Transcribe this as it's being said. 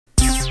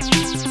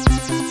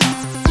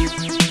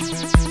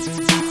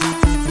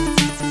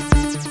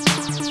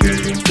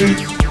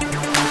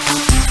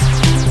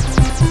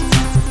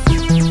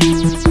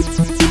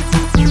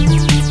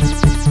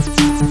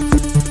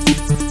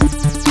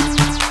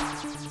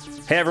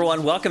Hey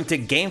everyone, welcome to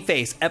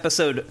GameFace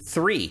episode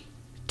 3,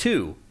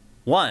 2,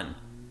 1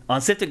 on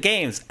Sifted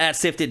Games at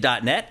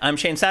Sifted.net. I'm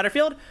Shane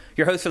Satterfield,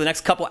 your host for the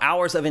next couple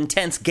hours of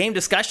intense game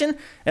discussion,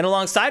 and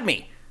alongside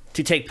me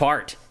to take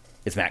part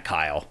is Matt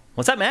Kyle.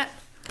 What's up, Matt?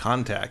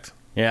 Contact.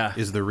 Yeah.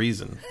 Is the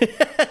reason.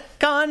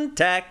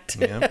 Contact.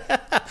 Yeah.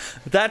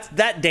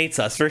 That dates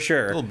us for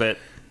sure. A little bit.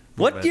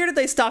 What year did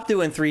they stop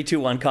doing 3, 2,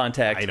 1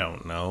 Contact? I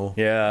don't know.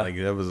 Yeah. Like,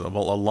 that was a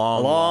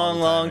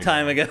long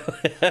time ago.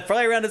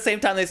 Probably around the same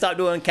time they stopped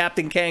doing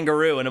Captain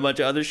Kangaroo and a bunch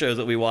of other shows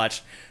that we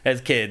watched as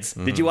kids.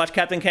 Did you watch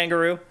Captain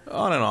Kangaroo?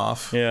 On and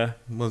off. Yeah.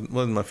 Wasn't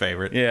my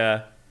favorite.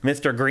 Yeah.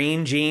 Mr.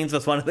 Green Jeans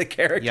was one of the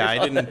characters. Yeah, I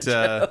didn't.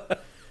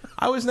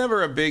 I was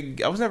never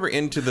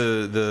into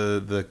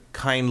the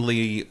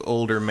kindly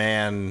older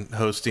man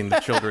hosting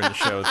the children's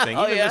show thing.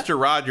 Even Mr.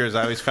 Rogers,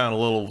 I always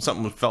found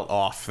something felt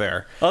off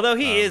there. Although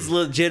he is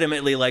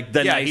legitimately like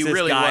the nicest he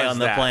really guy was on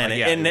the planet.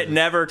 Like, and it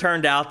never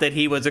turned out that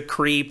he was a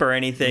creep or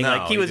anything. No,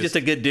 like he was just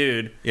a good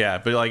dude. Yeah,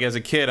 but like as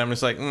a kid, I'm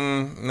just like,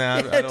 nah.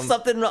 It's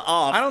something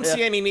off. I don't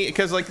see any need,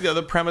 because like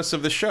the premise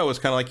of the show is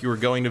kind of like you were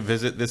going to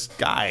visit this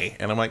guy,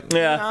 and I'm like,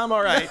 nah, I'm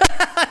all right.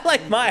 I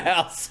like my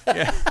house.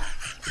 Yeah.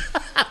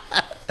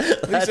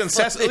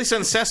 At least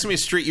on Sesame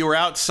Street, you were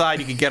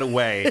outside, you could get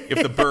away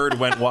if the bird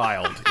went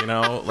wild, you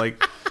know?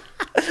 Like,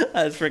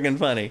 that's freaking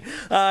funny.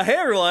 Hey,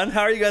 everyone.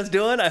 How are you guys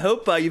doing? I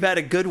hope you've had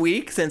a good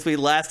week since we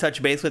last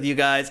touched base with you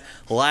guys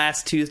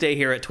last Tuesday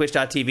here at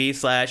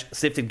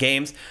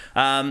twitch.tv/siftedgames.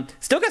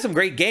 Still got some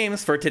great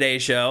games for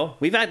today's show.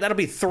 That'll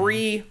be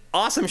 3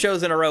 awesome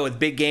shows in a row with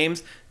big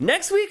games.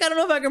 Next week, I don't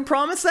know if I can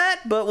promise that,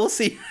 but we'll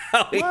see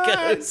how it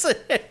goes.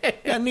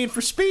 Got Need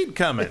for Speed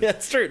coming.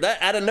 That's true.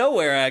 That, out of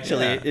nowhere,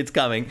 actually, it's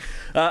coming.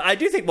 I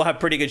do think we'll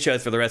have pretty good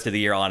shows for the rest of the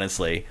year,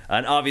 honestly.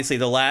 And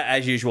obviously,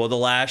 as usual, the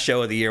last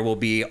show of the year will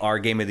be our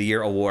Game of the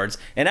Year awards.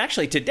 And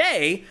actually,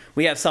 today,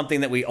 we have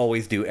something that we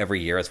always do every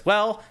year as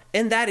well,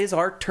 and that is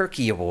our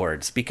Turkey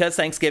Awards, because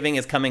Thanksgiving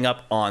is coming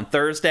up on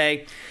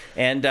Thursday.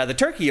 And the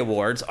Turkey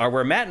Awards are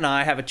where Matt and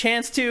I have a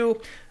chance to...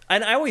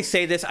 And I always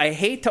say this, I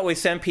hate to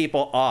always send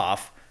people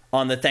off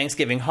on the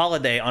Thanksgiving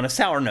holiday on a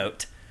sour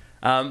note.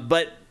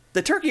 But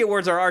the Turkey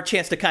Awards are our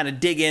chance to kind of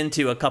dig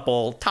into a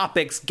couple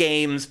topics,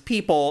 games,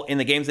 people in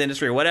the games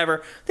industry or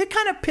whatever that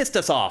kind of pissed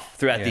us off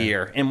throughout the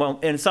year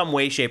in some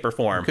way, shape, or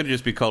form. It could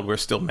just be called We're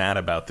Still Mad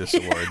About This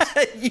Awards.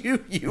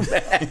 You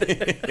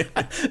mad.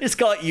 Just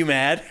call it You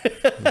Mad.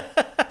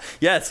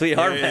 Yes, we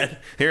are mad.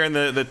 Here in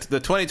the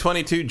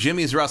 2022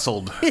 Jimmy's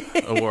Rustled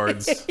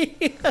Awards.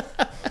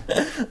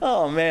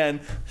 Oh,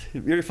 man.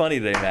 You're funny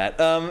today, Matt.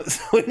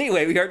 So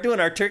anyway, we are doing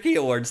our Turkey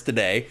Awards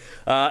today.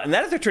 And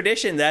that is a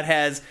tradition that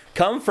has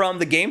come from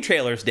the game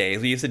trailers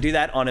days. We used to do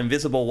that on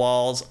invisible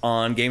walls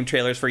on game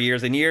trailers for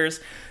years and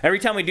years. Every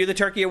time we do the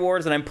Turkey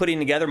Awards and I'm putting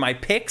together my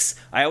picks,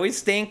 I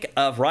always think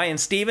of Ryan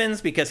Stevens,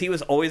 because he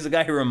was always the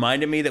guy who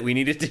reminded me that we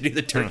needed to do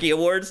the Turkey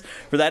Awards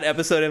for that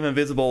episode of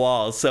Invisible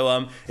Walls.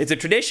 So it's a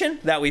tradition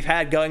that we've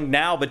had going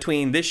now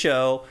between this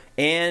show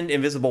and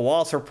Invisible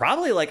Walls for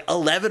probably like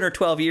 11 or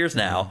 12 years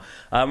now.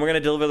 We're going to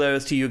deliver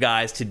those to you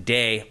guys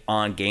today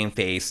on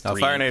GameFace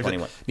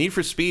 321. Need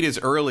for Speed is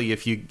early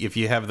if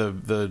you have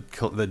the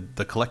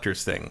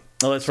collector's thing.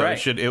 Oh, that's right.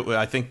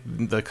 I think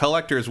the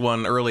collector's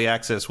one, early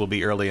access, will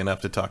be early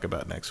enough to talk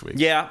about next week.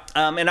 Yeah,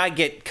 and I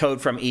get code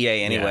from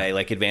EA anyway,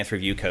 like advanced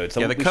review code.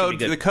 So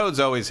the codes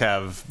always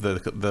have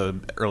the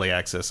early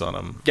access on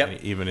them.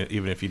 Yep. Even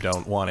if you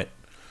don't want it.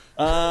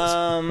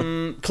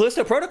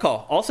 Callisto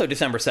Protocol, also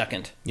December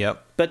 2nd.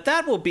 Yep. But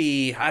that will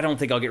be, I don't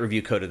think I'll get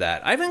review code of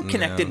that. I haven't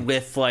connected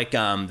with like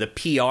the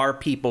PR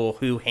people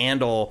who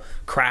handle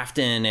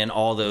Crafton and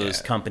all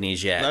those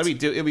companies yet.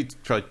 It'll be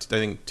probably, I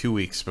think, 2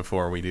 weeks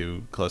before we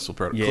do Callisto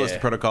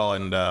Protocol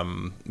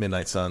and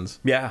Midnight Suns.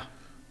 Yeah.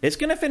 It's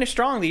going to finish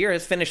strong. The year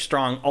has finished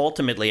strong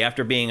ultimately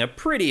after being a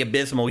pretty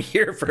abysmal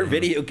year for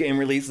video game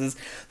releases.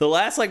 The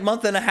last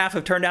month and a half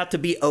have turned out to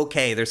be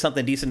okay. There's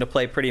something decent to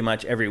play pretty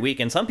much every week,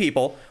 and some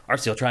people are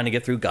still trying to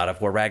get through God of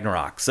War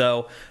Ragnarok.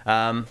 So,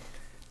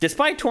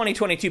 despite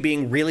 2022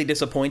 being really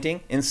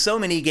disappointing and so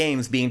many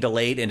games being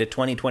delayed into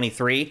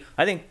 2023,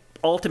 I think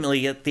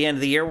ultimately at the end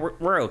of the year,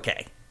 we're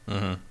okay.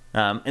 Mm-hmm.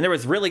 And there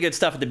was really good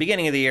stuff at the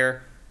beginning of the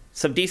year,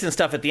 some decent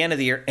stuff at the end of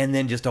the year, and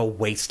then just a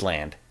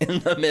wasteland in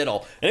the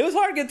middle. And it was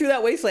hard to get through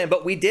that wasteland,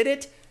 but we did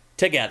it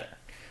together.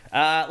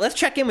 Let's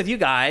check in with you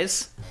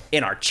guys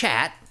in our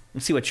chat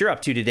and see what you're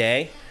up to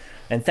today.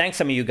 And thanks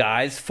some of you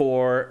guys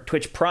for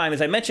Twitch Prime.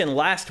 As I mentioned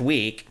last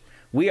week,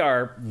 we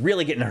are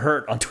really getting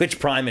hurt on Twitch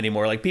Prime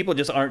anymore. Like, people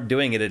just aren't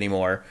doing it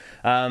anymore.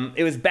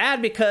 It was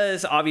bad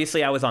because,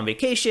 obviously, I was on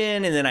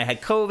vacation, and then I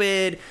had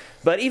COVID.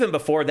 But even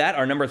before that,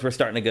 our numbers were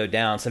starting to go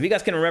down. So if you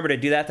guys can remember to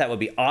do that, that would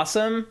be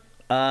awesome.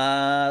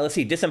 Let's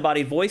see.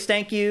 Disembodied Voice,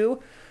 thank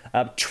you.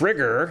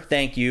 Trigger,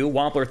 thank you.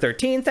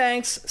 Wampler13,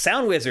 thanks.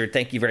 Sound Wizard,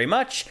 thank you very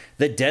much.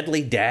 The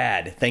Deadly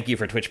Dad, thank you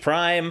for Twitch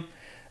Prime.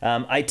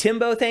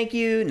 Itimbo, thank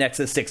you.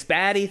 Nexus 6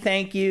 Baddie,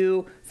 thank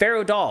you.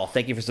 Pharaoh Doll,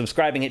 thank you for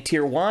subscribing at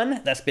Tier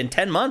 1. That's been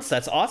 10 months.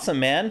 That's awesome,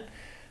 man.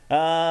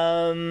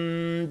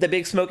 The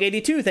Big Smoke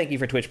 82, thank you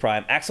for Twitch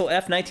Prime. Axel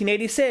F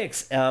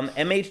 1986,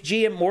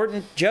 MHG and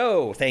Morton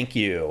Joe, thank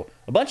you.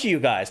 A bunch of you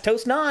guys.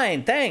 Toast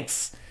 9,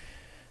 thanks.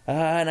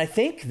 And I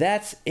think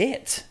that's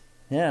it.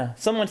 Yeah,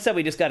 someone said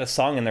we just got a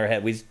song in their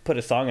head. We put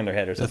a song in their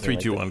head or something. The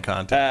 3-2-1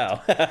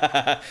 contest.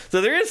 Oh,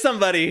 so there is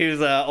somebody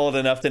who's old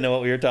enough to know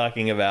what we were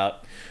talking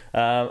about.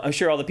 I'm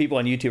sure all the people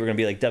on YouTube are going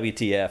to be like,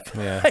 WTF.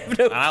 Yeah. I have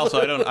no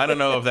clue. I don't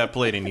know if that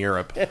played in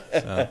Europe.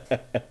 So.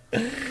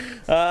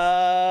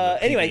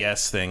 Anyway,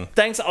 PBS thing.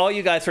 Thanks all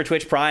you guys for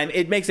Twitch Prime.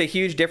 It makes a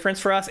huge difference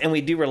for us, and we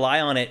do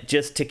rely on it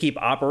just to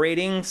keep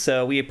operating.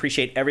 So we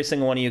appreciate every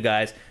single one of you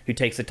guys who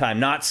takes the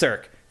time. Not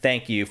Cirque.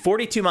 Thank you.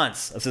 42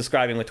 months of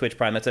subscribing with Twitch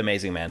Prime. That's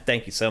amazing, man.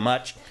 Thank you so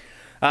much.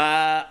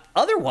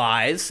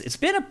 Otherwise, it's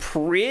been a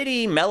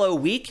pretty mellow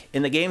week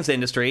in the games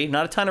industry.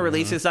 Not a ton of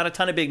releases, not a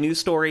ton of big news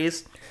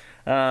stories.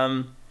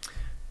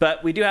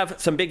 But we do have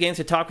some big games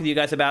to talk with you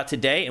guys about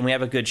today, and we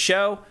have a good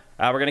show.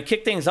 We're going to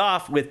kick things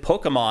off with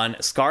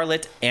Pokemon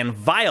Scarlet and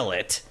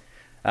Violet.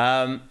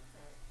 The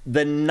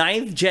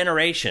 9th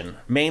generation,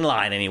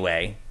 mainline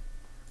anyway,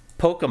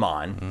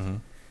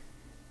 Pokemon.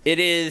 It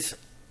is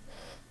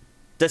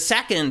the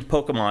second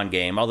Pokemon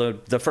game, although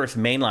the first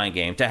mainline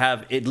game, to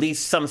have at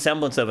least some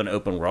semblance of an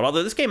open world.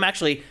 Although this game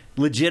actually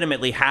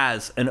legitimately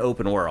has an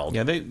open world.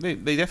 Yeah, they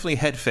definitely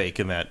head fake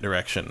in that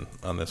direction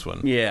on this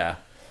one. Yeah.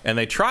 And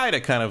they try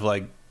to kind of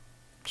like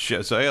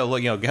show, so, hey,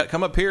 look,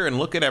 come up here and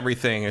look at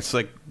everything. It's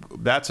like,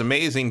 that's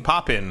amazing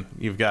pop-in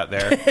you've got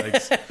there.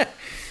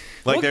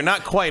 Like they're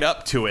not quite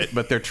up to it,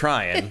 but they're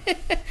trying.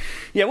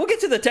 Yeah, we'll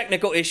get to the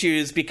technical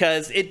issues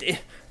because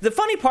the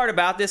funny part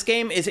about this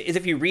game is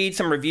if you read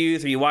some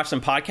reviews or you watch some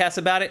podcasts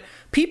about it,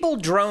 people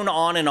drone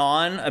on and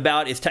on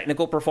about its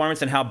technical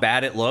performance and how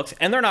bad it looks,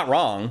 and they're not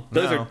wrong.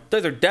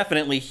 Those are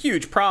definitely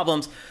huge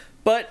problems.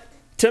 But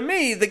to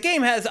me, the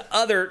game has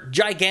other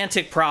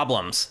gigantic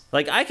problems.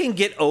 Like, I can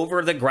get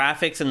over the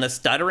graphics and the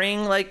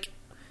stuttering, like,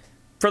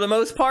 for the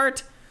most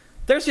part.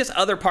 There's just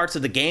other parts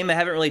of the game that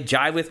haven't really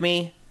jived with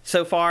me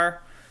so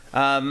far.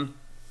 The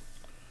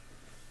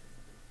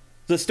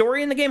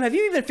story in the game, have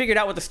you even figured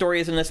out what the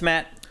story is in this,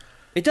 Matt?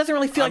 It doesn't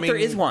really feel like there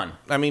is one.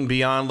 I mean,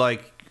 beyond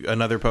like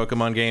another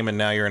Pokemon game, and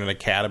now you're in an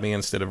academy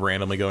instead of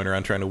randomly going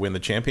around trying to win the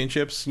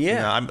championships.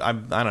 Yeah,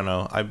 I don't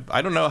know.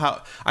 I don't know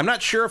how. I'm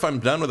not sure if I'm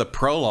done with a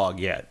prologue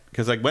yet,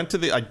 because I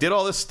did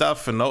all this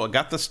stuff, and I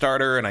got the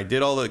starter, and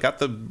got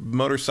the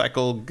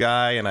motorcycle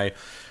guy,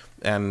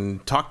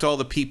 and talked to all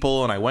the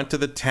people, and I went to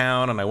the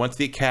town, and I went to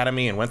the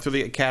academy, and went through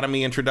the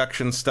academy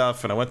introduction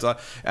stuff, and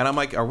and I'm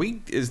like,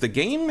 is the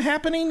game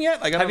happening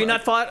yet? Like, have you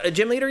not fought a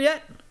gym leader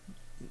yet?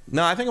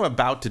 No, I think I'm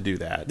about to do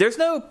that. There's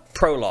no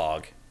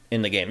prologue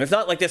in the game. There's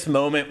not like this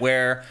moment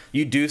where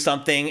you do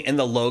something and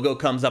the logo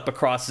comes up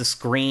across the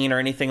screen or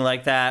anything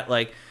like that.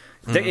 Like,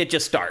 it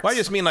just starts. Well, I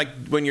just mean like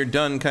when you're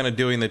done kind of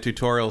doing the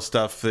tutorial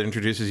stuff that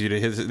introduces you to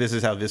this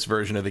is how this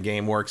version of the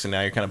game works, and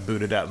now you're kind of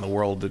booted out in the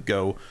world to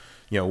go,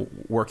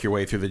 work your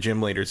way through the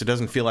gym leaders. It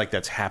doesn't feel like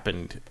that's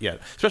happened yet.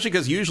 Especially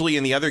because usually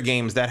in the other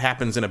games, that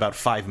happens in about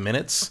 5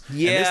 minutes.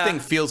 Yeah. And this thing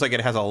feels like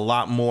it has a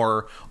lot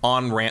more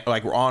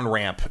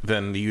on-ramp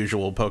than the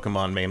usual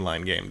Pokemon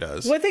mainline game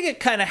does. Well, I think it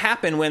kind of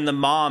happened when the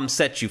mom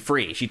sets you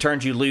free. She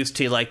turns you loose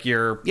to, like,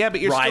 your Yeah, but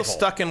you're rival. still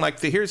stuck in, like,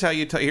 here's how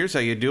you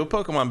do a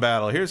Pokemon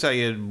battle. Here's how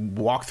you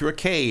walk through a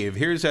cave.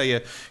 Here's how you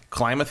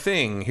climb a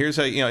thing. Here's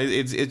how,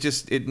 it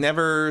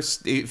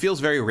feels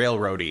very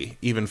railroady,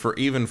 even for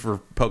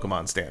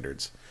Pokemon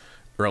standards.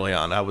 Early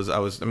on, I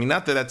mean,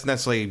 not that that's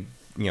necessarily,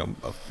 a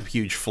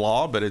huge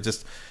flaw, but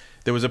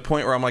there was a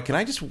point where I'm like, can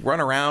I just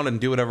run around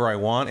and do whatever I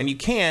want? And you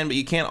can, but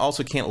you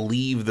can't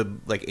leave the,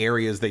 like,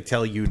 areas they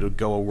tell you to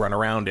go run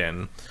around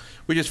in,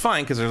 which is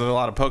fine because there's a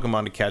lot of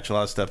Pokemon to catch, a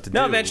lot of stuff to do.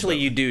 No, eventually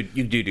you do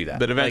that.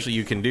 But eventually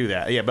you can do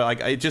that. Yeah, but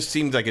like, it just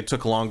seems like it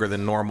took longer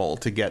than normal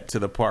to get to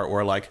the part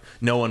where, like,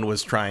 no one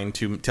was trying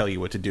to tell you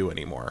what to do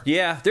anymore.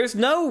 Yeah, there's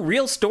no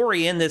real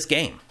story in this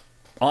game.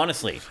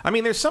 Honestly, I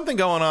mean, there's something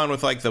going on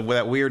with like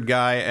that weird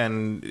guy,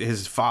 and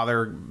his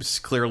father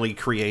clearly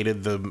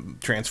created the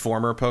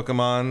Transformer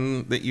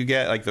Pokemon that you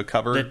get, like the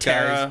cover the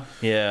Terra.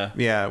 Guys.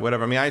 Yeah,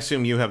 whatever. I mean, I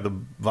assume you have the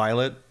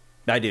Violet.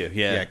 I do.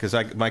 Yeah, because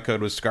my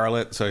code was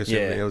Scarlet, so I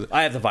assume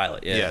I have the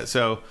Violet. Yeah.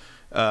 So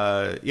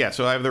I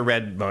have the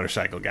red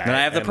motorcycle guy, and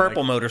I have the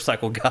purple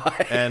motorcycle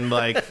guy, and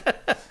like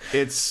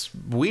it's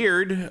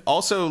weird.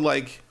 Also,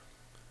 like,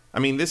 I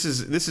mean, this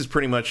is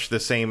pretty much the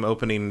same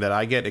opening that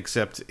I get,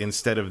 except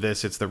instead of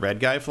this, it's the red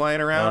guy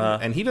flying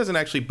around, and he doesn't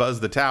actually buzz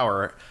the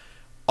tower.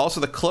 Also,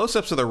 the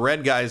close-ups of the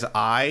red guy's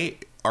eye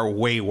are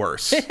way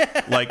worse.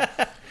 Like,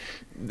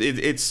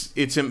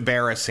 it's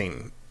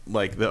embarrassing.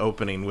 Like the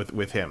opening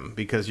with him,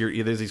 because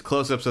there's these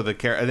close-ups of the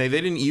character, and they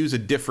didn't use a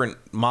different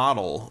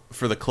model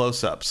for the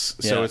close-ups,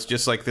 so it's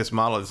just like this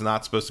model is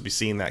not supposed to be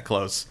seen that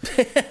close,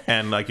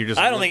 and like you're just.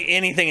 I don't think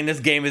anything in this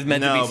game is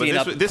meant to be seen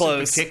up close.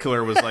 This in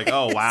particular was like,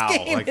 oh wow,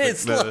 like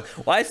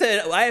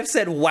I have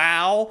said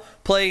wow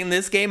playing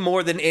this game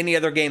more than any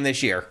other game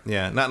this year.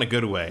 Yeah, not in a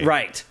good way,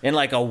 right? In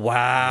like a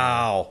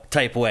wow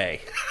type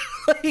way,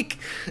 like,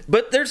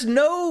 but there's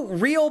no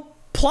real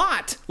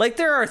plot. Like,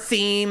 there are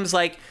themes,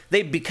 like,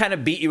 they kind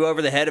of beat you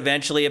over the head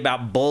eventually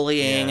about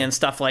bullying and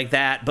stuff like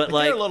that, but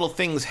like... There are little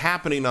things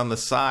happening on the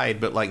side,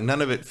 but, like,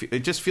 none of it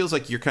just feels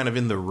like you're kind of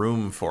in the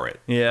room for it.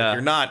 Yeah. Like,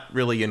 you're not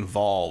really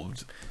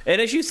involved.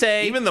 And as you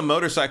say... Even the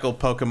motorcycle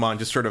Pokemon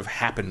just sort of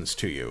happens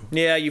to you.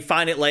 Yeah, you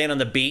find it laying on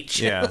the beach.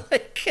 Yeah.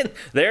 Like,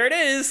 there it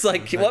is.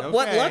 Like, what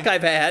luck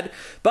I've had.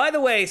 By the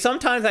way,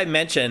 sometimes I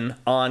mention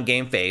on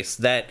GameFace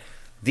that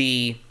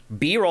the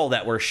B-roll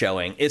that we're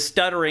showing is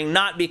stuttering,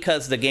 not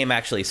because the game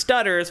actually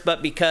stutters,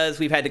 but because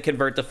we've had to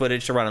convert the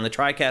footage to run on the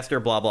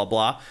TriCaster, blah, blah,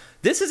 blah.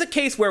 This is a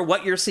case where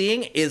what you're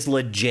seeing is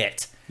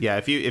legit. Yeah,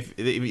 if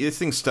this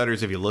thing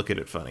stutters if you look at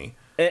it funny.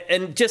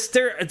 And just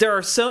there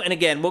are so, and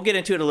again, we'll get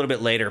into it a little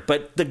bit later,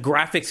 but the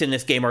graphics in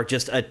this game are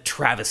just a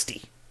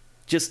travesty.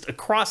 Just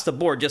across the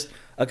board, just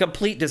a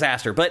complete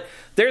disaster. But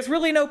there's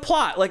really no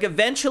plot. Like,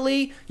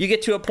 eventually, you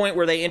get to a point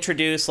where they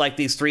introduce, like,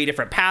 these 3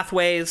 different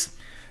pathways.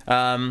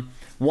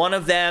 One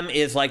of them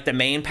is, like, the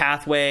main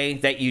pathway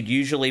that you'd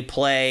usually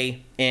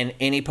play in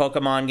any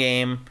Pokemon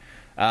game.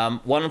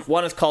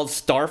 One is called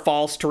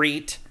Starfall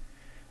Street.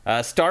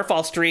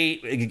 Starfall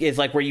Street is,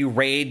 like, where you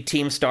raid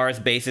Team Star's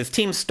bases.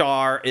 Team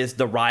Star is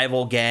the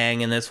rival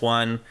gang in this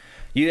one.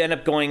 You end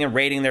up going and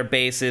raiding their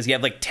bases. You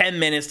have, like, 10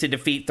 minutes to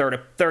defeat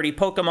 30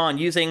 Pokemon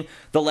using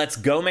the Let's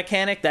Go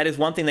mechanic. That is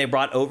one thing they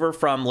brought over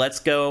from Let's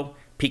Go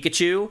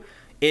Pikachu,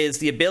 is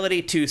the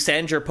ability to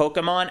send your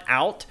Pokemon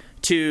out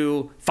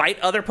to fight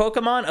other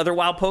Pokemon, other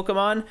wild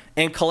Pokemon,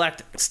 and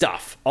collect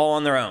stuff all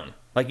on their own.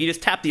 Like, you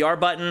just tap the R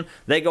button,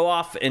 they go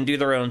off and do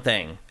their own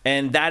thing.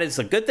 And that is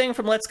a good thing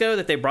from Let's Go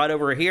that they brought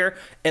over here,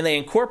 and they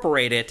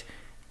incorporate it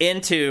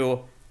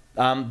into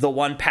the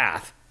one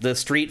path, the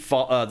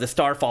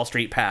Starfall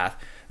Street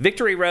path.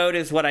 Victory Road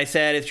is what I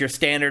said is your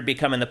standard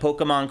becoming the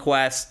Pokemon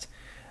Quest.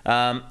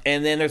 And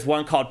then there's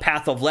one called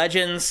Path of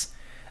Legends,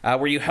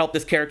 where you help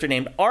this character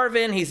named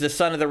Arvin. He's the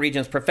son of the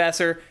region's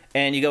professor,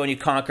 and you go and you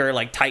conquer,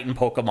 like, Titan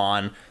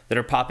Pokemon that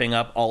are popping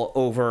up all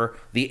over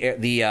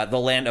the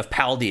land of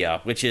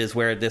Paldea, which is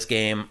where this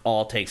game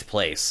all takes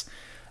place.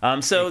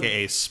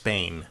 AKA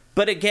Spain.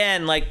 But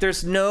again, like,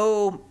 there's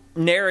no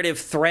narrative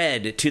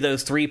thread to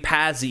those 3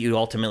 paths that you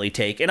ultimately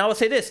take. And I will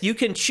say this, you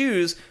can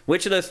choose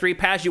which of those 3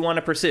 paths you want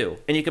to pursue.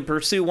 And you can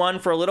pursue one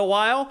for a little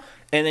while,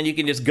 and then you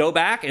can just go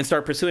back and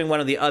start pursuing one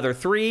of the other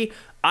 3.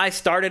 I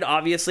started,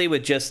 obviously,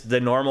 with just the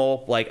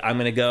normal, like, I'm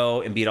going to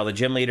go and beat all the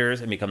gym leaders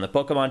and become the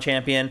Pokemon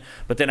champion.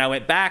 But then I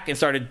went back and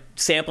started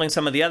sampling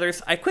some of the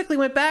others. I quickly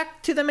went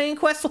back to the main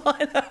quest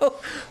line, though.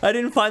 I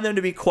didn't find them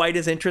to be quite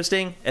as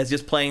interesting as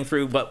just playing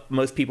through what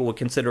most people would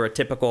consider a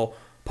typical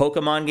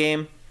Pokemon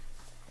game.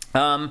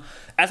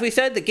 As we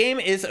said, the game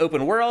is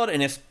open world,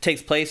 and it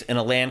takes place in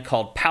a land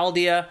called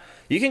Paldea.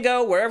 You can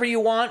go wherever you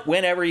want,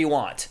 whenever you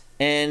want.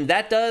 And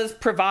that does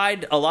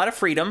provide a lot of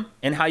freedom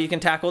in how you can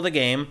tackle the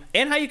game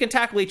and how you can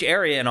tackle each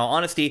area, in all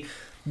honesty.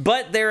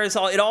 But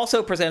it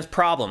also presents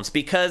problems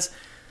because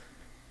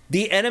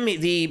the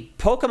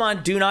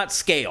Pokemon do not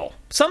scale.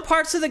 Some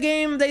parts of the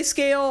game, they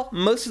scale.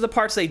 Most of the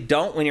parts, they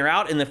don't. When you're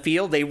out in the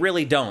field, they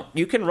really don't.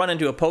 You can run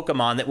into a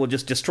Pokemon that will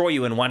just destroy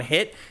you in one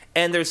hit,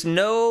 and there's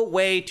no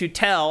way to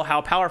tell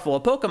how powerful a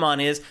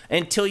Pokemon is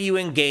until you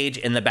engage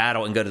in the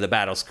battle and go to the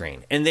battle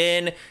screen. And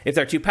then, if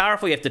they're too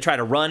powerful, you have to try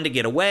to run to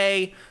get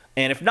away.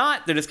 And if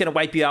not, they're just going to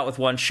wipe you out with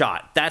one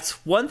shot.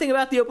 That's one thing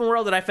about the open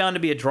world that I found to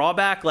be a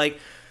drawback. Like,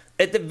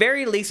 at the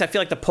very least, I feel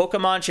like the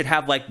Pokemon should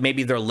have, like,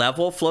 maybe their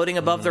level floating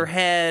above their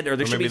head, or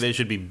maybe they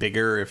should be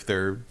bigger if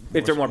they're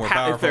more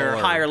powerful, if they're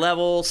higher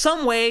level.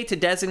 Some way to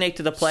designate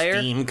to the player.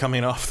 Steam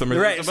coming off them.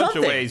 Right, there's a bunch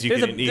of ways you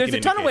can. There's a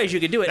ton of ways you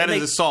could do it. That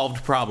is a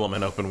solved problem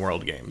in open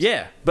world games.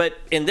 Yeah, but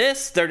in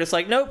this, they're just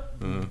like, nope.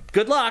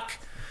 Good luck.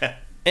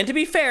 And to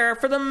be fair,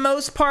 for the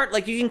most part,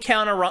 like, you can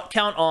count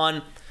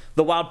on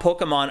the wild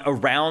Pokemon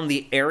around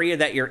the area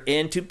that you're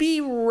in to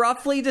be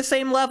roughly the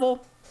same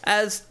level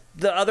as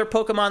the other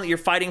Pokemon that you're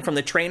fighting from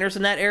the trainers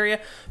in that area.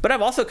 But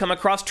I've also come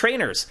across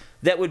trainers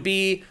that would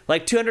be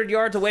like 200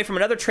 yards away from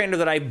another trainer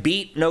that I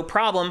beat no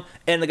problem,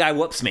 and the guy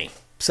whoops me.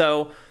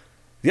 So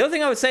the other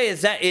thing I would say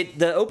is that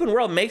the open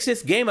world makes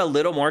this game a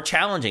little more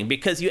challenging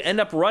because you end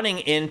up running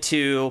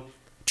into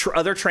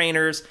other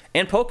trainers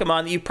and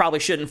Pokemon that you probably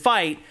shouldn't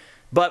fight.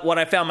 But what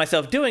I found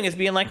myself doing is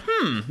being like,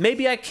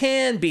 maybe I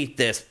can beat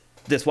this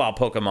wild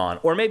Pokemon,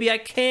 or maybe I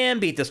can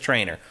beat this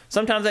trainer.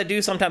 Sometimes I do,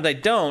 sometimes I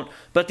don't,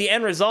 but the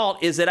end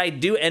result is that I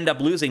do end up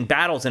losing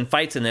battles and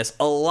fights in this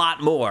a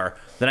lot more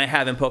than I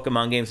have in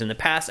Pokemon games in the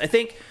past. I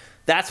think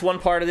that's one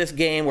part of this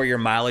game where your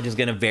mileage is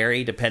going to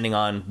vary depending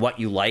on what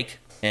you like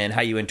and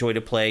how you enjoy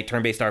to play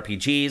turn-based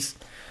RPGs.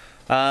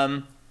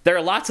 There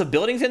are lots of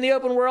buildings in the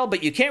open world,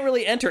 but you can't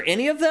really enter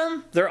any of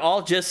them. They're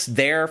all just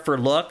there for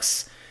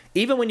looks.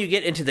 Even when you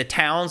get into the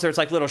towns, there's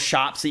like little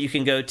shops that you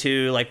can go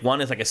to. Like,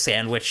 one is like a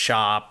sandwich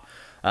shop.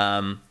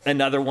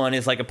 Another one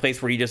is like a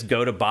place where you just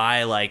go to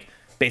buy, like,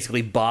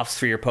 basically buffs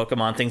for your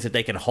Pokemon, things that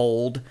they can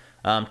hold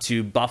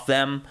to buff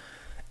them.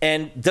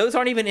 And those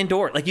aren't even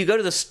indoor. Like, you go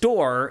to the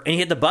store and you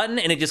hit the button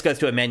and it just goes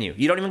to a menu.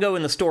 You don't even go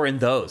in the store in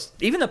those.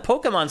 Even the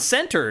Pokemon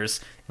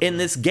centers in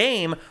this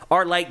game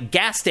are like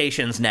gas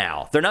stations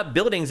now. They're not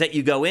buildings that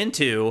you go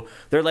into.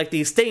 They're like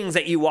these things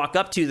that you walk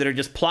up to that are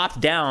just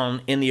plopped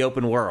down in the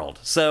open world.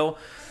 So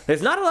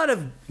there's not a lot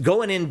of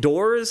going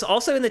indoors.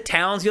 Also in the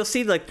towns, you'll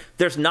see like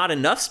there's not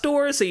enough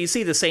stores, so you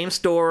see the same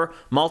store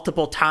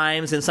multiple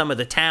times in some of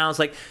the towns.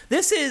 Like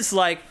this is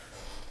like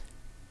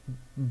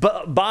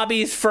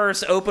Bobby's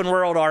first open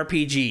world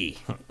RPG.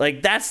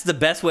 Like that's the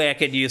best way I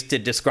could use to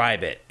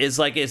describe it. Is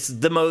like it's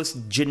the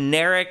most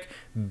generic,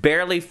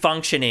 barely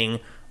functioning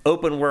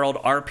open world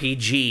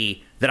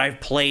RPG that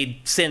I've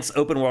played since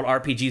open world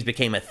RPGs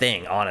became a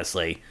thing,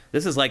 honestly.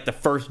 This is like the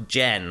first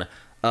gen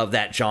of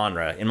that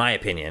genre, in my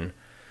opinion.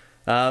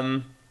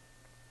 You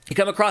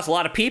come across a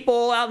lot of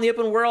people out in the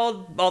open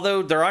world,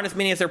 although there aren't as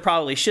many as there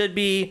probably should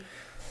be.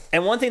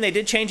 And one thing they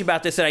did change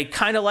about this that I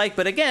kind of like,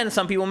 but again,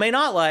 some people may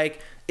not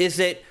like, is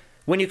that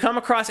when you come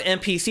across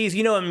NPCs,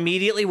 you know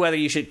immediately whether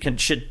you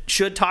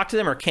should talk to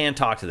them or can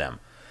talk to them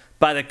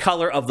by the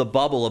color of the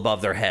bubble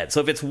above their head. So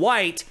if it's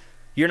white,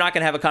 you're not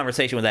going to have a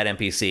conversation with that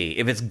NPC.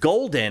 If it's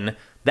golden,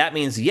 that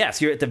means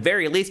yes, you're at the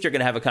very least you're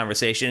going to have a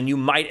conversation, and you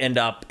might end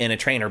up in a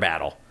trainer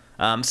battle.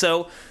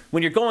 So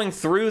when you're going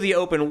through the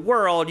open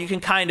world, you can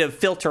kind of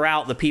filter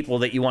out the people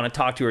that you want to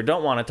talk to or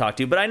don't want to talk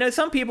to. But I know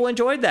some people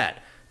enjoyed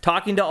that.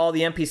 Talking to all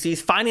the NPCs,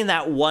 finding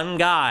that one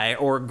guy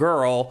or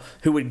girl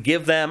who would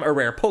give them a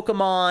rare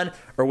Pokemon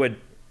or would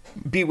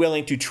be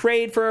willing to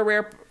trade their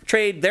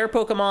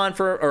Pokemon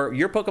or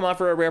your Pokemon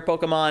for a rare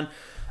Pokemon.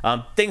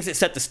 Things that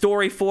set the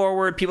story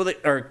forward, people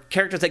that or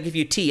characters that give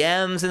you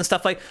TMs and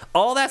stuff like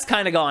all that's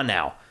kind of gone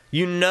now.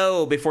 You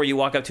know before you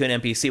walk up to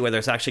an NPC whether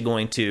it's actually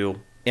going to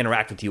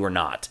interact with you or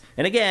not.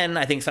 And again,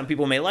 I think some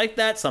people may like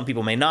that, some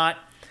people may not.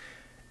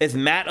 As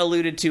Matt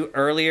alluded to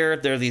earlier,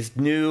 there are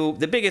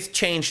the biggest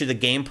change to the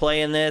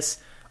gameplay in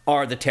this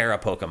are the Terra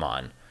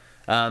Pokemon.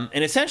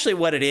 And essentially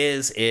what it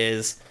is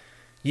it's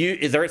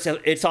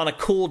on a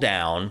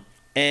cooldown,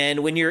 and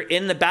when you're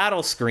in the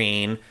battle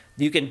screen,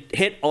 you can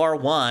hit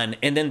R1,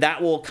 and then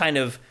that will kind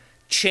of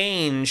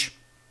change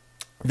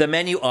the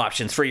menu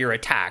options for your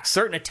attacks.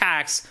 Certain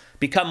attacks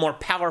become more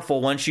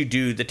powerful once you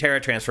do the Terra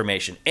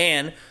transformation,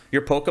 and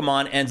your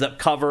Pokemon ends up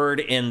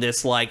covered in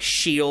this like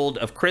shield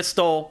of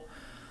crystal.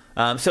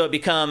 So it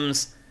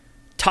becomes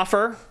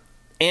tougher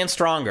and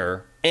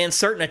stronger, and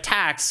certain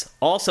attacks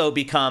also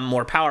become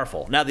more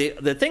powerful. Now,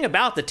 the thing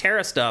about the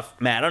Terra stuff,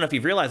 Matt, I don't know if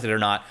you've realized it or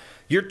not,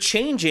 you're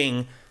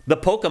changing the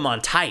Pokemon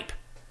type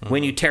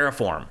when you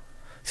terraform.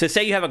 So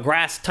say you have a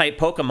grass-type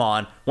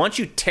Pokemon. Once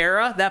you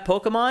Terra that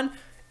Pokemon,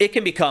 it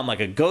can become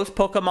like a ghost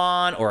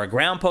Pokemon or a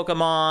ground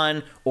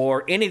Pokemon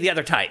or any of the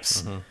other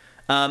types.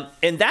 And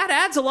that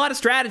adds a lot of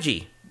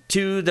strategy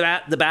to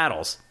the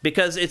battles,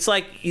 because it's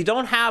like you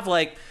don't have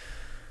like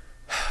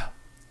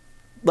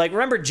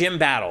remember gym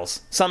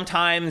battles.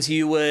 Sometimes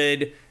you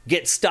would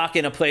get stuck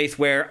in a place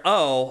where,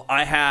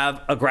 I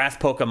have a grass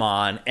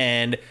Pokemon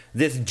and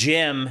this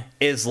gym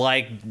is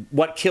like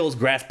what kills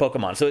grass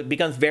Pokemon. So it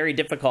becomes very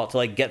difficult to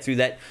like get through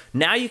that.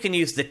 Now you can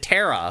use the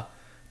Terra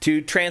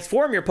to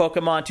transform your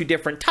Pokemon to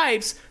different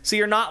types, so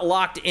you're not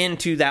locked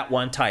into that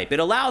one type. It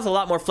allows a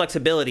lot more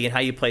flexibility in how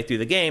you play through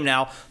the game.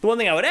 Now, the one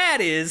thing I would add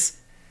is,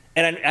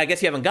 and I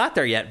guess you haven't got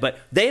there yet, but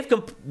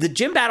the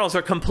gym battles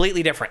are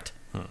completely different.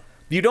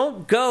 You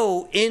don't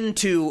go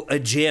into a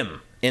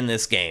gym in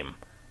this game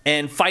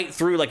and fight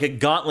through like a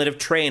gauntlet of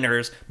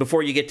trainers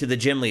before you get to the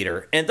gym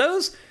leader. And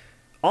those,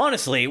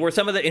 honestly, were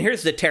some of the... And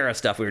here's the Terra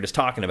stuff we were just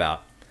talking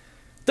about.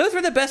 Those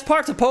were the best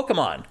parts of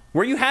Pokemon,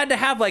 where you had to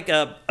have like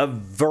a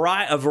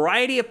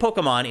variety of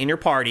Pokemon in your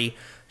party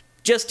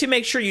just to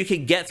make sure you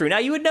could get through. Now,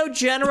 you would know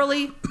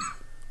generally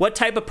what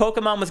type of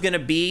Pokemon was going to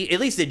be, at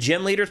least the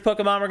gym leader's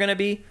Pokemon were going to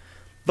be.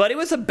 But it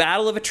was a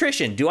battle of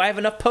attrition. Do I have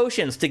enough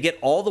potions to get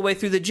all the way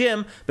through the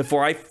gym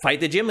before I fight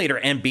the gym leader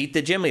and beat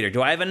the gym leader?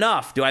 Do I have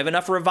enough? Do I have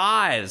enough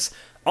revives?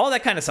 All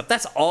that kind of stuff.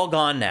 That's all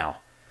gone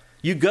now.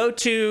 You go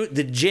to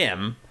the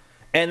gym,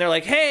 and they're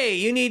like, hey,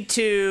 you need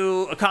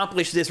to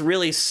accomplish this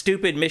really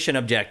stupid mission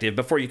objective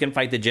before you can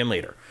fight the gym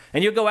leader.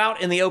 And you'll go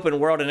out in the open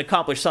world and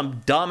accomplish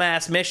some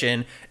dumbass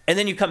mission, and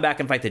then you come back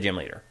and fight the gym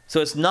leader.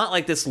 So it's not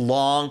like this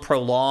long,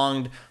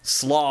 prolonged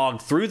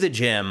slog through the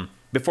gym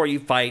before you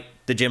fight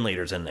the gym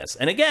leaders in this.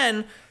 And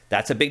again,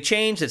 that's a big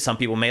change that some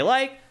people may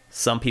like,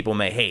 some people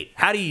may hate.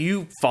 How do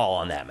you fall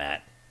on that,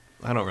 Matt?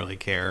 I don't really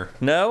care.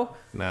 No?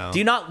 No.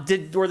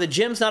 Were the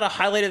gyms not a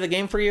highlight of the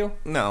game for you?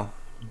 No.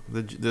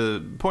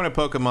 The point of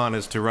Pokemon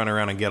is to run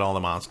around and get all the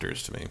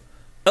monsters to me.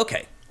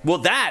 Okay. Well,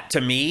 that,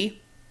 to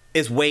me,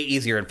 is way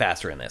easier and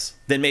faster in this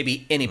than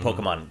maybe any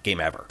Pokemon game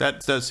ever.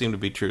 That does seem to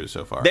be true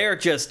so far. They're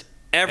just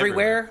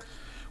everywhere.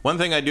 One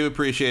thing I do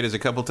appreciate is a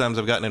couple times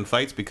I've gotten in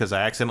fights because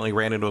I accidentally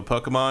ran into a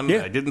Pokemon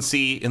I didn't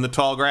see in the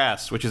tall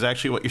grass, which is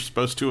actually what you're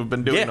supposed to have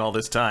been doing all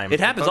this time. It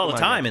happens all the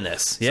time in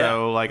this. Yeah.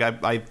 So, like,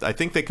 I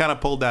think they kind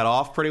of pulled that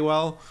off pretty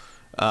well.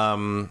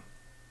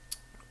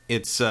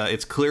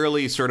 It's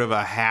clearly sort of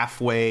a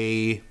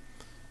halfway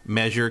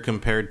measure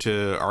compared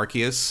to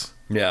Arceus.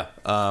 Yeah.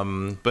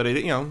 But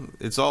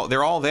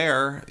they're all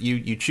there.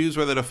 You choose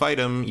whether to fight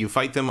them. You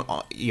fight them,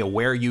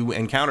 where you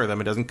encounter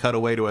them. It doesn't cut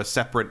away to a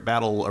separate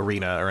battle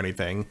arena or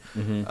anything.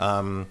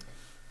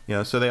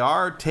 Mm-hmm. So they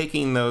are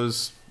taking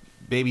those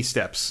baby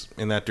steps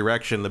in that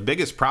direction. The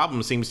biggest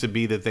problem seems to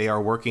be that they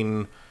are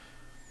working.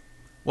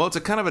 Well, it's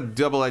a kind of a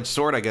double-edged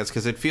sword, I guess,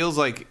 because it feels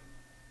like,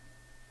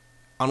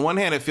 on one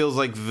hand, it feels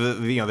like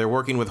they're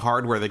working with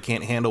hardware that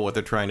can't handle what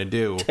they're trying to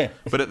do,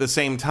 but at the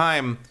same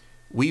time,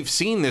 we've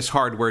seen this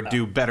hardware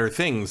do better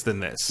things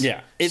than this.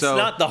 Yeah, it's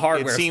not the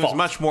hardware's fault. It seems fault.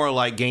 Much more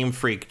like Game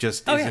Freak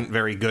just isn't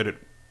very good at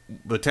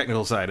the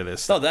technical side of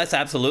this stuff. Oh, that's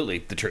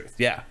absolutely the truth.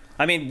 Yeah,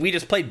 I mean, we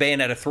just played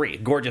Bayonetta 3,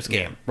 gorgeous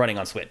game running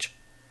on Switch.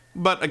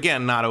 But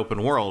again, not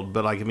open world.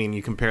 But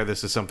you compare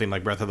this to something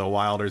like Breath of the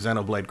Wild or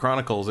Xenoblade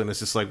Chronicles, and it's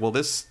just like, well,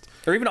 this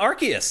or even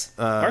Arceus.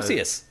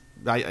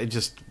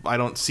 I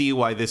don't see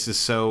why this is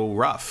so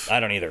rough. I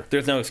don't either.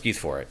 There's no excuse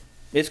for it.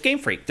 It's Game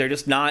Freak. They're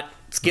just not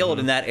skilled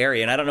in that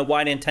area, and I don't know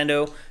why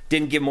Nintendo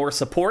didn't give more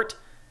support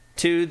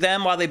to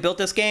them while they built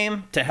this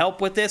game to help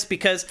with this,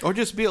 because... Or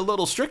just be a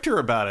little stricter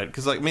about it,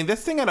 because,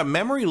 this thing had a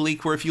memory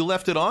leak where if you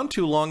left it on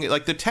too long,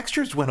 the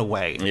textures went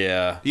away.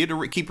 Yeah. You had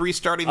to keep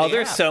restarting the app.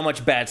 There's so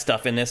much bad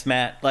stuff in this,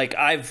 Matt.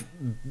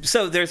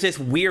 So there's this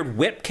weird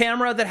whip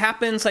camera that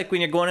happens,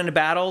 when you're going into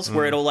battles,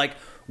 where it'll,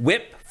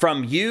 whip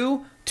from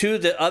you to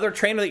the other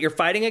trainer that you're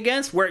fighting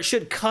against, where it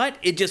should cut,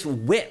 it just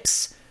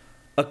whips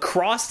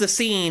across the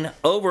scene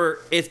over,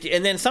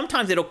 and then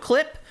sometimes it'll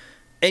clip,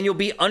 and you'll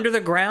be under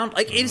the ground.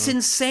 It's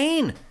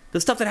insane,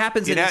 the stuff that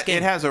happens in this game.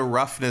 It has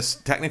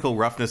a technical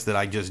roughness that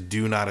I just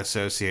do not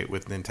associate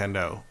with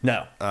Nintendo.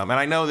 No. And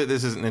I know that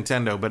this isn't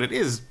Nintendo, but it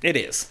is. It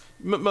is.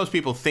 Most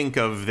people think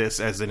of this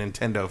as a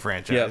Nintendo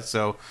franchise. Yep.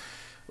 So,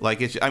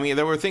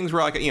 there were things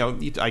where,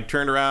 I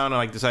turned around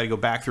and I decided to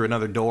go back through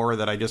another door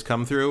that I just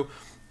come through.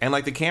 And,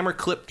 the camera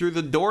clipped through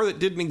the door that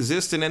didn't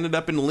exist and ended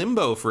up in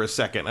limbo for a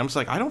second. I'm just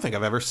I don't think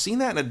I've ever seen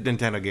that in a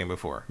Nintendo game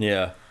before.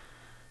 Yeah.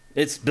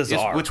 It's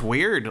bizarre. It's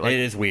weird. It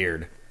is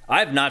weird.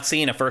 I've not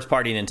seen a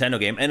first-party Nintendo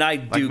game, and I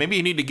do... maybe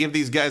you need to give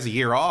these guys a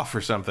year off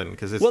or something,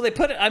 because it's... Well, they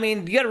put it...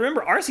 you got to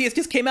remember, Arceus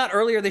just came out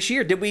earlier this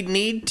year. Did we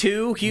need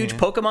 2 huge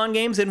Pokemon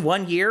games in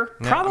 1 year?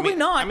 Probably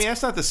not.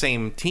 That's not the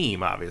same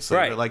team, obviously.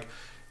 Right.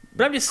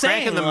 But I'm just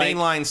saying... Cranking the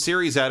mainline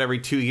series out every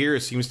 2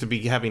 years seems to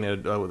be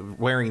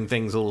wearing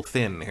things a little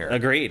thin here.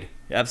 Agreed.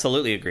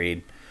 Absolutely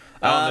agreed.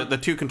 The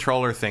 2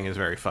 controller thing is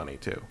very funny,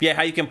 too. Yeah,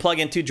 how you can plug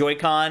in 2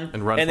 Joy-Con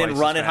and then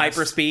run at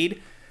hyperspeed.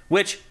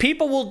 Which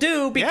people will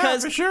do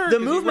because the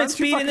movement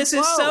speed in this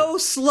is so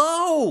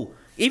slow.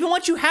 Even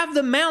once you have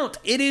the mount,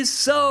 it is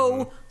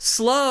so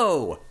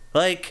slow.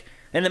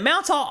 And the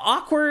mount's all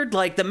awkward.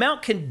 The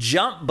mount can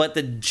jump, but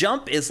the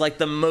jump is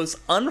the most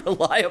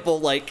unreliable.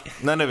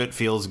 None of it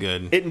feels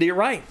good. You're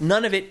right.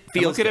 None of it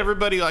feels. Look at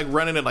everybody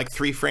running at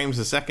 3 frames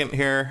a second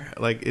here.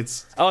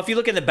 It's. Oh, if you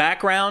look in the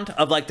background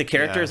of the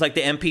characters, the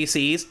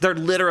NPCs, they're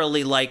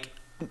literally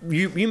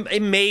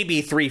it may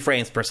be 3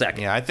 frames per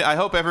second. Yeah, I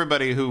hope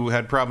everybody who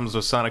had problems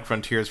with Sonic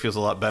Frontiers feels a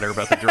lot better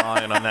about the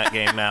drawing on that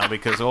game now,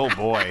 because oh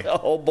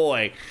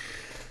boy.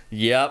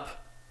 Yep.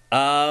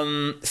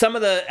 Some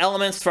of the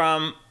elements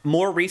from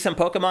more recent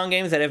Pokemon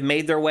games that have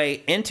made their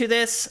way into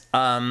this,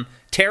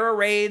 Terra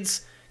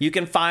Raids, you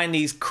can find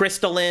these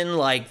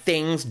crystalline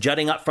things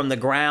jutting up from the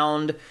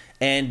ground,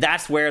 and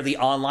that's where the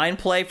online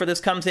play for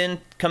this comes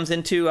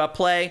into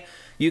play.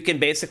 You can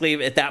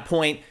basically, at that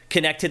point,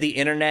 connect to the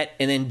internet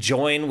and then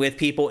join with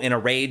people in a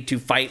raid to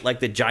fight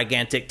the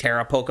gigantic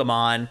Terra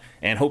Pokemon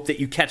and hope that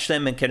you catch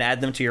them and can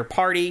add them to your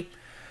party.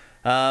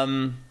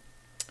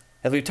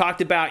 As we've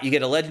talked about, you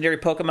get a legendary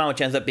Pokemon,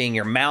 which ends up being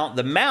your mount.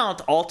 The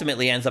mount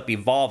ultimately ends up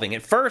evolving.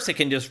 At first, it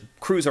can just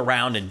cruise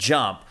around and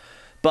jump.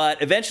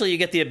 But eventually, it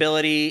gets the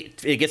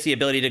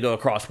ability to go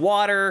across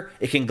water.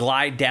 It can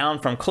glide down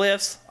from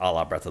cliffs, a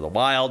la Breath of the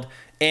Wild.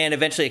 And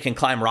eventually, it can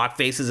climb rock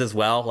faces as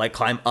well,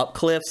 climb up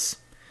cliffs.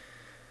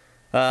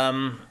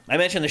 I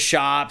mentioned the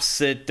shops.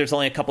 There's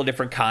only a couple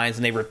different kinds,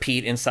 and they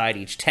repeat inside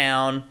each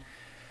town.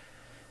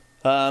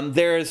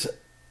 There's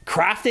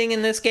crafting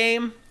in this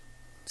game.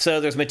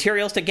 So there's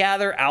materials to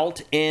gather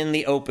out in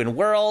the open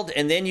world,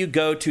 and then you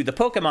go to the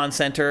Pokemon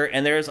Center,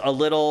 and there's a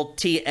little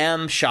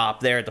TM shop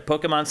there at the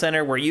Pokemon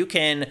Center where you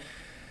can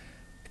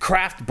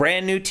craft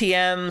brand new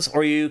TMs,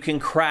 or you can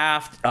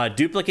craft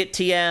duplicate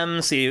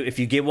TMs. So if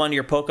you give one to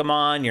your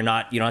Pokemon, you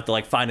don't have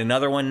to find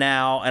another one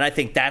now, and I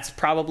think that's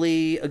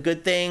probably a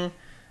good thing.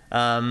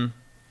 Hard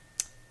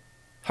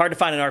to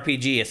find an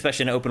RPG,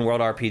 especially an open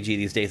world RPG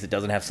these days, that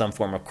doesn't have some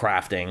form of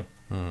crafting.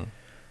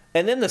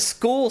 And then the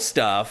school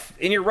stuff,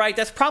 and you're right,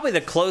 that's probably the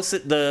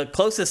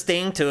closest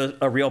thing to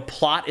a real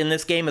plot in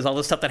this game is all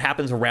the stuff that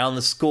happens around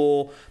the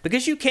school,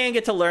 because you can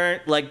get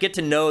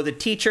to know the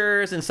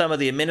teachers and some of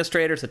the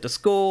administrators at the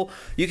school.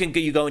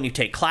 You go and you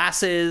take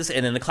classes,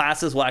 and then the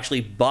classes will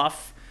actually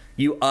buff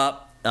you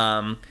up.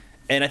 And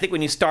I think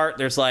when you start,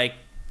 there's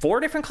 4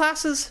 different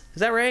classes.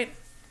 Is that right?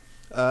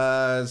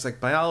 It's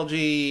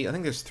biology. I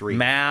think there's 3.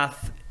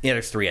 Math. Yeah,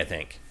 there's 3, I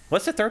think.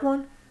 What's the third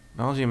one?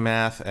 Biology,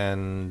 math,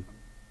 and...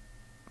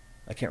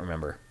 I can't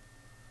remember.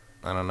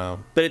 I don't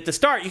know. But at the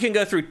start, you can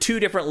go through 2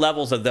 different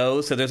levels of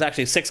those. So there's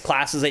actually 6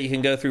 classes that you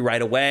can go through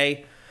right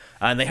away.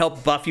 And they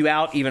help buff you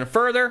out even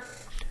further.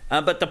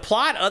 But the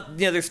plot,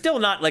 there's still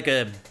not like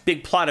a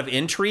big plot of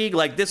intrigue.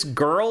 Like, this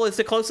girl is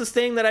the closest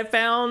thing that I've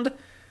found.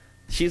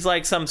 She's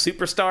like some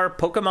superstar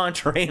Pokemon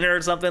trainer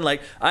or something.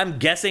 Like, I'm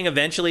guessing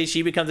eventually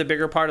she becomes a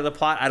bigger part of the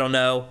plot. I don't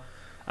know.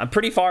 I'm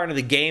pretty far into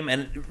the game,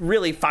 and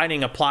really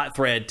finding a plot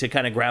thread to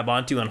kind of grab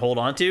onto and hold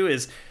onto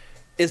is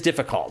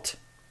difficult.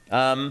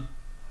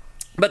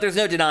 But there's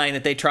no denying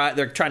that they're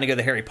trying to go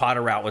the Harry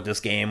Potter route with this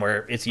game,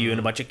 where it's you and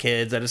a bunch of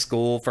kids at a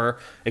school for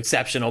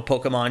exceptional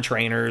Pokemon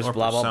trainers, or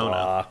blah, Persona. blah,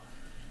 blah.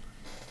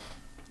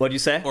 What'd you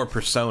say? Or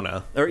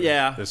Persona. Or,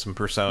 yeah. There's some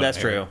Persona. That's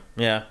true,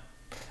 yeah.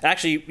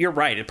 Actually, you're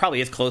right. It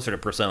probably is closer to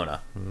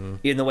Persona,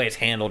 in the way it's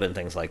handled and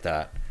things like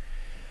that.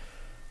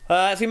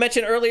 As we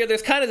mentioned earlier,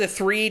 there's kind of the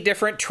 3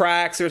 different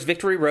tracks. There's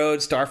Victory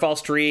Road, Starfall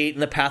Street,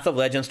 and the Path of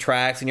Legends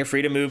tracks, and you're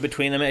free to move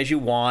between them as you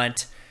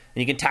want.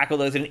 And you can tackle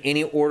those in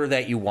any order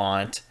that you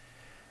want.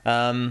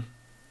 The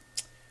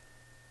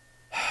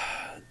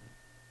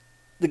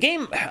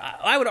game,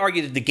 I would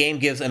argue that the game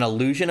gives an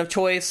illusion of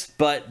choice,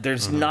 but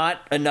there's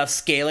not enough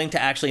scaling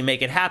to actually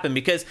make it happen,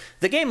 because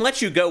the game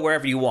lets you go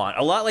wherever you want.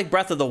 A lot like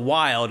Breath of the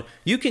Wild,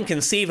 you can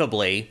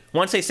conceivably,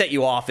 once they set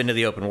you off into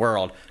the open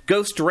world,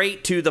 go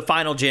straight to the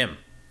final gym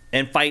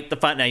and fight the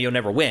fight. Now, you'll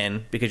never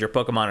win because your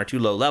Pokemon are too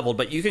low leveled,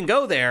 but you can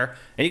go there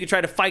and you can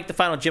try to fight the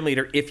final gym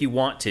leader if you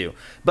want to.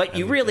 But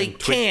you really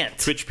can't.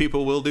 Twitch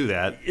people will do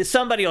that.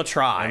 Somebody will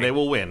try. And they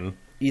will win.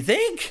 You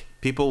think?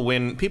 People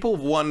win. People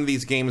won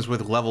these games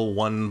with level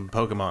 1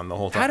 Pokemon the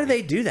whole time. How do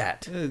they do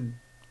that?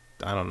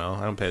 I don't know.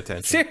 I don't pay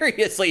attention.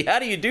 Seriously, how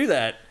do you do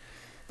that?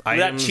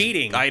 Without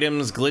cheating.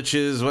 Items,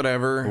 glitches,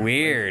 whatever.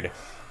 Weird.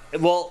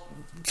 Well,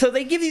 so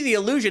they give you the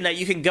illusion that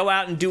you can go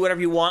out and do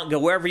whatever you want, go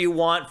wherever you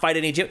want, fight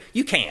any gym.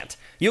 You can't.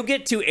 You'll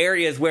get to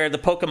areas where the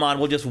Pokemon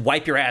will just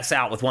wipe your ass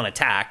out with one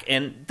attack,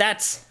 and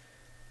that's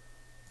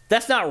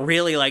not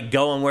really like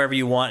going wherever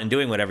you want and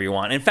doing whatever you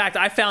want. In fact,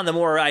 I found the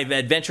more I've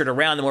adventured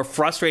around, the more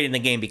frustrating the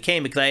game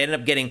became, because I ended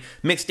up getting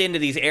mixed into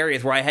these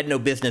areas where I had no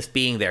business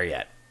being there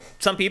yet.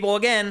 Some people,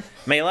 again,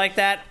 may like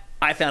that.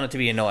 I found it to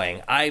be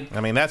annoying. I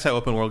mean, that's how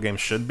open world games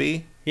should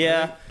be. Yeah.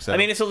 Right? So. I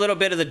mean, it's a little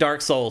bit of the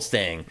Dark Souls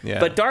thing. Yeah.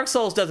 But Dark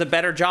Souls does a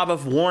better job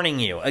of warning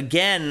you.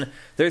 Again,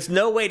 there's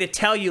no way to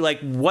tell you, like,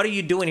 what are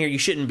you doing here? You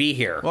shouldn't be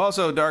here. Well,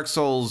 also, Dark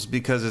Souls,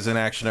 because it's an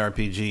action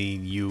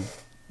RPG,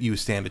 you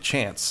stand a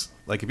chance.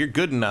 Like, if you're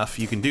good enough,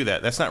 you can do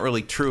that. That's not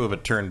really true of a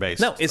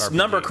turn-based No, it's RPG.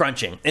 number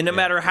crunching. And no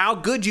matter how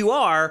good you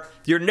are,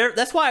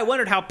 that's why I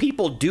wondered how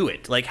people do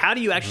it. Like, how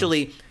do you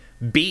actually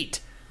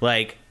beat,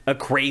 like, a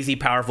crazy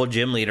powerful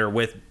gym leader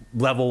with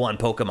level 1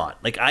 Pokemon?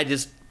 Like,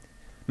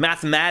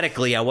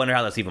 mathematically, I wonder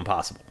how that's even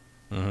possible.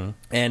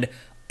 And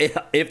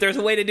if there's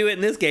a way to do it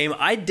in this game,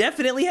 I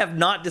definitely have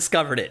not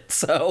discovered it.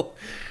 So,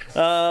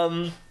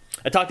 I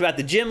talked about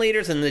the gym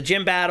leaders and the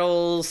gym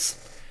battles,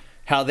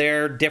 how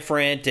they're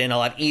different and a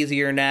lot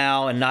easier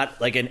now, and not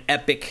like an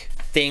epic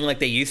thing like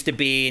they used to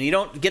be. And you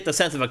don't get the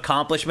sense of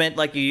accomplishment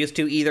like you used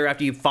to either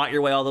after you fought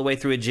your way all the way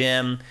through a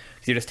gym.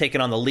 You're just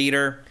taking on the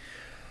leader.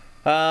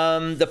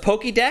 The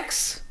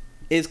Pokédex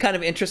is kind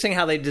of interesting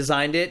how they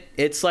designed it.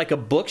 It's like a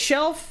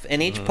bookshelf,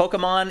 and each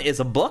Pokemon is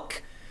a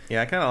book.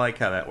 Yeah, I kind of like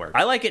how that works.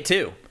 I like it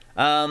too.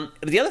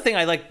 The other thing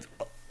I like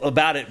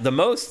about it the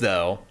most,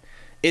 though,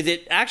 is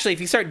it actually,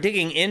 if you start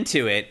digging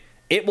into it,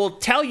 it will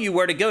tell you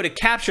where to go to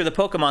capture the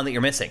Pokemon that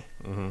you're missing.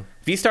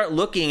 If you start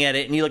looking at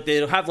it, and you look,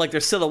 it'll have like their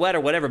silhouette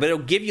or whatever, but it'll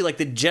give you like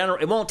the general.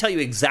 It won't tell you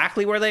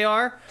exactly where they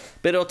are,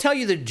 but it'll tell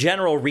you the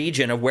general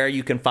region of where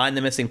you can find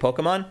the missing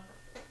Pokemon.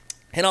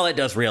 And all that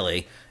does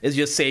really is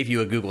just save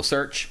you a Google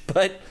search.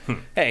 But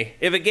hey,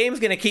 if a game's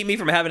going to keep me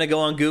from having to go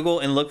on Google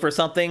and look for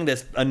something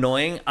that's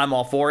annoying, I'm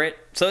all for it.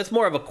 So it's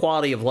more of a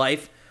quality of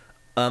life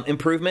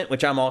improvement,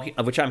 which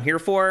I'm here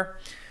for.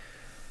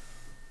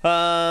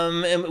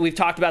 And we've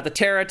talked about the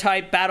Terra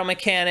type battle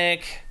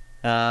mechanic.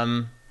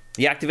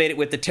 You activate it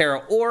with the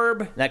Terra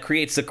Orb. That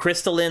creates the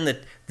crystalline,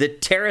 the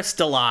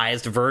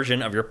terrestrialized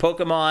version of your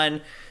Pokemon.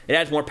 It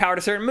adds more power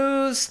to certain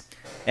moves.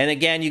 And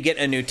again, you get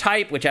a new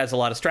type, which has a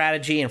lot of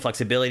strategy and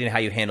flexibility in how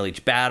you handle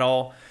each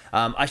battle.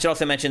 I should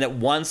also mention that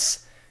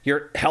once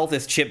your health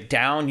is chipped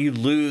down, you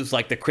lose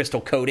like the crystal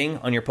coating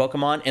on your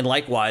Pokemon. And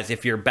likewise,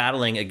 if you're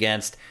battling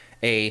against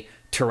a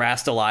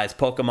terrestrialized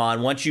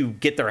Pokemon, once you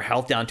get their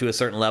health down to a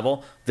certain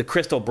level, the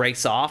crystal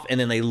breaks off, and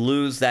then they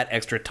lose that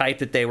extra type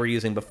that they were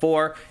using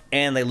before,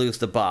 and they lose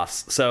the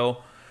buffs.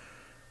 So,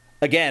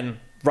 again,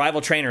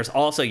 rival trainers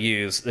also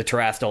use the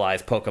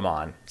terrestrialized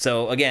Pokemon.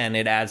 So again,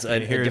 it adds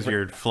here's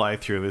your fly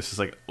through. This is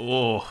like,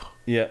 oh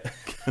yeah,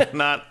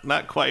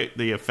 not quite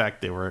the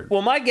effect they were.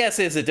 Well, my guess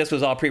is that this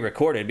was all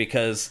pre-recorded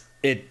because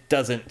it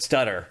doesn't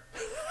stutter.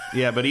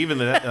 Yeah, but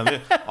even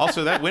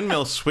also that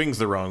windmill swings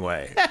the wrong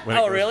way.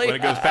 Really? When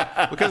it goes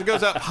past, because it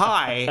goes up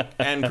high,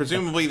 and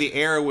presumably the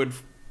air would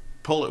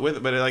pull it with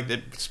it, but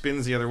it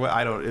spins the other way.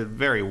 It's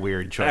very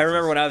weird choice. I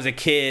remember when I was a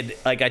kid,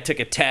 like I took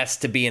a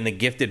test to be in the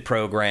gifted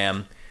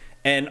program.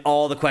 And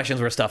all the questions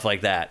were stuff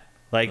like that.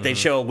 Like, they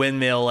show a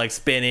windmill, like,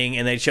 spinning,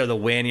 and they show the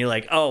wind. You're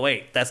like, oh,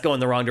 wait, that's going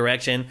the wrong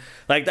direction.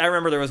 Like, I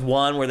remember there was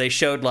one where they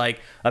showed, like,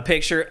 a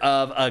picture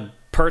of a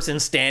person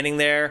standing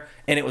there,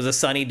 and it was a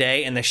sunny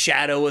day, and the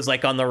shadow was,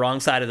 like, on the wrong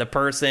side of the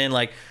person.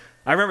 Like,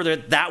 I remember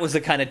that was the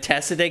kind of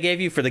test that they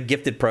gave you for the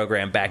gifted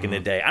program back in the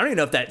day. I don't even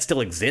know if that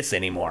still exists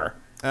anymore,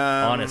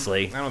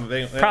 honestly.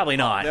 Probably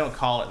not. They don't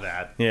call it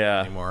that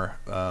anymore.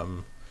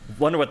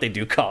 Wonder what they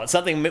do call it.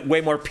 Something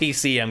way more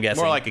PC, I'm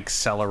guessing. More like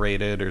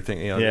accelerated or thing.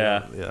 You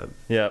know,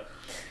 yeah.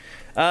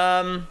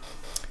 And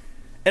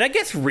I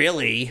guess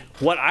really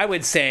what I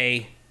would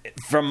say,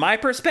 from my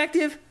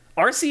perspective,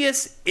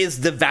 Arceus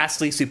is the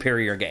vastly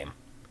superior game.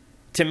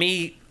 To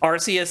me,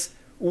 Arceus,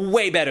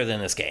 way better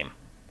than this game.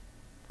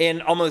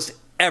 In almost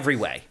every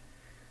way.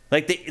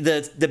 Like,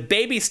 the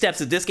baby steps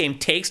that this game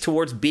takes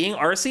towards being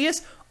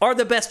Arceus are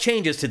the best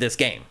changes to this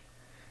game.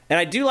 And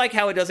I do like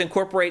how it does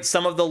incorporate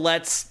some of the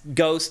Let's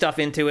Go stuff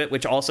into it,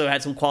 which also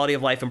had some quality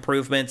of life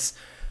improvements.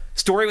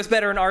 Story was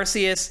better in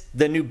Arceus.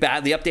 The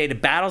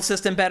updated battle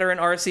system better in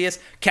Arceus.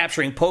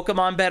 Capturing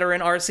Pokemon better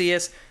in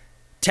Arceus.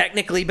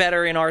 Technically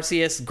better in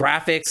Arceus.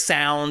 Graphics,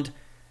 sound.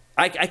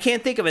 I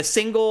can't think of a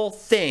single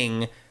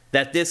thing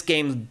that this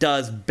game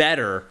does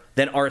better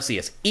than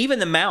Arceus. Even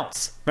the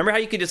mounts. Remember how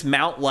you could just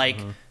mount like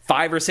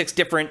 5 or 6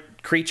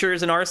 different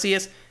creatures in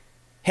Arceus?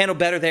 Handle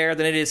better there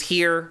than it is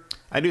here.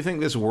 I do think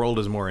this world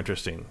is more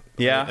interesting.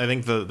 Yeah. I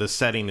think the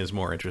setting is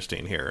more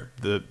interesting here.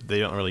 They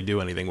don't really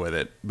do anything with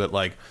it. But,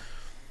 like,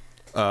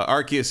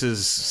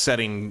 Arceus's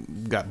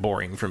setting got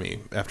boring for me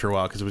after a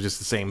while because it was just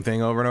the same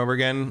thing over and over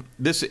again.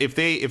 If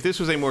this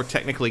was a more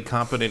technically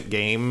competent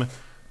game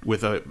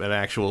with an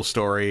actual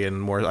story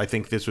and more, I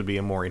think this would be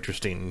a more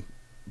interesting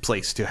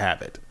place to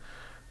have it.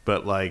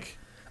 But, like,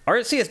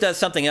 Arceus does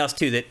something else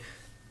too.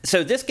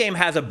 So this game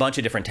has a bunch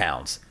of different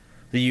towns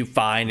that you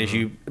find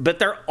but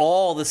they're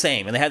all the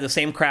same and they have the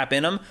same crap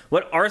in them.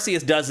 What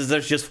Arceus does is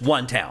there's just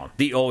one town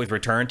that you always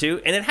return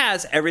to, and it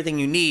has everything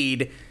you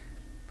need.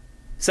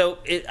 So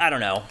I don't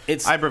know.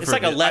 It's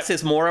like a less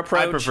is more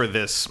approach. I prefer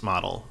this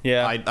model.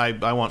 Yeah,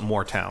 I want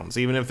more towns,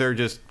 even if they're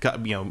just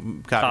copy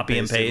and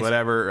paste,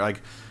 whatever.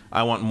 Like,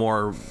 I want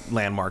more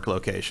landmark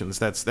locations.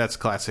 That's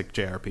classic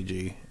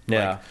JRPG.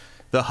 Yeah, like,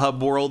 the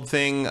hub world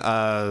thing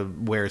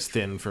wears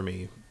thin for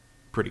me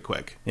pretty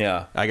quick.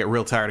 Yeah, I get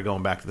real tired of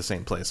going back to the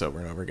same place over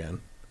and over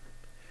again.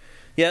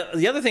 Yeah,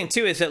 the other thing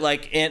too is that,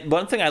 like,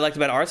 one thing I liked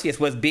about Arceus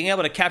was being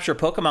able to capture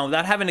Pokemon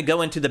without having to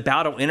go into the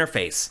battle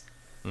interface.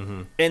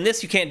 In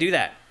this, you can't do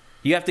that.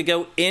 You have to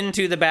go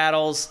into the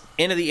battles,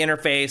 into the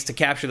interface to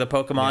capture the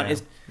Pokemon.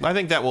 Yeah. I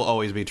think that will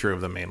always be true of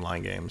the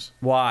mainline games.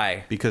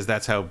 Why? Because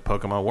that's how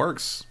Pokemon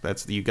works.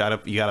 That's you got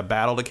a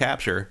battle to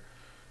capture,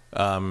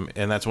 and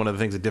that's one of the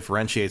things that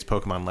differentiates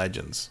Pokemon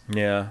Legends.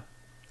 Yeah.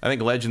 I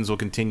think Legends will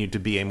continue to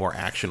be a more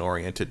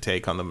action-oriented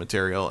take on the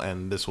material,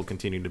 and this will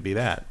continue to be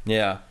that.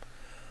 Yeah.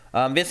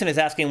 Vincent is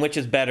asking which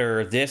is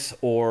better, this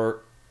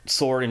or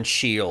Sword and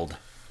Shield?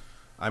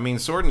 I mean,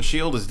 Sword and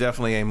Shield is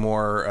definitely a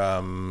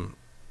more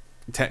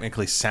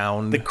technically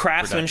sound. The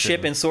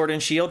craftsmanship in Sword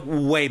and Shield,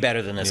 way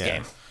better than this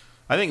game.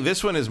 I think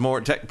this one is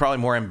probably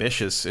more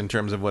ambitious in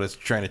terms of what it's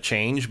trying to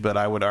change, but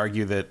I would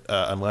argue that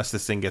unless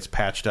this thing gets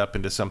patched up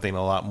into something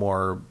a lot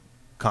more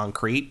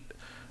concrete,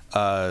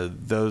 that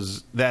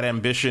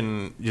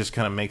ambition just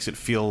kind of makes it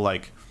feel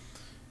like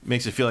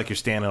you're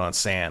standing on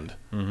sand.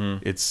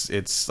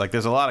 It's like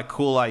there's a lot of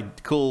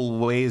cool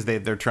ways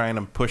they're trying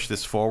to push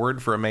this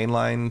forward for a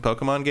mainline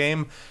Pokemon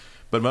game,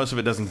 but most of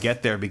it doesn't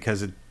get there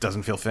because it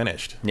doesn't feel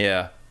finished.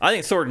 Yeah, I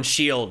think Sword and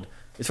Shield,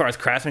 as far as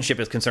craftsmanship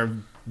is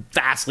concerned,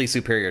 vastly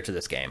superior to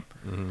this game.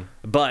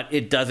 But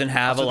it doesn't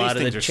have a lot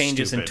of the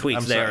changes and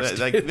tweaks there.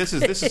 Like, this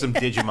is some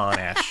Digimon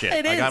ass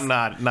shit. Like, I'm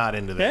not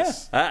into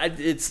this. Yeah.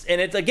 It's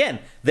again,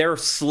 they're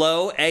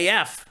slow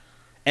AF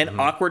and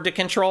awkward to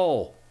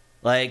control.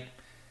 Like,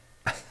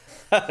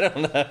 I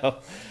don't know.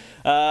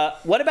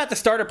 What about the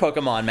starter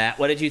Pokemon, Matt?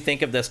 What did you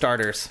think of the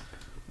starters?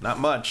 Not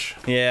much.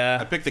 Yeah.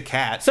 I picked the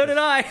cat. So did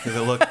I.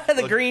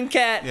 The green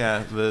cat.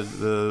 Yeah,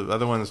 the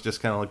other ones just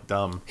kind of look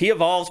dumb. He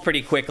evolves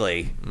pretty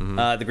quickly.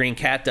 The green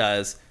cat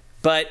does.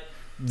 But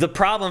the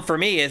problem for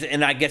me is,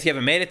 and I guess you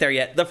haven't made it there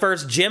yet, the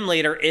first gym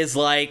leader is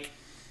like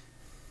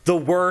the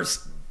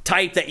worst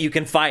type that you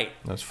can fight.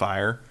 That's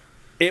fire?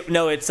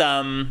 No, it's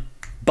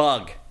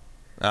bug.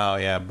 Oh,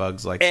 yeah,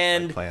 bugs like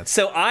plants.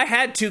 So I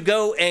had to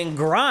go and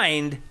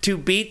grind to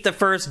beat the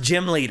first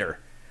gym leader.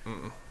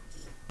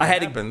 I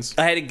had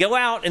to go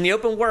out in the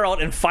open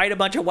world and fight a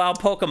bunch of wild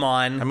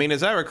Pokemon. I mean,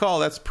 as I recall,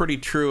 that's pretty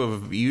true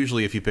of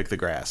usually if you pick the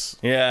grass.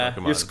 Yeah,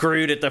 Pokemon. You're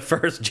screwed at the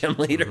first gym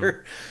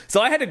leader. So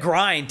I had to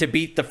grind to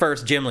beat the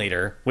first gym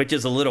leader, which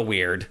is a little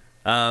weird.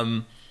 I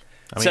mean,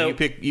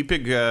 you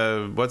pick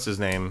what's his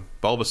name?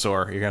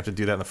 Bulbasaur. You're going to have to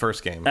do that in the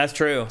first game. That's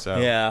true. So.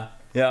 Yeah.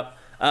 Yep.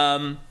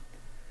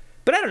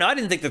 But I don't know. I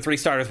didn't think the 3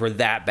 starters were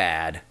that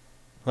bad.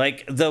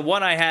 Like, the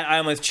one I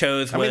almost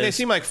chose was... I mean, they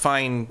seem like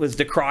fine... Was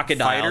the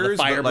crocodile, fighters,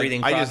 the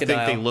fire-breathing crocodile. I just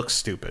think they look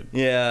stupid.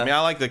 Yeah. I mean,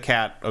 I like the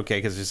cat, okay,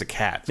 because it's just a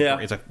cat. Yeah.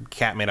 It's a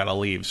cat made out of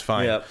leaves,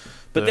 fine. Yep.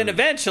 But then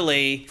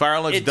eventually, Fire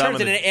looks it dumb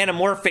turns into an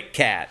anamorphic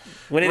cat.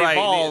 When it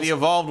evolves, the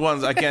evolved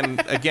ones again.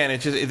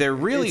 It's just they're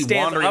really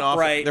wandering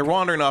upright. off. They're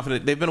wandering off.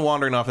 They've been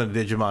wandering off into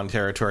Digimon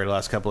territory the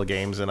last couple of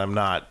games, and I'm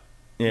not.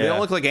 Yeah. They don't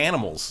look like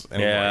animals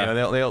anymore. Yeah. You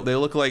know, they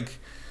look like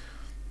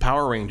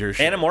Power Rangers.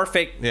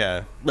 Anamorphic.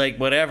 Yeah. Like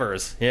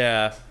whatevers.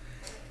 Yeah.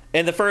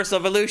 And the first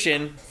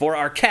evolution for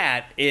our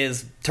cat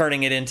is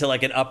turning it into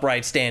like an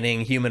upright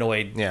standing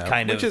humanoid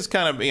kind of. Which is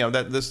kind of,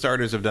 that the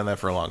starters have done that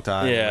for a long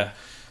time. Yeah.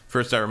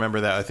 First I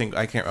remember that,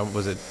 I can't remember,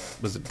 was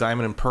it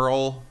Diamond and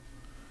Pearl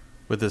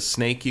with a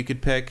snake you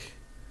could pick?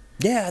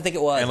 Yeah, I think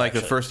it was. And like the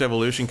first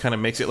evolution kind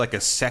of makes it like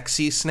a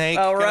sexy snake.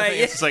 Oh, right.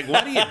 It's like,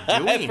 what are you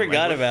doing? I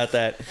forgot about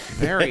that.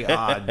 Very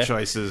odd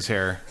choices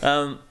here.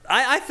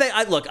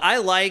 I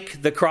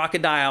like the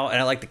crocodile and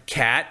I like the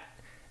cat.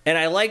 And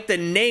I like the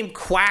name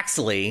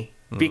Quaxley,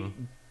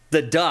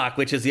 the duck,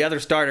 which is the other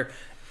starter.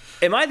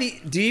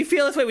 Do you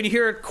feel this way when you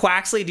hear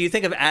Quaxley? Do you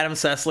think of Adam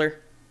Sessler?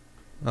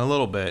 A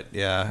little bit,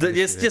 yeah.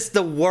 Just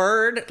the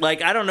word,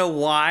 like, I don't know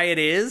why it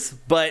is,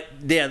 but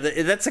yeah,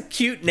 that's a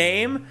cute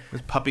name.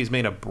 This puppy's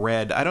made of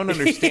bread. I don't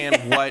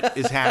understand what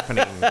is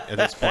happening at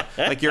this point.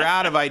 Like, you're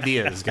out of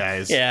ideas,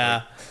 guys.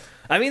 Yeah.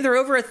 I mean, there are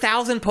over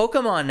 1,000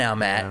 Pokemon now,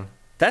 Matt. Yeah.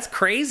 That's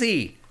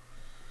crazy.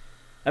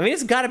 I mean,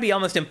 it's got to be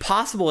almost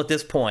impossible at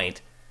this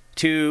point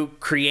to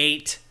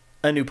create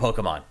a new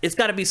Pokemon. It's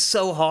got to be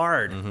so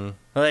hard. Mm-hmm.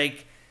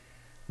 Like,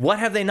 what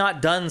have they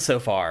not done so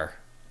far?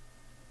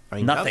 I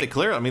mean, nothing.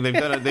 Clear. I mean, they've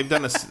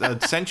done a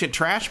sentient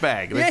trash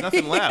bag. There's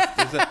nothing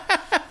left.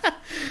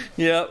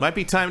 Yeah. Might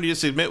be time to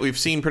just admit we've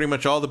seen pretty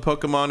much all the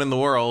Pokemon in the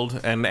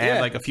world and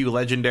add like a few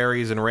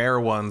legendaries and rare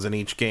ones in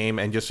each game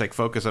and just like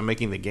focus on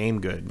making the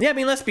game good. Yeah, I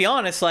mean, let's be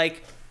honest.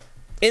 Like,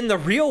 in the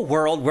real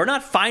world, we're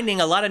not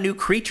finding a lot of new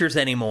creatures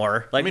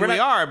anymore. Like, we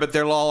are, but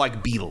they're all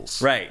like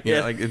beetles, right?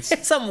 Yeah, like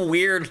it's some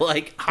weird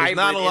like hybrid.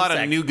 There's not a lot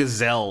insect. of new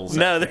gazelles.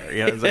 No,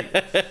 it's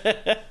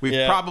like,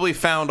 we've probably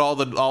found all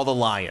the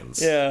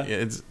lions.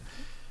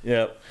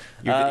 Yeah,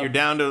 You're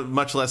down to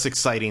much less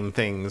exciting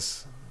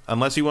things,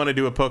 unless you want to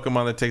do a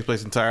Pokemon that takes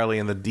place entirely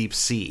in the deep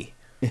sea.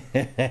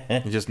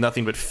 Just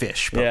nothing but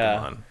fish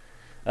Pokemon.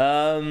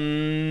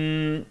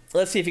 Yeah.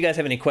 Let's see if you guys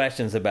have any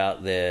questions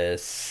about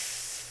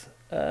this.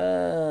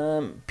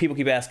 People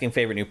keep asking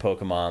favorite new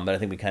Pokemon, but I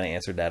think we kind of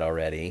answered that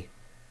already.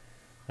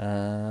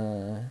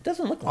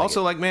 Doesn't look like also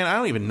it. Like, man, I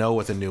don't even know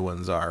what the new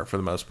ones are for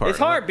the most part. It's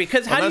hard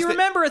because how do you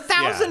remember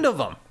 1,000 of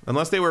them?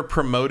 Unless they were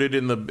promoted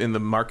in the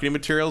marketing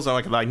materials.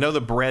 I know the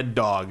bread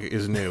dog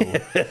is new,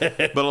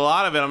 but a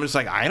lot of it I'm just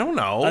like, I don't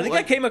know. I think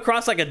I came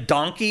across like a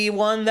donkey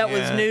one that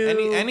was new.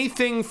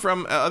 Anything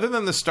from other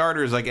than the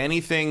starters, like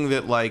anything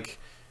that like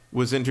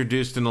was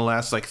introduced in the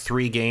last like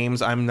 3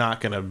 games, I'm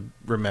not gonna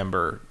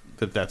remember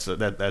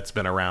that's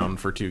been around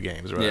for 2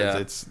 games. Right?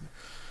 Yeah.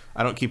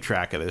 I don't keep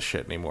track of this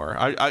shit anymore.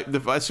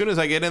 As soon as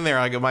I get in there,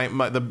 I go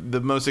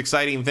the most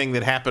exciting thing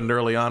that happened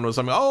early on was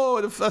a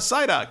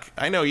Psyduck.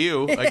 I know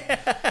you.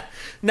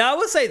 Now I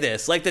will say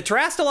this: like the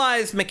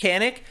terastallized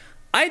mechanic,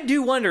 I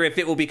do wonder if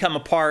it will become a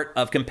part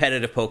of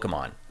competitive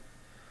Pokemon.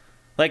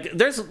 Like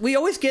we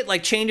always get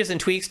like changes and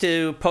tweaks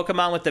to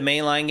Pokemon with the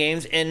mainline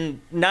games,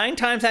 and 9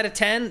 times out of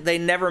 10 they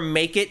never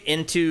make it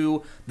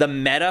into the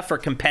meta for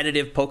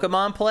competitive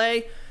Pokemon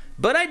play.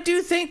 But I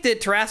do think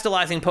that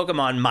terastallizing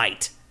Pokemon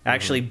might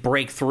actually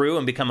break through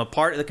and become a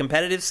part of the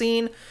competitive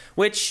scene,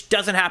 which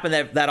doesn't happen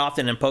that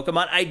often in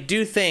Pokemon. I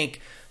do think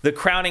the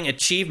crowning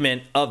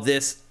achievement of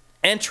this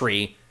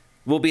entry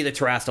will be the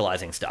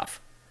terastallizing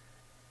stuff.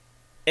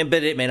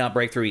 But it may not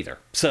break through either.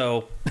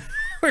 So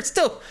we're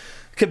still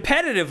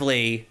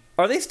competitively,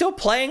 are they still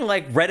playing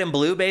like Red and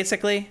Blue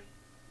basically?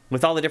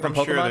 With all the different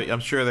Pokemon? I'm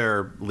sure there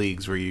are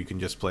leagues where you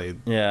can just play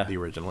the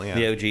original. Yeah.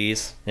 The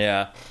OGs.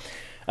 Yeah.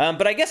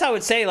 But I guess I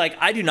would say, like,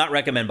 I do not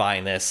recommend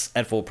buying this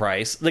at full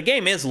price. The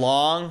game is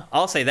long.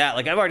 I'll say that.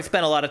 Like, I've already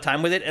spent a lot of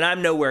time with it, and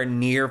I'm nowhere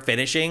near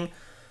finishing.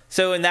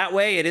 So in that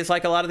way, it is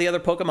like a lot of the other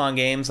Pokemon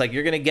games. Like,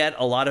 you're going to get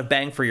a lot of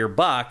bang for your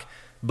buck.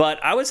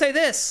 But I would say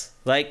this.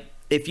 Like,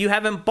 if you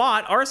haven't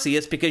bought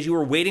Arceus because you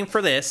were waiting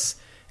for this,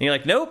 and you're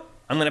like, nope,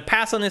 I'm going to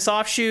pass on this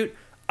offshoot.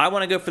 I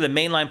want to go for the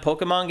mainline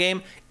Pokemon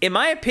game. In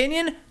my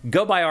opinion,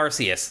 go buy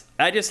Arceus.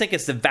 I just think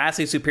it's the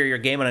vastly superior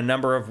game on a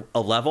number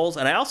of levels.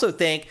 And I also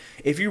think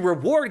if you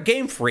reward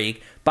Game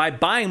Freak by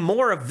buying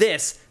more of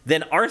this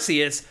than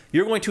Arceus,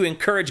 you're going to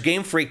encourage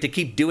Game Freak to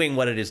keep doing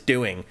what it is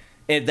doing.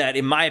 And that,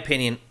 in my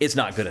opinion, is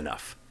not good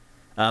enough.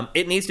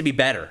 It needs to be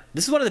better.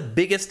 This is one of the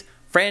biggest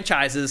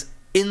franchises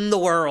in the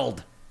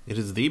world. It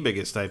is the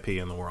biggest IP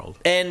in the world.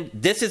 And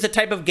this is the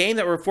type of game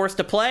that we're forced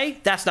to play.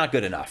 That's not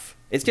good enough.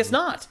 It's just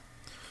not.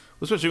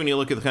 Especially when you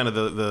look at the kind of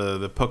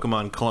the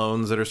Pokemon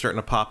clones that are starting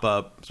to pop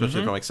up,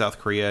 especially from like South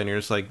Korea, and you're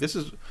just like, this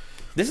is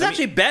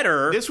actually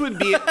better. This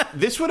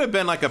would have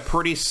been like a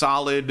pretty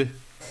solid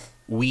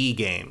Wii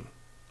game.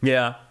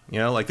 Yeah,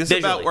 like this is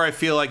about where I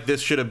feel like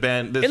this should have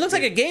been. It looks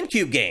like a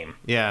GameCube game.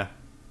 Yeah,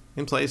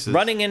 in places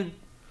running in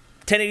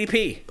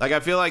 1080p. Like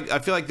I feel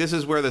like this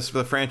is where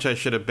the franchise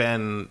should have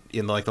been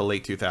in like the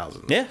late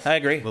 2000s. Yeah, I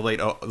agree. The late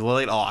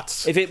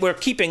aughts. If it were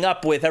keeping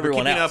up with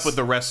everyone else, keeping up with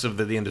the rest of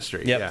the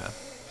industry. Yep. Yeah.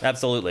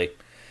 absolutely.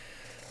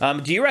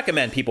 Do you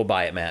recommend people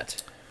buy it,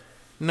 Matt?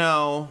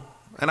 No,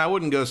 and I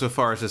wouldn't go so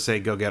far as to say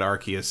go get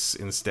Arceus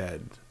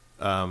instead,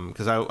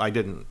 because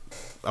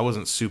I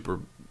wasn't super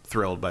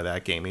thrilled by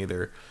that game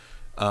either.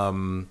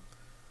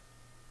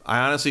 I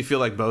honestly feel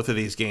like both of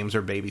these games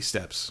are baby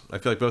steps. I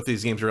feel like both of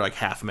these games are like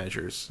half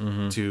measures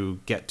to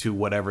get to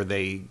whatever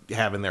they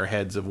have in their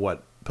heads of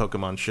what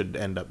Pokemon should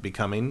end up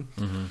becoming.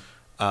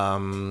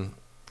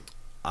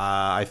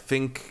 I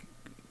think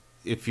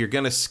if you're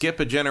going to skip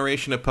a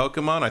generation of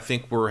Pokemon, I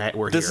think we're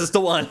here. This is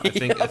the one. I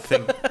think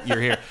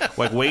you're here.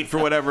 Like, wait for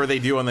whatever they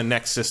do on the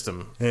next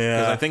system.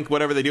 Because I think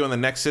whatever they do on the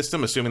next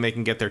system, assuming they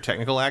can get their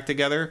technical act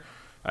together,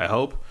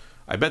 I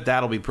bet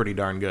that'll be pretty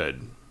darn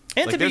good.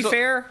 And like, to be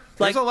fair,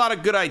 there's a lot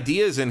of good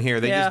ideas in here.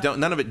 They just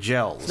don't. None of it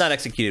gels. It's not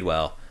executed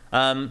well.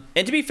 And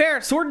to be fair,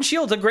 Sword and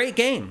Shield's a great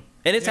game,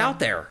 and it's out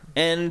there,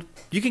 and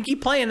you can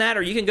keep playing that,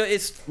 or you can go.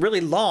 It's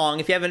really long.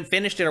 If you haven't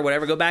finished it or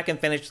whatever, go back and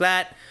finish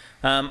that.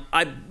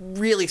 I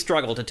really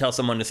struggle to tell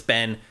someone to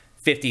spend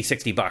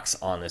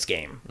 $50-$60 on this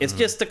game. It's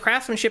just the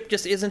craftsmanship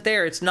just isn't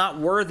there. It's not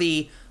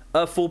worthy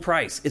of full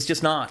price. It's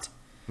just not.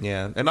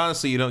 Yeah, and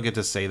honestly, you don't get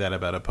to say that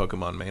about a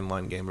Pokemon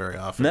mainline game very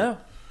often. No.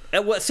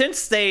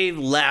 Since they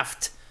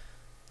left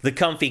the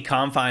comfy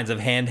confines of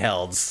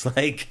handhelds,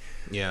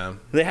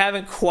 they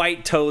haven't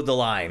quite towed the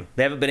line.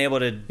 They haven't been able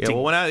to. Yeah,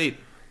 well,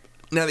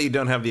 now that you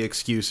don't have the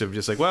excuse of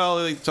just like, well,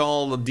 it's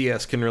all the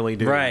DS can really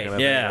do. Right?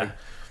 Yeah.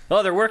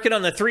 They're working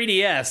on the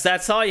 3DS.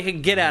 That's all you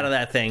can get out of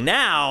that thing.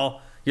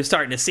 Now you're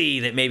starting to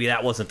see that maybe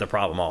that wasn't the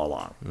problem all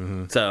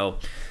along. So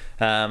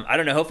I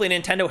don't know. Hopefully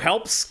Nintendo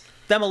helps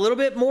them a little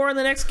bit more in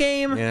the next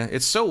game. Yeah,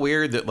 it's so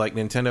weird that like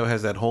Nintendo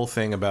has that whole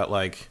thing about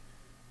like,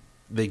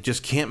 they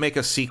just can't make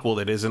a sequel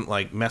that isn't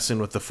like messing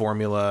with the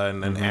formula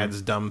and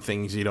adds dumb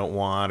things you don't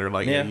want, or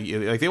like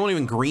like they won't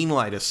even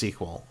greenlight a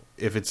sequel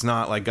if it's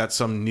not like got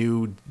some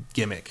new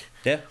gimmick.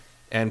 Yeah.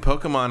 And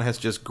Pokemon has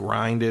just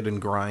grinded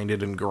and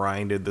grinded and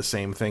grinded the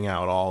same thing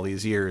out all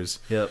these years.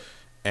 Yep.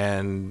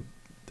 And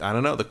I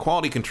don't know, the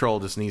quality control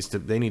just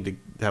they need to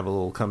have a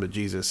little come to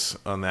Jesus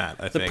on that,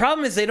 I think. The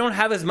problem is they don't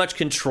have as much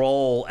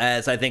control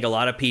as I think a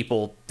lot of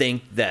people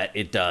think that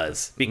it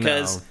does,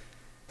 because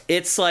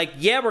it's like,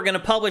 we're going to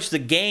publish the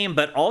game,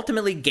 but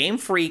ultimately Game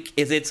Freak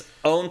is its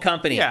own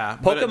company. Yeah,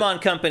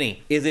 Pokemon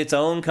Company is its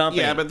own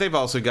company. Yeah, but they've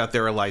also got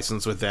their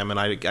license with them, and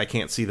I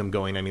can't see them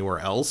going anywhere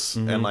else.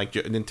 And like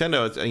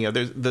Nintendo,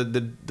 there's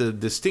the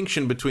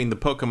distinction between the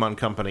Pokemon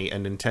Company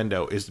and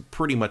Nintendo is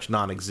pretty much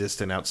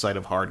non-existent outside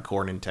of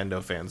hardcore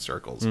Nintendo fan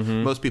circles.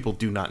 Most people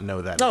do not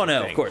know that. Oh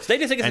no, of course they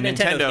just think it's and a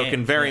Nintendo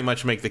can very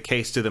much make the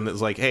case to them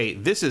that's like, hey,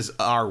 this is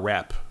our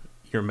rep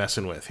you're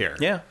messing with here.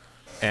 Yeah,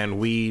 and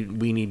we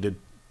need to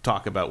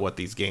talk about what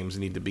these games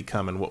need to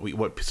become and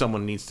what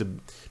someone needs to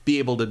be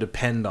able to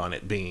depend on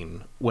it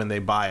being when they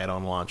buy it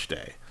on launch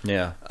day.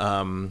 Yeah.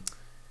 And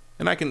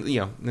I can,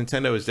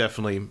 Nintendo is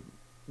definitely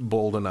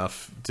bold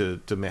enough to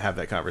have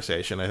that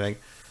conversation, I think.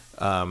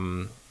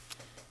 I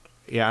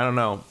don't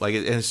know. Like,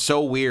 it's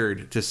so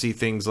weird to see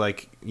things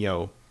like,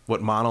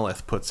 what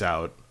Monolith puts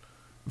out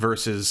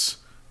versus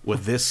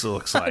what this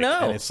looks like. I know.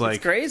 And it's like,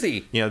 it's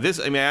crazy.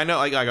 I know,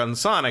 like on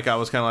Sonic, I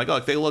was kind of like,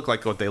 look, they look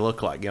like what they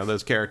look like.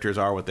 Those characters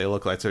are what they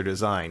look like. It's their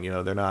design.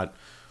 They're not.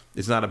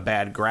 It's not a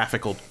bad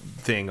graphical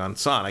thing on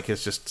Sonic.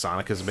 It's just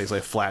Sonic is basically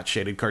a flat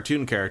shaded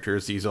cartoon character.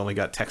 He's only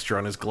got texture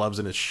on his gloves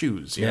and his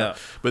shoes. Yeah.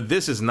 But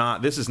this is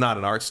not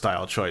an art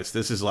style choice.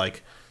 This is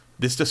like,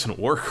 this doesn't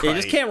work. It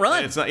just can't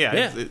run. It's not.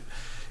 Yeah.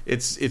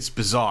 It's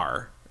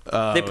bizarre.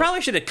 They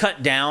probably should have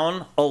cut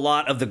down a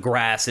lot of the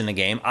grass in the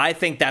game. I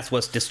think that's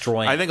what's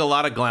destroying it. I think a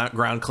lot of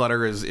ground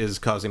clutter is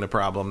causing a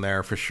problem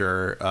there for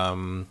sure.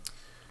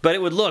 But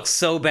it would look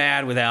so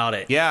bad without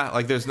it. Yeah,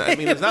 like there's not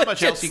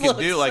much else you can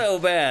do. Like, so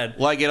bad.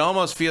 Like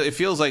it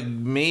feels like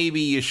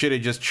maybe you should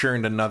have just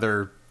churned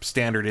another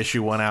standard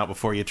issue one out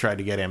before you tried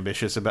to get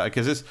ambitious about it,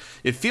 because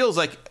it feels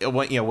like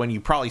when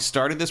you probably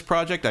started this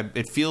project,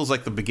 it feels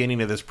like the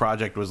beginning of this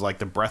project was like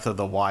the Breath of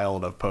the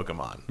Wild of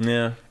Pokemon.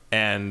 Yeah,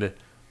 and.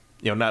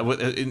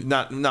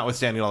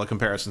 Notwithstanding all the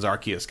comparisons,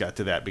 Arceus got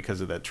to that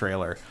because of that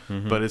trailer.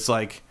 But it's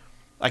like,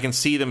 I can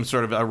see them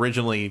sort of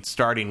originally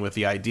starting with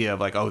the idea of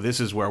like, oh, this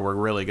is where we're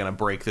really going to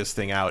break this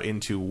thing out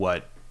into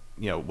what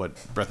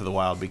Breath of the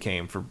Wild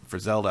became for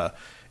Zelda,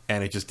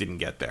 and it just didn't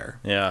get there.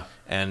 Yeah,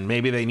 and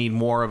maybe they need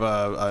more of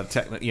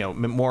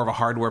more of a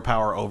hardware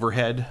power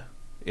overhead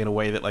in a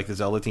way that like the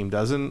Zelda team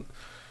doesn't.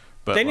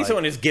 But they need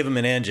someone to just give them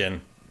an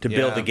engine to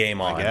build the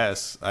game on. I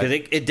guess because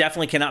it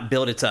definitely cannot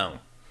build its own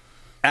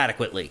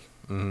adequately.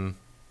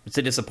 It's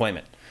a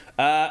disappointment.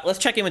 Let's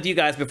check in with you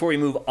guys before we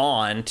move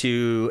on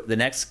to the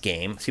next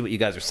game. See what you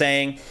guys are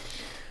saying.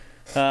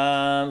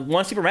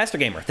 One Super Master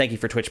Gamer, thank you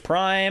for Twitch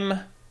Prime.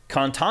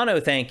 Contano,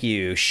 thank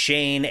you.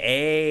 Shane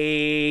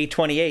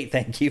A28,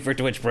 thank you for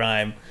Twitch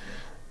Prime.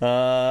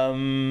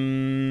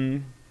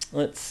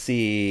 Let's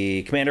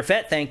see. Commander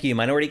Fett, thank you.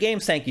 Minority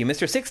Games, thank you.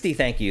 Mr. 60,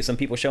 thank you. Some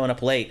people showing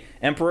up late.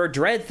 Emperor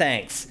Dread,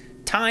 thanks.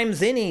 Time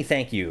Zinni,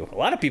 thank you. A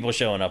lot of people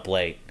showing up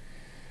late.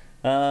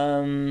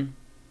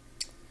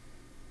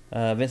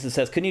 Vincent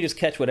says, couldn't you just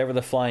catch whatever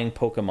the flying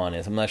Pokemon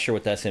is? I'm not sure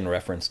what that's in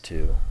reference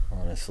to,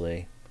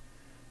 honestly.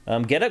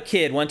 Get Up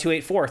Kid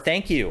 1284,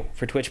 thank you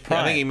for Twitch Prime.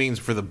 Yeah, I think he means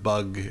for the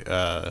bug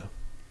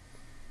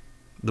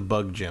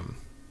gym.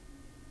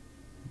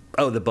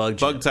 Oh, the bug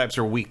gym. Bug types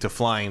are weak to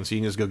flying, so you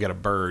can just go get a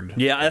bird.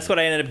 Yeah, that's what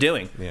I ended up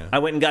doing. Yeah. I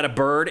went and got a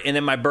bird, and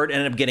then my bird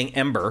ended up getting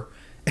Ember.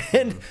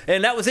 And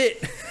that was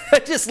it. I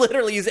just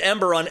literally used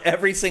Ember on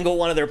every single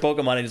one of their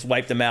Pokemon and just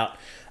wiped them out.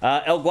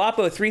 El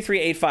Guapo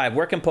 3385,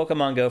 where can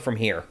Pokemon go from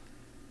here?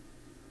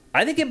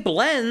 I think it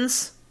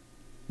blends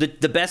the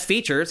best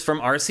features from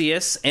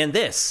Arceus and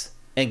this,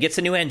 and gets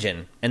a new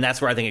engine, and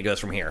that's where I think it goes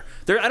from here.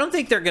 I don't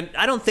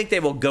think they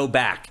will go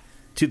back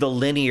to the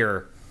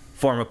linear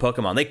form of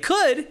Pokemon. They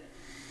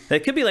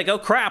could be like, oh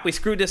crap, we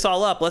screwed this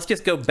all up. Let's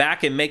just go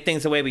back and make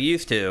things the way we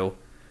used to.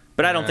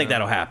 But I don't think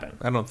that'll happen.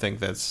 I don't think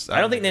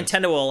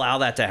Nintendo will allow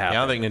that to happen.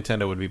 Yeah, I don't think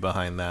Nintendo would be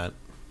behind that.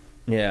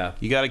 Yeah.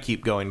 You got to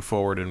keep going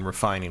forward and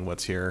refining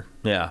what's here.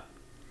 Yeah.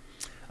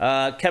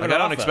 Kevin, I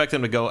don't expect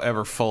them to go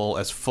ever full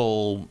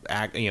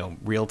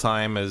real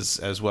time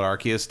as what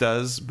Arceus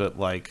does, but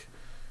like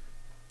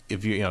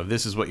if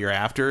this is what you're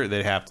after,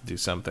 they'd have to do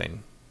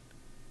something.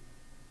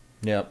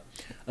 Yep.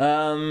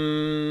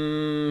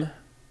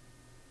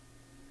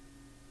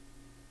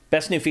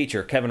 Best new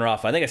feature, Kevin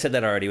Roth. I think I said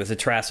that already. Was the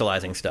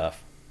terastallizing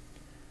stuff.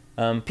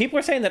 People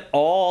are saying that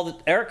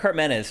Eric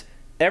Cartmenes,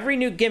 every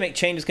new gimmick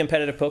changes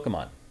competitive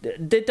Pokemon.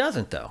 It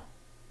doesn't, though.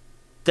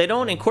 They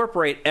don't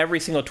incorporate every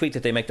single tweak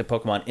that they make to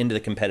Pokemon into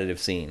the competitive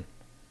scene.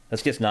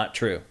 That's just not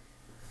true.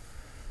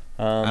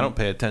 I don't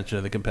pay attention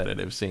to the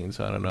competitive scene,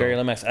 so I don't know. Barry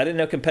Lemex, I didn't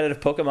know competitive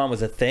Pokemon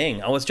was a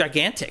thing. Oh, it's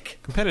gigantic.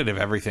 Competitive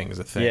everything is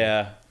a thing.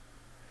 Yeah.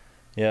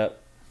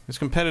 Yep. There's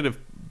competitive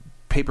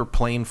paper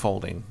plane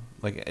folding.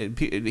 Like,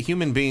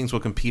 human beings will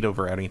compete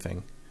over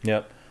anything.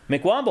 Yep.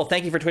 McWomble,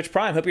 thank you for Twitch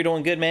Prime. Hope you're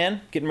doing good, man.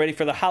 Getting ready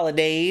for the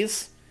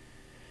holidays.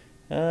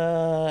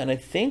 And I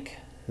think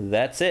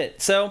that's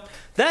it. So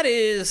that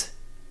is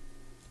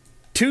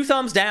 2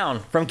 thumbs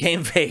down from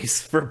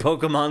GameFace for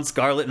Pokemon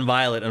Scarlet and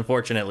Violet,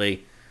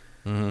 unfortunately.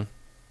 Mm-hmm.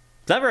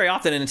 It's not very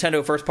often a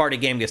Nintendo first-party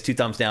game gets 2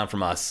 thumbs down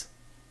from us.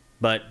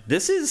 But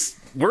this is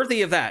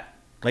worthy of that.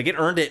 Like, it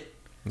earned it.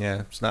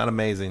 Yeah, it's not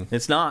amazing.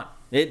 It's not.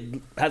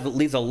 It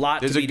leaves a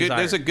lot to be desired.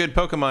 There's a good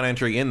Pokemon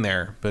entry in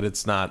there, but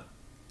it's not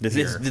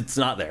It's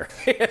not there.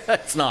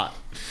 It's not.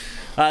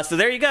 So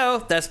there you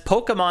go. That's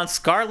Pokemon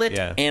Scarlet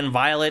and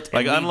Violet.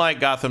 Like, unlike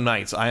Gotham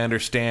Knights, I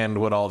understand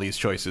what all these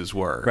choices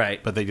were.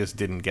 Right. But they just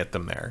didn't get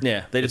them there.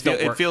 Yeah, they just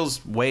don't work.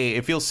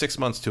 It feels 6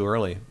 months too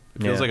early.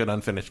 It feels like an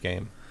unfinished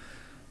game.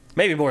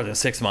 Maybe more than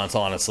 6 months,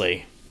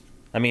 honestly.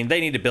 I mean, they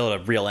need to build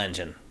a real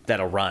engine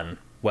that'll run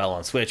well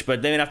on Switch,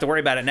 but they don't have to worry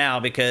about it now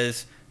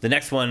because the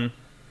next one,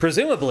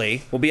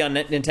 presumably, will be on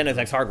Nintendo's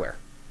next hardware.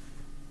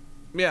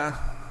 Yeah.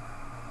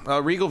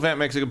 Regal Vent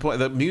makes a good point.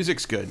 The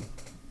music's good.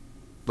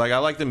 Like, I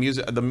like the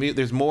music.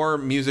 There's more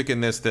music in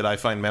this that I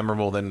find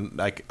memorable than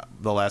like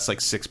the last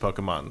 6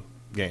 Pokemon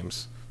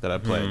games that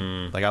I've played.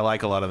 Like, I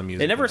like a lot of the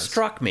music. It never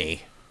struck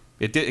me.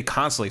 It did. It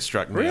constantly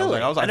struck me.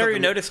 Really? I never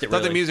even noticed it. I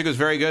thought the music was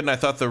very good, and I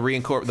thought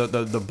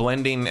the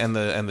blending and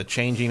the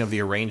changing of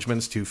the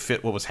arrangements to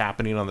fit what was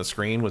happening on the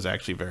screen was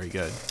actually very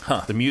good.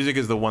 Huh. The music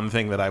is the one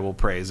thing that I will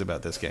praise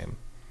about this game.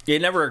 I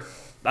never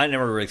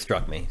really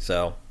struck me.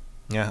 So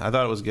yeah, I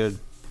thought it was good.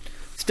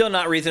 Still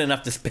not reason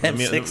enough to spend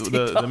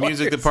 $60. The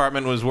music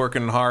department was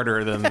working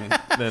harder than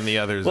the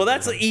others. Well,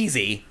 that's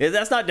easy.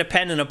 That's not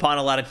dependent upon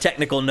a lot of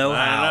technical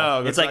know-how. I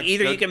know. It's like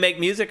either you can make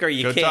music or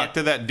you can't. Go talk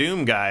to that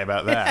Doom guy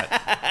about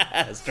that.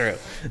 That's true.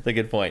 That's a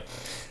good point.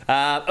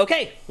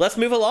 Okay, let's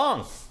move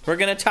along. We're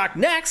going to talk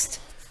next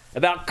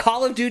about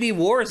Call of Duty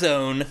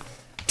Warzone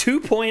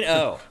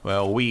 2.0.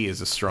 Well, "we"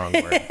 is a strong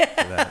word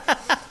for that.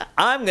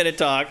 I'm going to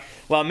talk,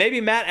 well,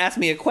 maybe Matt asked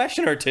me a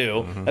question or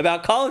two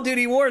about Call of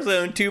Duty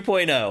Warzone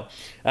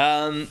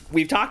 2.0.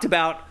 We've talked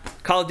about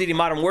Call of Duty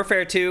Modern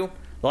Warfare 2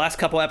 the last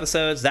couple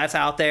episodes. That's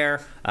out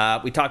there.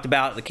 We talked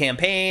about the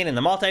campaign and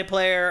the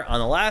multiplayer on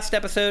the last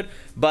episode,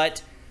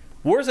 but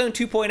Warzone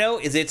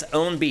 2.0 is its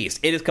own beast.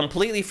 It is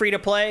completely free to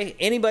play.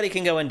 Anybody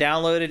can go and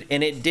download it,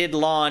 and it did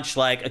launch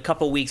like a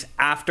couple weeks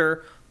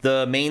after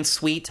the main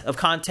suite of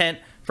content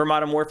for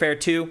Modern Warfare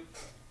 2.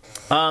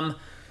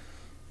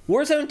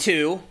 Warzone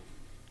 2,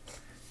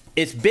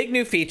 its big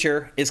new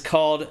feature is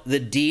called the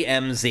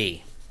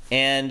DMZ.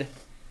 And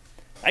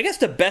I guess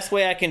the best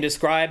way I can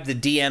describe the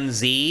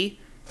DMZ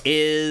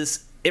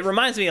is it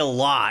reminds me a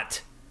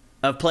lot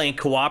of playing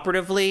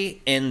cooperatively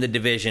in The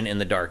Division in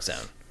the Dark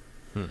Zone.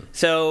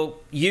 So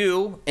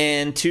you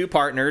and 2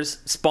 partners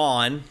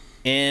spawn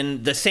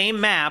in the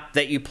same map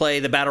that you play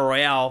the Battle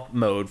Royale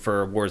mode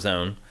for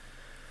Warzone.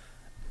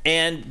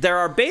 And there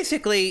are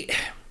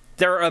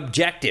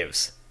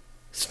objectives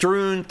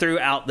strewn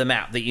throughout the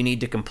map that you need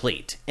to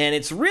complete. And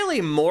it's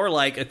really more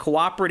like a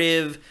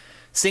cooperative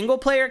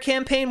single-player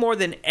campaign more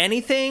than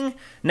anything.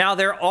 Now,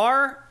 there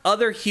are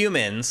other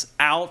humans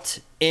out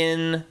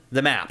in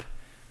the map.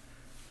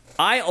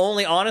 I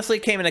only honestly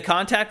came into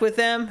contact with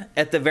them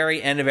at the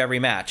very end of every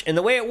match. And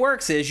the way it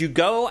works is you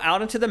go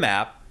out into the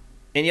map,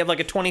 and you have like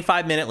a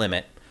 25-minute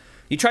limit.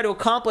 you try to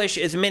accomplish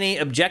as many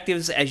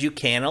objectives as you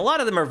can. A lot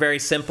of them are very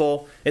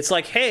simple. It's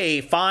like, hey,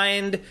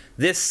 find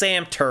this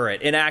SAM turret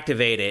and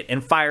activate it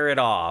and fire it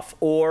off.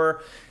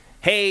 Or,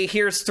 hey,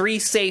 here's 3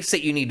 safes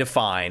that you need to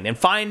find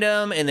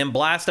them and then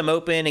blast them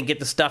open and get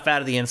the stuff out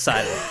of the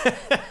inside of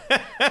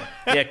it.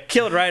 Yeah,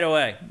 killed right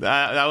away.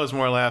 I was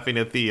more laughing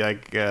at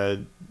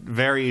the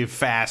very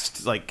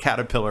fast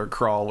caterpillar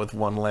crawl with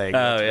one leg.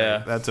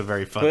 That's a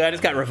very fun. Well, I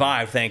just got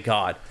revived, thank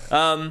God.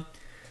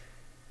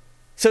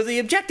 So the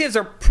objectives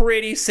are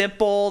pretty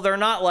simple. They're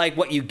not like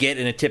what you get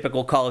in a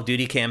typical Call of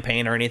Duty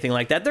campaign or anything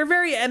like that. They're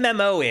very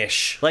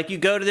MMO-ish. Like, you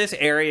go to this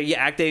area, you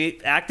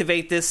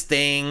activate this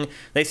thing,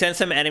 they send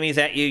some enemies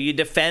at you, you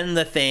defend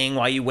the thing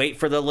while you wait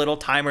for the little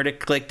timer to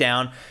click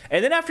down,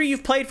 and then after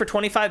you've played for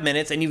 25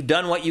 minutes and you've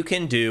done what you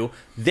can do,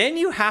 then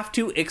you have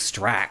to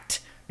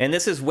extract. And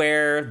this is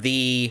where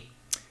the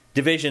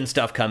Division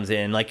stuff comes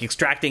in, like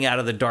extracting out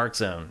of the Dark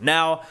Zone.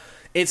 Now,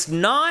 it's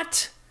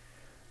not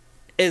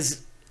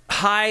as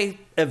high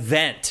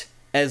event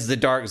as the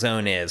Dark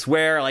Zone is,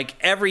 where like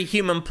every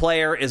human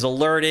player is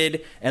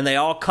alerted and they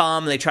all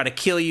come and they try to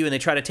kill you and they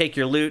try to take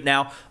your loot.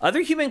 Now,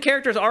 other human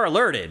characters are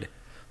alerted,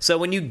 so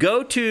when you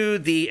go to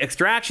the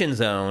extraction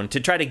zone to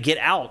try to get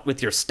out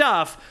with your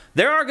stuff,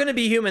 there are going to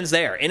be humans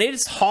there, and it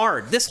is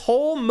hard. This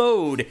whole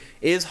mode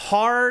is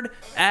hard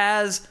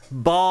as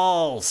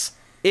balls.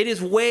 It is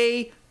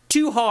way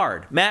too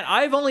hard. Matt,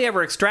 I've only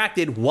ever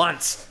extracted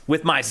once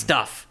with my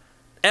stuff.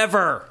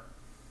 Ever.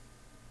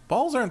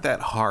 Balls aren't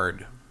that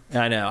hard.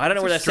 I know. I don't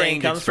know where that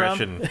saying comes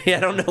from. Yeah, I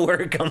don't know where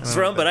it comes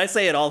from, but I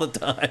say it all the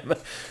time.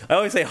 I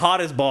always say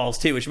hot as balls,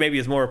 too, which maybe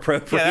is more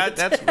appropriate.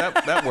 Yeah,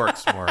 that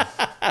works more.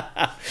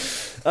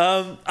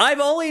 I've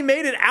only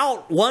made it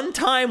out one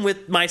time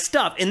with my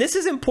stuff, and this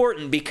is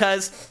important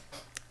because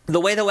the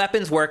way the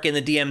weapons work in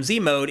the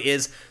DMZ mode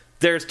is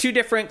there's 2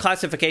 different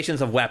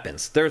classifications of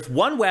weapons. There's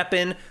one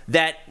weapon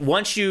that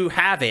once you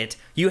have it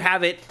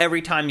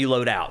every time you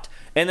load out.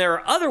 And there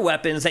are other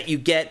weapons that you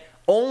get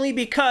only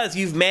because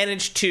you've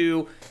managed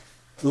to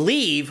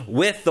leave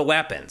with the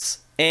weapons.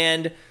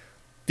 And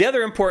the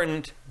other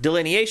important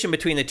delineation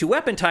between the 2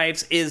 weapon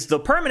types is the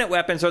permanent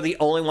weapons are the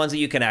only ones that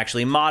you can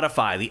actually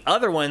modify. The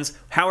other ones,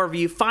 however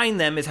you find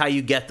them, is how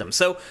you get them.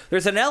 So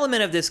there's an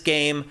element of this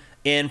game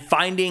in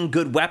finding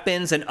good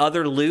weapons and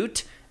other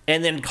loot,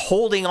 and then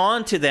holding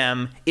on to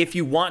them if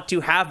you want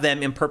to have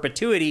them in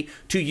perpetuity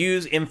to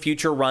use in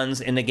future runs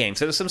in the game.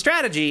 So there's some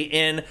strategy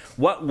in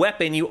what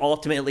weapon you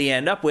ultimately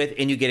end up with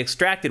and you get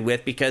extracted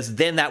with, because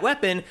then that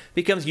weapon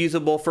becomes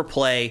usable for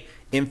play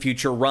in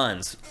future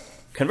runs.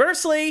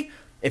 Conversely,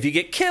 if you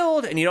get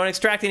killed and you don't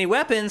extract any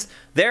weapons,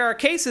 there are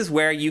cases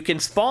where you can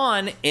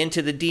spawn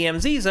into the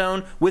DMZ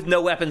zone with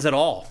no weapons at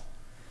all.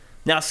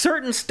 Now,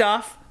 certain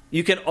stuff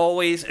you can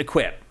always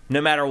equip,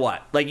 no matter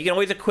what. Like, you can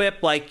always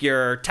equip, like,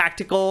 your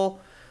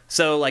tactical,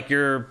 so, like,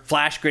 your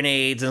flash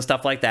grenades and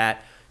stuff like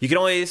that. You can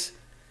always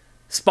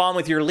spawn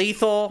with your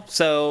lethal,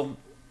 so,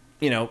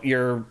 you know,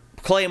 your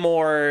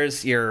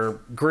claymores, your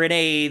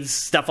grenades,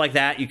 stuff like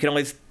that. You can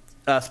always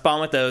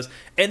spawn with those.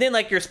 And then,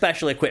 like, your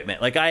special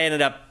equipment. Like,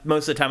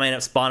 most of the time I end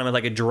up spawning with,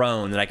 like, a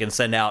drone that I can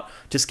send out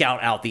to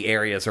scout out the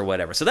areas or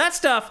whatever. So that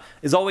stuff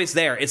is always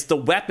there. It's the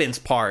weapons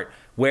part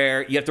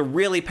where you have to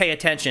really pay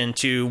attention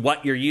to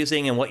what you're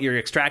using and what you're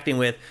extracting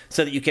with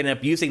so that you can end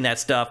up using that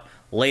stuff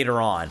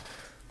later on.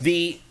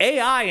 The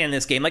AI in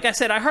this game, like I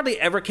said, I hardly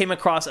ever came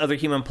across other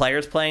human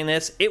players playing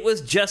this. It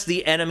was just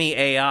the enemy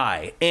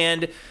AI.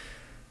 And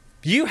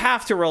you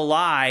have to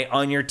rely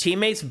on your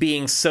teammates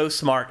being so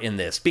smart in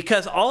this,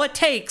 because all it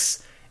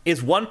takes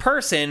is one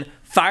person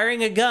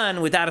firing a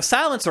gun without a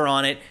silencer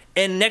on it,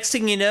 and next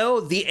thing you know,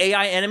 the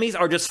AI enemies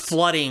are just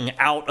flooding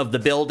out of the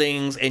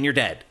buildings and you're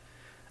dead.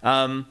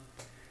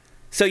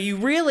 So you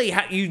really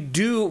you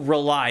do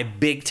rely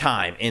big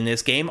time in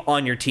this game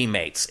on your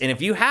teammates. And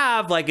if you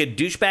have like a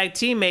douchebag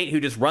teammate who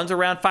just runs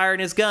around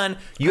firing his gun,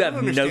 you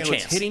have no chance.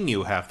 What's hitting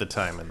you half the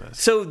time in this?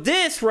 So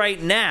this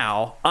right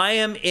now, I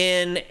am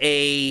in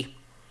a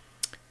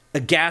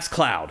gas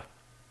cloud.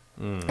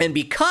 And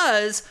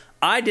because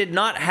I did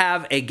not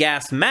have a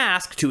gas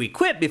mask to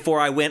equip before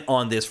I went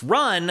on this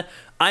run,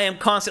 I am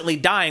constantly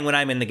dying when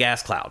I'm in the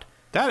gas cloud.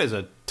 That is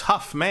a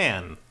tough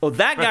man. Well,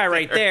 that guy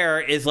right there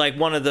is like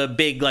one of the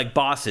big like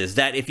bosses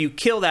that if you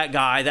kill that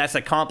guy, that's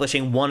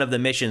accomplishing one of the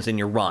missions in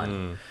your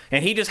run.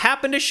 And he just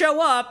happened to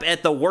show up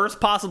at the worst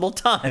possible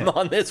time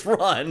on this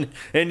run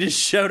and just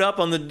showed up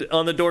on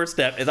the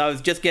doorstep as I was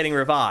just getting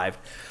revived.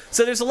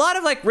 So there's a lot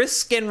of like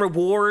risk and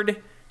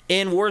reward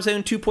in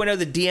Warzone 2.0,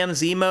 the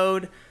DMZ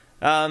mode.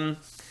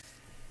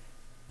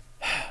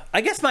 I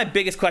guess my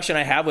biggest question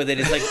I have with it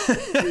is like,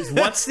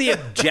 what's the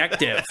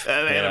objective?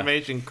 That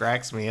animation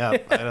cracks me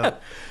up.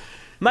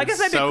 I guess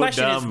my big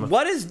question is,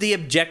 what is the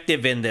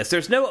objective in this?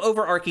 There's no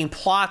overarching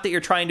plot that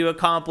you're trying to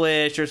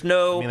accomplish. There's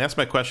no... I mean, that's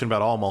my question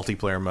about all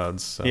multiplayer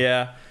modes. So.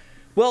 Yeah.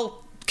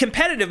 Well,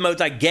 competitive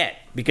modes I get,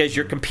 because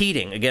you're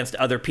competing against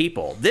other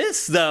people.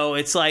 This, though,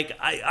 it's like,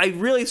 I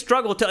really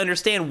struggle to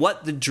understand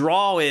what the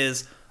draw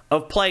is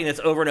of playing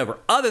this over and over,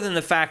 other than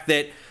the fact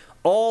that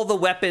all the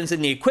weapons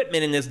and the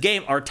equipment in this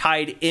game are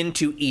tied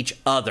into each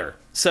other.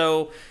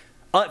 So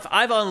if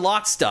I've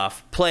unlocked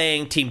stuff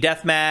playing Team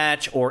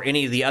Deathmatch or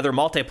any of the other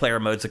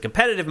multiplayer modes, the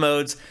competitive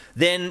modes,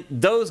 then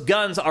those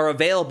guns are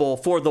available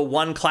for the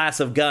one class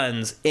of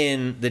guns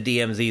in the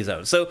DMZ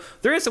zone. So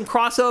there is some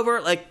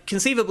crossover. Like,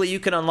 conceivably, you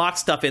can unlock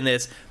stuff in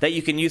this that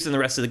you can use in the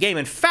rest of the game.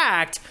 In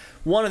fact,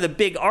 one of the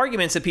big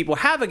arguments that people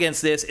have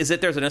against this is that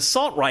there's an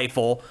assault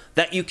rifle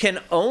that you can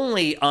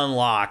only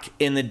unlock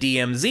in the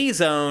DMZ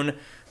zone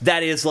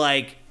that is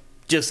like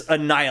just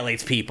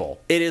annihilates people.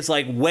 It is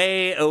like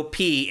way OP,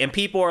 and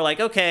people are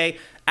like, okay,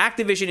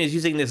 Activision is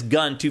using this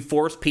gun to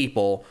force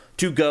people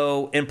to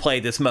go and play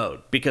this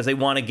mode because they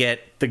want to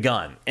get the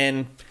gun.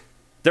 And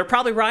they're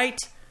probably right.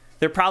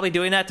 They're probably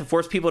doing that to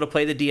force people to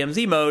play the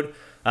DMZ mode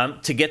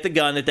to get the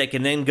gun that they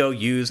can then go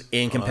use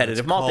in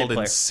competitive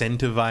multiplayer.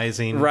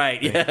 Incentivizing.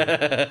 Right,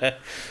 yeah.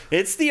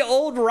 It's the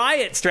old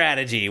Riot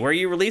strategy where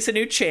you release a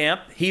new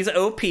champ, he's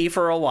OP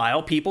for a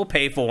while, people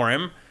pay for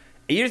him.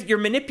 You're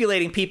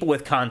manipulating people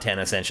with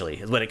content,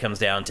 essentially, is what it comes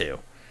down to.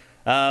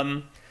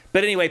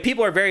 But anyway,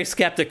 people are very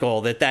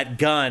skeptical that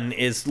gun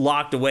is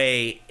locked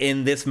away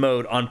in this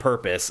mode on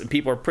purpose, and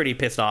people are pretty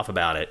pissed off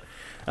about it.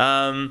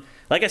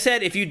 Like I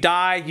said, if you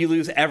die, you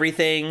lose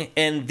everything,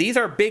 and these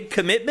are big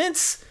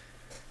commitments.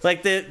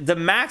 Like, the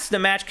max the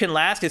match can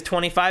last is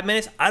 25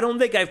 minutes. I don't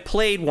think I've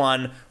played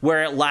one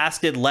where it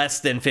lasted less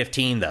than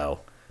 15, though,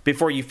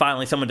 before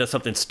someone does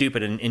something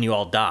stupid and you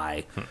all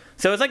die.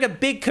 So it's like a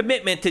big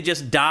commitment to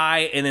just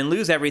die and then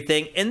lose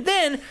everything. And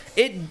then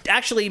it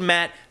actually,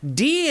 Matt,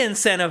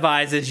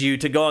 de-incentivizes you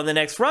to go on the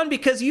next run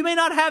because you may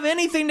not have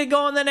anything to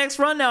go on the next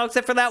run now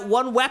except for that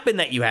one weapon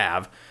that you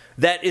have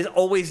that is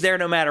always there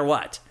no matter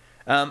what.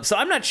 So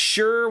I'm not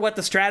sure what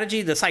the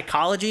strategy, the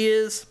psychology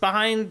is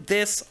behind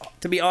this,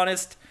 to be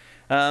honest.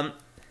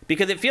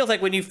 Because it feels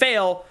like when you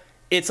fail,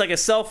 it's like a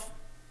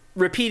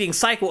self-repeating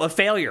cycle of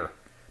failure.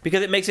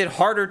 Because it makes it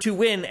harder to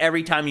win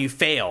every time you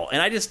fail.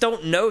 And I just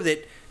don't know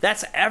that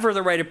that's ever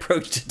the right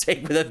approach to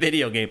take with a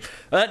video game.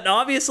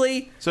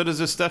 Obviously... So does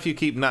the stuff you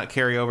keep not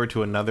carry over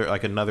to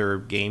another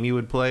game you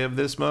would play of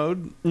this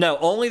mode? No,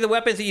 only the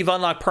weapons that you've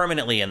unlocked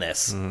permanently in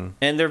this.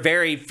 And they're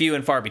very few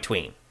and far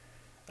between.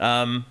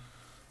 So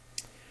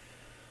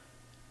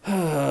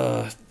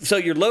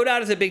your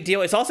loadout is a big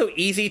deal. It's also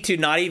easy to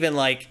not even,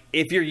 like,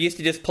 if you're used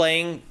to just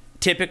playing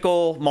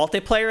typical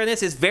multiplayer in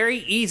this, it's very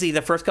easy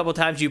the first couple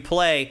times you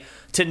play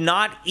to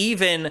not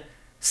even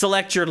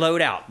select your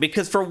loadout,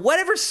 because for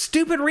whatever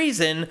stupid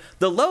reason,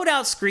 the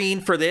loadout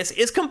screen for this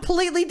is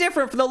completely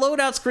different from the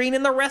loadout screen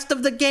in the rest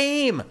of the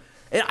game.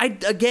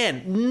 And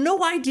again,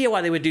 no idea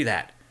why they would do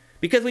that,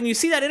 because when you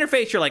see that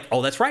interface, you're like,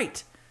 oh, that's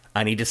right,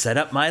 I need to set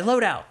up my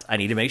loadout. I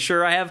need to make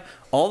sure I have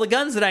all the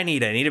guns that I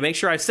need. I need to make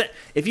sure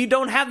if you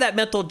don't have that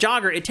mental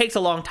jogger, it takes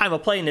a long time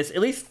of playing this. At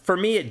least for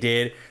me it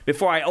did,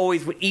 before I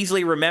always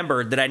easily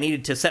remembered that I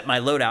needed to set my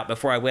loadout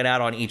before I went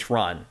out on each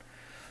run.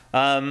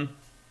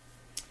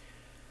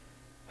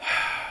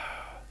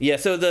 Yeah,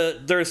 so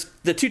there's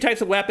the two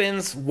types of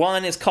weapons.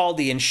 One is called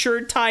the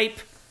insured type.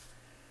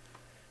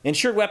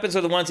 Insured weapons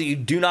are the ones that you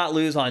do not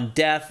lose on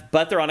death,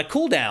 but they're on a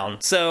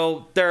cooldown.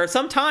 So there are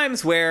some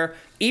times where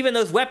even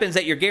those weapons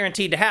that you're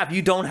guaranteed to have,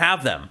 you don't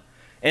have them.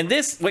 And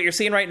this, what you're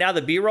seeing right now,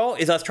 the B-roll,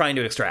 is us trying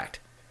to extract.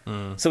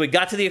 So we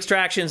got to the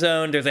extraction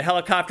zone, there's a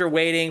helicopter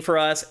waiting for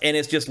us, and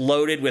it's just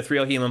loaded with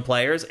real human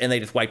players, and they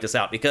just wiped us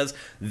out because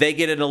they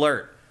get an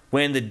alert.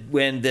 When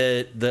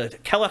the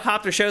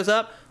helicopter shows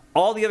up,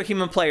 all the other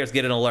human players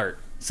get an alert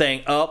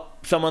saying, oh,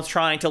 someone's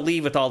trying to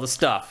leave with all the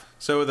stuff.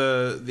 So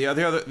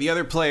the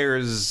other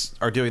players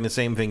are doing the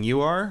same thing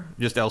you are,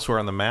 just elsewhere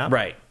on the map?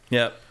 Right,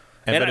 yep.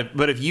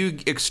 But if you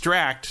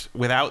extract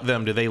without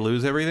them, do they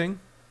lose everything?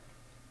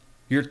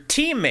 Your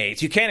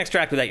teammates, you can't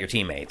extract without your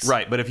teammates.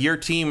 Right, but if your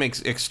team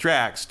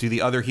extracts, do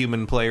the other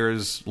human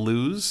players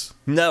lose?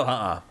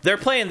 No, They're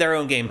playing their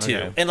own game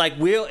too.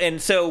 Okay. And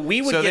so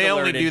we would get alerted. So they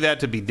only do that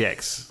to be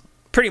dicks.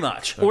 Pretty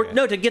much. Okay. Or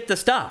no, to get the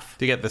stuff.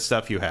 To get the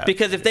stuff you have.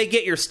 Because if they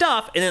get your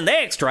stuff and then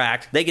they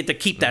extract, they get to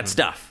keep that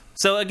stuff.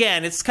 So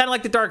again, it's kind of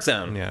like the Dark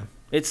Zone. Yeah.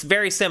 It's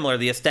very similar,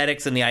 the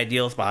aesthetics and the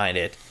ideals behind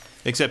it.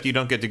 Except you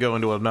don't get to go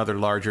into another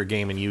larger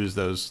game and use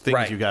those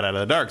things you got out of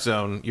the Dark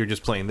Zone. You're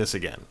just playing this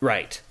again.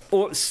 Right.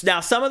 Now,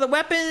 some of the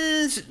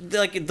weapons,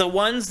 like the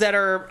ones that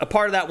are a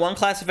part of that one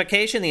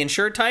classification, the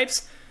insured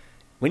types,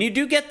 when you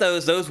do get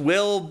those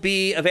will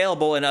be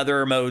available in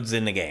other modes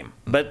in the game.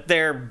 But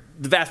the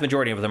vast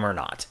majority of them are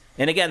not.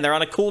 And again, they're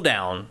on a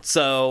cooldown.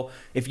 So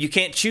if you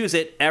can't choose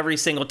it every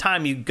single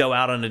time you go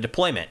out on a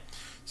deployment.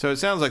 So it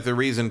sounds like the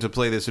reason to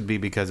play this would be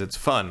because it's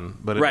fun,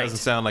 but it doesn't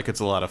sound like it's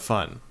a lot of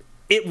fun.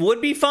 It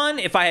would be fun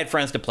if I had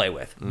friends to play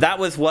with. That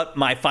was what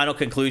my final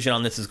conclusion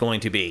on this is going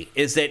to be,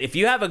 is that if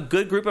you have a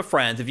good group of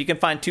friends, if you can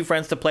find 2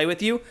 friends to play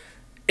with you,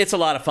 it's a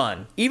lot of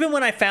fun. Even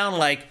when I found,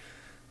 like,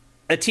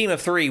 a team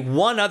of 3,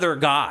 one other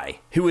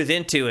guy who was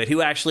into it,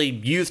 who actually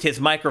used his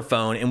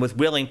microphone and was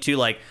willing to,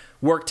 like,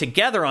 work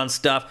together on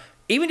stuff,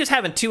 even just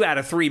having 2 out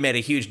of 3 made a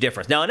huge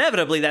difference. Now,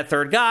 inevitably, that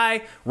third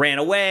guy ran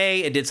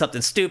away and did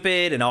something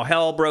stupid, and all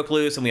hell broke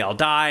loose, and we all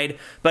died.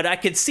 But I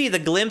could see the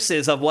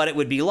glimpses of what it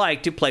would be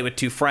like to play with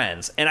 2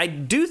 friends. And I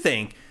do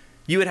think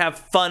you would have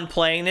fun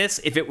playing this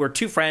if it were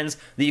two friends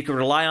that you could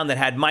rely on that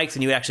had mics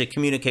and you actually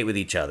communicate with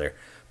each other.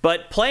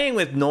 But playing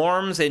with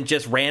norms and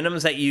just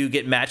randoms that you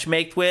get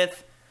matchmaked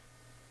with,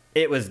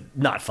 it was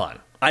not fun.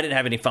 I didn't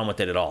have any fun with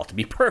it at all, to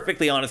be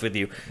perfectly honest with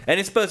you. And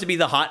it's supposed to be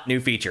the hot new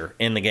feature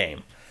in the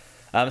game.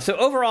 So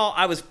overall,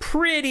 I was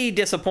pretty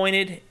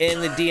disappointed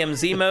in the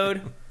DMZ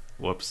mode.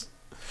 Whoops.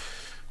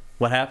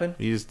 What happened?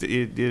 You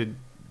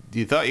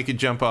thought you could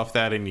jump off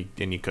that and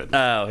you couldn't.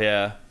 Oh,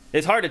 yeah.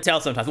 It's hard to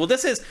tell sometimes. Well,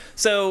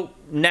 so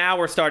now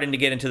we're starting to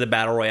get into the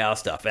Battle Royale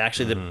stuff.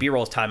 Actually, the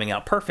B-roll is timing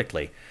out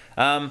perfectly.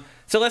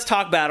 So let's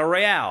talk Battle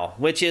Royale,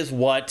 which is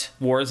what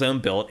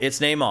Warzone built its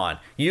name on.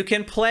 You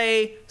can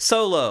play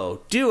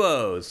solo,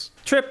 duos,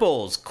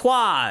 triples,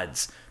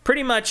 quads,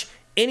 pretty much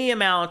any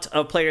amount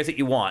of players that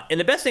you want. And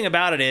the best thing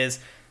about it is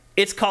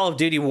it's Call of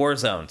Duty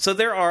Warzone. So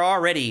there are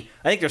already,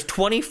 I think there's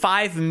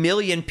 25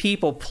 million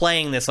people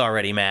playing this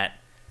already, Matt.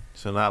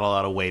 So not a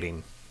lot of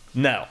waiting.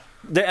 No.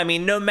 I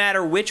mean, no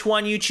matter which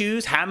one you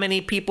choose, how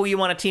many people you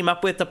want to team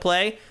up with to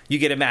play, you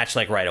get a match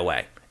like right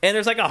away. And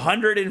there's like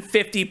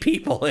 150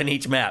 people in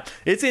each map.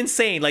 It's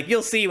insane. Like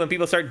you'll see when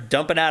people start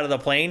dumping out of the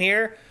plane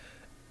here,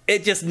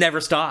 it just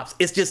never stops.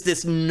 It's just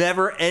this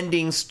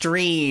never-ending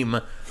stream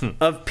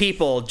of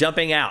people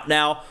jumping out.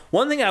 Now,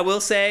 one thing I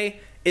will say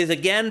is,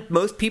 again,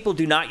 most people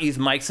do not use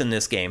mics in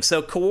this game.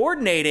 So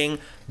coordinating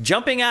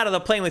jumping out of the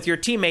plane with your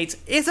teammates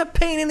is a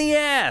pain in the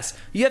ass.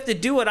 You have to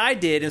do what I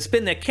did and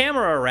spin the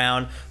camera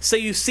around so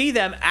you see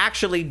them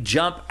actually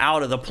jump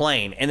out of the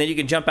plane, and then you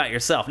can jump out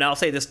yourself. Now, I'll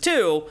say this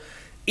too.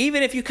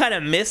 Even if you kind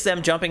of miss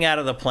them jumping out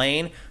of the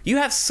plane, you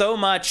have so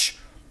much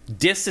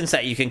distance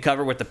that you can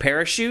cover with the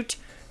parachute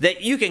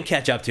that you can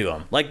catch up to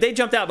them. Like, they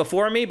jumped out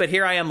before me, but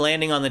here I am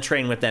landing on the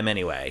train with them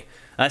anyway.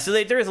 So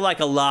there's like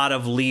a lot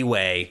of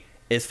leeway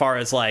as far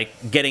as like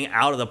getting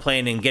out of the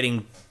plane and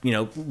getting,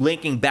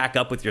 linking back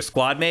up with your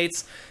squad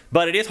mates.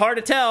 But it is hard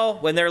to tell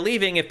when they're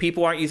leaving if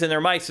people aren't using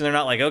their mics and they're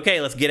not like, okay,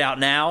 let's get out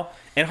now.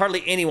 And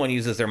hardly anyone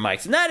uses their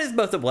mics. And that is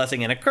both a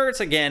blessing and a curse.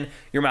 Again,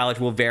 your mileage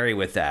will vary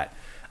with that.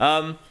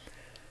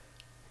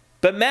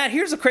 But Matt,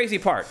 here's the crazy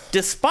part.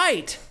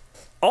 Despite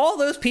all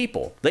those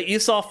people that you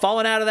saw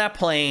falling out of that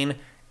plane,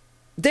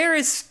 there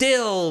is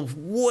still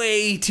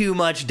way too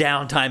much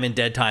downtime and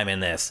dead time in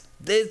this.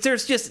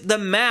 There's just, the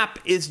map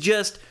is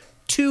just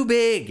too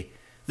big.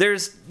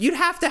 You'd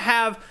have to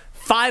have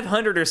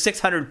 500 or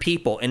 600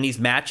 people in these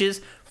matches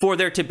for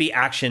there to be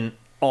action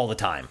all the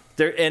time.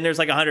 There's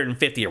like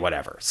 150 or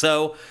whatever.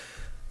 So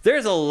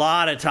there's a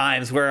lot of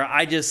times where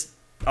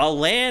I'll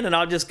land and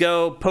I'll just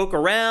go poke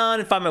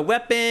around and find my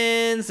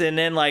weapons, and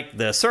then like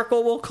the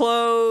circle will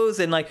close,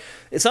 and like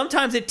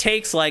sometimes it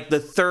takes like the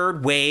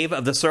third wave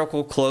of the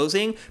circle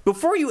closing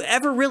before you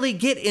ever really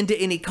get into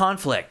any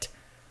conflict.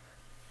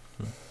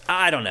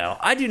 I don't know.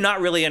 I do not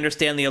really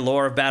understand the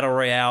allure of Battle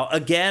Royale.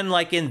 Again,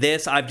 like in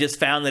this, I've just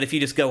found that if you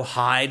just go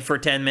hide for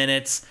 10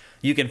 minutes,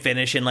 you can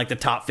finish in like the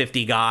top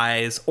 50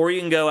 guys, or you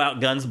can go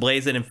out guns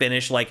blazing and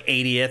finish like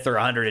 80th or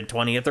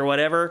 120th or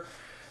whatever.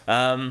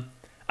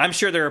 I'm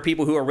sure there are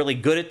people who are really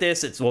good at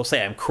this. We'll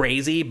say I'm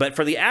crazy, but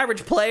for the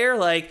average player,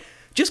 like,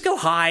 just go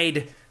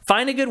hide,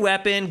 find a good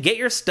weapon, get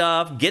your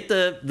stuff, get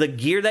the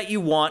gear that you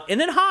want, and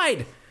then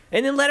hide.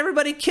 And then let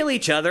everybody kill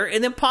each other,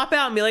 and then pop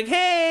out and be like,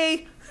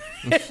 hey!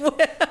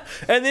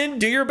 And then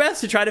do your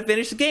best to try to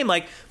finish the game.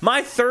 Like,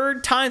 my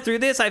third time through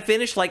this, I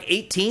finished like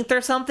 18th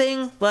or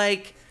something.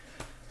 Like,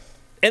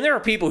 and there are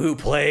people who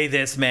play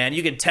this, man.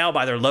 You can tell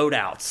by their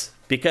loadouts,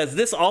 because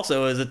this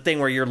also is a thing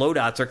where your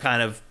loadouts are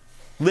kind of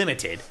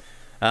limited.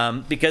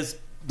 Because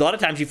a lot of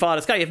times you fall out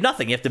of the sky, you have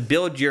nothing. You have to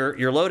build your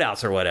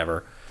loadouts or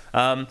whatever.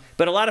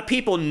 But a lot of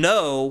people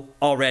know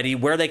already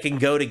where they can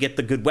go to get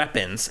the good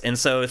weapons. And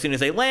so as soon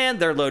as they land,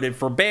 they're loaded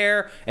for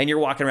bear, and you're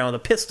walking around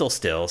with a pistol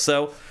still.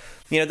 So,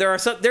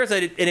 there's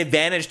an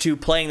advantage to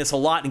playing this a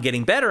lot and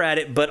getting better at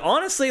it. But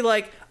honestly,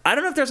 like, I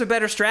don't know if there's a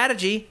better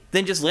strategy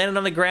than just landing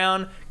on the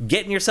ground,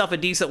 getting yourself a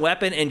decent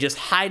weapon, and just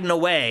hiding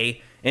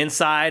away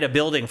inside a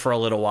building for a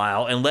little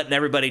while and letting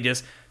everybody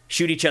just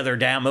shoot each other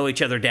down, mow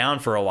each other down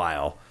for a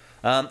while.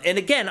 And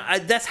again,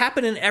 that's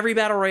happened in every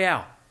Battle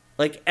Royale,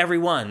 like every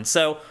one.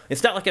 So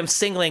it's not like I'm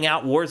singling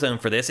out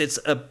Warzone for this.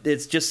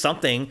 It's just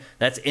something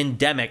that's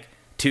endemic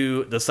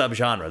to the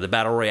subgenre, the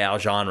Battle Royale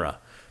genre.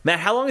 Matt,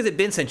 how long has it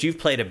been since you've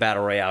played a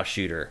Battle Royale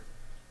shooter?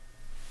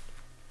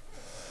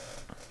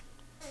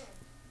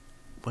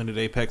 When did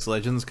Apex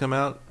Legends come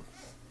out?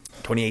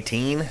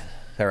 2018?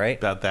 All right.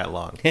 About that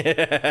long.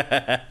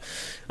 I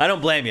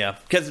don't blame you,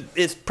 because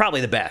it's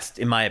probably the best,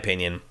 in my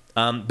opinion.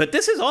 But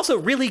this is also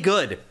really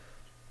good.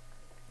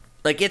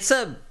 Like,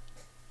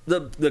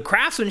 the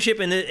craftsmanship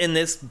in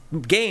this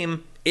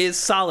game is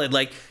solid.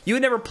 Like, you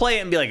would never play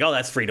it and be like, oh,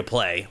 that's free to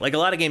play. Like, a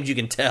lot of games you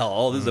can tell,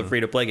 oh, this is a free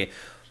to play game.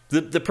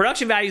 The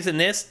production values in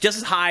this just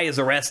as high as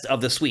the rest of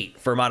the suite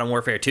for Modern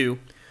Warfare 2.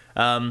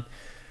 Now,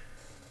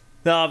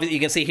 you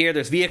can see here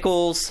there's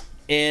vehicles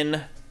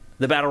in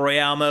the Battle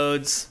Royale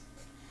modes.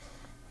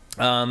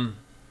 They're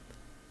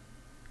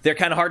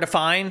kind of hard to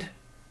find.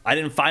 I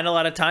didn't find a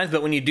lot of times,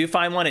 but when you do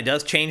find one, it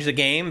does change the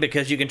game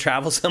because you can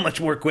travel so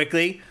much more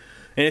quickly.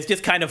 And it's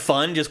just kind of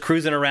fun just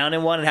cruising around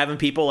in one and having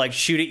people like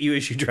shoot at you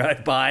as you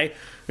drive by.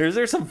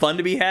 There's some fun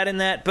to be had in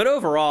that. But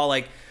overall,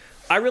 like,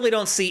 I really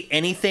don't see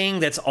anything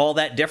that's all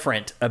that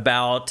different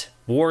about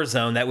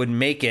Warzone that would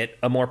make it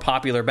a more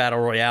popular battle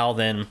royale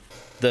than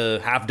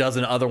the half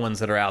dozen other ones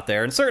that are out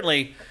there. And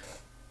certainly,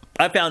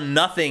 I found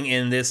nothing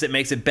in this that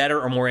makes it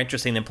better or more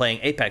interesting than playing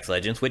Apex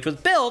Legends, which was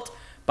built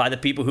by the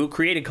people who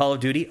created Call of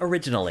Duty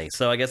originally.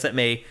 So I guess that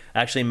may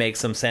actually make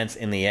some sense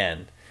in the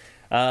end.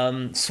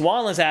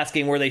 Swan is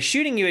asking, were they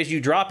shooting you as you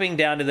dropping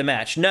down to the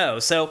match? No.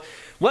 So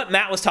what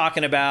Matt was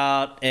talking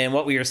about and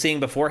what we were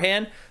seeing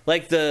beforehand,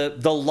 like the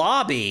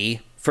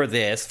lobby for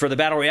this, for the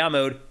Battle Royale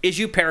mode, is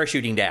you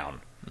parachuting down.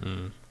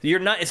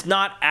 It's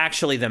not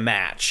actually the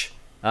match.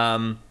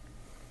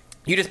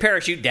 You just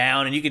parachute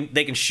down, and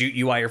they can shoot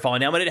you while you're falling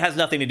down, but it has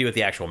nothing to do with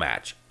the actual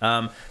match.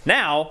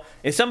 Now,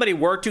 if somebody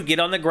were to get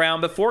on the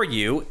ground before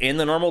you in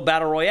the normal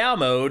Battle Royale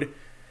mode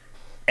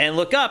and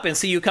look up and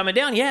see you coming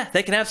down, yeah,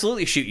 they can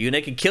absolutely shoot you, and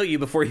they can kill you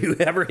before you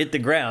ever hit the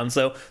ground.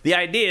 So the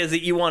idea is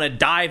that you want to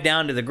dive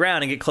down to the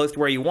ground and get close to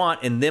where you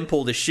want, and then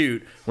pull the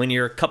shoot when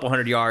you're a couple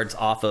hundred yards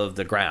off of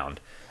the ground.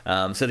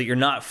 So that you're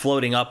not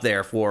floating up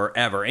there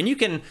forever. And you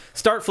can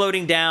start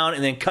floating down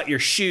and then cut your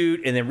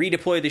chute and then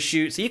redeploy the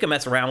chute. So you can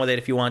mess around with it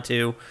if you want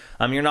to.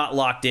 You're not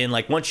locked in.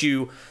 Like, once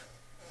you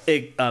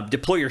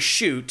deploy your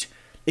chute,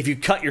 if you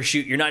cut your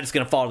chute, you're not just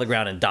going to fall to the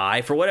ground and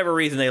die. For whatever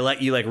reason, they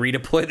let you, like,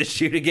 redeploy the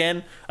chute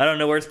again. I don't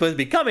know where it's supposed to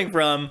be coming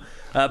from,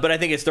 but I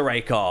think it's the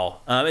right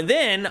call. And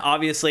then,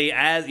 obviously,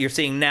 as you're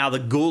seeing now, the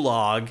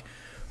Gulag,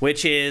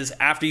 which is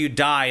after you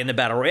die in the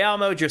Battle Royale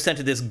mode, you're sent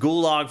to this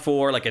gulag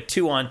for like a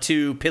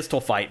 2-on-2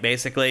 pistol fight,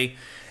 basically.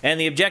 And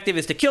the objective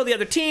is to kill the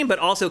other team, but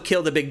also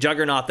kill the big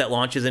juggernaut that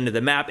launches into the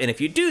map. And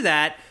if you do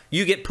that,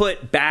 you get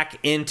put back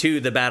into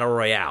the Battle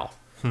Royale.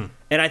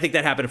 And I think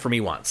that happened for me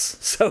once.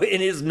 So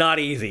it is not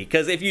easy.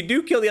 Because if you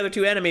do kill the other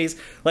two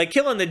enemies, like,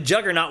 killing the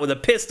juggernaut with a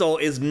pistol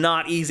is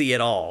not easy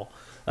at all.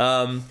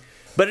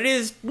 But it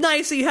is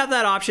nice that you have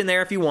that option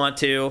there if you want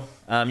to.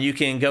 You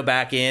can go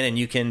back in and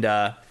you can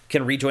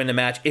rejoin the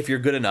match if you're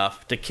good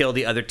enough to kill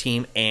the other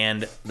team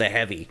and the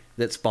heavy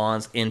that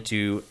spawns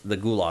into the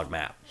Gulag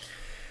map.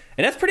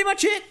 And that's pretty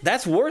much it.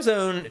 That's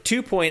Warzone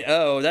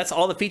 2.0. That's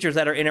all the features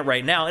that are in it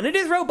right now. And it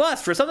is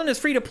robust. For something that's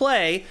free to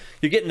play,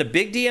 you're getting the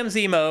big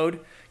DMZ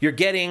mode. You're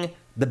getting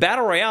the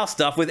Battle Royale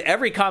stuff with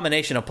every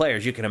combination of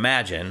players you can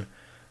imagine.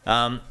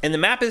 And the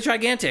map is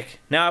gigantic.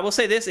 Now, I will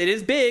say this. It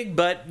is big,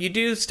 but you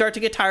do start to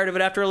get tired of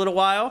it after a little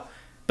while.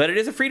 But it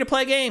is a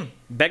free-to-play game.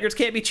 Beggars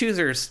can't be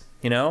choosers.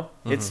 You know,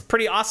 It's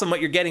pretty awesome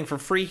what you're getting for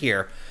free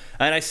here.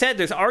 And I said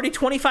there's already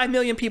 25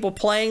 million people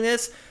playing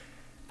this.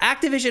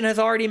 Activision has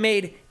already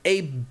made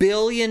 $1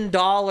 billion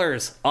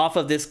off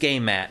of this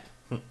game, Matt.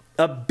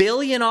 $1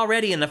 billion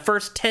already in the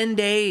first 10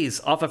 days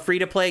off a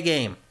free-to-play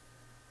game.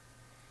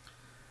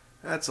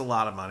 That's a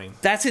lot of money.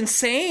 That's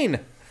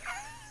insane.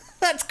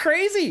 That's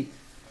crazy.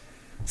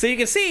 So you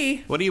can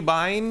see, what are you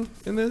buying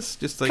in this?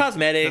 Just like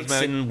cosmetics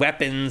and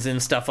weapons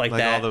and stuff like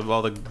that.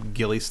 All the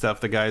ghillie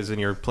stuff the guys in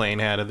your plane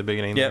had at the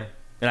beginning. Yep.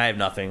 And I have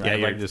nothing. Yeah,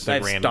 you're just a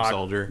random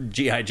soldier.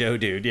 G.I. Joe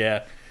dude,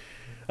 yeah.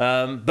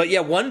 But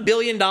yeah, $1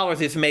 billion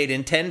is made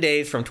in 10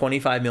 days from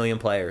 25 million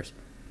players.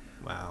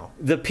 Wow.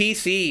 The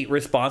PC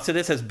response to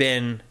this has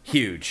been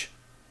huge.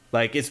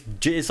 Like,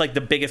 it's like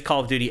the biggest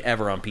Call of Duty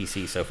ever on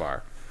PC so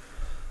far.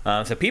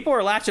 So people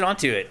are latching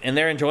onto it, and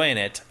they're enjoying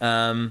it.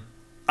 I'm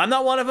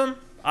not one of them.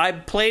 I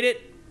played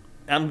it.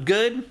 I'm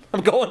good.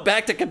 I'm going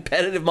back to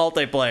competitive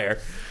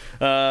multiplayer.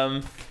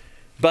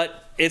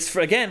 But it's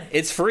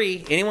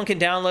free. Anyone can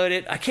download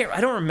it. I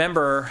don't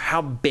remember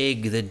how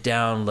big the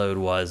download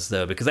was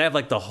though, because I have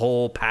like the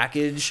whole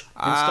package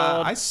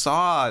installed. I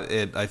saw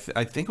it. I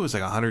think it was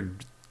like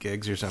 100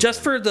 gigs or something.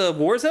 Just for the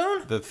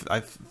Warzone?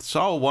 I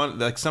saw one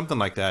like something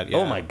like that. Yeah.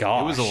 Oh my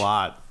gosh. It was a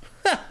lot.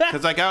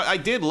 Because like I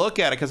did look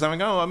at it because I'm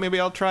like, oh, maybe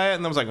I'll try it,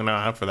 and I was like, no,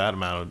 not for that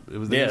amount.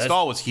 The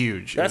install was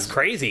huge. That's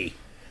crazy.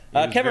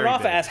 Kevin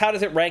Roffa asks, how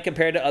does it rank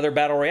compared to other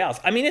battle royales?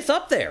 I mean, it's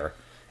up there.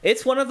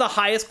 It's one of the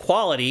highest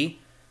quality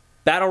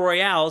battle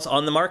royales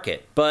on the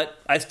market, but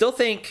I still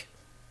think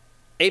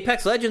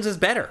Apex Legends is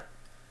better.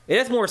 It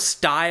has more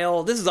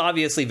style. This is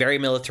obviously very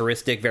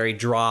militaristic, very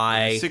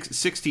dry.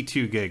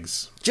 62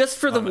 gigs. Just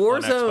for the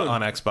Warzone.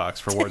 On Xbox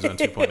for Warzone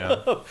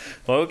 2.0.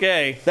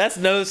 Okay. That's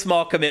no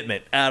small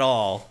commitment at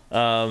all.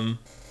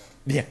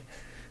 Yeah.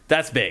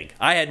 That's big.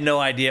 I had no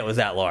idea it was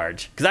that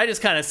large. Because I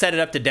just kind of set it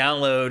up to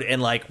download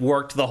and like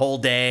worked the whole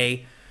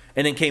day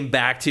and then came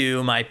back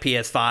to my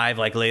PS5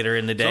 like later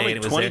in the day. It's only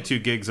and it was 22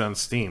 gigs on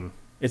Steam.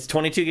 It's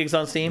 22 gigs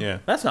on Steam? Yeah.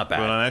 That's not bad.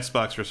 But on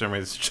Xbox, for some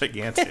reason, it's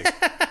gigantic.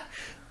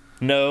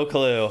 No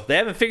clue. They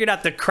haven't figured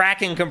out the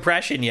cracking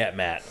compression yet,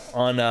 Matt,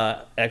 on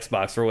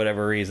Xbox for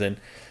whatever reason.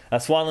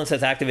 Swanland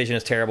says Activision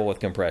is terrible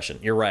with compression.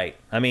 You're right.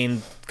 I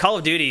mean, Call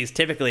of Duty is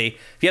typically,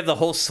 if you have the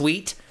whole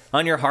suite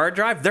on your hard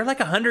drive, they're like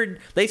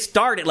 100. They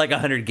start at like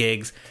 100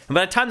 gigs. And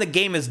by the time the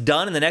game is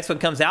done and the next one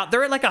comes out,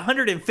 they're at like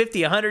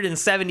 150,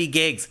 170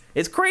 gigs.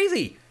 It's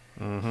crazy.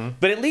 Mm-hmm.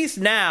 But at least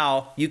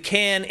now you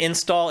can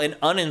install and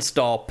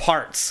uninstall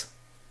parts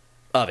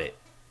of it.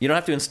 You don't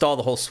have to install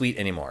the whole suite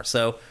anymore.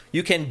 So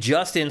you can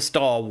just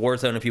install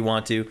Warzone if you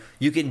want to.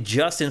 You can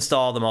just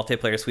install the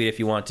multiplayer suite if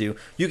you want to.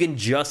 You can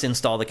just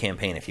install the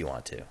campaign if you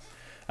want to.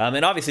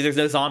 And obviously, there's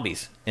no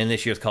zombies in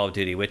this year's Call of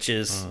Duty, which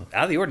is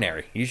out of the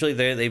ordinary. Usually,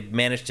 they've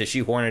managed to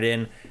shoehorn it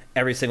in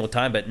every single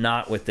time, but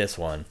not with this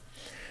one.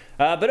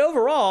 But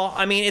overall,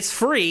 I mean, it's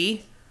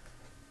free.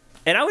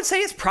 And I would say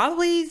it's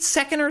probably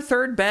second or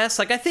third best.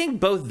 Like, I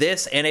think both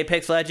this and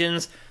Apex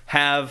Legends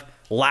have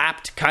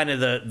lapped kind of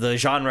the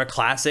genre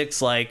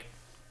classics like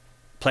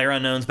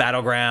PlayerUnknown's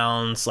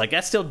Battlegrounds. Like,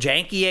 that's still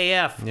janky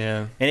AF.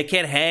 Yeah. And it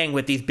can't hang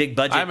with these big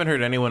budget. I haven't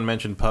heard anyone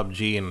mention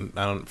PUBG in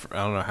I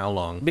don't know how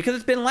long. Because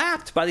it's been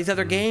lapped by these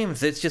other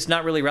games. It's just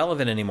not really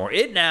relevant anymore.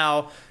 It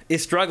now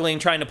is struggling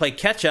trying to play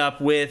catch up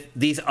with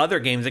these other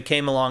games that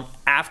came along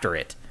after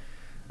it.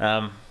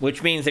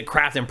 Which means that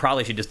Krafton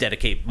probably should just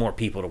dedicate more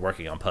people to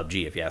working on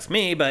PUBG, if you ask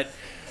me. But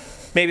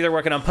maybe they're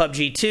working on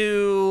PUBG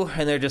 2,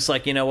 and they're just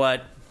like, you know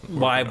what?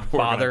 Why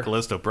bother?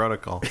 Callisto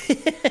Protocol.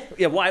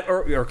 Yeah, why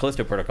or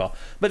Callisto Protocol.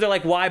 But they're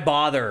like, why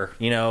bother,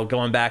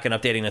 going back and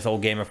updating this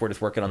old game if we're just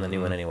working on the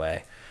new one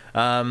anyway?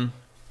 So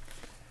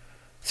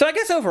I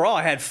guess overall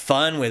I had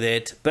fun with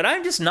it, but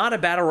I'm just not a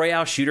Battle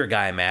Royale shooter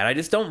guy, man. I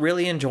just don't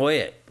really enjoy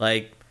it.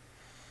 Like,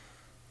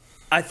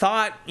 I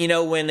thought,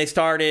 when they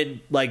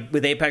started, like,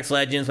 with Apex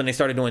Legends, when they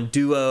started doing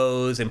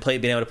duos and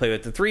being able to play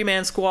with the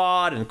 3-man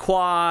squad and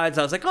quads,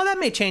 I was like, oh, that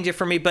may change it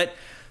for me, but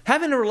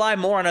having to rely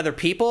more on other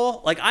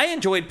people, like, I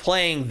enjoyed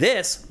playing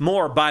this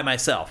more by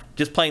myself,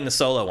 just playing the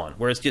solo one,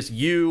 where it's just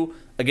you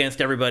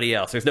against everybody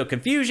else. There's no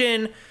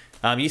confusion.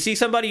 You see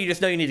somebody, you just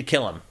know you need to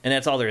kill them, and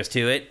that's all there is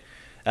to it.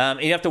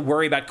 And you have to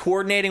worry about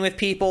coordinating with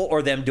people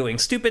or them doing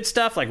stupid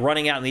stuff, like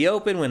running out in the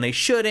open when they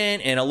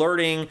shouldn't and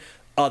alerting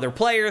other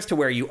players to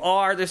where you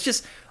are. There's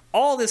just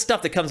all this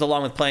stuff that comes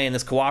along with playing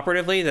this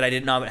cooperatively that I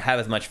did not have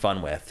as much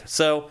fun with.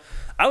 So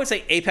I would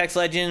say Apex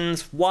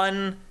Legends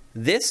won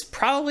this,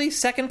 probably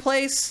second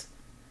place.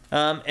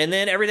 And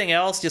then everything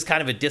else just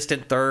kind of a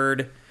distant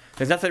third.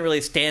 There's nothing that really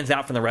stands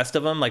out from the rest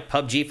of them, like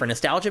PUBG for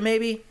nostalgia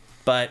maybe.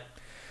 But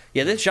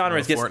yeah, this genre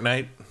is just...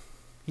 Fortnite?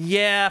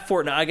 Yeah,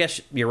 Fortnite. I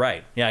guess you're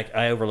right. Yeah,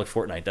 I overlooked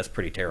Fortnite. That's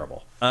pretty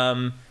terrible.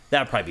 That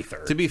would probably be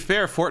third. To be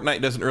fair,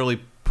 Fortnite doesn't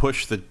really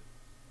push the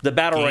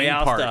Battle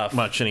Royale part stuff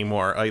much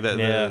anymore. Like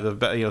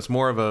it's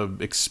more of a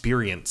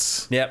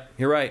experience. Yep,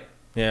 you're right.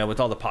 Yeah, with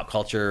all the pop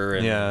culture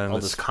and all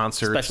this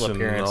concerts, special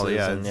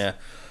appearances, and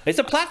it's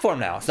a platform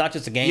now. It's not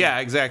just a game. Yeah,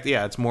 exactly.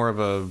 Yeah, it's more of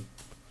a,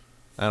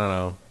 I don't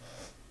know.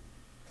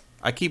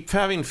 I keep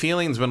having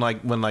feelings when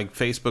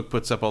Facebook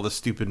puts up all the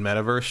stupid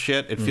metaverse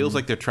shit. It feels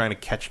like they're trying to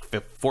catch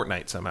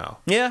Fortnite somehow.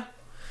 Yeah.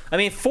 I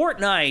mean,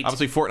 Fortnite...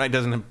 Obviously, Fortnite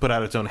doesn't put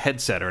out its own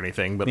headset or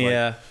anything, but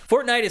yeah.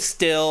 Fortnite is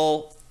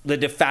still the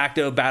de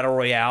facto battle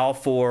royale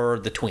for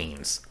the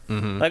tweens.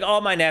 Mm-hmm. Like, all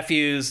my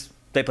nephews,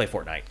 they play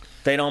Fortnite.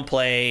 They don't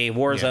play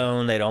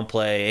Warzone. Yeah. They don't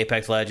play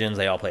Apex Legends.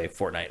 They all play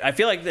Fortnite. I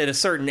feel like at a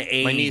certain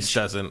age... My niece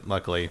doesn't,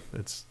 luckily.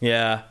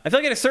 Yeah. I feel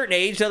like at a certain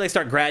age, though, they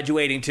start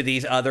graduating to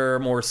these other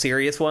more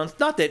serious ones.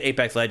 Not that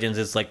Apex Legends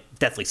is, like,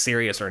 deathly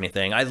serious or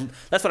anything.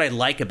 That's what I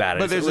like about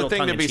it. But there's a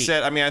thing to be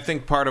said. I mean, I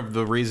think part of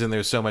the reason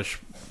there's so much...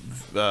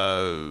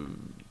 the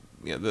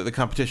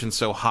competition's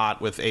so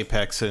hot with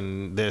Apex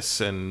and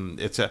this,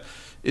 and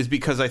is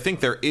because I think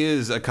there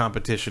is a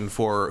competition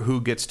for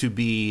who gets to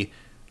be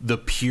the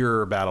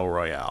pure battle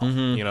royale.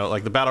 Mm-hmm.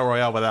 Like the battle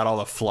royale without all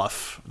the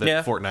fluff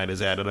that Fortnite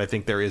has added. I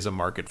think there is a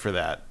market for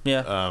that.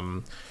 Yeah.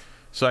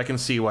 So I can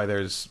see why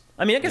there's...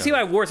 I mean, I can see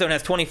why Warzone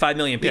has 25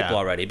 million people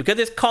already, because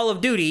it's Call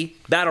of Duty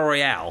battle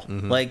royale.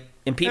 Mm-hmm.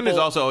 And there's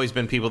also always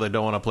been people that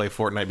don't want to play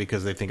Fortnite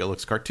because they think it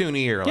looks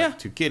cartoony or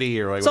too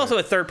kiddie or like. It's also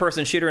a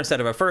third-person shooter instead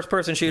of a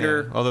first-person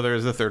shooter. Yeah. Although there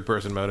is a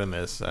third-person mode in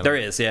this. There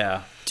is,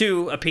 yeah,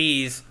 to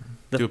appease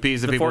the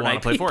people who want to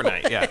play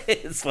Fortnite. Yeah,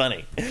 it's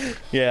funny.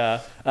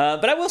 Yeah,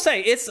 but I will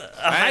say it's a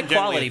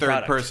high-quality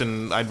product.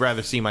 Third-person, I'd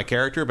rather see my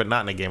character, but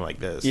not in a game like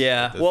this.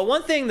 Yeah. Well,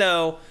 one thing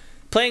though.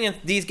 Playing in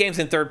these games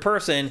in third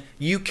person,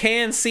 you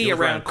can see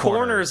around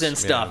corners and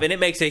stuff, and it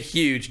makes a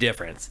huge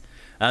difference.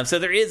 So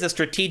there is a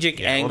strategic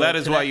angle. Well, that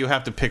is why you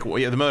have to pick.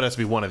 The mode has to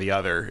be one or the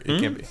other.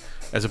 It can't be,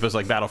 as opposed to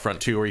like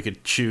Battlefront 2, where you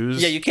could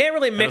choose. Yeah, you can't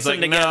really mix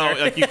them together.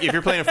 No, if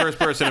you're playing in first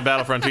person in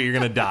Battlefront 2, you're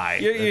going to die.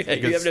 You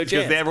have no chance.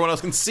 Because everyone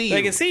else can see you.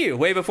 They can see you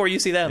way before you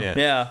see them.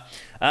 Yeah.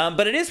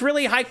 But it is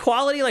really high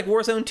quality, like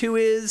Warzone 2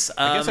 is.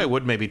 I guess I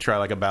would maybe try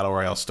like a Battle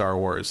Royale Star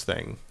Wars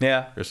thing.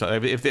 Yeah. Or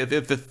something. If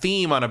the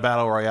theme on a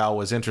Battle Royale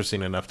was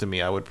interesting enough to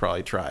me, I would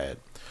probably try it.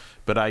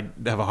 But I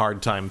have a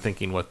hard time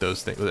thinking what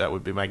those things that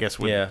would be. My guess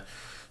would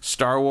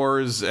Star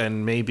Wars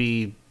and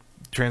maybe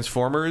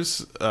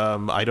Transformers.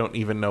 I don't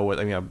even know what.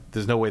 I mean,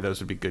 there's no way those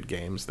would be good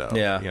games, though.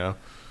 Yeah.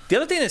 The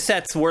other thing that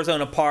sets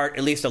Warzone apart,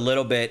 at least a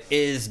little bit,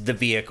 is the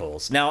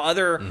vehicles. Now,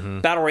 other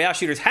Battle Royale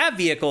shooters have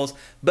vehicles,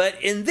 but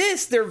in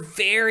this, they're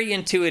very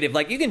intuitive.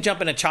 Like, you can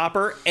jump in a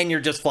chopper, and you're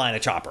just flying a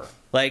chopper.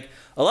 Like,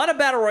 a lot of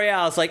Battle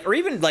Royales, like, or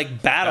even,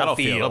 like,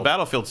 Battlefield.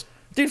 Battlefield's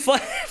Dude,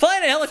 flying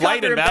a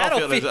helicopter in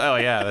Battlefield. Oh,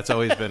 yeah, that's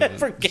always been...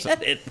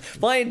 Forget it.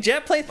 Flying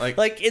jet planes.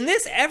 Like, in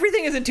this,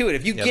 everything is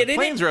intuitive. You get in it.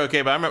 Planes are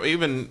okay, but I remember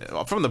even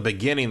from the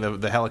beginning,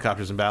 the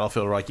helicopters in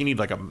Battlefield were like, you need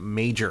like a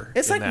major.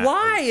 It's like,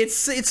 why? Like,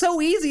 it's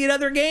so easy in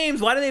other games.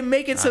 Why do they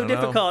make it so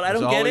difficult? I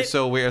don't get it. It's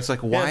so weird. It's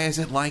like, why is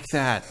it like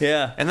that?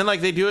 Yeah. And then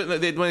like they do it,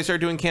 when they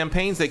start doing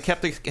campaigns, they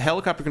kept the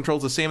helicopter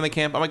controls the same in the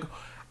camp. I'm like...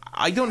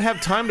 I don't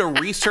have time to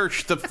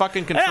research the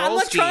fucking control scheme. I'm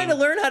not trying to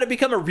learn how to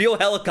become a real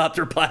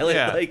helicopter pilot.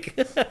 Yeah. Like,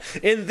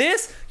 in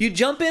this, you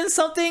jump in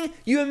something,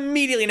 you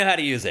immediately know how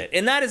to use it.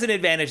 And that is an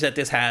advantage that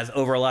this has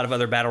over a lot of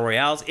other battle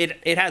royales.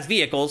 It has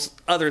vehicles,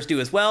 others do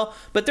as well,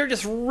 but they're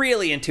just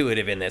really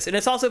intuitive in this. And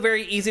it's also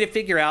very easy to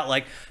figure out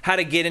like how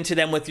to get into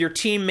them with your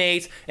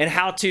teammates and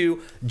how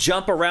to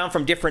jump around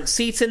from different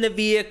seats in the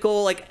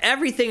vehicle. Like,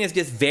 everything is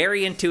just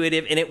very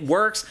intuitive, and it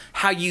works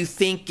how you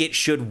think it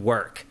should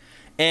work.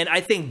 And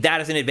I think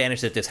that is an advantage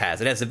that this has.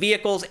 It has the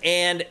vehicles,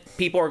 and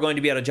people are going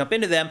to be able to jump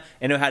into them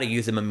and know how to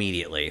use them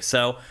immediately.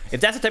 So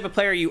if that's the type of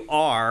player you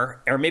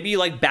are, or maybe you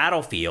like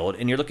Battlefield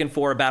and you're looking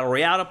for a battle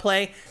royale to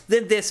play,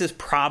 then this is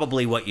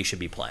probably what you should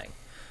be playing.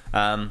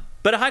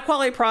 But a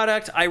high-quality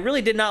product. I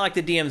really did not like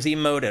the DMZ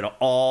mode at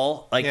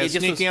all. Like, yeah,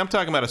 Sneaky, I'm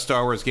talking about a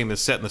Star Wars game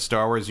that's set in the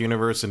Star Wars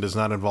universe and does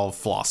not involve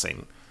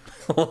flossing.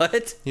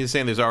 What? He's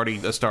saying there's already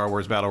a Star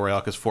Wars Battle Royale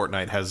because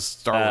Fortnite has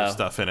Star Wars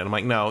stuff in it. I'm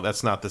like, no,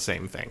 that's not the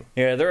same thing.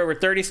 Yeah, there are over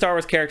 30 Star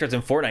Wars characters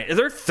in Fortnite. Is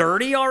there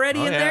 30 already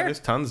in there?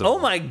 There's tons of them. Oh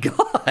my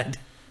god.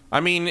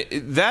 I mean,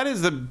 that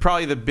is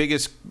probably the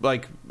biggest,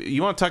 like,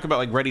 you want to talk about,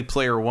 like, Ready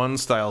Player One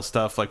style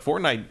stuff, like,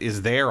 Fortnite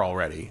is there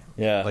already.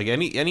 Yeah. Like,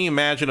 any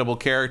imaginable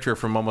character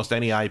from almost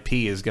any IP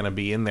is going to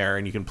be in there,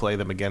 and you can play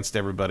them against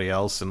everybody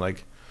else, and,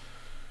 like,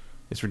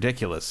 it's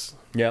ridiculous.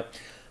 Yep.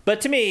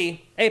 But to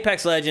me,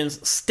 Apex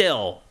Legends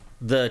still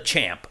the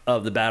champ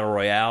of the Battle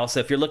Royale. So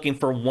if you're looking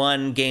for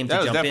one game to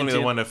jump into... That was definitely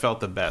the one that felt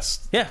the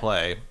best to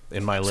play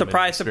in my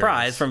limited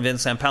surprise from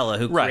Vince Zampella,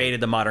 who created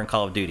the modern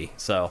Call of Duty.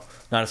 So,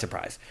 not a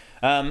surprise.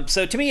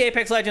 So to me,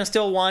 Apex Legends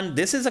still won.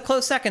 This is a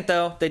close second,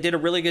 though. They did a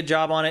really good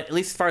job on it, at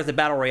least as far as the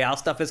Battle Royale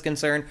stuff is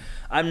concerned.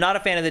 I'm not a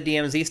fan of the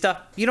DMZ stuff.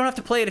 You don't have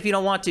to play it if you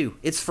don't want to.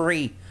 It's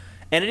free.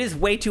 And it is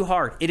way too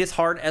hard. It is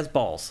hard as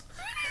balls.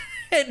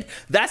 And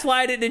that's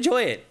why I didn't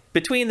enjoy it.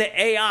 Between the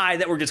AI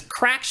that were just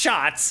crack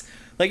shots...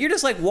 Like, you're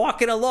just, like,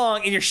 walking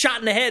along, and you're shot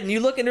in the head, and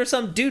you look, and there's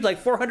some dude, like,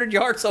 400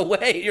 yards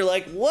away. You're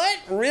like, what?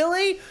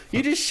 Really?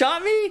 You just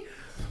shot me?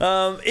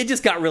 It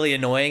just got really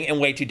annoying and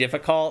way too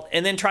difficult.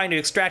 And then trying to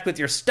extract with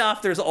your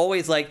stuff, there's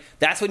always, like,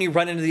 that's when you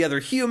run into the other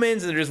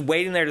humans, and they're just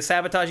waiting there to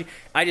sabotage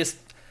you.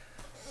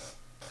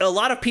 A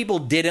lot of people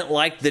didn't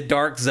like the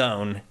Dark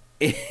Zone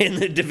in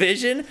the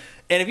Division.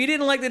 And if you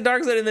didn't like the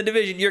Dark Zone in the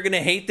Division, you're going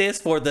to hate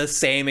this for the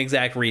same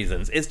exact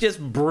reasons. It's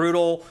just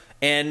brutal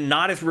and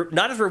not as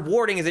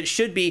rewarding as it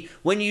should be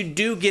when you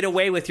do get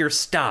away with your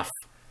stuff.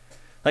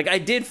 Like, I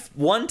did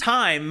one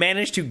time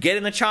manage to get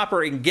in the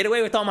chopper and get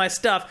away with all my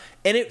stuff,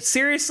 and it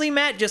seriously,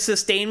 Matt, just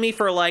sustained me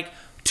for like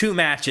 2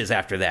 matches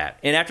after that.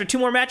 And after 2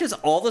 more matches,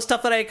 all the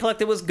stuff that I had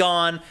collected was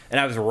gone, and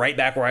I was right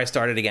back where I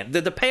started again.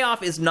 The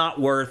payoff is not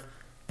worth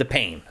the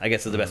pain, I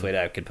guess is the best way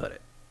that I could put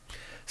it.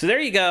 So there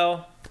you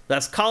go.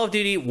 That's Call of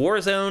Duty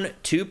Warzone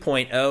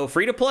 2.0,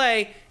 free to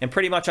play, and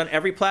pretty much on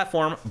every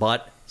platform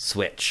but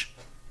Switch.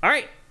 All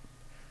right,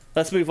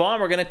 let's move on.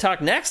 We're going to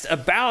talk next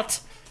about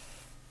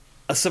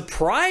a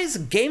surprise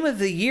Game of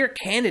the Year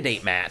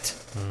candidate, Matt.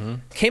 Mm-hmm.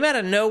 Came out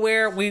of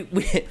nowhere. Well,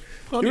 it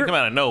didn't come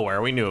out of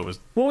nowhere. We knew it was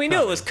knew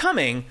it was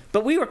coming,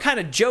 but we were kind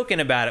of joking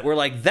about it. We're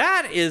like,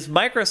 that is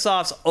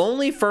Microsoft's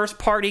only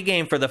first-party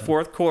game for the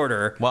fourth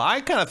quarter. Well,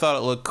 I kind of thought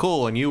it looked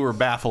cool, and you were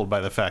baffled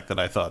by the fact that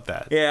I thought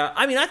that. Yeah,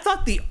 I mean, I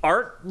thought the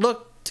art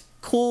looked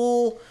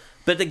cool,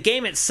 but the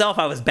game itself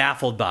I was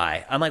baffled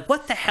by. I'm like,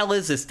 what the hell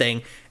is this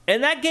thing?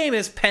 And that game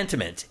is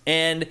Pentiment,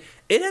 and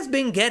it has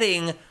been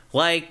getting,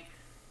 like,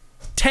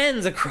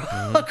 10s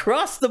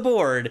across the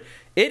board.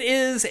 It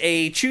is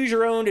a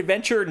choose-your-own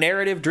adventure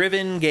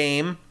narrative-driven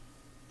game.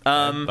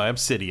 By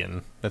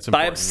Obsidian. That's important.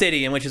 By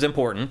Obsidian, which is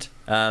important.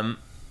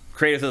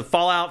 Creators of the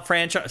Fallout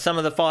franchise, some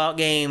of the Fallout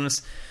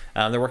games.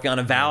 They're working on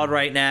Avowed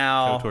right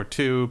now. KOTOR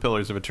 2,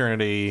 Pillars of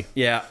Eternity.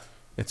 Yeah.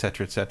 Et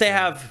cetera, et cetera. They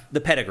have the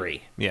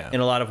pedigree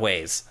in a lot of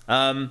ways.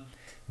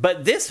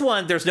 But this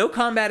one, there's no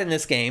combat in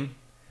this game.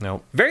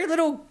 Nope. Very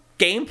little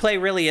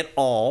gameplay really at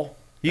all.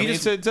 You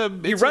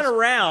run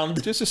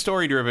around. Just a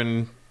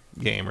story-driven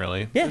game,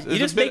 really. Yeah, you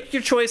just make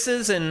your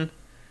choices and...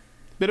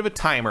 Bit of a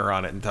timer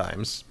on it in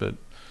times, but...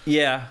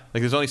 Yeah.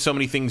 Like, there's only so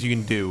many things you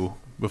can do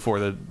before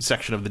the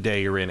section of the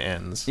day you're in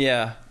ends.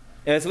 Yeah.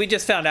 As we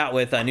just found out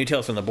with New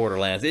Tales from the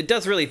Borderlands, it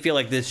does really feel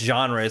like this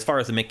genre, as far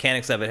as the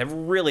mechanics of it, has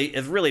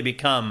really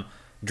become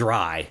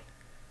dry.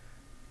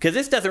 Because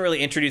this doesn't really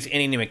introduce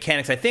any new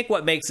mechanics. I think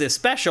what makes this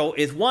special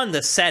is, one,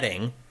 the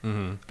setting.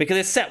 Mm-hmm. Because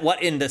it's set,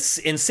 in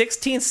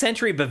 16th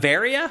century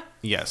Bavaria?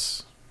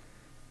 Yes.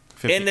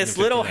 In this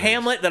little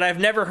hamlet that I've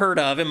never heard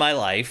of in my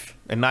life.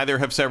 And neither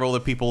have several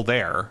of the people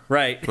there.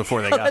 Right.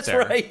 Before they got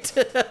there. That's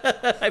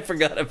right. I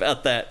forgot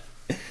about that.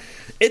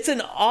 It's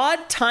an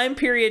odd time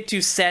period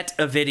to set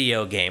a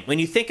video game. When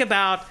you think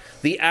about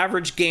the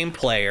average game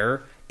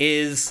player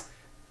is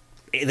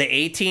the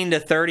 18 to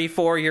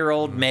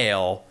 34-year-old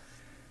male,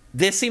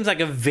 this seems like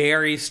a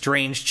very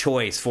strange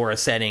choice for a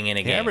setting in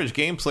a game. The average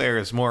game player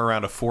is more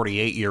around a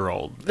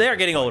 48-year-old. They're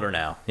getting older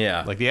now,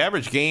 yeah. Like, the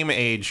average game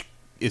age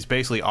is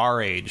basically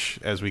our age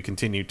as we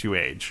continue to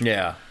age.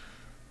 Yeah.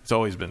 It's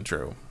always been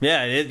true.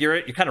 Yeah,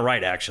 you're kind of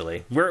right,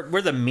 actually.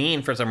 We're the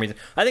mean for some reason.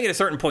 I think at a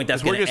certain point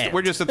that's going to end.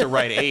 We're just at the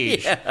right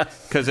age.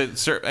 Because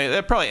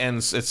that probably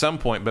ends at some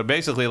point, but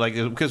basically, like,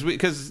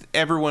 because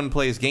everyone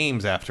plays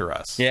games after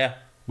us. Yeah.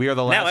 We are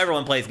the last. Now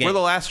everyone plays games. We're the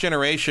last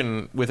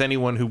generation with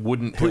anyone who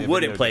wouldn't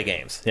play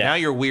games. Yeah. Now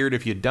you're weird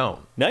if you don't.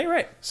 No, you're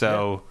right.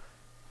 So,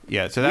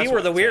 so that's we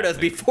were the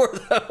weirdos before,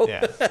 though.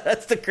 Yeah.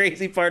 That's the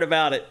crazy part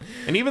about it.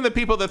 And even the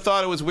people that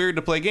thought it was weird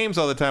to play games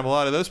all the time, a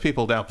lot of those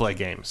people now play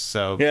games.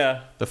 So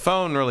yeah, the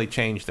phone really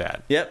changed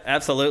that. Yep,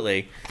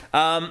 absolutely.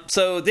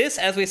 So this,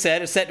 as we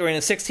said, is set during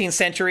the 16th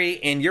century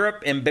in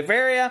Europe, in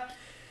Bavaria.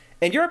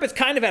 And Europe is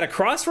kind of at a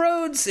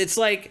crossroads. It's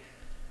like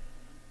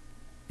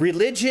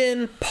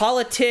religion,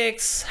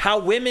 politics, how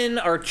women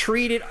are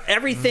treated,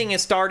 everything is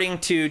starting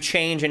to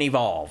change and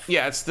evolve.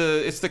 Yeah, it's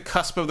the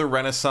cusp of the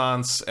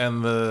Renaissance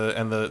and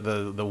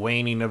the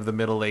waning of the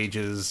Middle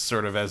Ages,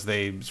 sort of as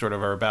they sort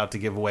of are about to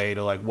give way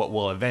to like what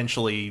will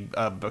eventually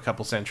a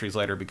couple centuries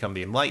later become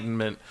the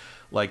Enlightenment.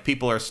 Like,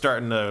 people are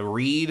starting to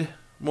read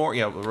more.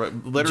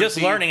 Literacy,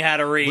 just learning how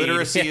to read.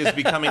 Literacy is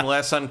becoming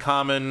less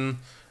uncommon.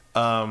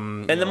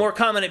 And the more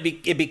common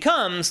it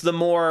becomes, the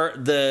more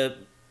the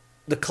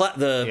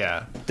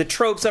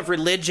tropes of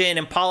religion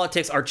and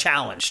politics are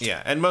challenged.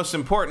 Yeah, and most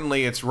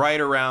importantly, it's right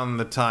around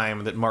the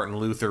time that Martin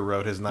Luther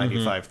wrote his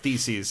 95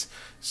 Theses.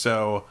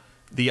 So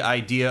the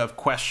idea of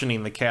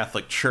questioning the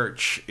Catholic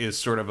Church is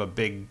sort of a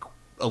big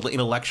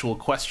intellectual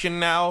question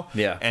now.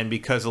 Yeah. And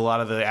because a lot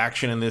of the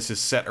action in this is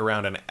set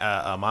around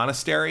a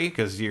monastery,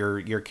 because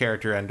your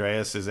character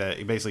Andreas is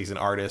basically he's an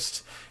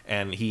artist,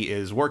 and he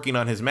is working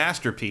on his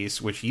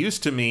masterpiece, which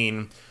used to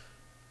mean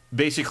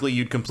basically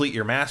you'd complete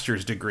your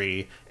master's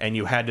degree and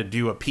you had to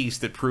do a piece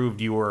that proved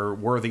you were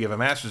worthy of a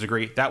master's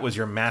degree. That was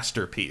your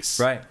masterpiece.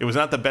 Right. It was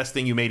not the best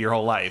thing you made your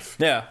whole life.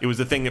 Yeah. It was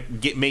the thing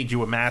that made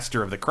you a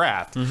master of the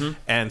craft.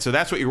 And so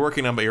that's what you're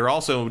working on, but you're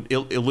also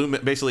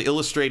basically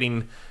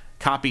illustrating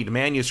copied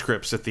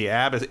manuscripts at the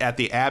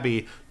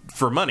abbey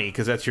for money,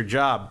 because that's your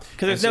job.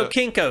 Because there's no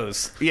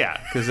Kinkos. Yeah,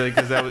 because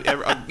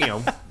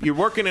you're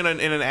working in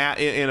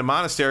a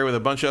monastery with a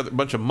bunch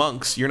of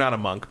monks. You're not a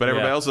monk, but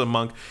everybody else is a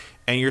monk.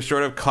 And you're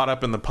sort of caught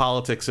up in the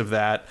politics of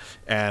that,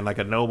 and like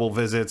a noble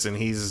visits, and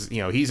he's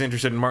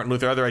interested in Martin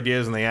Luther, other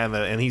ideas,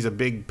 and he's a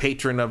big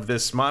patron of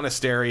this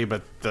monastery.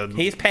 But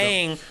he's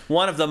paying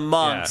one of the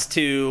monks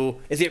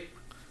to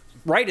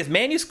write his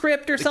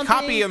manuscript or something.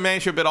 Copy a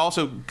manuscript, but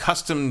also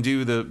custom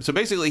do so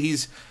basically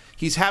he's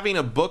having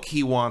a book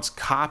he wants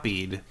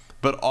copied,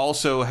 but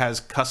also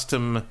has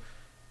custom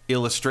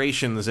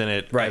illustrations in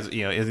it, right? As,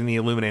 in the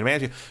illuminated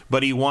manuscript,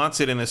 but he wants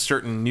it in a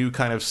certain new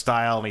kind of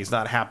style, and he's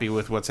not happy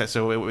with what's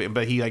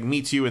but he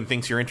meets you and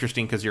thinks you're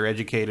interesting because you're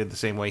educated the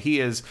same way he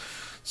is.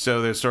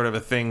 So there's sort of a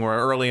thing where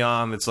early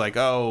on it's like,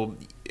 oh,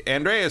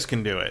 Andreas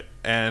can do it,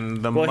 and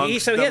he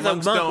has a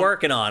monk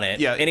working on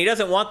it, and he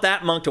doesn't want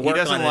that monk to work on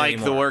it anymore. He doesn't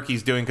like the work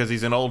he's doing because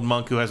he's an old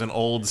monk who has an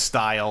old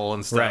style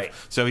and stuff. Right.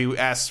 So he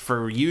asks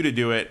for you to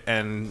do it,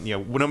 and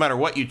no matter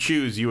what you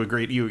choose, you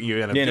agree.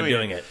 You end up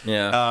doing it.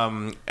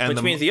 Yeah. And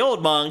which means the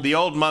old monk the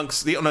old monk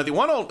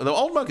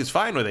is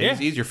fine with it. Yeah.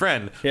 He's your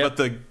friend, but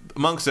the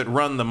monks that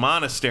run the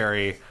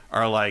monastery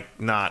are like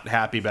not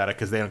happy about it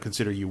because they don't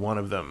consider you one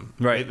of them.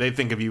 Right. They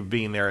think of you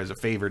being there as a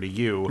favor to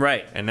you.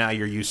 Right. And now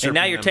you're usurping and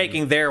now you're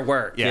taking their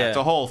work. Yeah, it's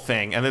a whole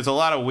thing. And there's a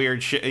lot of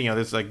weird shit.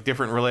 There's like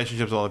different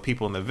relationships with all the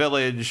people in the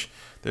village.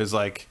 There's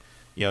like,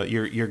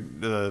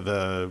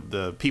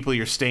 the people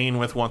you're staying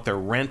with want their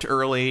rent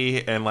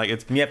early, and like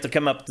you have to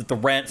come up with the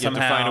rent somehow.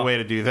 You have to find a way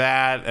to do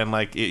that, and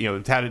like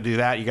how to do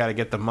that, you got to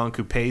get the monk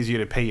who pays you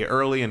to pay you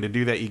early, and to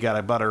do that you got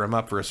to butter him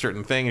up for a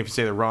certain thing. If you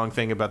say the wrong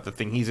thing about the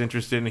thing he's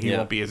interested in, he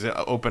won't be as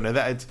open to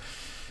that.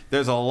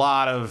 There's a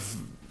lot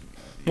of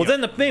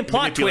then the main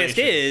plot twist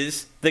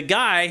is the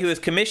guy who is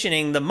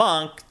commissioning the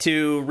monk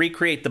to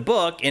recreate the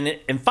book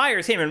and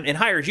fires him and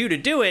hires you to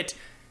do it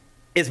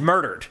is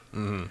murdered.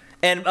 Mm-hmm.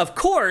 And, of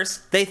course,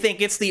 they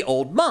think it's the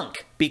old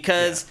monk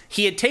because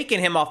he had taken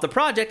him off the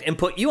project and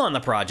put you on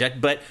the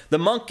project. But the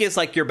monk is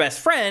like your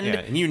best friend. Yeah,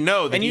 and you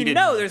know that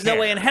there's no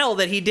way in hell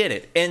that he did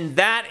it. And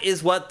that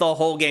is what the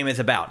whole game is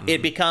about. Mm-hmm.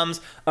 It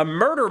becomes a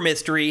murder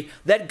mystery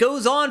that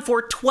goes on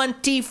for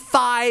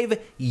 25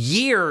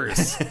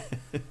 years.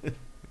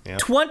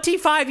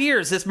 25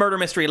 years this murder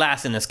mystery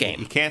lasts in this game.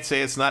 You can't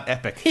say it's not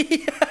epic.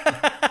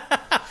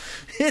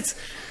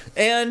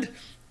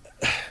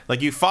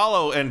 Like, you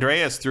follow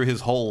Andreas through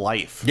his whole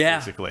life,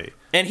 basically.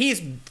 And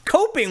he's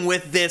coping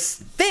with this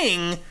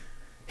thing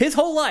his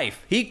whole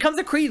life. He comes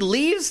to Creed,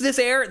 leaves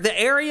the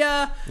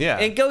area,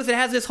 and goes and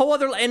has this whole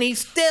other, and he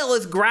still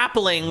is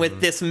grappling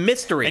with this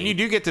mystery. And you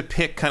do get to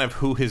pick kind of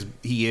who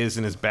he is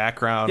in his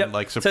background,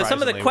 like surprisingly so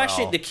some of the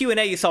question, the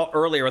Q&A you saw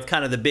earlier with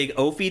kind of the big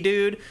Ophi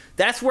dude,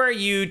 that's where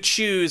you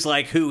choose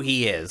like who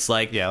he is,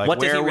 like what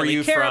does he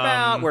really care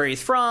about, where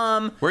he's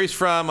from,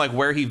 like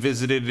where he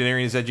visited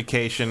during his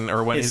education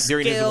or when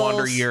during his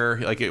wonder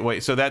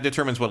year, so that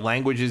determines what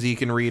languages he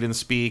can read and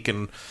speak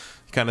and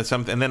kind of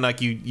something, and then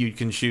like you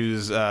can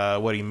choose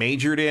what he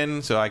majored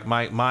in. So like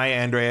my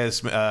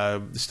Andreas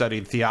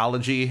studied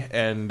theology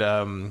and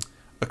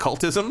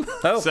occultism.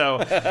 So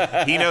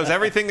he knows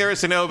everything there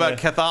is to know about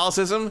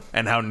Catholicism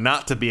and how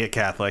not to be a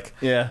Catholic.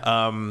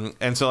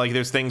 And so like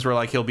there's things where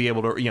like he'll be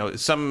able to,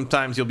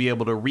 sometimes you'll be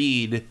able to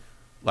read.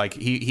 Like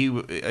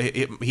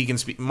he can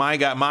speak. My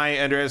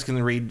Andreas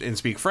can read and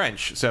speak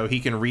French, so he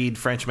can read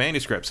French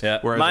manuscripts.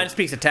 Whereas mine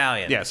speaks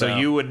Italian. So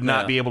you would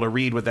not be able to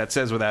read what that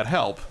says without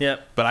help.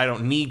 But I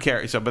don't need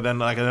but then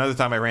like another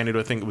time I ran into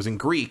a thing that was in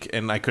Greek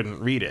and I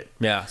couldn't read it.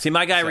 See,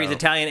 my guy reads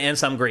Italian and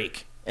some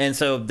Greek, and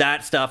so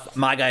that stuff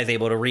my guy's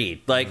able to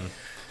read. Like.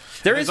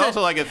 There's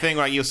also like a thing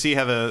where you'll see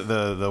how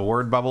the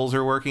word bubbles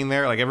are working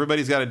there. Like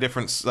everybody's got a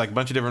different, like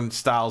bunch of different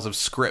styles of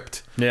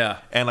script.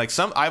 And like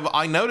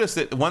I noticed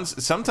that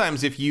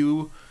sometimes if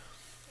you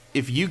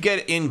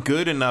get in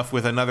good enough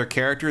with another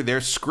character,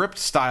 their script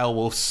style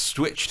will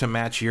switch to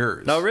match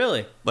yours. Oh,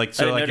 really? Like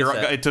so, like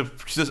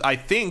I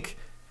think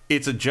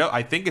it's a joke.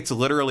 I think it's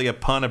literally a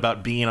pun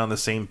about being on the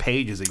same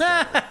page as each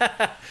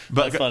other.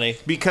 That's funny.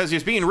 Because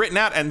it's being written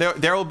out, and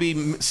there will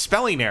be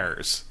spelling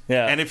errors.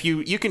 And if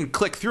you can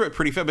click through it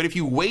pretty fast, but if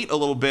you wait a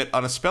little bit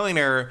on a spelling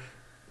error,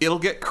 it'll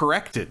get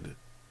corrected.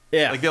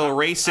 Like they'll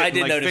erase it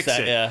and like fix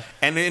it.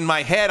 And in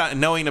my head,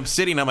 knowing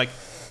Obsidian, I'm like,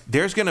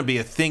 there's going to be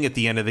a thing at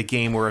the end of the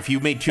game where if you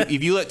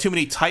let too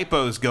many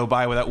typos go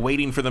by without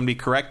waiting for them to be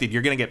corrected,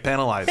 you're going to get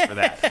penalized for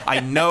that. I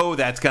know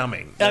that's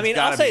coming. I mean,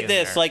 I'll say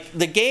this: like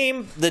the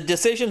game, the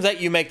decisions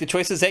that you make, the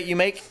choices that you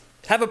make,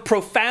 have a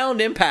profound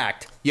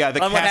impact. On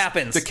what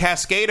happens. The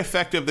cascade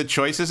effect of the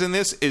choices in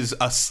this is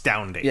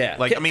astounding.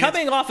 Like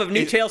coming off of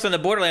New Tales from the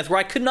Borderlands, where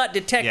I could not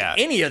detect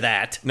any of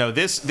that. No,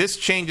 this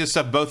changes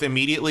stuff both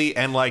immediately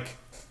and like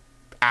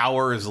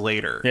hours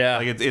later.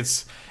 Like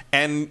it's.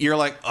 And you're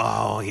like,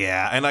 oh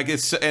yeah, and like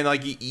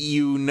like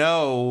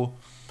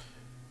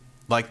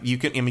you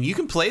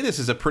can play this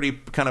as a pretty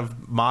kind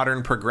of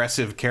modern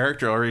progressive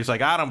character, or he's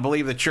like, I don't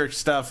believe the church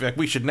stuff. Like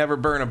we should never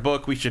burn a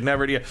book. We should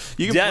never do.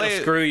 You can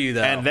That'll screw you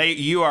though, and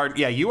you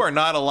are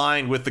not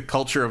aligned with the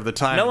culture of the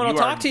time. No one will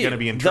talk to you. Going to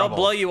be in trouble. They'll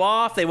blow you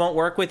off. They won't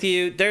work with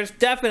you. There's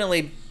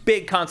definitely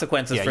big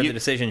consequences for the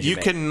decisions you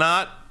make. You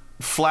cannot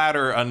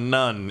flatter a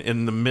nun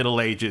in the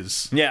Middle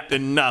Ages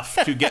enough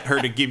to get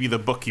her to give you the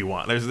book you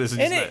want. It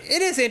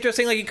is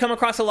interesting. Like you come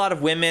across a lot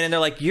of women and they're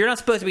like, you're not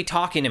supposed to be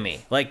talking to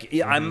me. Like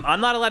I'm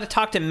not allowed to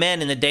talk to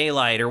men in the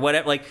daylight or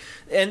whatever. Like,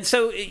 and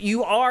so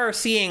you are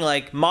seeing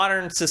like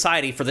modern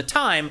society for the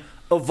time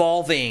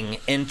evolving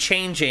and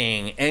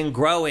changing and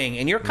growing,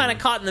 and you're kind of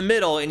caught in the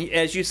middle. And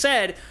as you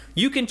said,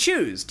 you can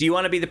choose. Do you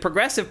want to be the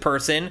progressive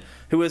person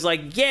who is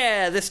like,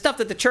 yeah, this stuff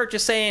that the church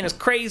is saying is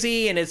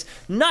crazy and it's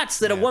nuts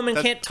that a woman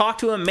can't talk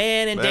to a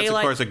man in daylight? That's,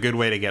 of course, a good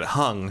way to get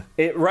hung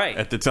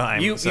at the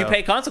time. You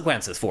pay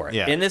consequences for it.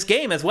 In this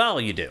game as well,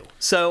 you do.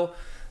 So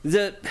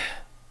there's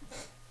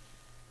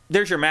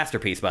your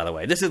masterpiece, by the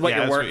way. This is what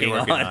you're working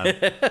on.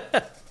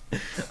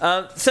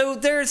 So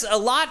there's a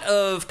lot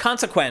of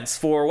consequence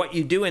for what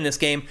you do in this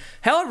game.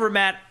 However,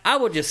 Matt, I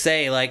will just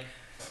say, like,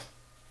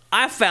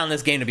 I've found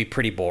this game to be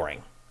pretty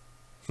boring.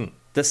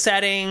 The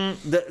setting,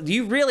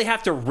 you really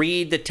have to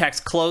read the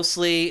text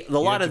closely.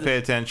 You have to pay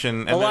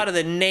attention. A lot of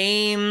the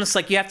names,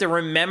 like you have to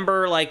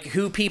remember like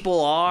who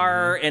people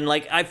are, and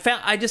like it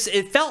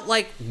felt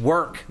like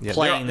work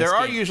playing. There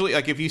are usually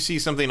like if you see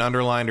something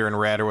underlined or in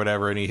red or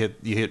whatever, and you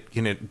hit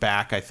it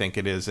back, I think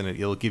it is, and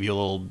it'll give you a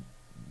little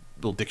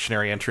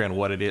dictionary entry on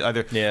what it is,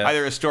 either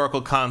a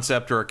historical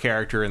concept or a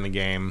character in the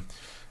game.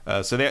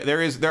 So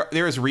there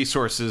is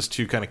resources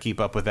to kind of keep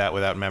up with that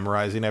without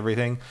memorizing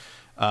everything.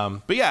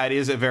 But yeah, it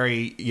is a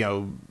very,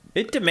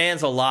 it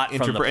demands a lot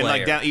from the player.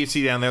 And like you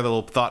see down there the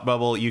little thought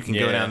bubble. You can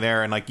go down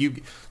there, and like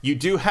you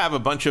do have a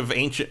bunch of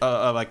ancient,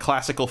 like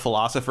classical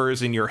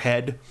philosophers in your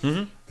head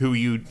who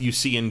you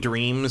see in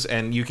dreams,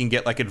 and you can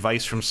get like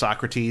advice from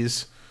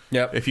Socrates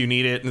if you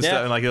need it and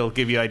stuff. And like it'll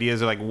give you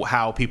ideas of like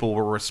how people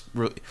will.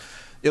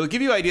 It'll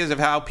give you ideas of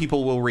how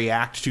people will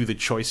react to the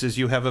choices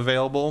you have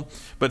available.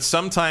 But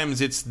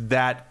sometimes it's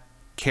that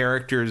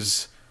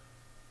character's.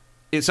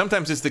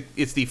 Sometimes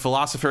it's the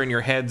philosopher in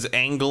your head's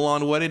angle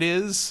on what it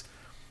is,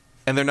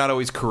 and they're not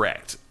always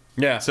correct.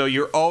 So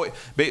you're always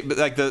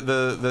like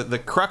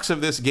the crux of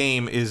this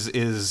game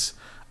is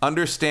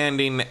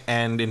understanding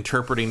and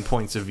interpreting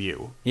points of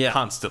view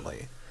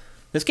constantly.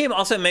 This game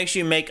also makes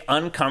you make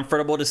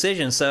uncomfortable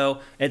decisions.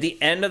 So at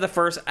the end of the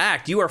first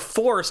act, you are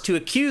forced to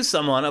accuse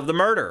someone of the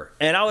murder,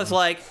 and I was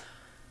like,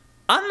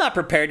 I'm not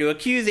prepared to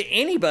accuse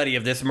anybody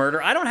of this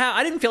murder.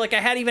 I didn't feel like I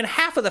had even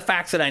half of the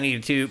facts that I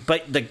needed to,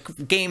 but the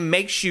game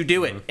makes you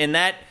do it. And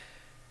that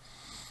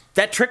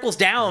that trickles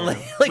down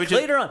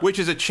later on. Which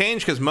is a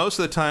change, because most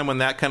of the time when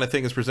that kind of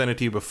thing is presented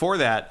to you before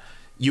that,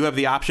 you have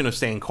the option of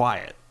staying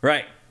quiet.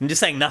 Right. I'm just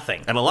saying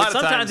nothing. And a lot of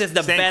sometimes times, it's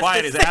the staying best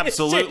quiet is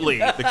absolutely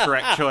the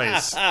correct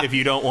choice if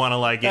you don't want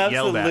to get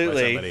yelled at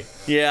by somebody.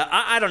 Yeah,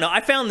 I don't know. I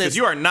found this... Because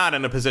you are not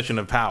in a position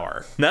of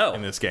power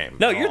in this game.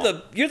 No,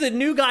 you're the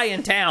new guy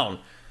in town.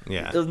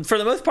 Yeah. For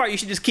the most part, you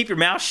should just keep your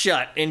mouth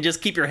shut and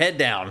just keep your head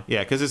down. Yeah,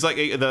 because it's like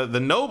the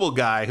noble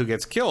guy who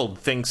gets killed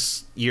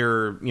thinks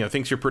you're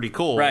pretty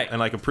cool, right,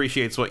 and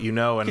appreciates what you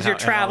know, and because you're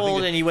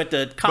traveled and you went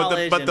to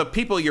college. But the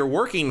people you're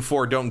working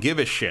for don't give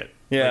a shit.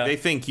 Yeah, they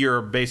think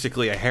you're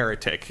basically a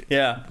heretic.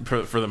 Yeah,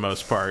 for the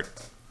most part.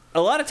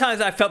 A lot of times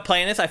I felt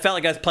playing this, I felt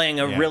like I was playing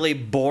a really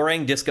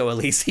boring Disco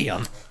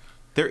Elysium.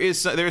 There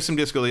is some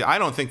Disco Elysium. I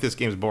don't think this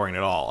game's boring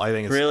at all. I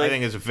think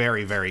it's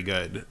very, very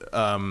good.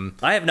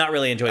 I have not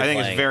really enjoyed playing.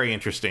 I think it's very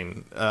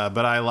interesting,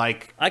 but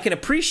I can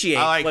appreciate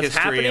what's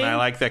history happening. And I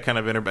like that kind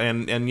of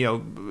and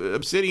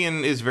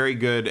Obsidian is very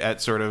good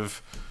at sort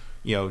of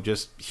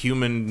just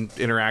human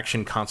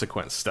interaction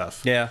consequence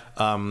stuff. Yeah.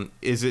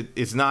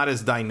 It's not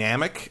as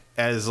dynamic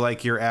as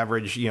your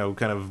average,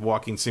 kind of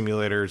walking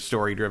simulator,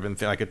 story-driven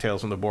thing, like a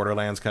Tales from the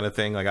Borderlands kind of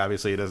thing.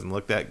 Obviously, it doesn't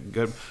look that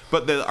good.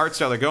 But the art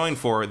style they're going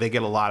for, they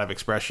get a lot of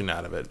expression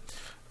out of it.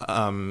 It's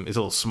a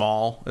little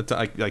small,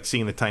 like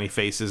seeing the tiny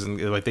faces, and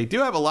they do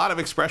have a lot of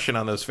expression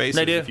on those faces.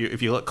 They do.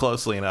 If you look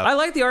closely enough. I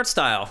like the art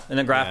style and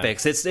the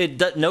graphics.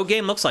 Yeah. No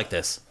game looks like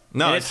this.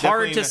 No, and it's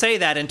hard to say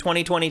that in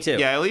 2022.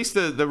 Yeah, at least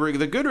the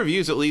good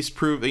reviews at least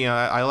prove.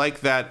 I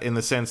like that in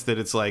the sense that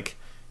it's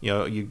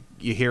you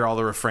hear all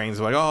the refrains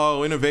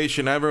oh,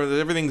 innovation, all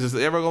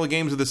the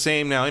games are the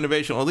same now,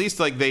 innovation. Well, at least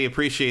they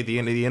appreciate the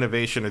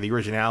innovation or the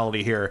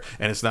originality here,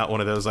 and it's not one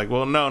of those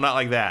well, no, not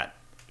like that.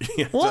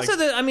 Well, also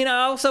I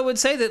also would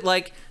say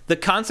that the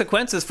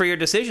consequences for your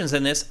decisions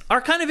in this are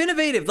kind of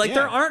innovative.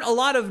 There aren't a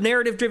lot of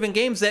narrative driven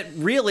games that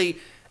really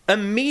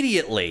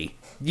immediately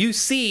you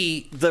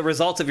see the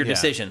results of your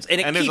decisions,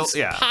 and it keeps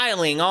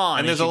piling on.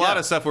 And there's a lot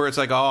of stuff where it's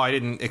I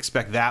didn't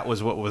expect that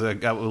was what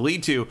that would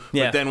lead to.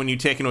 But then when you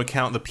take into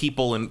account the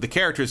people and the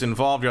characters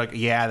involved, you're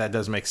that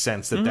does make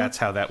sense that's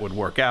how that would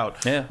work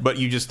out. Yeah. But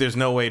there's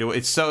no way to.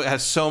 It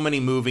has so many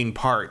moving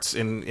parts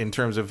in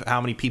terms of how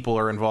many people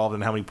are involved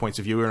and how many points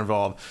of view are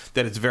involved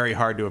that it's very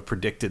hard to have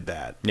predicted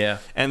that. Yeah.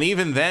 And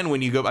even then,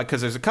 when you go,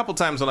 because there's a couple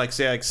times when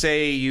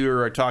say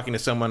you're talking to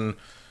someone.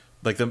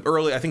 I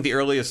think the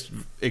earliest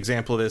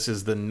example of this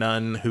is the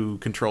nun who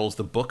controls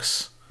the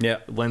books. Yeah,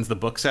 lends the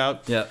books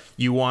out. Yeah,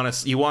 you want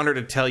her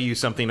to tell you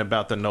something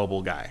about the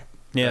noble guy.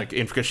 Yeah,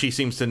 because she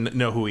seems to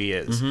know who he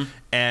is,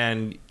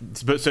 and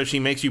so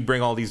she makes you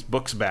bring all these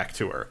books back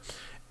to her,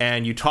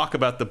 and you talk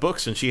about the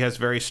books, and she has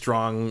very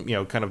strong,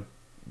 kind of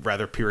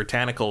rather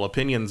puritanical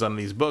opinions on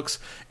these books,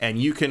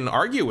 and you can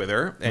argue with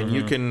her and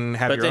you can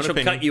have your own opinion. But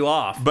then she'll cut you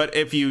off. But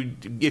if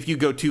you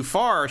go too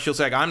far, she'll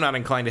say, I'm not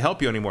inclined to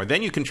help you anymore.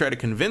 Then you can try to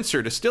convince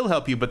her to still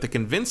help you, but the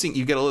convincing,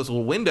 you get a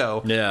little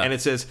window, and it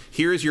says,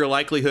 here's your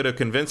likelihood of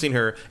convincing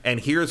her,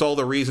 and here's all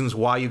the reasons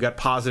why you got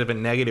positive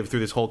and negative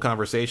through this whole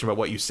conversation about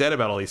what you said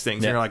about all these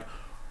things. And you're like,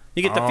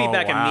 you get the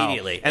feedback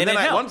immediately. And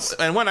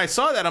then when I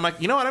saw that, I'm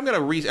like, you know what, I'm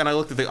going to and I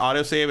looked at the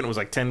autosave, and it was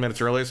 10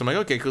 minutes earlier, so I'm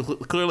like, okay,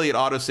 clearly it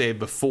autosaved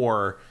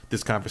before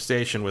this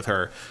conversation with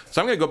her.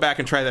 So I'm going to go back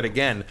and try that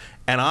again.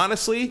 And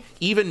honestly,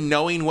 even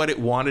knowing what it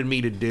wanted me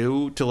to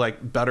do to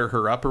butter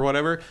her up or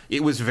whatever,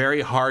 it was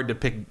very hard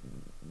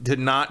to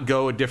not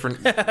go a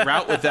different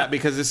route with that,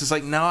 because this is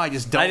no, I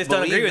just don't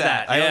agree with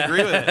that. I don't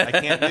agree with it. I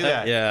can't do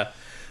that. Yeah.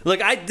 Look,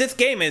 this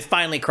game is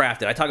finely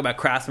crafted. I talk about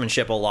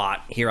craftsmanship a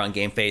lot here on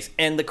GameFace,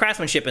 and the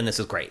craftsmanship in this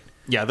is great.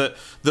 Yeah, the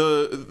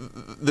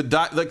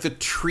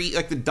tree,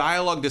 the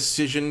dialogue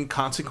decision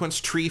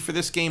consequence tree for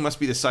this game must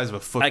be the size of a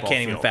football field. I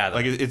can't even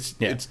fathom.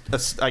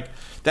 It's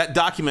that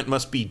document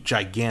must be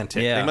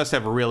gigantic. Yeah. They must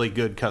have really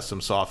good custom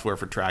software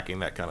for tracking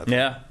that kind of thing.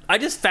 Yeah, I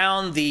just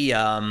found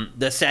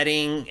the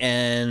setting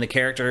and the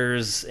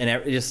characters, and I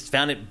just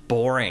found it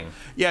boring.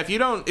 Yeah, if you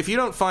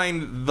don't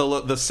find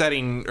the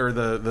setting or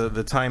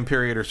the time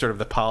period or sort of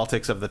the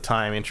politics of the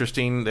time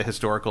interesting, the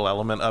historical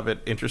element of it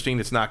interesting,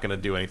 it's not going to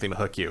do anything to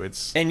hook you.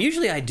 And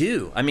usually I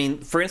do. I mean,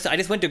 for instance, I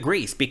just went to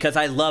Greece because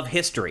I love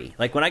history.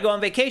 When I go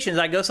on vacations,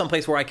 I go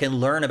someplace where I can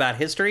learn about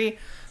history.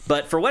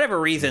 But for whatever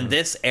reason,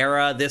 this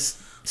era, this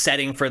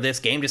setting for this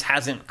game just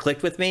hasn't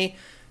clicked with me.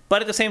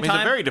 But at the same time,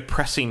 it's a very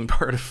depressing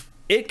part of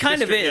it. Kind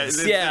history. Of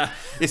is, yeah.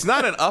 It's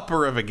not an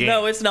upper of a game.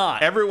 No, it's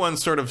not.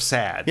 Everyone's sort of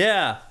sad.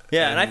 Yeah,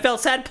 and I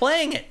felt sad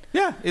playing it.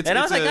 Yeah,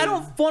 I was I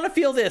don't want to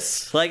feel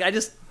this. I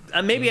just.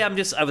 Maybe I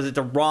was at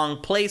the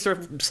wrong place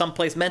or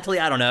someplace mentally,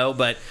 I don't know,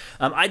 but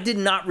I did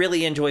not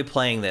really enjoy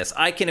playing this.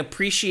 I can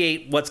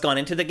appreciate what's gone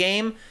into the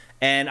game,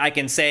 and I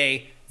can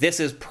say this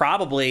is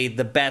probably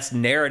the best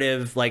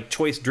narrative,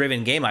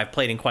 choice-driven game I've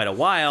played in quite a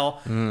while,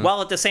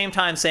 while at the same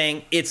time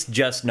saying it's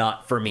just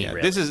not for me,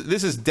 really.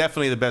 This is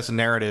definitely the best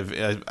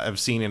narrative I've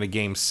seen in a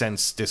game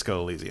since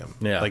Disco Elysium.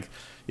 Yeah.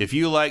 If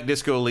you like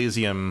Disco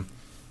Elysium,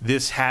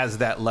 this has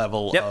that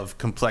level of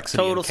complexity.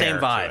 Total and same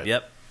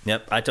vibe.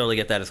 Yep, I totally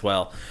get that as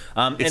well.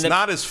 It's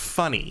not as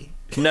funny.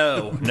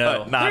 No.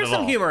 Not There's at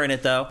some all. humor in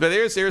it, though. But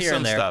there's Here some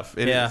and there. stuff.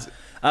 It yeah. is-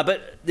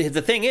 But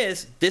the thing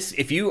is,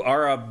 if you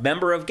are a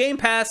member of Game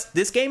Pass,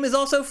 this game is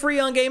also free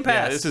on Game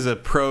Pass. Yeah, this is a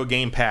pro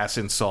Game Pass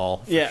install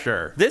for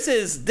sure. This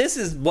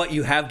is what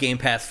you have Game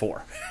Pass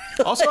for.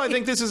 Also, I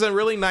think this is a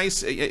really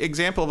nice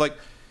example of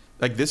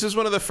like this is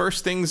one of the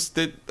first things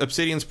that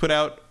Obsidian's put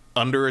out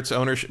under its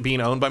ownership,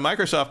 being owned by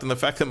Microsoft, and the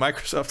fact that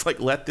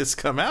Microsoft let this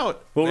come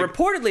out. Well,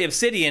 reportedly,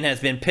 Obsidian has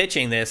been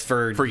pitching this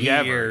for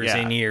years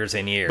and years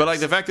and years. But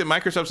the fact that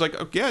Microsoft's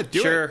like, oh, yeah,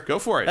 do it, go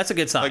for it. That's a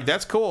good sign.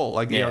 That's cool.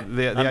 The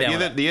idea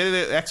that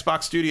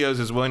Xbox Studios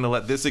is willing to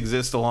let this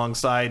exist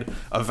alongside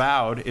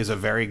Avowed is a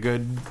very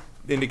good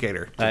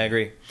indicator. I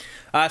agree.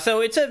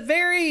 So it's a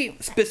very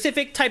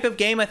specific type of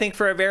game, I think,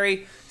 for a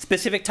very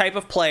specific type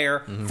of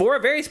player, for a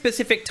very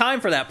specific time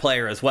for that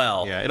player as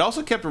well. Yeah, it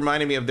also kept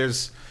reminding me of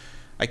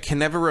I can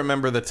never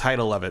remember the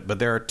title of it, but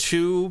there are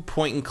 2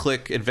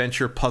 point-and-click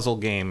adventure puzzle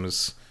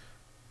games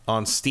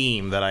on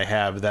Steam that I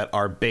have that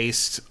are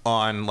based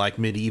on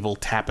medieval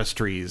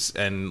tapestries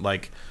and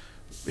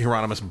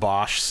Hieronymus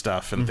Bosch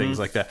stuff and things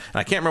like that. And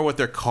I can't remember what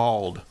they're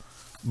called,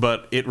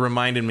 but it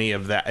reminded me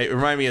of that. It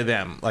reminded me of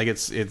them.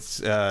 It's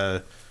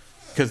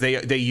because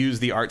they use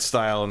the art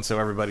style, and so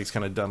everybody's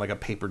kind of done like a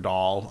paper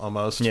doll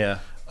almost. Yeah.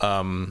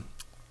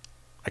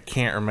 I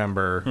can't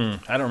remember.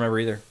 I don't remember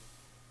either.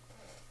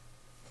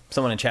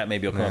 Someone in chat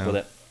maybe will come up with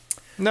it.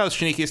 No,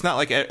 Shaniki, it's not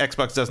like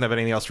Xbox doesn't have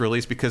anything else to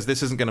release because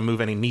this isn't going to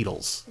move any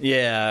needles.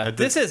 Yeah,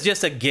 this is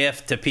just a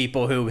gift to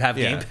people who have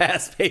Game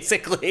Pass,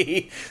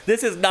 basically.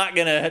 This is not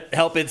going to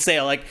help its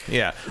sale. This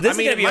is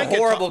going to be a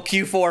horrible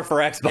Q4 for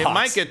Xbox. It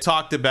might get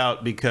talked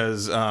about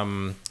because...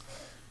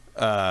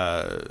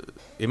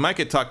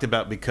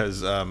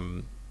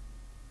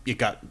 it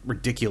got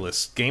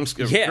ridiculous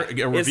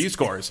review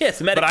scores.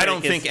 Yes, but I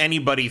don't think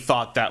anybody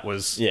thought that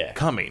was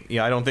coming.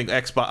 Yeah, I don't think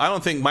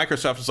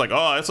Microsoft was like,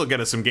 oh, this will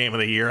get us some Game of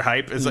the Year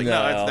hype. It's like,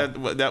 no,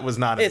 that was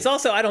not. It's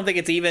also, I don't think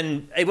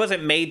it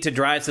wasn't made to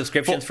drive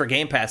subscriptions for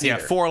Game Pass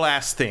either. Yeah, Four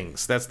Last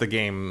Things. That's the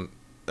game.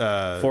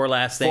 Four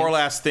Last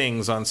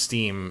Things on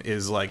Steam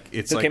is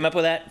Who came up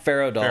with that?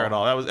 Pharaoh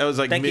Doll. That was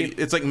like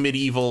it's like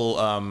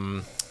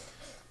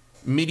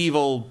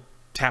medieval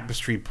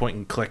tapestry point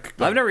and click.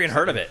 I've never even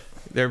heard of it.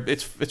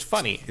 It's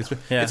funny. It's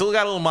got a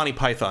little Monty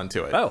Python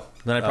to it. Oh,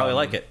 then I probably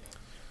like it.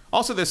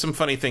 Also, there's some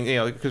funny thing,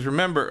 because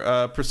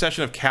remember,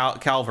 Procession of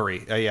Calvary.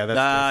 That's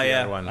the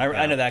other one.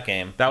 I know that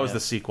game. That was the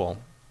sequel.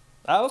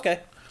 Oh, okay.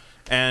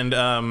 And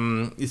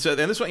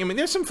this one,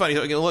 there's some funny.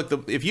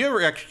 Look, if you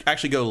ever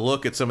actually go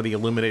look at some of the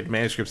illuminated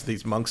manuscripts that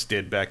these monks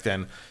did back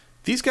then,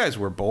 these guys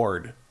were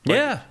bored.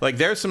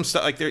 There's some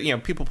stuff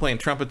people playing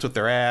trumpets with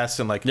their ass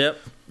and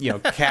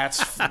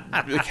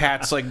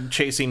cats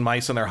chasing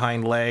mice on their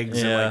hind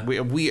legs and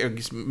we are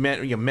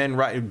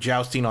men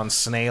jousting on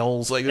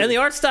snails and the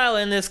art style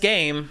in this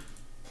game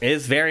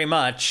is very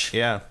much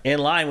in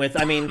line with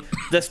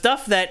the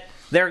stuff that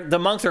the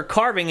monks are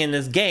carving in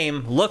this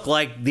game look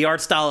like the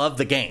art style of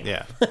the game.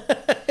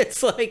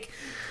 It's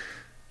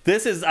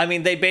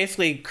they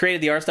basically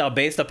created the art style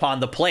based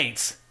upon the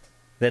plates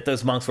that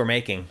those monks were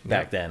making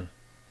back then.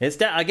 It's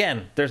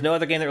again, there's no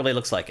other game that really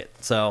looks like it.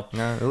 So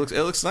it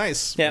looks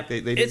nice. Yeah,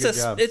 they did a good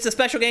job. It's a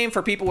special game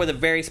for people with a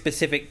very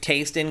specific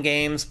taste in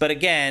games. But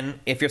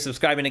again, if you're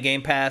subscribing to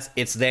Game Pass,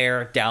 it's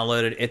there,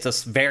 downloaded. It's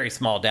a very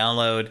small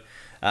download,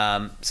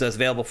 so it's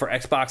available for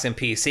Xbox and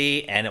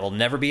PC, and it will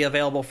never be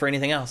available for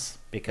anything else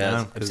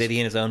because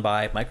Obsidian is owned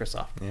by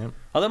Microsoft. Yeah.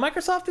 Although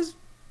Microsoft is.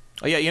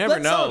 Oh yeah, you never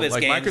know.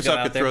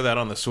 Microsoft could throw that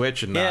on the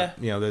Switch and not.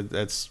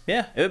 That's.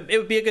 Yeah, it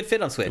would be a good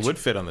fit on Switch. It would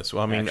fit on this.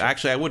 Well,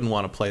 actually, I wouldn't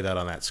want to play that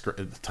on that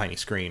tiny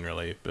screen,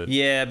 really. But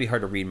it'd be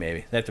hard to read.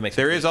 Maybe they have to make.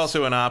 There is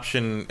also an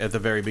option at the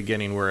very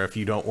beginning where if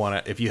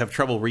you have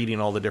trouble reading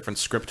all the different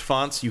script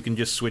fonts, you can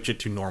just switch it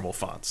to normal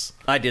fonts.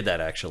 I did that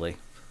actually.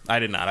 I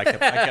did not. I kept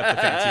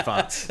the fancy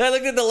fonts. I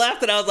looked at the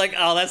left and I was like,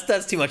 oh,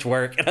 that's too much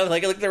work. And I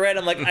looked at the right.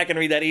 I'm like, I can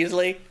read that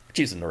easily.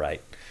 Choosing the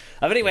right.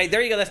 But anyway,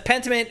 there you go. That's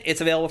Pentiment.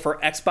 It's available for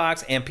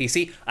Xbox and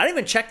PC. I didn't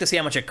even check to see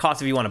how much it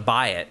costs if you want to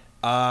buy it.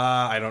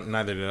 I don't.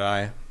 Neither did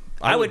I.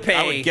 I would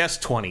guess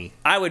 20.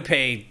 I would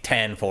pay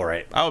 10 for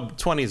it.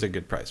 20 is a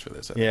good price for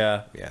this.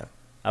 Yeah.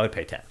 I would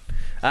pay 10.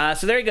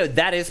 So there you go.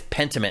 That is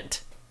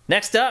Pentiment.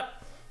 Next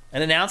up,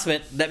 an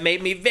announcement that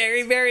made me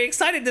very, very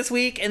excited this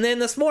week, and then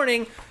this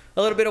morning,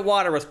 a little bit of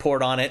water was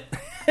poured on it.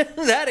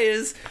 That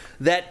is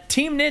that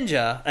Team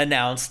Ninja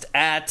announced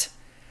at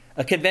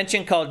a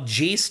convention called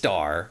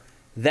G-Star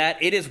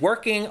that it is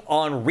working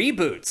on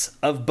reboots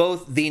of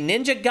both the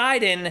Ninja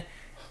Gaiden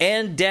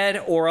and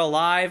Dead or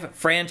Alive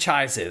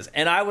franchises.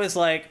 And I was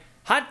like,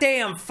 hot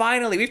damn,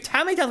 finally.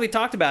 How many times we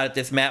talked about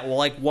it, Matt?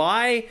 Well,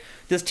 why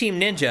does Team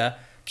Ninja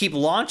keep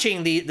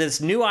launching this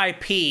new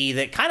IP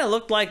that kind of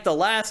looked like the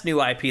last new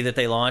IP that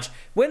they launched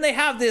when they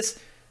have this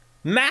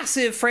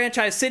massive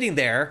franchise sitting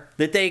there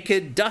that they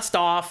could dust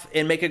off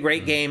and make a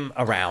great game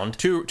around?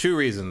 Two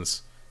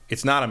reasons.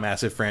 It's not a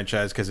massive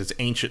franchise because it's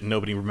ancient and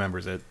nobody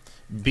remembers it.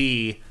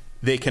 B,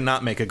 they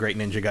cannot make a great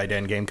Ninja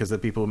Gaiden game because the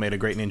people who made a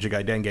great Ninja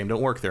Gaiden game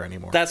don't work there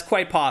anymore. That's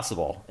quite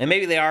possible. And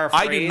maybe they are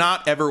afraid. I do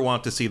not ever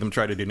want to see them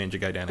try to do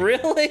Ninja Gaiden again.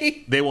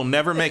 Really? They will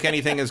never make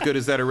anything as good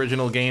as that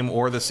original game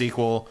or the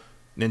sequel.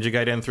 Ninja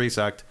Gaiden 3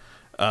 sucked.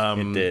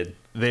 It did.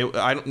 Leave it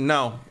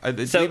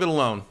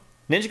alone.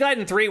 Ninja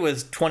Gaiden 3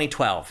 was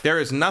 2012.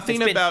 There is nothing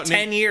it's been about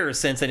 10 years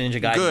since a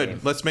Ninja Gaiden Good. game.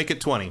 Let's make it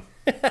 20.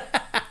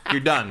 You're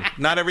done.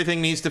 Not everything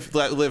needs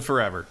to live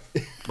forever.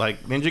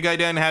 Like, Ninja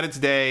Gaiden had its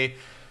day.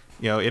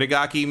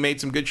 Itagaki made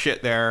some good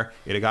shit there.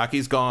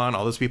 Itagaki's gone.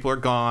 All those people are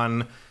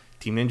gone.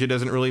 Team Ninja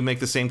doesn't really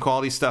make the same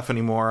quality stuff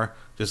anymore.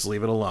 Just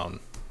leave it alone.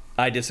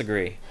 I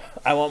disagree.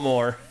 I want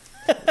more.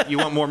 You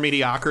want more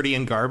mediocrity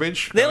and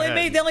garbage? They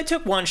only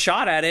took one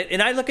shot at it,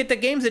 and I look at the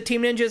games that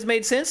Team Ninja has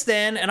made since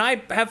then, and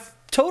I have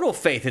total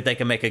faith that they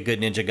can make a good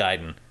Ninja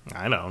Gaiden.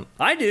 I don't.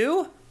 I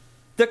do.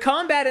 The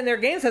combat in their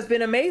games has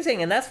been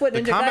amazing, and that's what Ninja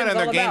Gaiden is all about. The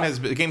combat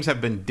in their games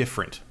have been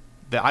different.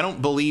 I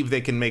don't believe they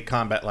can make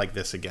combat like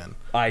this again.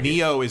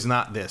 Neo is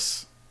not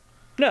this.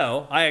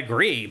 No, I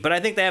agree, but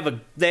I think they have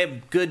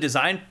good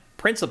design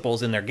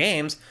principles in their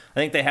games. I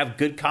think they have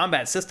good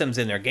combat systems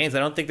in their games. I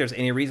don't think there's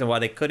any reason why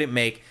they couldn't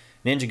make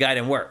Ninja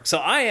Gaiden work. So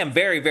I am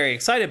very, very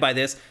excited by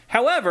this.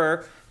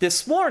 However,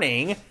 this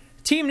morning,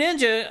 Team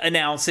Ninja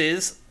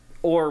announces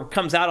or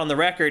comes out on the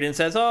record and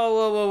says,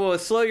 "Oh, whoa,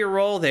 slow your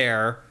roll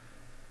there.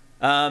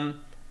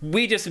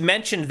 We just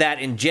mentioned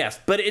that in jest,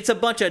 but it's a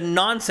bunch of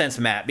nonsense,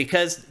 Matt,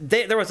 because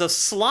there was a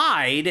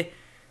slide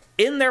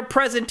in their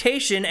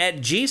presentation at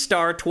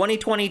G-Star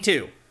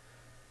 2022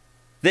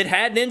 that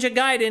had Ninja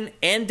Gaiden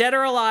and Dead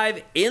or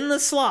Alive in the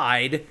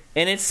slide,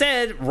 and it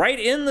said right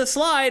in the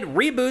slide,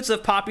 reboots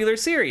of popular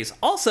series.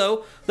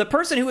 Also, the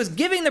person who was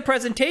giving the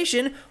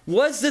presentation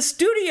was the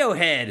studio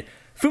head,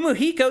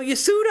 Fumihiko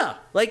Yasuda.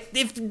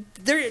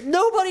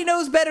 Nobody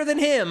knows better than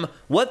him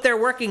what they're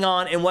working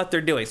on and what they're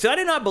doing. So I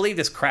did not believe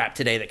this crap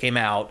today that came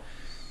out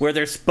where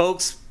their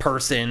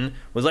spokesperson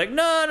was like,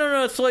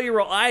 no, slow your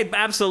roll. I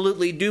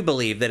absolutely do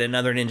believe that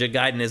another Ninja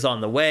Gaiden is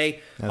on the way.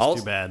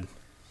 That's too bad.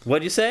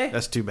 What'd you say?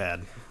 That's too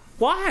bad.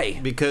 Why?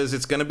 Because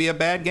it's going to be a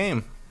bad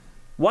game.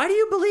 Why do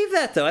you believe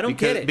that, though? I don't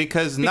get it.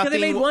 Because they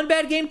made one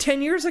bad game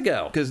 10 years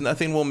ago. Because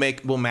nothing will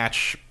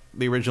match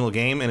the original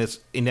game, and it's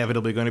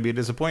inevitably going to be a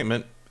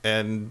disappointment.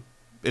 And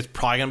it's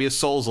probably going to be a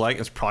Souls-like.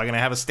 It's probably going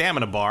to have a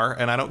stamina bar,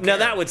 and I don't care. No,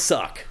 that would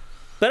suck.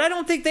 But I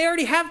don't think they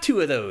already have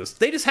two of those.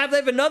 They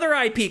have another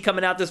IP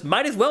coming out. This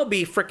might as well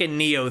be frickin'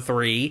 Neo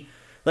 3.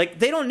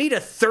 They don't need a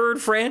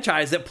third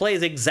franchise that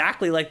plays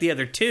exactly like the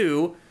other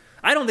two.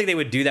 I don't think they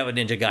would do that with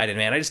Ninja Gaiden,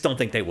 man. I just don't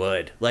think they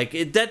would.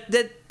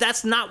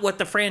 That's not what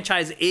the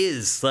franchise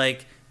is.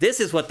 This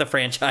is what the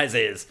franchise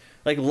is.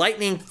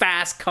 Lightning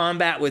fast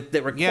combat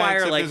that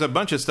require there's a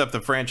bunch of stuff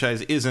the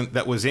franchise isn't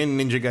that was in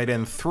Ninja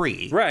Gaiden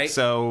 3. Right.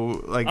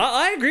 So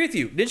I agree with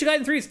you. Ninja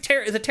Gaiden 3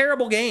 is a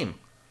terrible game.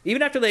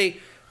 Even after they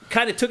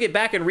kind of took it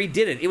back and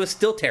redid it, it was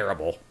still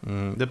terrible.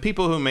 The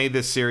people who made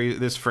this series,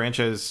 this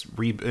franchise,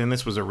 and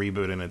this was a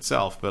reboot in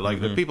itself, but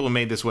the people who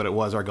made this what it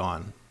was are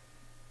gone.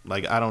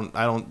 I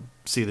don't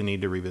see the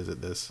need to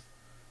revisit this.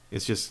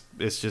 It's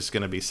just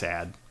going to be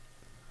sad.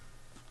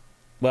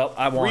 Well,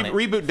 I want it.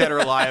 Reboot Dead or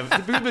Alive.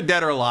 Reboot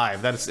Dead or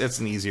Alive. That's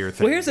an easier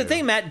thing. Well, here's the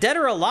thing, Matt. Dead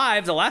or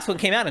Alive, the last one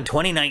came out in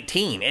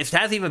 2019. It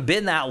hasn't even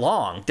been that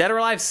long. Dead or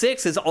Alive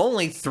 6 is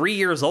only 3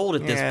 years old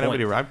at this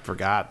point. I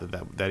forgot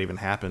that even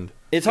happened.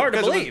 It's hard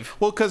to believe.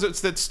 Because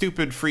it's that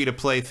stupid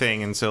free-to-play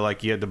thing, and so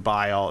you had to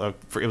buy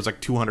it was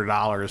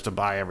 $200 to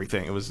buy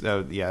everything. It was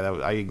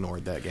I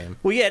ignored that game.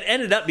 Well, yeah, it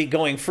ended up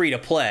going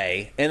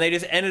free-to-play, and they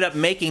just ended up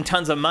making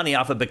tons of money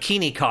off of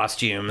bikini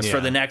costumes for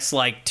the next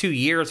 2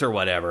 years or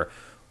whatever.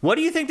 What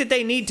do you think that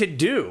they need to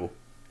do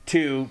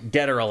to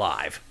Dead or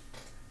Alive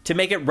to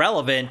make it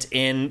relevant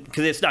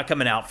because it's not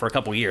coming out for a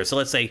couple years? So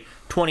let's say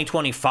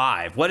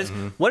 2025. What is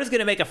going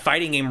to make a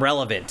fighting game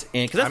relevant?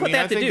 Because that's what they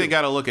have to do. I think they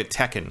got to look at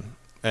Tekken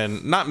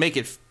and not make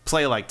it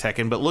play like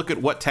Tekken, but look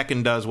at what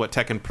Tekken does, what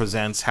Tekken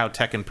presents, how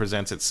Tekken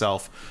presents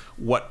itself,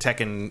 what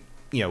Tekken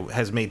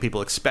has made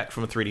people expect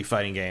from a 3D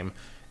fighting game,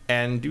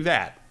 and do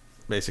that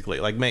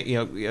basically.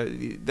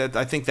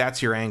 I think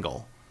that's your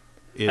angle.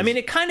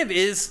 It kind of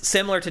is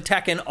similar to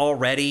Tekken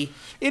already.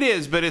 It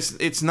is, but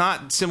it's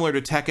not similar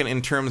to Tekken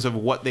in terms of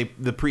what the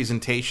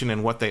presentation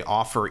and what they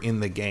offer in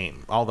the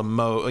game. All the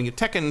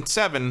Tekken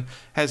 7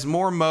 has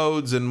more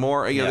modes and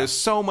more. There's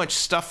so much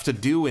stuff to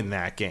do in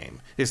that game.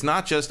 It's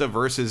not just a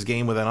versus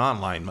game with an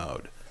online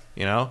mode.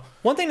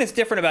 One thing that's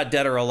different about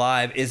Dead or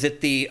Alive is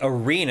that the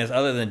arenas,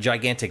 other than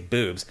gigantic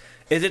boobs,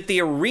 is that the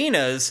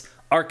arenas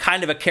are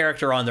kind of a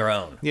character on their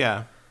own.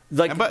 Yeah.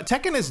 But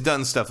Tekken has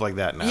done stuff like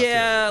that now.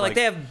 Yeah, too.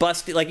 They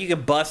have you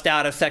can bust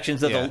out of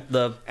sections of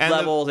the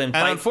levels and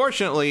fight. And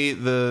unfortunately,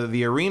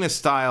 the arena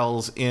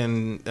styles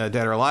in Dead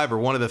or Alive are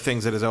one of the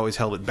things that has always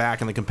held it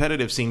back in the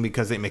competitive scene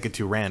because they make it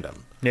too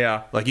random.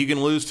 Yeah. You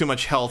can lose too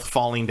much health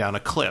falling down a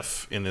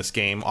cliff in this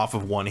game off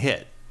of one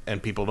hit,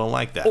 and people don't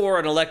like that. Or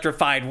an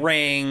electrified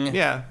ring.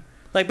 Yeah.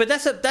 Like, but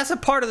that's a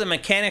part of the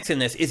mechanics in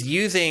this is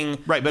using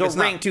the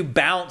ring to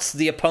bounce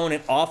the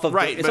opponent off of.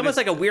 It's almost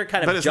like a weird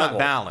kind of juggle. But it's not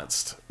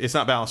balanced. It's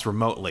not balanced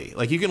remotely.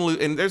 Like you can lose,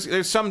 and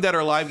there's some Dead or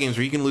Alive games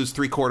where you can lose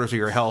 3/4 of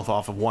your health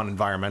off of one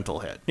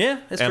environmental hit.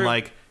 Yeah, that's true. And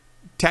like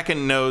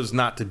Tekken knows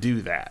not to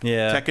do that.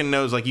 Yeah, Tekken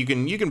knows like you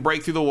can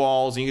break through the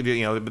walls and you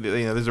can do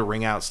there's a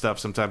ring out stuff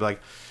sometimes like.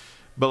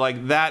 But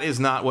like that is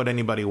not what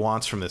anybody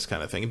wants from this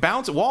kind of thing.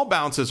 Wall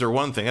bounces are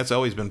one thing. That's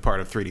always been part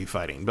of 3D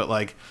fighting. But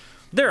like.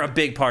 They're a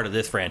big part of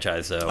this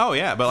franchise, though. Oh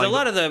yeah, but like, a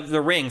lot of the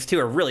rings too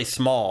are really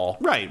small.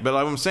 Right, but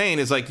what I'm saying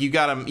is like you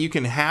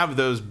can have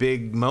those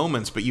big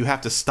moments, but you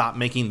have to stop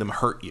making them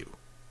hurt you.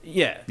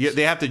 Yeah,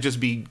 they have to just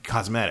be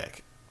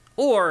cosmetic,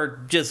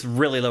 or just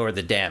really lower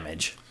the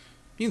damage.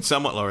 You can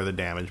somewhat lower the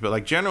damage, but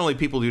like generally,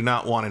 people do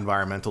not want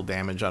environmental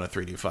damage on a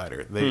 3D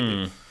fighter.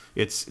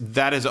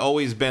 That has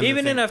always been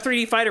even in a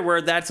 3D fighter where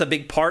that's a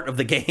big part of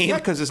the game. Yeah,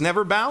 because it's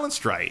never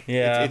balanced right.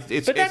 Yeah,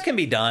 but that can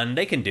be done.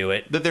 They can do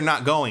it. That they're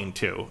not going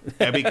to,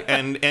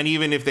 and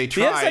even if they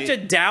try, you have such a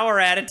dour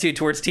attitude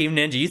towards Team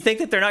Ninja. You think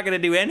that they're not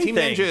going to do anything.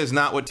 Team Ninja is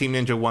not what Team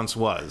Ninja once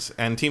was,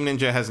 and Team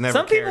Ninja has never.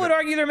 Some people would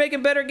argue they're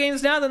making better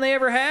games now than they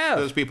ever have.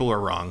 Those people are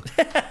wrong.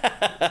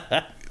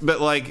 But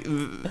like.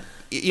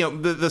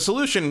 The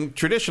solution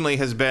traditionally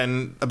has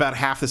been about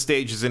half the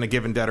stages in a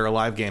given Dead or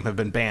Alive game have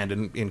been banned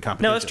in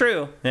competition. No, it's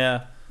true.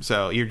 Yeah.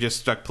 So you're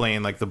just stuck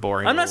playing like the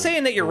boring. I'm not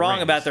saying that you're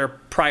wrong about their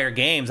prior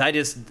games. I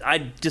just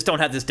don't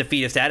have this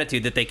defeatist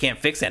attitude that they can't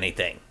fix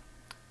anything.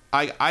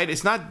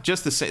 It's not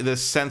just the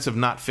sense of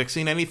not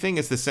fixing anything.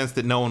 It's the sense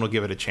that no one will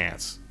give it a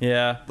chance.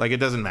 Yeah. Like it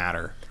doesn't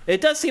matter.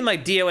 It does seem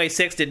like DOA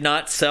 6 did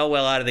not sell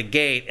well out of the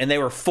gate, and they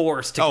were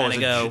forced to kind of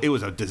go. It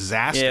was a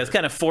disaster. Yeah, it was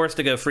kind of forced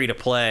to go free to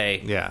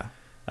play. Yeah.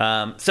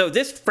 So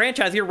this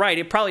franchise, you're right,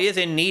 it probably is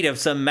in need of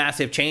some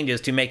massive changes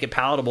to make it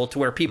palatable to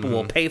where people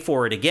will pay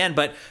for it again.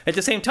 But at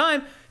the same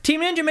time, Team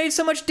Ninja made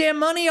so much damn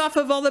money off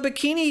of all the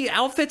bikini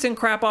outfits and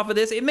crap off of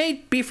this. It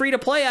may be free to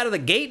play out of the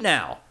gate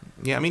now.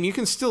 Yeah, I mean, you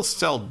can still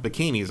sell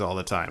bikinis all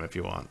the time if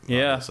you want,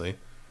 obviously.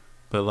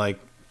 But, like,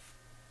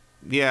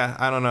 yeah,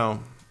 I don't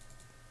know.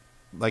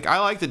 Like, I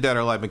like the Dead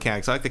or Alive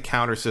mechanics. I like the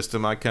counter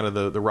system. I like kind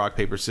of the rock,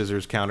 paper,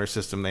 scissors counter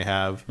system they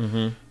have.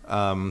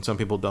 Some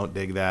people don't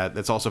dig that.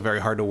 It's also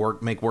very hard to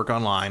make work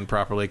online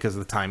properly because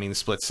the timing is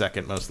split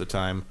second most of the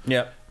time.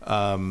 Yep.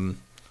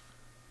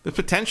 The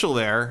potential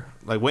there,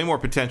 like way more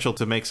potential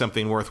to make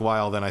something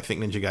worthwhile than I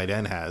think Ninja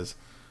Gaiden has.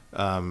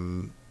 I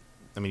mean,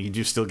 you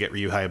do still get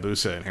Ryu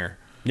Hayabusa in here.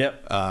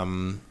 Yep.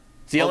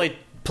 It's the only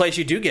place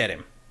you do get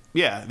him.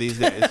 Yeah, these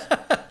days.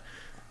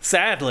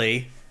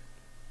 Sadly,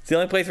 it's the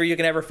only place where you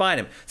can ever find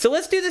him. So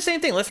let's do the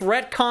same thing. Let's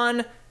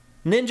retcon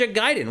Ninja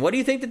Gaiden. What do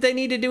you think that they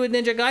need to do with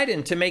Ninja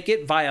Gaiden to make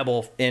it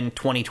viable in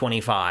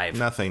 2025?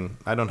 Nothing.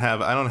 I don't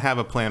have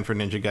a plan for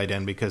Ninja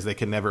Gaiden because they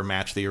can never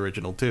match the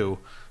original 2.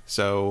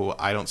 So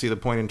I don't see the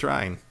point in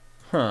trying.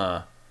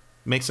 Huh.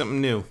 Make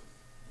something new.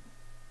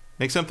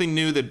 Make something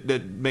new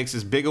that makes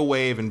as big a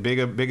wave and big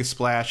a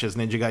splash as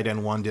Ninja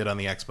Gaiden 1 did on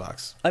the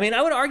Xbox. I mean,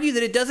 I would argue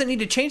that it doesn't need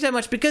to change that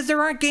much because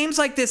there aren't games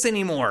like this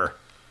anymore.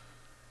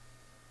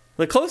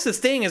 The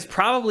closest thing is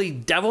probably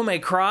Devil May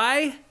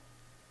Cry.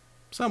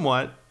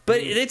 Somewhat.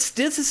 But this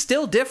is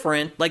still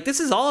different. Like, this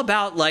is all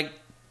about, like,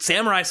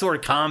 samurai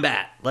sword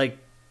combat. Like,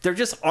 there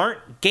just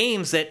aren't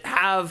games that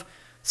have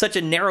such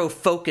a narrow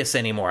focus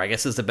anymore, I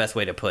guess is the best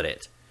way to put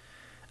it.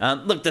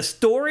 Look, the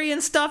story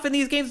and stuff in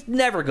these games,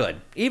 never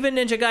good. Even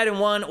Ninja Gaiden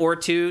 1 or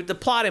 2, the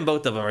plot in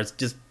both of them is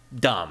just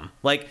dumb.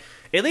 Like,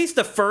 at least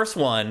the first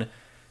one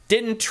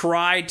didn't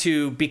try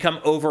to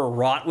become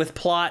overwrought with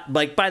plot.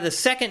 Like, by the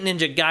second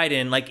Ninja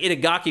Gaiden, like,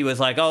 Itagaki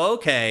was like, oh,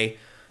 okay,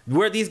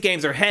 where these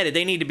games are headed,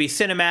 they need to be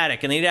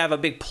cinematic, and they need to have a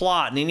big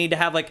plot, and they need to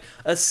have, like,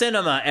 a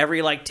cinema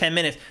every, like, 10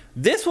 minutes.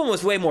 This one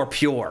was way more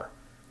pure.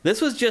 This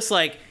was just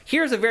like,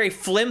 here's a very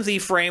flimsy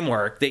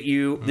framework that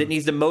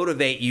needs to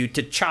motivate you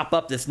to chop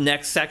up this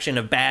next section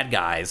of bad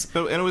guys.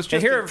 And it was just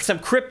and here are some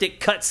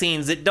cryptic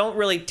cutscenes that don't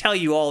really tell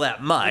you all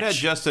that much. It had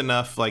just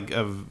enough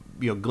of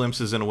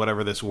glimpses into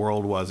whatever this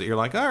world was that you're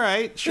like, all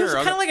right, sure. It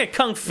was kind of like a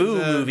kung fu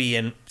movie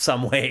in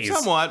some ways.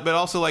 Somewhat, but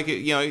also like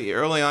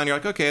early on you're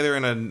like, okay, they're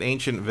in an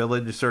ancient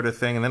village sort of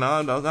thing, and then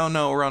oh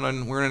no, we're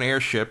in an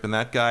airship, and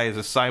that guy is a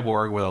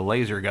cyborg with a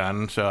laser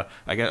gun. So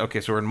I get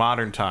okay, so we're in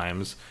modern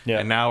times,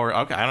 and now we're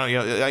okay. I don't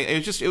know.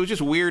 It was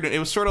just weird. It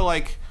was sort of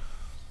like.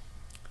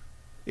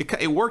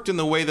 It worked in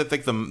the way that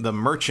like the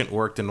merchant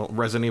worked in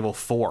Resident Evil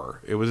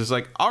 4. It was just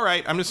like, all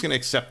right, I'm just going to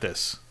accept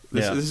this.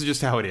 This is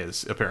just how it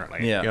is,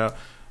 apparently. Yeah.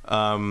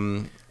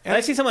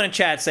 I see someone in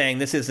chat saying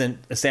this isn't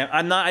a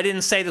I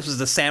didn't say this was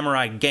the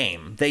samurai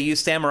game. They use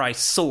samurai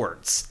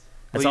swords.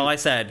 That's all I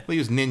said. They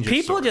use ninja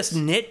People swords. just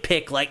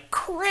nitpick like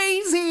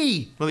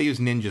crazy. Well, they use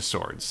ninja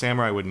swords.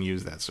 Samurai wouldn't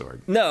use that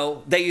sword.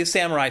 No, they use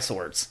samurai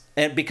swords.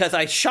 And because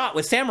I shot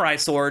with samurai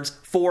swords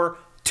for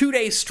 2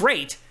 days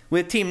straight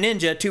with Team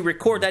Ninja to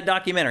record that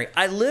documentary.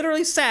 I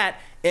literally sat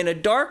in a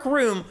dark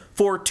room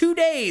for 2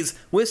 days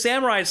with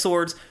samurai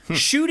swords,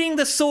 shooting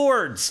the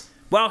swords,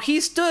 while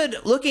he stood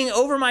looking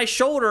over my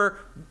shoulder,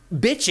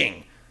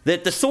 bitching.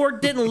 that the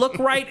sword didn't look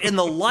right in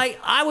the light.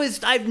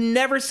 I've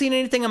never seen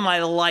anything in my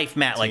life,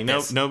 Matt, like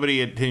this.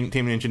 Nobody at Team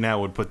Ninja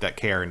now would put that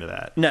care into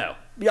that. No.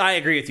 I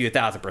agree with you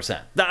 1,000%.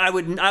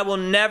 I will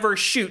never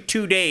shoot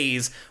 2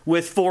 days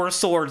with 4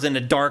 swords in a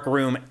dark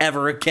room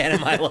ever again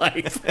in my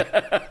life.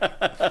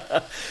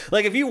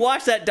 Like, if you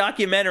watch that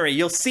documentary,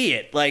 you'll see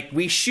it. Like,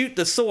 we shoot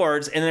the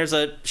swords, and there's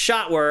a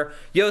shot where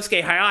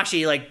Yosuke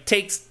Hayashi, like,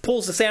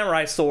 pulls the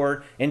samurai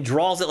sword and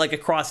draws it, like,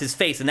 across his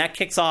face, and that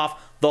kicks off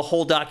the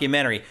whole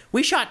documentary.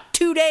 We shot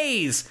 2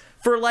 days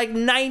for, like,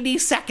 90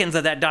 seconds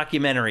of that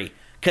documentary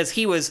because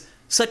he was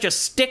such a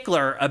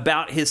stickler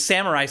about his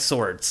samurai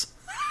swords.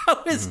 I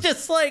was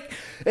just like,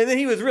 and then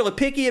he was really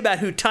picky about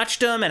who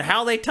touched him and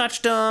how they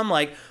touched him.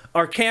 Like,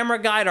 our camera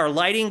guy and our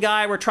lighting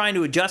guy were trying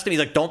to adjust him. He's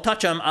like, don't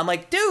touch him. I'm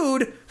like,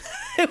 dude,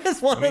 it was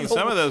one of the...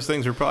 some of those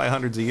things were probably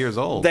hundreds of years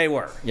old. They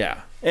were,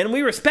 yeah. And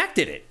we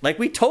respected it. Like,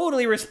 we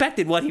totally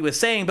respected what he was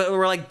saying, but we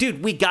were like,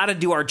 dude, we got to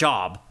do our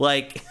job.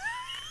 Like,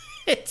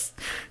 it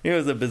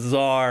was a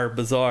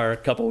bizarre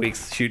couple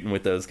weeks shooting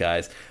with those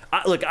guys.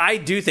 Look, I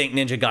do think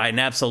Ninja Gaiden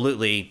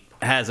absolutely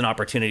has an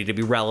opportunity to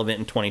be relevant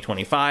in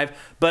 2025,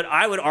 but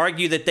I would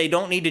argue that they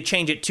don't need to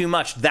change it too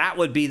much. That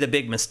would be the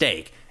big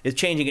mistake, is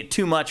changing it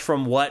too much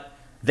from what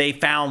they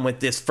found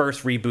with this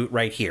first reboot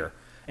right here,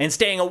 and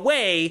staying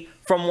away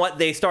from what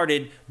they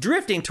started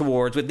drifting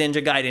towards with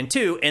Ninja Gaiden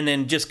 2, and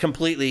then just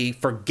completely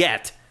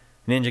forget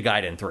Ninja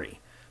Gaiden 3.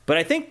 But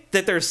I think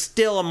that there's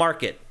still a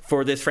market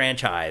for this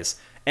franchise,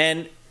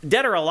 and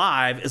Dead or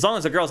Alive, as long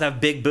as the girls have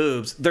big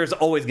boobs, there's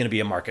always going to be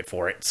a market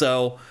for it.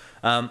 So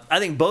I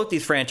think both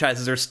these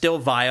franchises are still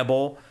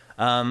viable.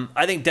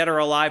 I think Dead or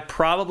Alive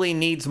probably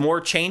needs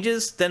more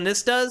changes than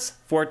this does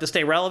for it to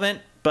stay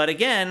relevant. But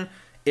again,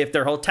 if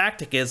their whole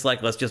tactic is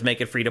like, let's just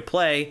make it free to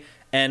play,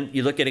 and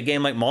you look at a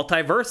game like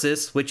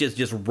Multiversus, which is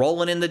just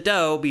rolling in the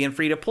dough, being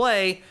free to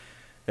play,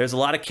 there's a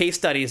lot of case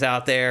studies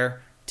out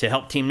there to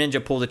help Team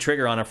Ninja pull the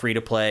trigger on a free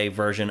to play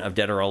version of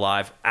Dead or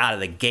Alive out of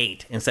the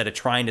gate instead of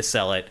trying to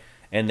sell it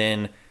and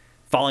then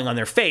falling on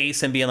their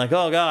face and being like,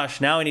 oh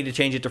gosh, now I need to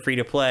change it to free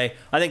to play.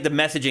 I think the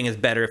messaging is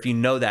better if you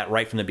know that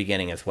right from the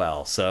beginning as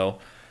well. So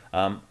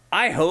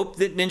I hope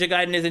that Ninja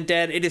Gaiden isn't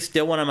dead. It is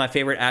still one of my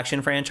favorite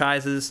action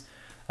franchises.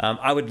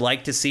 I would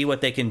like to see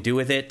what they can do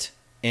with it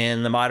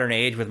in the modern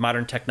age with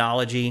modern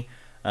technology.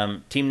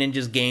 Team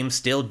Ninja's games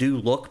still do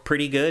look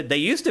pretty good. They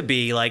used to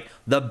be like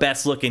the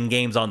best looking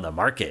games on the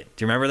market.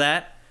 Do you remember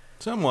that?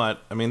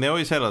 Somewhat. I mean, they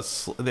always had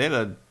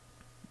a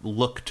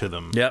look to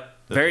them. Yep.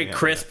 Very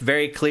crisp,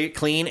 very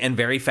clean, and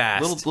very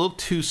fast. A little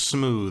too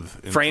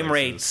smooth. Frame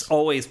rates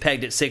always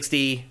pegged at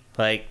 60.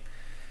 Like,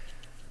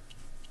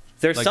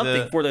 there's like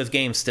something for those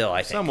games still,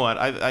 I think. Somewhat.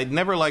 I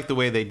never liked the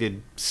way they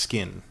did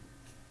skin.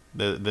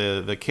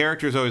 The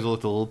characters always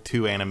looked a little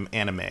too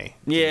anime.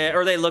 Yeah,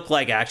 or they look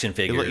like action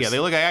figures. They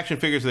look like action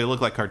figures. Or they look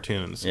like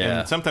cartoons. Yeah.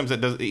 And sometimes to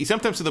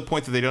the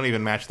point that they don't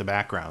even match the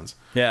backgrounds.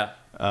 Yeah.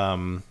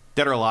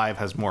 Dead or Alive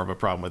has more of a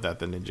problem with that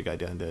than Ninja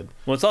Gaiden did.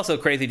 Well, it's also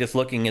crazy just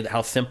looking at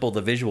how simple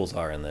the visuals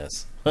are in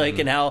this. Like,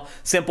 and how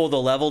simple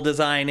the level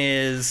design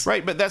is.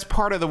 Right, but that's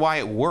part of the why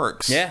it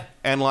works. Yeah.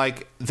 And,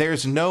 like,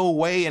 there's no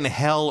way in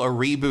hell a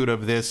reboot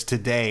of this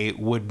today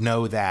would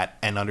know that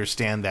and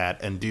understand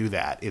that and do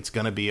that. It's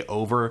going to be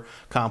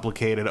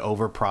over-complicated,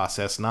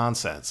 over-processed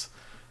nonsense.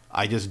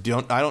 I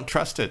don't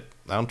trust it.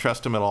 I don't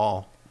trust them at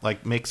all.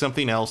 Like, make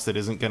something else that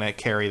isn't going to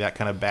carry that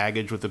kind of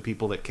baggage with the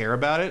people that care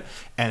about it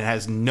and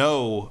has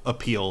no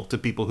appeal to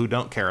people who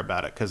don't care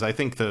about it. Because I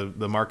think the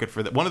market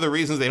for that, one of the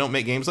reasons they don't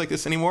make games like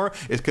this anymore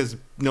is because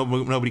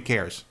nobody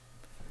cares.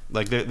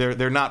 Like,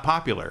 they're not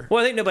popular.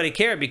 Well, I think nobody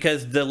cared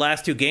because the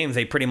last 2 games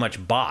they pretty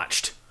much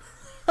botched.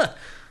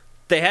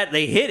 They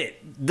hit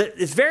it.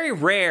 It's very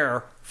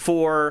rare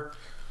for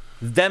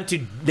them to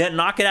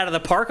knock it out of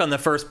the park on the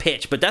first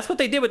pitch, but that's what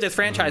they did with this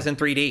franchise in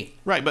 3D.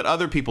 Right, but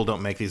other people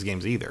don't make these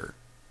games either.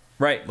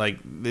 Right, like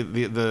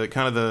the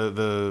kind of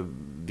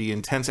the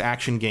intense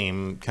action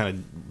game kind of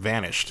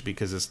vanished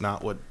because it's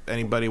not what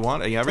anybody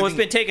wanted. Well, it's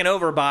been taken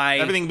over by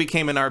everything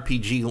became an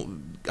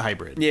RPG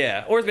hybrid.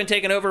 Yeah, or it's been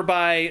taken over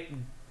by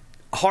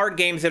hard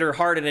games that are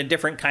hard in a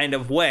different kind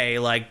of way,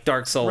 like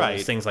Dark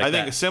Souls, things like that. I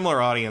think a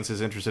similar audience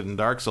is interested in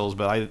Dark Souls,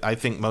 but I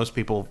think most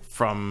people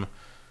I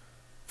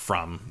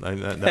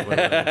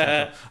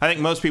think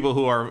most people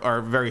who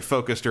are very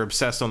focused or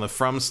obsessed on the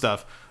From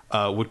stuff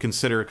would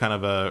consider kind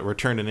of a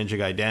return to Ninja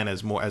Gaiden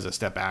as a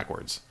step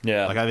backwards.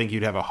 Yeah. Like, I think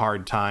you'd have a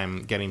hard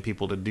time getting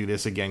people to do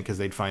this again because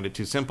they'd find it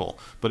too simple.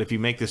 But if you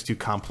make this too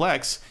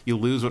complex, you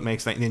lose what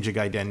makes that Ninja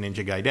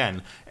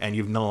Gaiden, and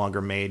you've no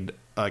longer made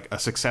like a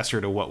successor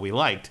to what we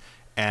liked.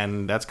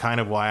 And that's kind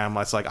of why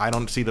it's like, I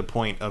don't see the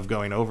point of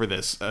going over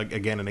this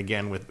again and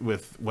again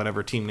with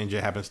whatever Team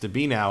Ninja happens to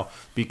be now,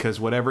 because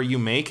whatever you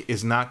make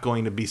is not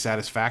going to be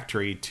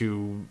satisfactory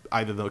to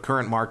either the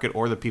current market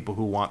or the people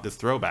who want this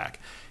throwback.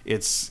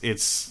 It's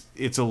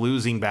a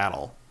losing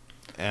battle.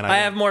 And I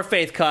have more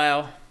faith,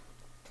 Kyle.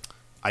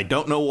 I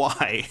don't know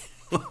why.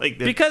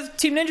 Because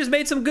Team Ninja's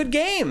made some good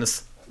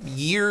games.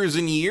 Years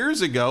and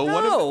years ago.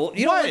 No,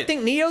 you don't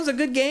think Neo's a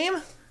good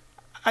game?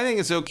 I think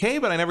it's okay,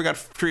 but I never got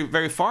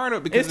very far into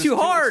it because it's too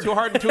hard. It's too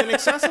hard and too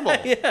inaccessible.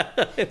 Yeah,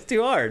 it's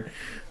too hard.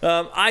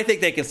 I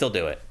think they can still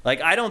do it.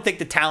 Like, I don't think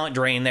the talent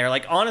drain there.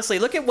 Like, honestly,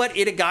 look at what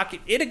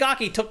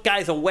Itagaki took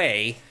guys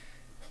away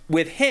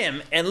with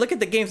him, and look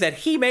at the games that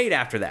he made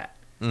after that.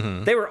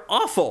 Mm-hmm. They were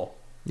awful.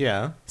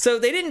 Yeah. So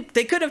they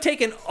could have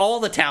taken all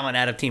the talent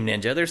out of Team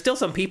Ninja. There's still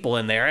some people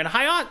in there, and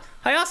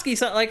Hayashi,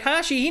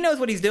 he knows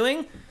what he's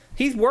doing.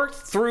 He's worked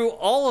through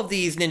all of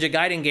these Ninja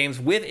Gaiden games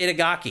with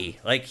Itagaki.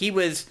 Like, he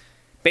was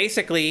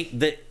basically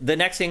the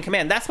next in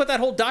command. That's what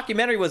that whole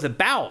documentary was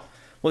about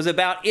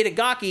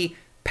Itagaki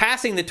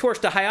passing the torch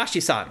to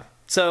Hayashi-san.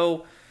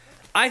 So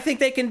I think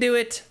they can do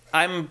it.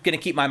 I'm going to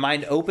keep my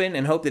mind open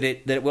and hope that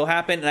it will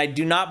happen. And I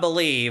do not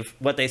believe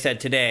what they said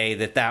today,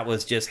 that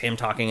was just him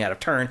talking out of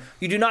turn.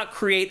 You do not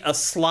create a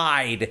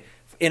slide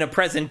in a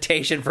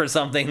presentation for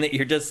something that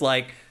you're just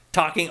like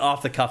talking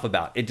off the cuff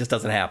about. It just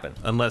doesn't happen.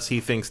 Unless he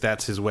thinks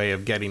that's his way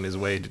of getting his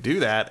way to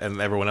do that,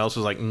 and everyone else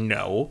was like,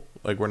 no,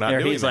 like, we're not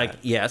doing that. He's like,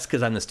 yes,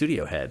 because I'm the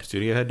studio head.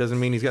 Studio head doesn't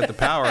mean he's got the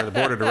power. The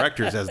board of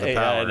directors has the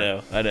power.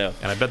 I know.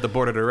 And I bet the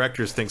board of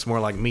directors thinks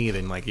more like me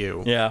than like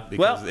you. Yeah.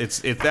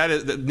 Because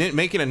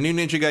making a new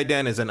Ninja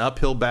Gaiden is an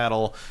uphill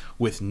battle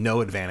with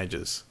no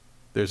advantages.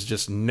 There's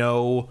just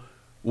no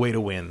way to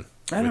win.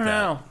 I don't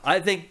know. I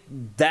think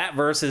that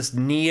versus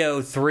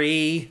Neo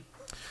 3...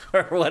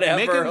 or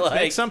whatever.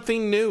 Make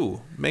something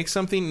new. Make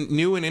something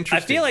new and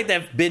interesting. I feel like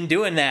they've been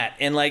doing that,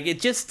 and like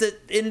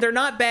and they're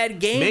not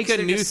bad games. Make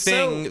a new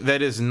thing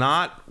that is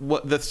not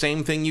the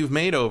same thing you've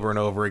made over and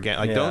over again.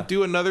 Like, don't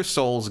do another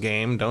Souls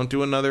game. Don't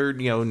do another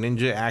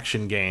ninja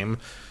action game.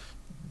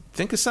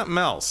 Think of something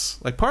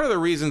else. Like, part of the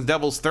reason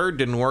Devil's Third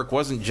didn't work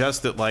wasn't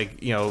just that,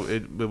 like,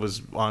 it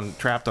was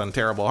trapped on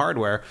terrible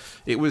hardware.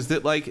 It was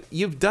that, like,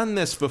 you've done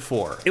this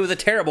before. It was a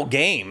terrible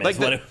game.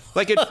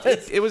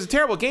 It was a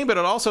terrible game, but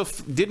it also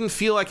didn't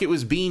feel like it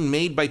was being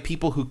made by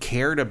people who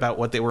cared about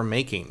what they were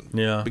making.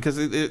 Yeah. Because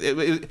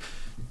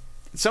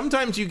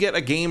sometimes you get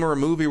a game or a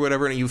movie or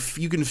whatever, and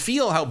you can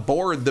feel how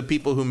bored the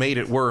people who made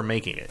it were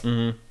making it.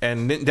 Mm-hmm.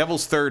 And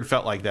Devil's Third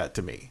felt like that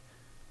to me.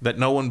 That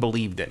no one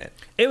believed in it.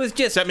 It was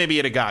just... Except maybe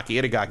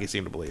Itagaki. Itagaki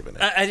seemed to believe in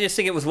it. I just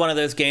think it was one of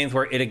those games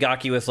where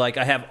Itagaki was like,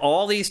 I have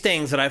all these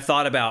things that I've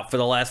thought about for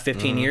the last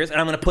 15 years,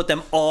 and I'm going to put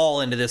them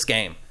all into this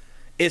game.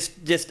 It's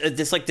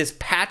just like this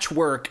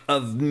patchwork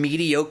of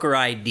mediocre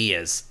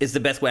ideas is the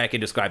best way I could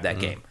describe that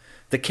game.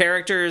 The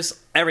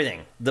characters,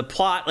 everything. The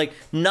plot, like,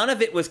 none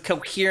of it was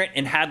coherent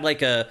and had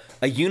like a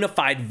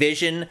unified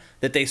vision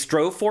that they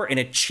strove for and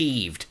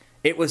achieved.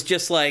 It was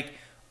just like...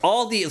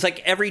 it's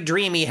like every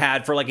dream he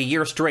had for like a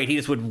year straight, he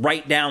just would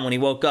write down when he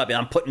woke up, and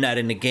I'm putting that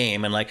in the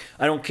game. And like,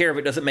 I don't care if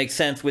it doesn't make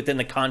sense within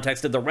the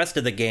context of the rest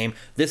of the game.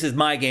 This is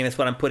my game. It's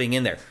what I'm putting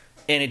in there.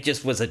 And it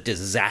just was a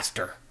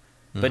disaster.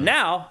 But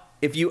now,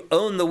 if you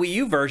own the Wii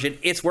U version,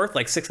 it's worth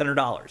like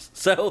 $600.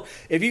 So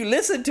if you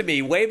listened to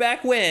me way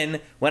back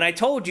when I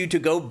told you to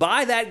go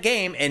buy that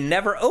game and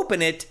never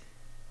open it,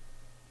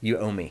 you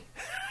owe me.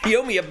 You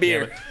owe me a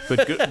beer. Yeah,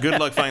 but good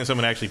luck finding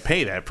someone to actually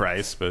pay that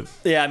price. But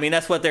yeah, I mean,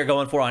 that's what they're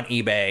going for on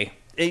eBay.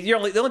 The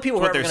only people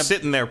who are they're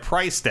sitting there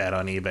priced at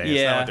on eBay.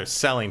 It's not what they're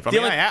selling from.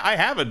 I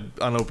have an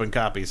unopened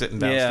copy sitting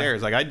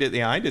downstairs. Like, I did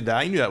that.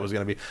 I knew that was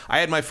going to be. I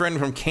had my friend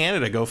from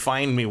Canada go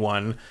find me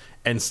one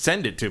and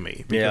send it to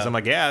me because I'm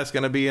like, it's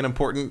going to be an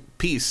important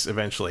piece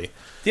eventually.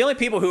 The only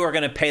people who are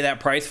going to pay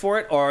that price for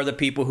it are the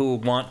people who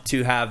want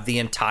to have the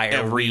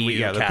entire Wii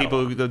U the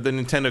people, the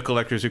Nintendo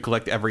collectors who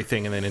collect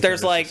everything in the Nintendo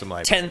There's like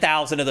system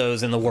 10,000 of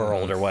those in the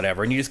world or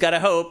whatever, and you just got to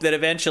hope that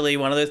eventually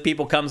one of those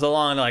people comes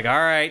along and like, all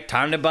right,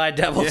 time to buy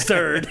Devil's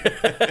Third.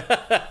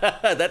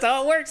 That's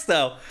how it works,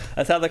 though.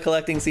 That's how the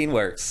collecting scene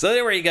works. So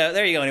there you go.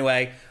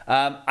 Anyway,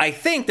 I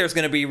think there's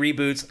going to be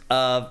reboots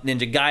of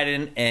Ninja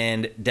Gaiden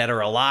and Dead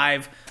or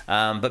Alive,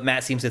 but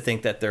Matt seems to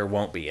think that there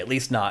won't be, at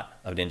least not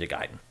of Ninja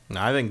Gaiden.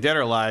 No, I think Dead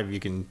or Alive,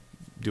 you can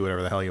do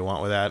whatever the hell you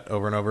want with that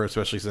over and over,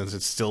 especially since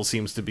it still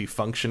seems to be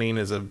functioning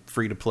as a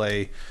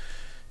free-to-play,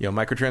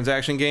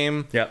 microtransaction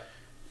game. Yep.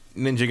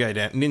 Ninja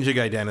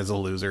Gaiden is a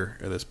loser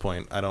at this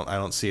point. I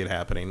don't see it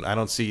happening. I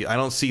don't see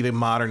the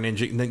modern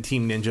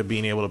Team Ninja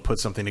being able to put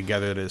something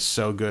together that is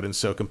so good and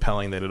so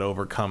compelling that it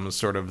overcomes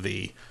sort of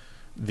the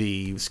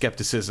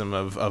skepticism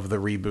of the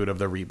reboot of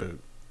the reboot.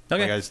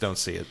 Okay. Like, I just don't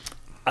see it.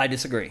 I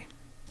disagree.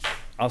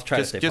 I'll try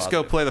to stay just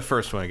positive. go play the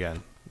first one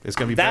again. It's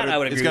gonna be that better. I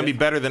would agree it's gonna with. be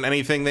better than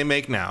anything they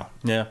make now.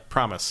 Yeah.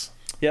 Promise.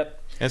 Yep.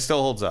 And it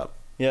still holds up.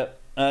 Yep.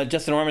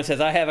 Justin Orman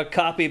says, I have a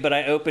copy, but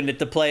I opened it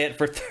to play it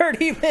for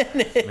 30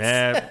 minutes.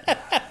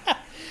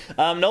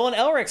 Nolan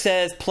Elric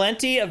says,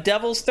 plenty of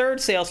Devil's Third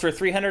sales for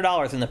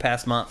 $300 in the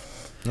past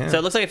month. Yeah. So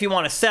it looks like if you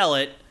want to sell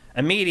it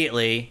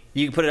immediately,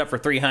 you can put it up for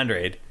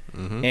 $300.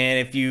 Mm-hmm.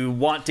 And if you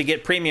want to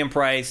get premium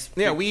price...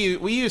 Yeah, Wii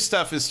U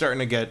stuff is starting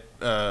to get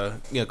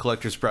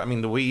collector's price. I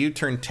mean, the Wii U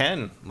turned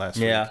 10 last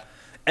week. Yeah.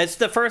 It's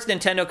the first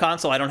Nintendo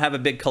console I don't have a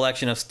big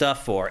collection of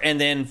stuff for. And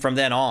then from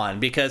then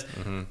on, because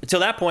until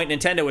that point,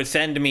 Nintendo would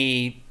send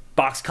me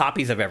boxed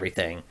copies of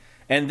everything.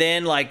 And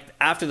then, like,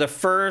 after the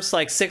first,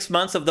 like, 6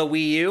 months of the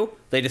Wii U,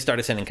 they just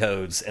started sending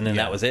codes. And then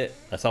that was it.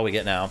 That's all we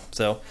get now.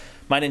 So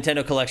my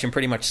Nintendo collection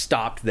pretty much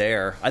stopped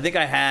there. I think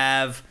I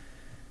have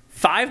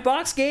 5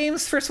 box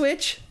games for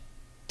Switch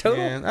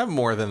total. Yeah, I have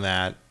more than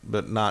that,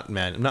 but not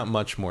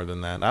much more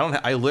than that.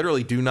 I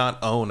literally do not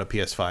own a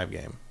PS5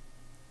 game.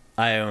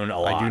 I own a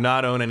lot. I do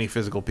not own any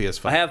physical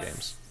PS5 I have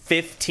games.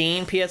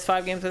 15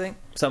 PS5 games, I think.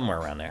 Somewhere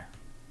around there.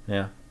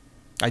 Yeah.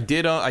 I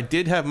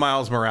did have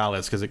Miles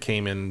Morales because it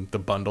came in the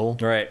bundle.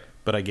 Right.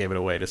 But I gave it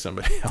away to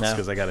somebody else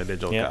because I got a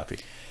digital copy.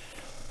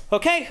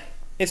 Okay.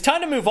 It's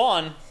time to move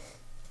on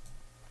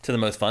to the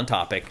most fun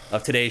topic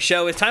of today's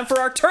show. It's time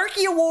for our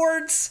Turkey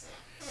Awards,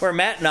 where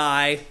Matt and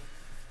I...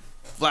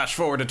 Flash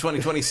forward to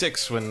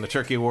 2026 when the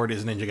Turkey Award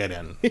is Ninja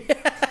Gaiden.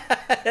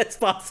 It's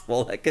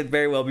possible. That could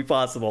very well be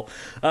possible.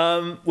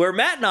 Where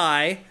Matt and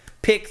I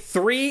pick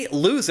 3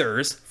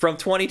 losers from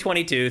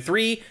 2022,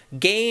 3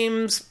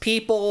 games,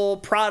 people,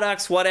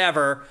 products,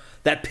 whatever,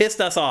 that pissed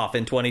us off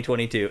in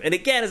 2022. And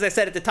again, as I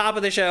said at the top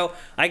of the show,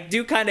 I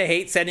do kind of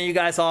hate sending you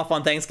guys off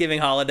on Thanksgiving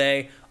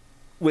holiday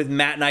with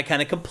Matt and I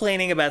kind of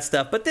complaining about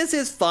stuff, but this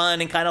is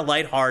fun and kind of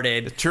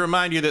lighthearted. To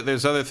remind you that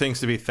there's other things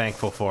to be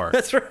thankful for.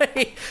 That's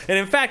right. And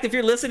in fact, if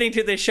you're listening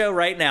to this show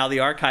right now, the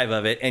archive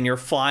of it, and you're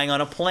flying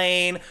on a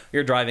plane,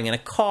 you're driving in a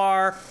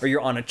car, or you're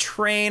on a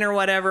train or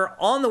whatever,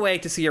 on the way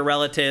to see your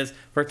relatives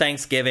for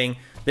Thanksgiving,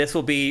 this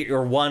will be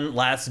your one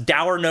last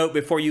dour note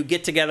before you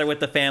get together with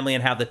the family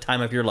and have the time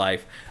of your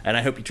life. And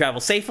I hope you travel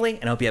safely,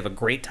 and I hope you have a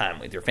great time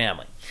with your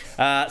family.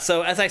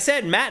 So as I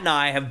said, Matt and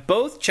I have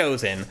both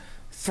chosen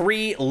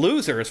 3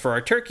 losers for our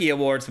Turkey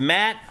Awards.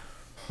 Matt,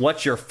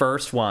 what's your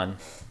first one?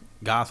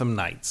 Gotham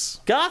Knights.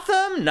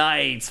 Gotham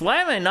Knights. Why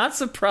am I not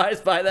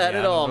surprised by that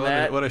at all,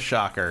 Matt? What a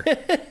shocker.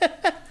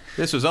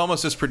 This was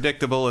almost as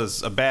predictable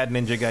as a bad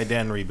Ninja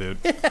Gaiden reboot.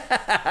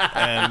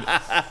 And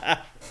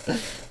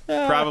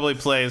probably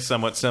plays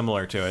somewhat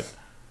similar to it.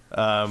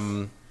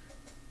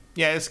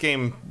 Yeah, this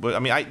game, I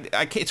mean,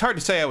 it's hard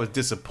to say I was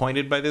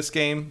disappointed by this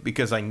game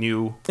because I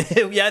knew...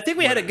 Yeah, I think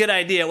we had a good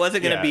idea. It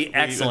wasn't going to be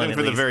excellent. I think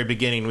from the very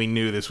beginning, we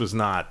knew this was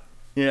not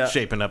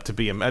shaping up to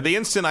be... The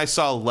instant I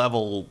saw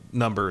level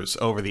numbers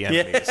over the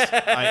enemies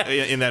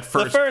in that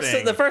first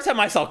thing... The first time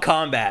I saw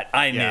combat,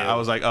 I knew. Yeah, I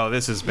was like, oh,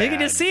 this is bad. You could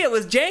just see it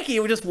was janky.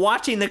 You were just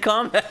watching the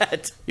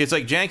combat. It's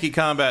like janky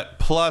combat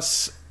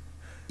plus...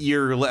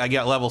 I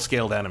got level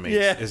scaled enemies.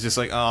 Yeah. It's just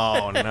like,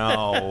 oh,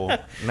 no.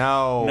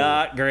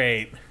 Not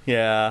great.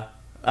 Yeah.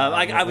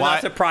 I'm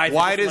not surprised.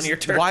 Why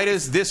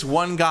does this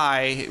one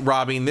guy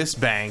robbing this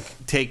bank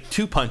take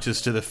 2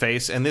 punches to the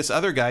face and this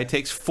other guy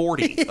takes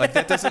 40? Like,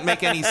 that doesn't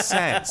make any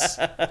sense.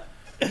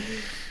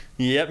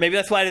 Yeah, maybe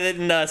that's why they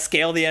didn't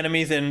scale the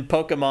enemies in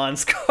Pokemon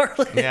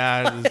Scarlet.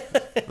 Yeah,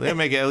 they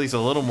make at least a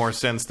little more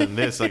sense than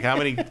this. Like, how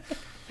many...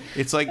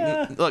 It's like,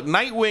 look,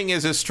 Nightwing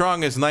is as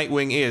strong as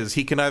Nightwing is.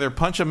 He can either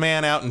punch a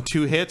man out in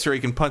 2 hits or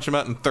he can punch him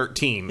out in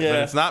 13. Yeah.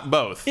 But it's not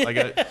both.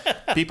 Like,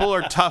 people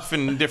are tough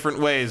in different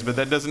ways, but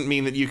that doesn't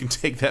mean that you can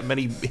take that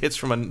many hits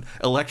from an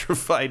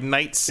electrified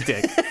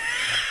nightstick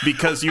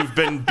because you've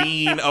been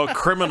being a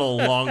criminal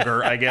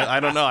longer, I guess. I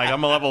don't know. Like,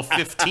 I'm a level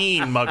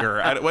 15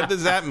 mugger. What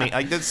does that mean?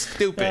 Like, that's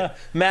stupid.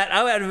 Matt,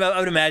 I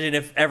would imagine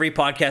if every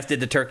podcast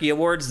did the Turkey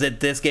Awards that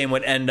this game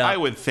would end up I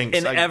would think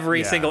in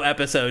every single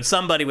episode.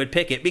 Somebody would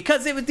pick it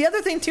because it was the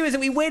other thing too is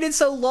that we waited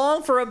so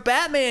long for a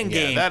Batman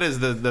game. That is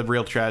the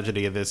real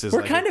tragedy of this. Is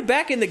we're kind of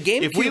back in the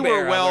GameCube if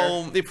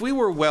we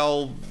were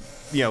well,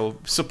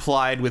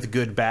 supplied with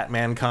good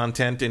Batman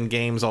content in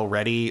games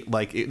already,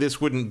 like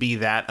this wouldn't be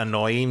that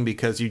annoying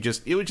because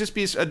it would just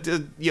be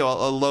a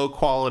low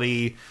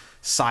quality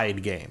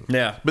side game.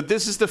 Yeah. But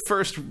this is the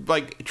first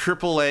like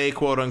AAA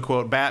quote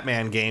unquote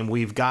Batman game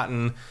we've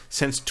gotten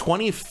since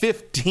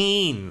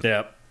 2015.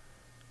 Yep.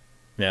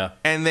 Yeah.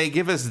 And they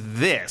give us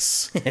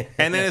this.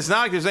 And then it's not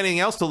like there's anything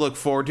else to look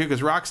forward to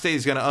because Rocksteady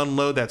is going to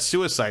unload that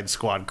Suicide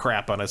Squad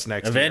crap on us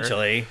next year.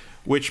 Eventually.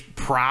 Which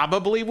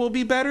probably will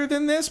be better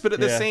than this, but at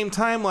the same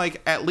time,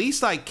 like, at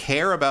least I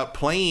care about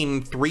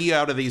playing 3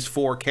 out of these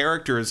 4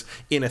 characters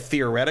in a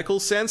theoretical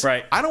sense.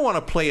 Right. I don't want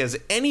to play as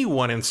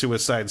anyone in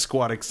Suicide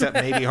Squad except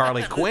maybe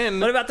Harley Quinn.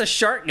 What about the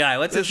shark guy?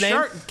 What's his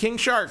name? King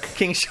Shark.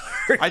 King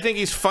Shark. I think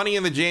he's funny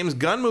in the James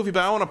Gunn movie,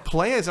 but I want to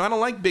play as him. I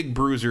don't like big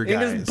bruiser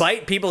guys. He just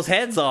bite people's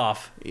heads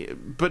off.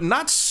 But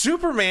not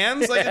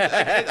Superman's. Like,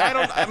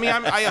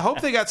 I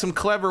hope they got some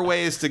clever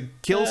ways to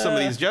kill some of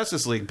these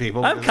Justice League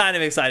people. I'm kind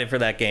of excited for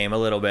that game a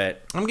little bit.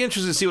 I'm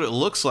interested to see what it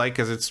looks like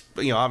because it's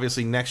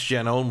obviously next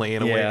gen only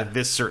in a way that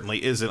this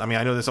certainly isn't. I mean,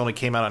 I know this only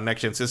came out on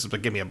next gen systems,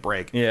 but give me a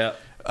break. Yeah.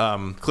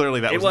 Clearly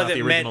that was not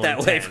the original meant that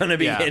intent. way from the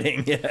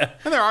beginning. Yeah.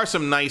 And there are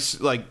some nice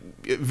like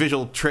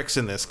visual tricks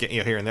in this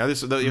here and there.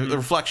 The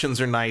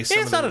reflections are nice.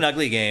 Yeah, it's not an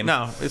ugly game.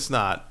 No, it's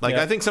not. Like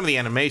I think some of the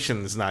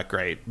animation is not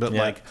great, but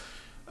like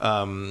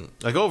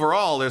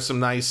overall, there's some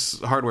nice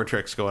hardware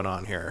tricks going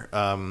on here.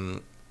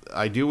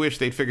 I do wish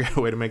they'd figure out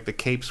a way to make the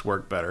capes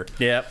work better.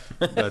 Yep.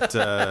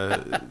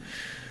 But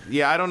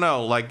Yeah, I don't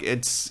know. Like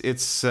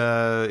it's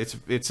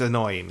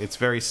annoying. It's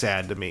very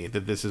sad to me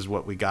that this is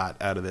what we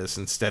got out of this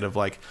instead of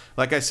like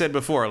I said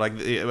before, like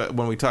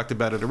when we talked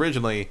about it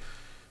originally,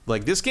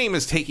 like this game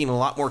is taking a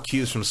lot more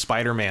cues from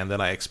Spider-Man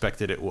than I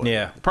expected it would.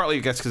 Yeah. Partly, I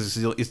guess, because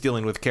it's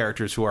dealing with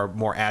characters who are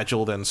more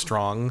agile than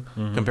strong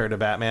compared to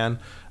Batman.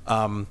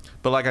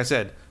 But like I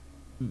said,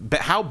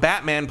 how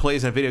Batman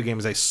plays in a video game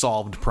is a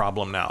solved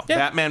problem now. Yeah.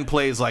 Batman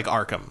plays like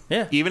Arkham.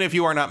 Yeah. Even if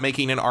you are not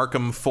making an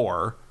Arkham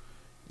 4,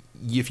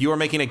 if you are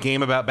making a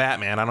game about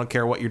Batman, I don't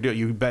care what you're doing,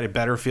 you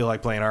better feel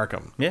like playing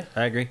Arkham. Yeah,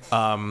 I agree.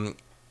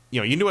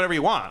 You can do whatever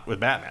you want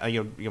with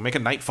Batman. You make a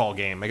Nightfall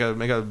game, make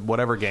a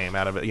whatever game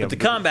out of it. The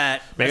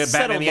combat, make a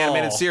Batman the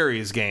Animated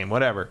Series game,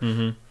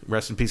 whatever.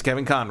 Rest in peace,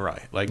 Kevin Conroy.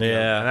 Like,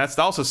 and that's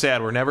also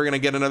sad. We're never going to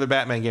get another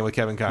Batman game with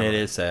Kevin Conroy. It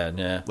is sad.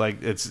 Yeah,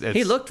 like it's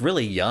he looked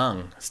really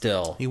young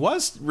still. He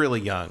was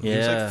really young. Yeah, he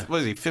was like, what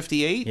is he,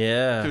 58?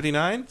 Yeah,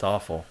 59. It's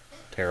awful,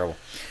 terrible.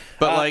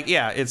 But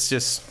it's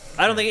just.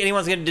 I don't think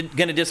anyone's going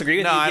to disagree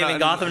with you giving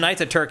Gotham Knights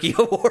a Turkey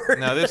Award.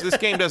 No, this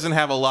game doesn't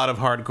have a lot of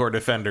hardcore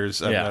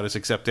defenders, I've noticed,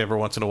 except every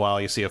once in a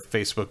while you see a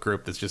Facebook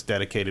group that's just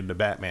dedicated to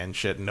Batman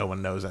shit and no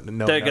one knows it.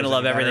 They're going to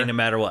love everything no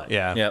matter what.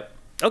 Yeah. Yep.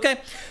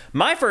 Okay.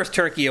 My first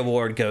Turkey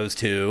Award goes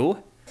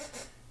to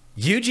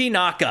Yuji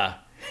Naka.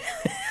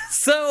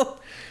 So,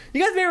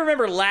 you guys may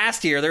remember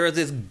last year there was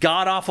this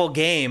god-awful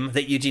game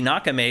that Yuji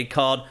Naka made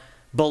called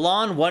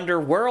Balan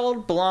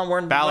Wonderworld, Balan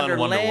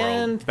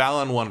Wonderland.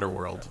 Balan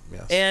Wonderworld,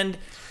 yes.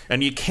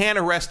 And you can't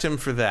arrest him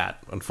for that,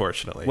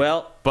 unfortunately.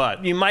 Well,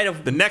 but you might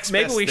have. The next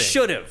maybe we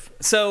should have.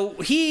 So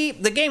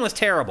the game was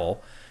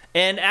terrible,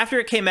 and after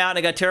it came out and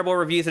it got terrible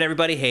reviews and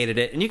everybody hated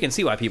it, and you can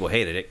see why people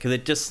hated it because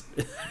it just.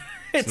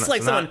 It's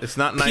like someone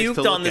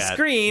puked on the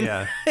screen.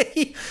 Yeah.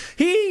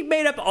 He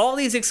made up all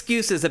these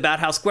excuses about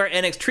how Square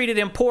Enix treated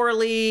him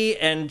poorly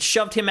and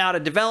shoved him out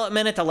of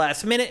development at the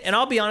last minute. And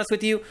I'll be honest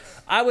with you,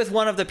 I was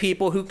one of the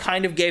people who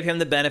kind of gave him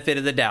the benefit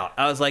of the doubt.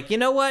 I was like, you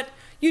know what?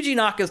 Yuji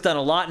Naka's done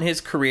a lot in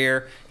his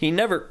career. He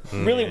never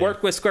really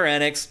worked with Square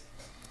Enix.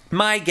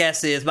 My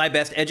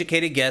best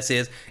educated guess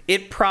is,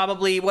 it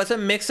probably was a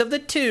mix of the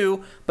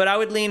two, but I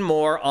would lean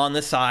more on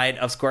the side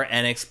of Square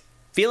Enix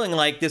feeling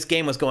like this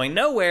game was going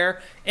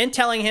nowhere and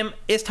telling him,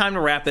 it's time to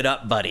wrap it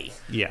up, buddy.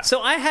 Yeah.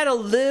 So I had a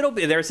little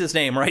bit, there's his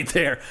name right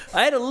there.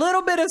 I had a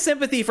little bit of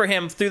sympathy for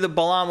him through the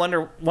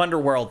Balan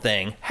Wonderworld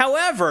thing.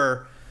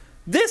 However,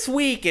 this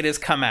week it has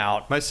come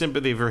out. My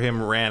sympathy for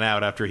him ran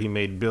out after he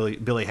made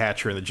Billy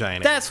Hatcher and the Giant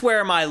Ant. That's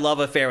where my love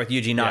affair with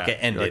Yuji Naka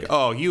ended. Like,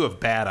 oh, you have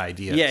bad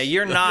ideas. Yeah,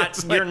 you're not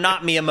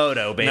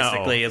Miyamoto,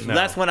 basically. No.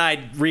 That's when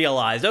I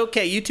realized,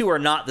 okay, you two are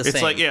not the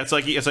same. It's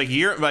like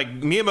you're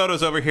like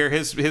Miyamoto's over here.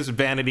 His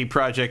vanity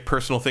project,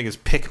 personal thing is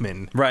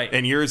Pikmin, right?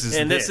 And yours is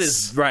this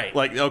is right.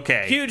 Like,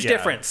 okay, huge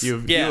difference.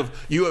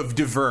 You have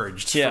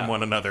diverged from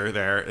one another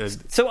there.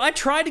 So I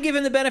tried to give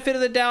him the benefit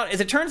of the doubt.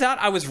 As it turns out,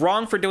 I was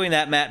wrong for doing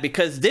that, Matt,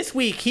 because this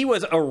week he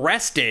was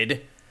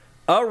arrested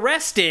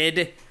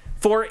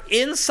for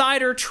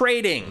insider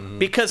trading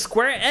because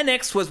Square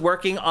Enix was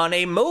working on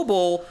a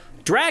mobile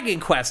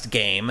Dragon Quest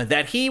game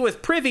that he was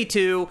privy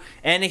to,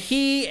 and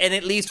he and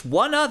at least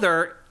one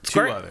other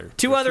Square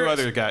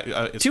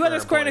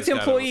Enix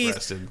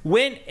employees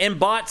went and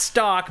bought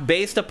stock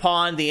based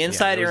upon the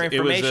insider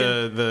information. It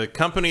was the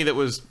company that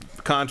was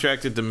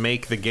contracted to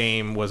make the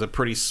game was a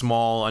pretty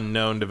small,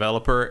 unknown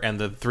developer, and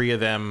the three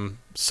of them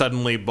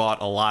suddenly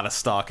bought a lot of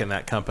stock in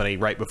that company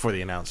right before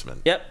the announcement.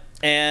 Yep.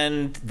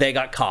 And they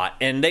got caught.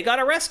 And they got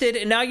arrested,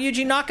 and now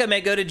Yuji Naka may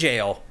go to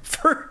jail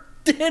for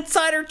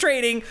insider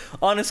trading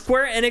on a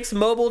Square Enix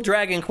mobile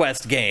Dragon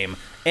Quest game.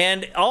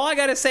 And all I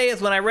gotta say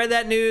is when I read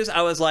that news,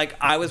 I was like,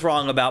 I was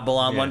wrong about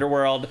Balan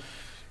Wonderworld.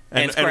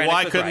 And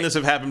why couldn't this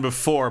have happened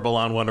before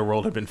Balan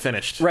Wonderworld had been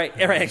finished? Right,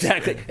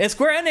 exactly. And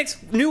Square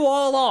Enix knew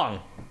all along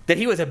that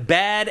he was a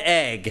bad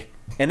egg.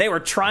 And they were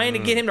trying to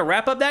get him to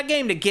wrap up that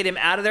game to get him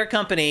out of their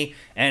company.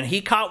 And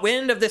he caught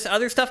wind of this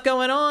other stuff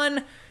going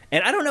on.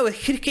 And I don't know,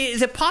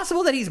 is it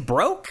possible that he's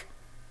broke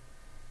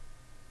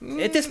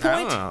at this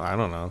point? I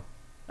don't know.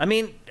 I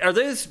mean, are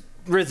those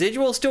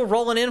residuals still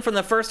rolling in from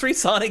the first 3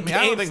 Sonic games?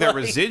 I don't think they're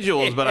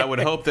residuals, but I would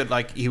hope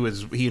that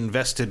he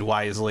invested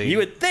wisely. You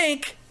would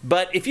think,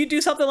 but if you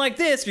do something like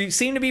this, you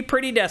seem to be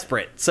pretty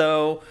desperate.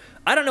 So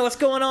I don't know what's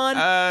going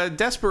on.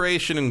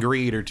 Desperation and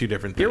greed are two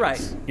different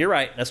things. You're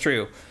right. That's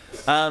true.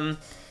 And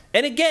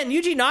again,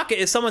 Yuji Naka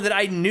is someone that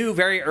I knew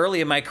very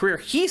early in my career.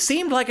 He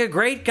seemed like a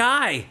great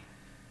guy.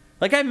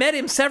 Like, I met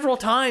him several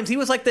times. He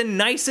was like the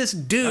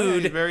nicest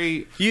dude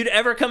you'd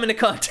ever come into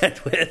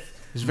contact with.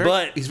 He's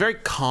very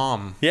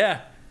calm.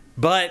 Yeah.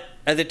 But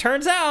as it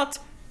turns out,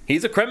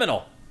 he's a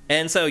criminal.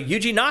 And so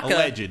Yuji Naka...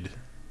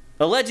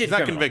 Alleged. He's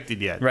not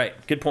convicted yet. Right.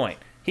 Good point.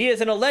 He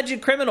is an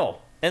alleged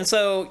criminal. And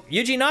so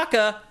Yuji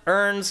Naka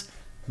earns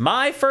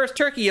my first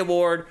Turkey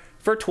Award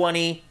for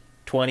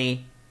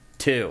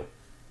 2022.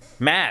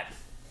 Matt,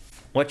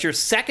 what's your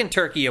second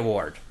Turkey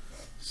Award?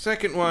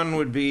 Second one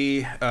would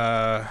be...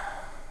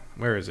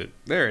 where is it?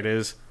 There it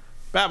is.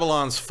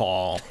 Babylon's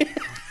Fall.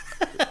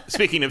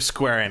 Speaking of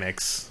Square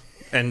Enix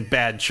and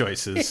bad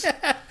choices.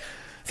 Yeah.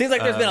 Seems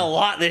like there's been a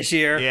lot this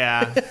year.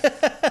 Yeah.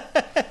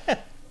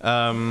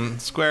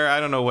 Square,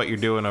 I don't know what you're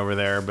doing over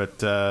there,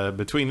 but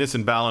between this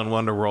and Balan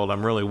Wonderworld,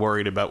 I'm really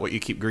worried about what you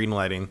keep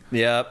greenlighting.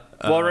 Yep.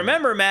 Well,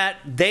 remember, Matt,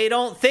 they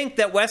don't think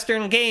that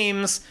Western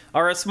games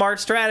are a smart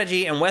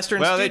strategy, and Western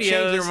studios... Well, they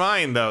changed their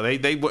mind, though.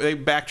 They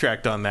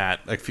backtracked on that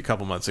like a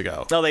couple months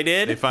ago. Oh, they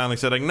did? They finally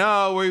said, like,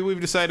 no, we've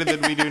decided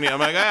that we do need... I'm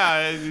like,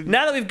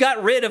 now that we've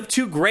got rid of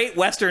two great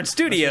Western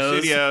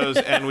studios...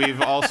 and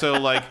we've also,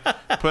 like,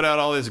 put out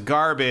all this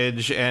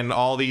garbage and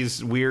all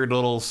these weird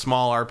little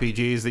small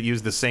RPGs that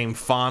use the same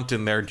font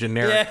in their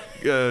generic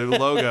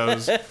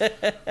logos...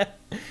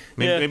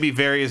 Maybe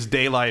Various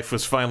Daylife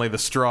was finally the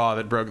straw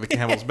that broke the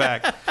camel's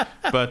back.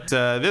 But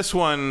this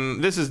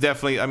is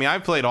definitely... I mean,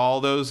 I've played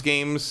all those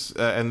games,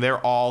 and they're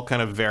all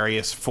kind of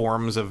various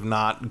forms of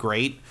not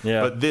great.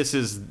 Yeah. But this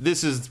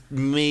is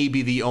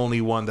maybe the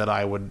only one that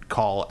I would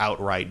call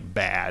outright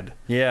bad.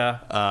 Yeah.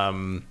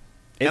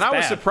 And I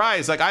was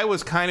surprised. Like, I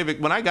was kind of...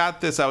 When I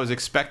got this, I was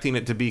expecting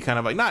it to be kind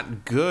of like...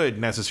 Not good,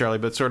 necessarily,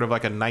 but sort of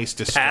like a nice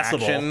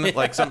distraction. I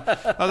was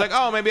like,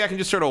 oh, maybe I can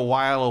just sort of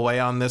while away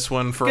on this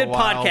one for good a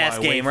while. Good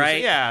podcast game,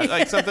 right? Yeah,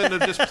 like something to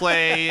just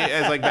play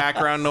as like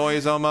background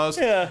noise almost.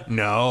 Yeah.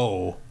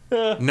 No.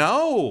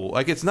 No.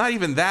 Like, it's not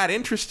even that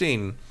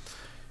interesting.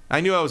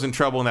 I knew I was in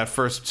trouble in that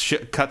first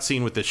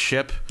cutscene with the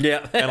ship.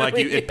 Yeah. And, like,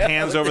 it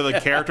pans over the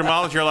character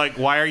models. You're like,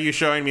 why are you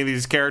showing me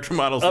these character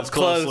models up this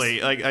closely?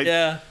 Close.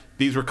 Like,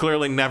 these were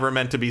clearly never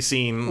meant to be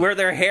seen. Where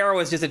their hair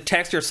was just a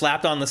texture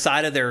slapped on the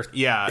side of their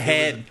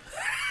head.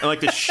 And like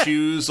the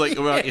shoes, like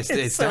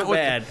it's so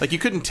bad. Like you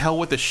couldn't tell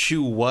what the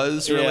shoe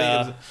was. Really,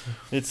 yeah.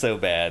 It's so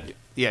bad.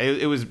 Yeah,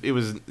 it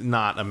was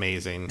not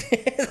amazing.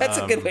 That's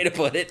a good way to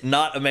put it.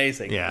 Not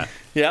amazing. Yeah.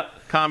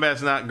 Yep.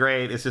 Combat's not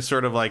great. It's just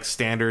sort of like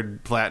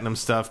standard Platinum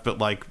stuff, but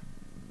like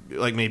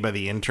made by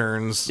the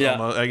interns. Yeah.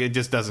 Almost. Like, it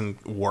just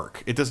doesn't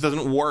work. It just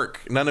doesn't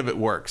work. None of it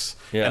works.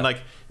 Yeah. And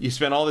like you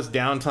spend all this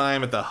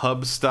downtime at the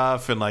hub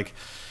stuff, and like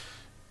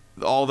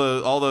all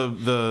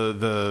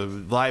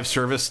the live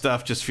service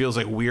stuff just feels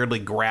like weirdly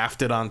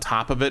grafted on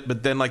top of it.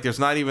 But then like there's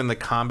not even the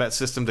combat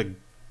system to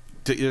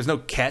there's no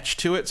catch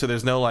to it, so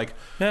there's no like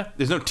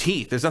there's no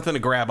teeth. There's nothing to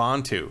grab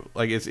onto.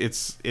 Like it's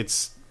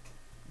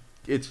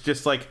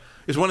just like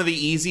it's one of the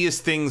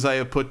easiest things I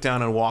have put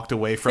down and walked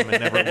away from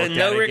and never looked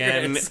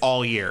at again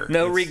all year.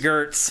 No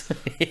regrets.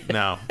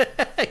 No.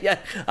 Yeah,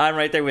 I'm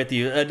right there with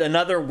you.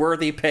 Another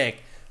worthy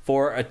pick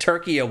for a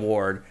Turkey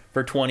Award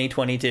for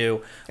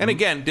 2022. And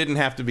again, didn't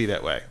have to be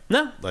that way.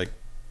 No. Like,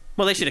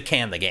 well, they should have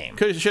canned the game.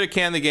 Should have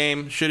canned the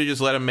game. Should have just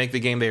let them make the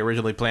game they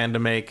originally planned to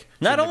make.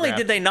 Not only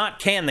did they not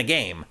can the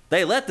game,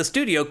 they let the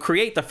studio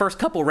create the first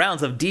couple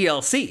rounds of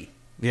DLC.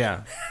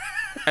 Yeah.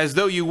 As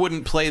though you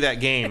wouldn't play that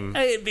game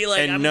It'd be like,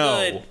 and I'm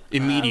know good.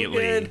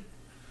 immediately.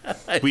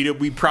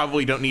 We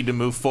probably don't need to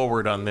move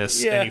forward on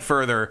this any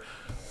further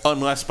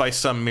unless by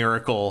some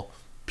miracle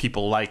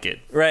people like it.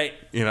 Right.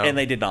 You know, and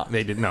they did not.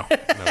 They did no,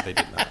 they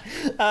did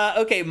not.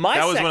 Okay,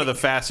 that was one of the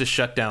fastest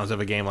shutdowns of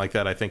a game like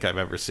that I think I've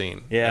ever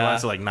seen. Yeah. It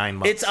lasted like 9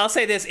 months. I'll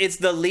say this, it's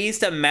the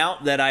least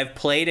amount that I've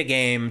played a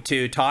game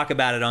to talk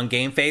about it on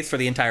GameFace for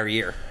the entire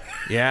year.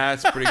 Yeah,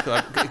 it's pretty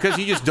clever. Because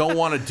you just don't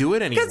want to do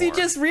it anymore. Because you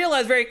just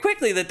realize very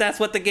quickly that that's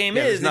what the game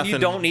is, and you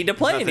don't need to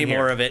play any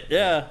more of it.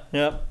 Yeah,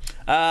 yep.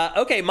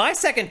 Okay, my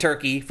second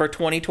turkey for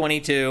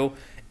 2022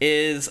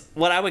 is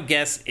what I would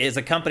guess is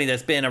a company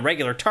that's been a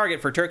regular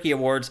target for Turkey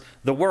Awards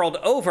the world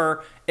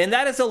over, and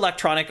that is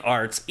Electronic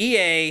Arts,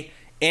 EA,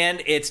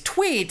 and its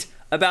tweet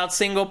about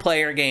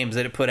single-player games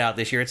that it put out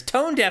this year. Its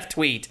tone-deaf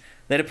tweet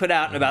that it put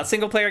out about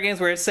single-player games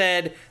where it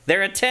said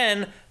they're a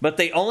 10, but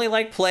they only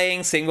like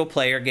playing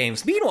single-player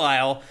games.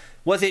 Meanwhile,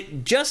 was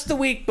it just the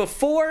week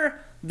before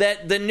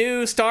that the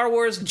new Star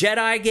Wars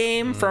Jedi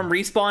game from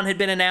Respawn had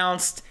been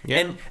announced,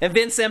 and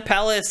Vince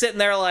Zampella is sitting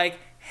there like,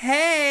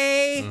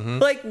 hey,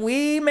 like,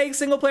 we make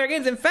single-player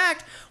games. In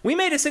fact, we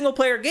made a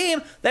single-player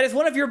game that is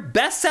one of your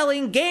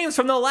best-selling games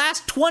from the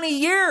last 20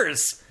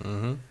 years.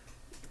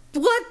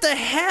 What the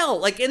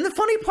hell? Like, and the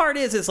funny part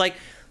is like,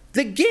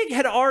 the gig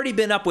had already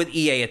been up with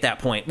EA at that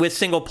point with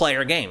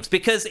single-player games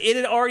because it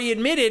had already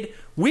admitted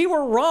we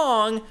were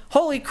wrong.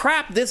 Holy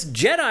crap, this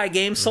Jedi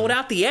game sold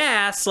out the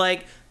ass.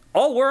 Like,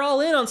 we're all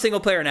in on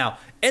single-player now.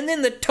 And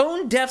then the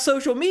tone-deaf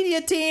social media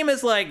team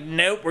is like,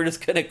 nope, we're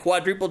just going to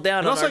quadruple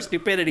down on our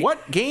stupidity.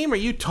 What game are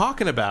you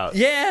talking about?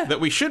 Yeah. That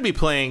we should be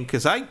playing?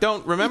 Because I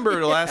don't remember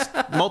the last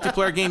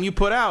multiplayer game you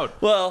put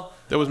out. Well,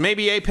 there was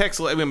maybe Apex.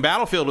 I mean,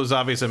 Battlefield was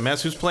obviously a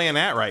mess. Who's playing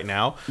that right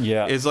now?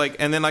 Yeah. Is like,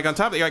 and then like on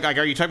top of it, like,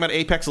 are you talking about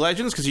Apex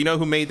Legends? Because you know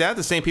who made that?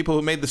 The same people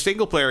who made the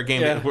single-player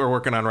game that we're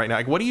working on right now.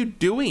 Like, what are you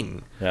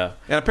doing? Yeah.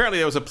 And apparently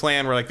there was a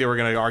plan where like they were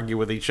going to argue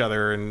with each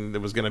other, and it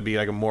was going to be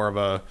like more of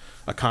a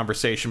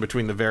conversation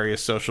between the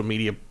various social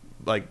media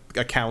like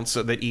accounts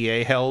that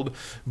EA held,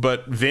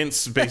 but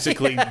Vince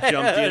basically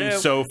jumped in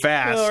so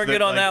fast. We're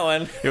good on like, that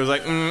one. It was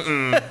like,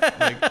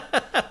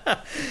 like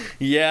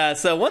Yeah,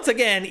 so once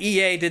again,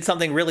 EA did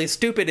something really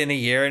stupid in a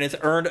year and has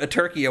earned a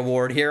Turkey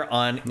Award here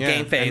on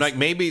GameFace. And like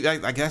maybe,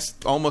 I guess,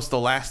 almost the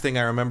last thing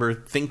I remember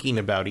thinking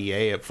about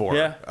EA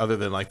for, other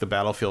than like the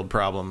Battlefield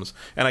problems.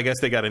 And I guess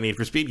they got a Need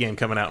for Speed game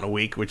coming out in a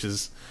week, which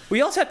is...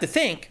 We also have to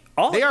think...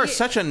 They are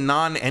such a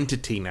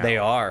non-entity now. They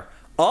are.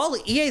 All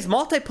EA's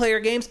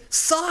multiplayer games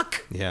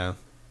suck. Yeah.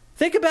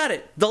 Think about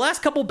it. The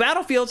last couple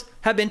Battlefields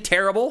have been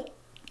terrible.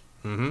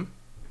 Mm-hmm.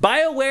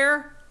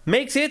 BioWare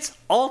makes its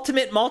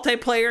ultimate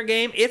multiplayer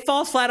game. It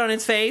falls flat on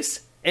its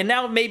face. And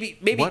now maybe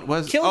what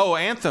was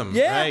Anthem?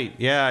 Yeah, right.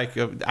 Yeah,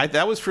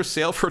 that was for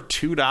sale for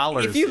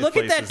 $2. If you look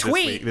at that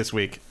tweet this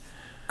week,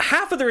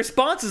 half of the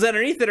responses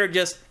underneath it are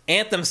just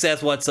Anthem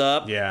says what's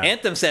up. Yeah,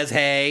 Anthem says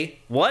hey.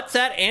 What's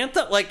that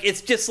Anthem? Like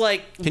it's just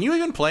like. Can you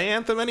even play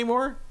Anthem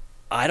anymore?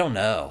 I don't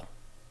know.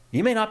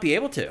 You may not be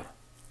able to.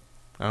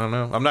 I don't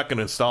know. I'm not going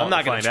to install it. I'm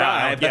not going to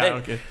try.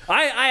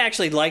 I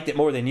actually liked it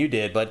more than you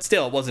did, but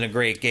still, it wasn't a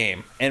great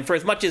game. And for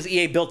as much as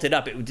EA built it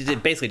up,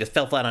 it basically just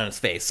fell flat on its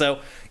face. So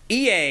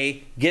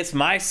EA gets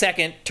my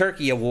second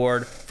Turkey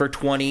Award for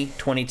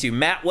 2022.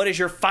 Matt, what is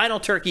your final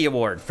Turkey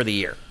Award for the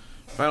year?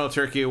 Final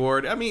Turkey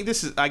Award. I mean,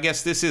 I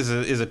guess this is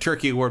a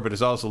Turkey Award, but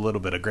it's also a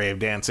little bit of grave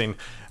dancing.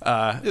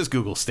 Is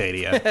Google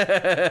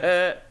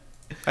Stadia.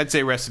 I'd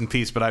say rest in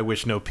peace, but I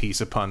wish no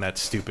peace upon that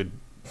stupid.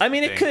 I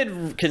mean, it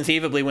could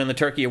conceivably win the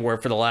Turkey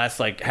Award for the last,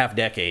 half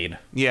decade.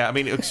 Yeah, I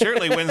mean, it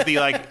certainly wins the,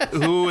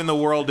 who in the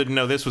world didn't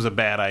know this was a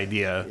bad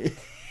idea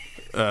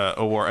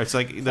award. It's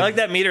like... I like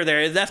that meter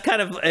there. That's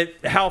kind of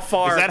how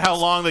far... Is that how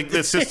long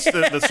the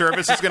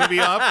service is going to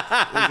be up?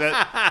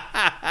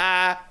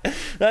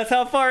 That's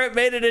how far it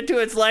made it into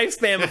its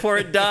lifespan before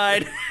it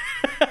died.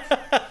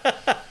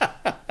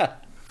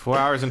 4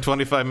 hours and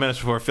 25 minutes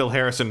before Phil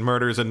Harrison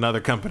murders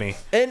another company.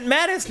 And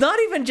Matt, it's not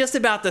even just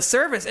about the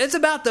service. It's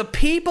about the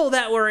people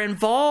that were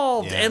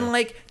involved and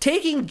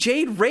taking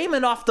Jade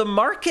Raymond off the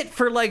market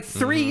for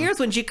 3 years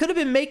when she could have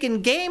been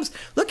making games.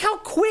 Look how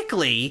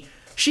quickly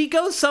she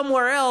goes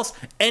somewhere else,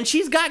 and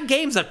she's got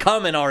games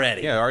coming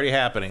already. Yeah, already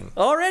happening.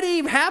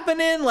 Already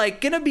happening,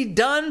 gonna be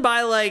done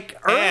by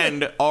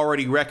and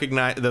already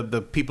recognize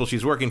the people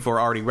she's working for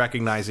already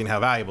recognizing how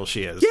valuable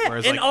she is. Yeah,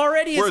 whereas,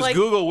 already whereas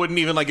Google wouldn't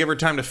even give her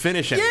time to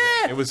finish anything.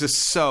 Yeah. It was just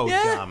so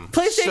dumb.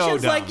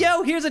 PlayStation's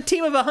yo, here's a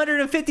team of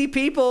 150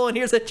 people, and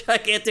here's a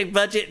gigantic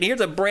budget, and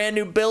here's a brand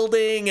new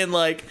building, and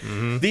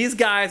these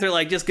guys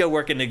are just go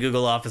work in the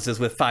Google offices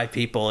with 5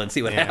 people and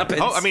see what happens.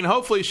 I mean,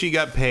 hopefully she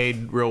got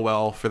paid real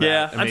well for that.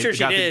 Yeah. I'm sure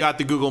she did. Got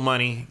the Google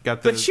money.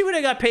 But she would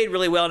have got paid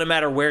really well no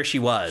matter where she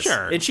was.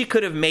 Sure. And she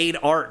could have made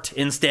art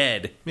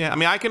instead. Yeah, I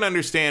mean, I can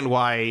understand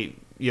why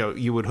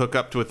you would hook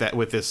up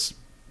with this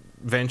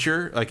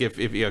venture,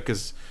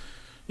 because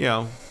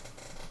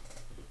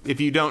if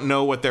you don't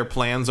know what their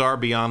plans are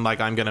beyond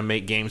I'm going to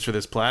make games for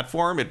this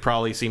platform, it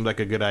probably seemed like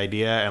a good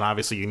idea, and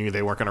obviously you knew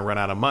they weren't going to run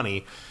out of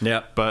money.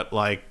 Yeah. But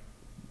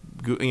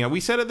we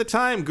said at the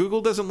time,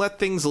 Google doesn't let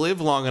things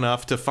live long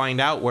enough to find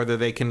out whether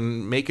they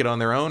can make it on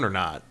their own or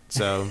not.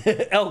 So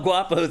El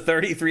Guapo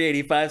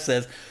 3385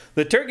 says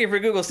the turkey for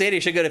Google Stadia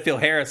should go to Phil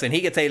Harrison.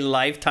 He gets a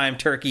lifetime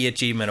Turkey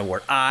Achievement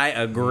Award. I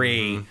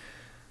agree.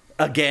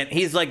 Mm-hmm. Again,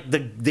 he's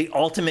the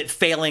ultimate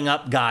failing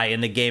up guy in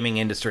the gaming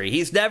industry.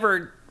 He's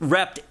never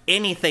repped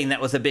anything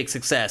that was a big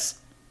success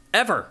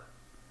ever.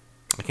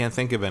 I can't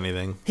think of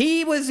anything.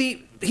 He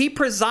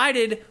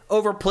presided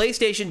over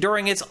PlayStation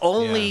during its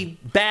only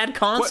bad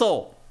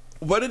console.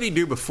 What did he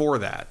do before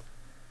that?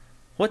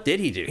 What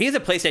did he do? He was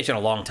at PlayStation a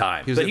long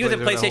time, but he was at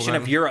PlayStation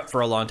of Europe for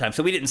a a long time,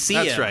 so we didn't see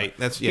him. That's right.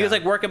 He was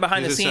working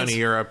behind the scenes Sony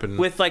Europe and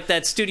with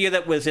that studio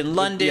that was in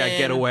London. Yeah,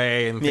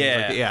 Getaway and things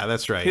like that. Yeah,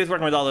 that's right. He was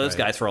working with all those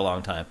guys for a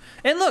long time.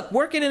 And look,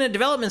 working in a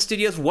development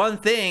studio is one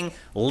thing.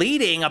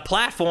 Leading a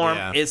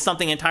platform is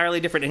something entirely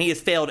different, and he has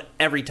failed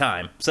every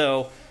time.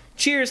 So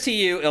cheers to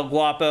you, El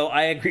Guapo.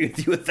 I agree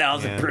with you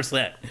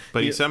 1,000%.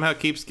 But he somehow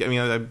keeps...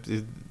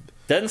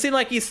 Doesn't seem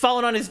like he's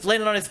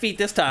landing on his feet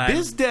this time.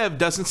 Biz dev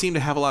doesn't seem to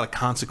have a lot of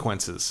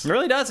consequences. It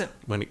really doesn't.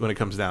 When it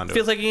comes down to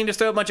Feels like you can just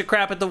throw a bunch of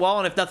crap at the wall,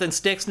 and if nothing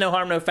sticks, no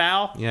harm, no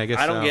foul. Yeah, I guess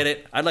I don't get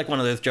it. I'd like one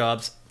of those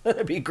jobs.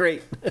 That'd be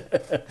great.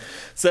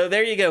 So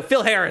there you go.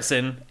 Phil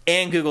Harrison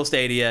and Google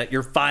Stadia,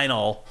 your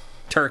final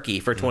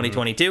turkey for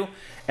 2022.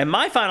 And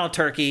my final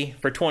turkey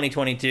for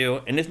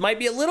 2022, and this might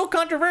be a little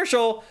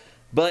controversial,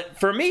 but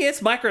for me,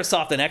 it's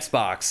Microsoft and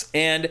Xbox.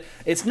 And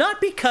it's not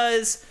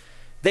because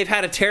they've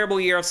had a terrible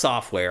year of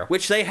software,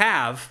 which they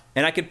have,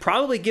 and I could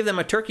probably give them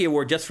a Turkey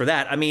Award just for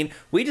that. I mean,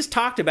 we just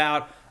talked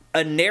about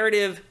a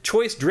narrative,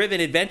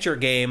 choice-driven adventure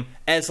game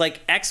as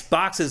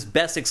Xbox's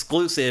best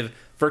exclusive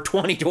for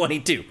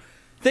 2022.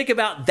 Think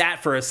about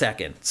that for a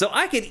second. So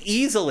I could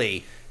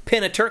easily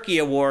pin a Turkey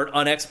Award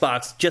on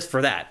Xbox just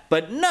for that.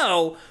 But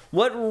no,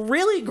 what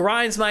really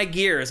grinds my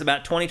gears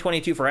about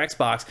 2022 for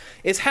Xbox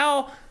is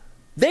how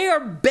they are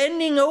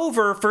bending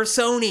over for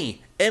Sony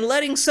and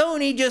letting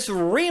Sony just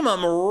ream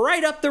them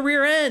right up the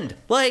rear end.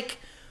 What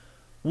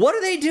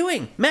are they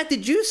doing? Matt,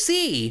 did you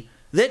see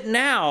that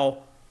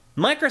now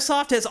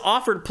Microsoft has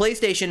offered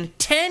PlayStation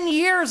 10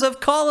 years of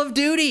Call of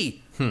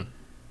Duty?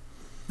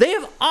 They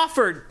have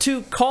offered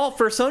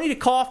for Sony to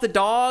call off the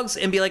dogs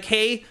and be like,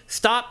 hey,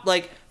 stop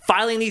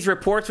filing these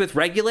reports with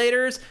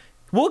regulators.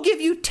 We'll give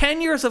you 10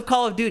 years of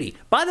Call of Duty.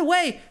 By the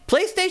way,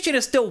 PlayStation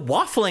is still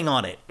waffling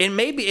on it and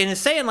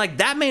is saying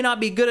that may not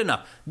be good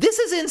enough. This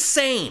is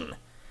insane.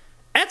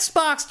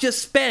 Xbox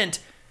just spent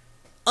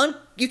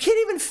you can't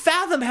even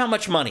fathom how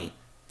much money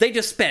they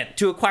just spent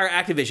to acquire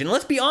Activision.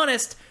 Let's be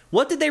honest,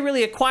 what did they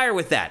really acquire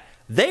with that?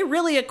 They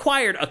really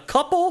acquired a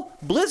couple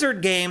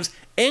Blizzard games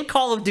and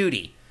Call of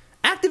Duty.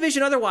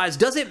 Activision otherwise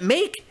doesn't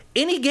make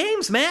any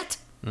games, Matt.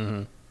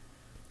 Mm-hmm.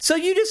 So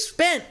you just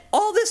spent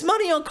all this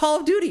money on Call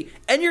of Duty,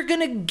 and you're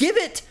going to give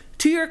it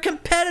to your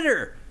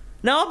competitor.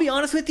 Now, I'll be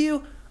honest with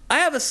you. I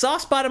have a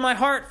soft spot in my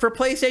heart for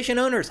PlayStation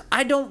owners.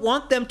 I don't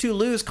want them to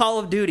lose Call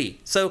of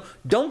Duty. So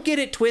don't get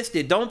it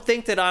twisted. Don't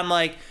think that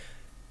I'm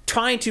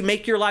trying to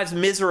make your lives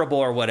miserable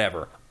or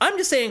whatever. I'm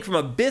just saying from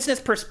a business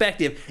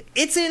perspective,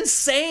 it's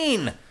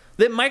insane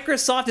that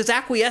Microsoft is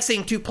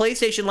acquiescing to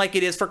PlayStation like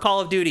it is for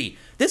Call of Duty.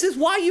 This is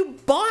why you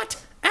bought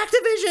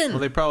Activision. Well,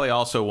 they probably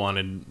also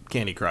wanted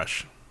Candy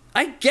Crush.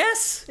 I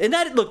guess. And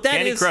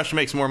Candy Crush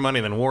makes more money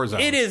than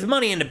Warzone. It is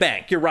money in the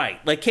bank. You're right.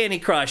 Candy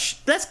Crush,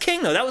 that's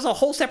king though. That was a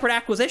whole separate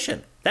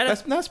acquisition.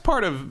 That's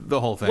part of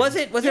the whole thing. Was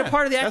it? Was it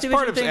part of the Activision thing?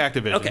 That's part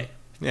of Activision. Okay.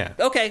 Yeah.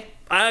 Okay.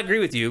 I agree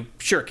with you.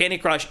 Sure. Candy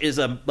Crush is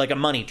a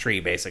money tree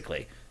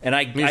basically. And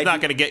it's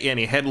not going to get you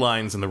any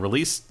headlines in the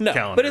release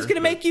calendar. But it's going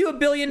to make you $1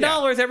 billion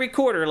every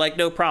quarter,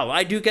 no problem.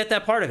 I do get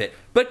that part of it.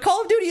 But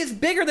Call of Duty is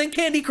bigger than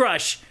Candy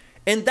Crush.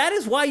 And that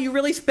is why you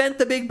really spent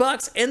the big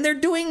bucks, and they're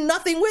doing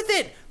nothing with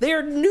it. They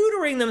are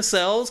neutering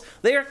themselves.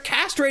 They are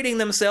castrating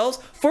themselves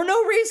for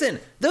no reason.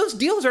 Those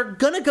deals are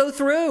going to go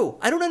through.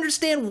 I don't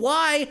understand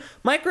why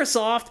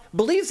Microsoft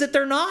believes that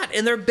they're not,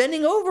 and they're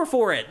bending over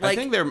for it. I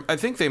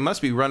think they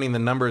must be running the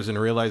numbers and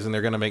realizing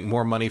they're going to make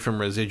more money from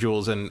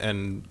residuals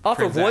and off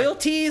of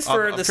royalties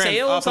for the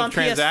sales on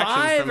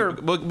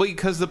PS5?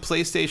 Because the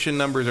PlayStation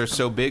numbers are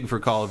so big for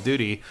Call of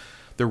Duty,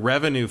 the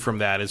revenue from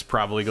that is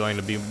probably going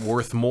to be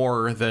worth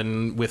more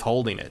than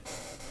withholding it.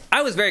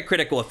 I was very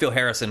critical of Phil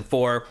Harrison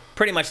for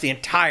pretty much the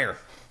entire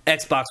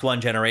Xbox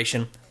One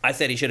generation. I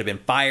said he should have been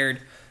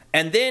fired.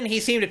 And then he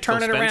seemed to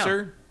turn it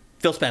around.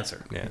 Phil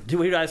Spencer. Yeah.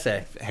 Who did I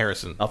say?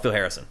 Harrison. Oh, Phil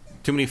Harrison.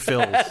 Too many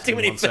Phils in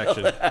one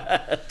section.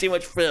 Too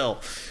much Phil.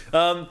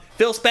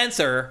 Phil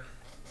Spencer,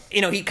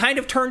 he kind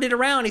of turned it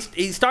around.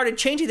 He started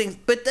changing things.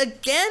 But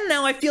again,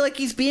 now I feel like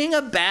he's being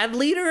a bad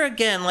leader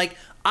again.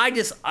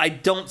 I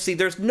don't see.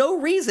 There's no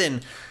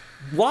reason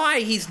why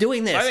he's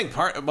doing this. I think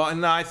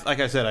like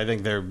I said, I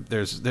think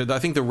I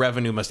think the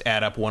revenue must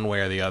add up one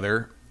way or the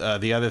other.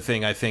 The other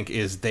thing I think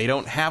is they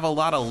don't have a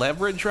lot of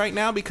leverage right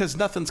now because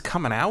nothing's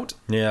coming out.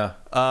 Yeah.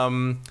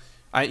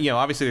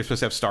 Obviously they're supposed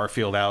to have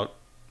Starfield out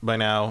by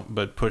now,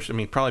 but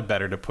probably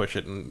better to push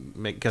it and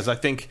make, because I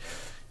think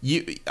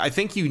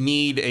you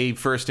need a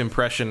first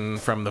impression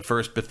from the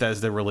first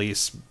Bethesda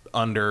release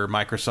under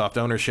Microsoft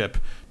ownership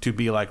to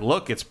be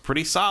look, it's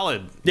pretty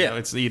solid.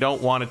 Yeah. You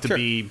don't want it to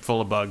be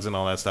full of bugs and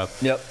all that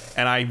stuff. Yep.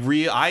 And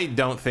I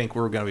don't think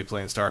we're going to be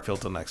playing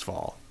Starfield till next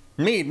fall.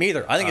 Me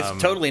neither. I think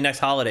it's totally next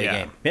holiday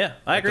game. Yeah,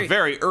 I agree. At the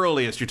very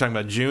earliest, you're talking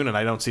about June, and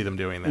I don't see them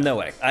doing that. No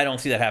way. I don't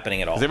see that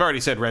happening at all. They've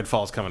already said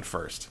Redfall's coming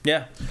first.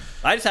 Yeah.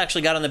 I just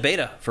actually got on the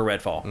beta for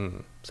Redfall. Mm-hmm.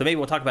 So maybe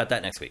we'll talk about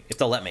that next week, if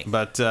they'll let me.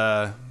 But,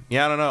 I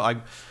don't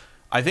know.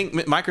 I think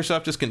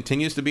Microsoft just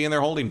continues to be in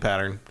their holding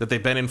pattern that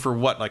they've been in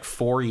for,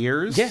 4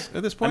 years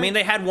at this point?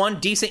 They had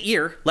one decent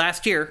year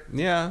last year.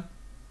 Yeah.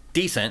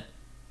 Decent.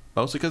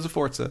 Mostly because of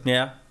Forza.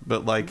 Yeah.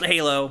 But,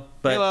 Halo.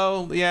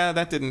 Yeah,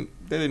 that didn't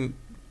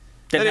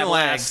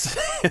last.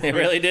 It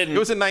really didn't. It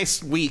was a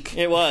nice week.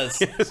 It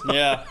was.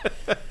 Yeah.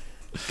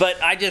 But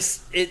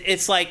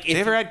it's like... They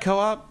ever had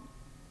co-op?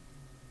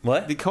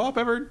 What? Did co-op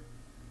ever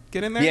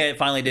get in there? Yeah, it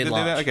finally did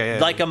launch. Okay,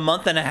 yeah. A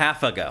month and a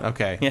half ago.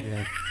 Okay.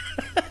 Yeah.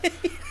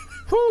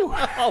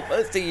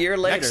 Almost a year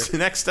later.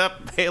 Next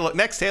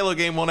Halo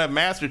game won't have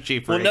Master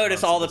Chief. We'll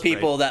notice all the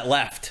people that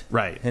left.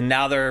 Right. And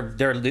now their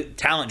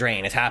talent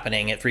drain is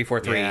happening at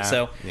 343.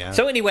 Yeah.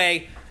 So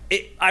anyway...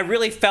 I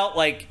really felt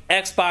like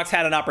Xbox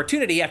had an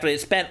opportunity after they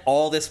spent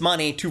all this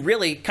money to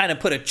really kind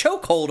of put a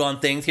chokehold on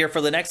things here for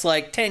the next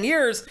 10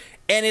 years,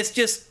 and it's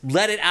just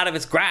let it out of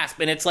its grasp.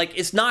 And it's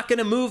it's not going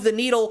to move the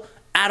needle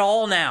at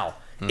all now.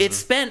 Mm-hmm. It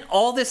spent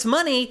all this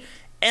money,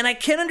 and I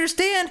can't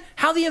understand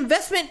how the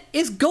investment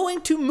is going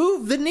to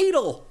move the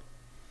needle.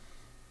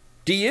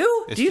 Do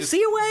you? Do you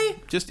see a way?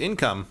 Just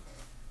income.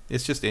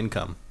 It's just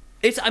income.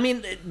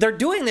 They're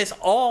doing this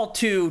all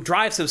to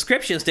drive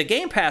subscriptions to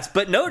Game Pass,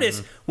 but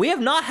notice we have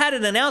not had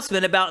an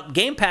announcement about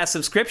Game Pass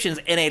subscriptions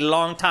in a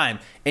long time.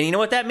 And you know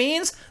what that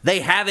means? They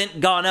haven't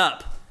gone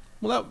up.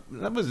 Well,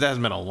 that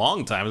hasn't been a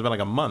long time. It's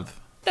been a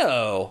month.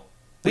 No.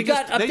 We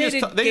got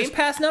updated Game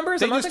Pass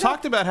numbers a month ago? They just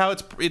talked about how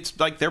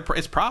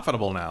it's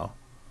profitable now.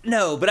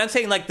 No, but I'm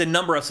saying the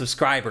number of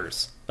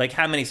subscribers.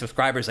 How many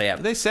subscribers they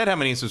have. They said how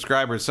many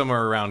subscribers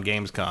somewhere around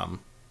Gamescom.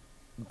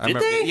 Did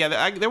they?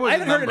 Yeah, there was. I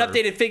haven't heard an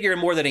updated figure in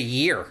more than a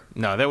year.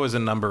 No, there was a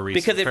number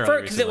recently.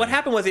 Because what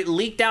happened was it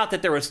leaked out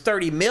that there was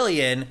 30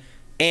 million,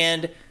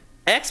 and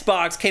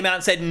Xbox came out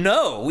and said,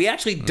 no, we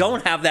actually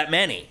don't have that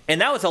many.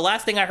 And that was the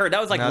last thing I heard.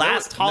 That was like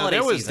last holiday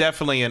season. There was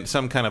definitely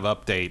some kind of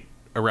update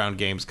around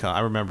Gamescom. I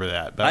remember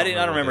that. But I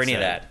don't remember any of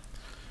that.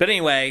 But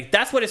anyway,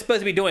 that's what it's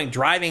supposed to be doing,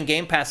 driving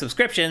Game Pass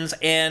subscriptions.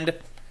 And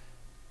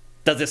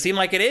does it seem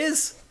like it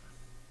is?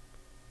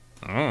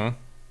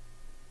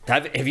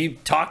 Have you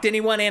talked to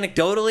anyone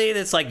anecdotally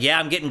that's like, yeah,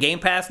 I'm getting Game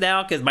Pass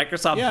now because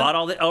Microsoft bought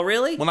all the... Oh,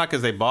 really? Well, not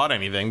because they bought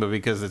anything, but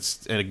because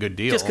it's a good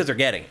deal. Just because they're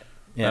getting it.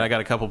 Yeah. And I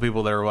got a couple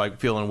people that are like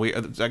feeling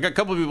weird. I got a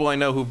couple people I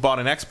know who bought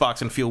an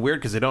Xbox and feel weird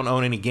because they don't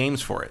own any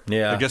games for it.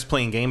 Yeah. They're just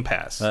playing Game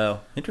Pass.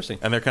 Oh, interesting.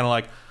 And they're kind of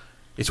like,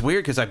 it's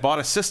weird because I bought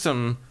a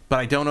system, but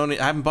I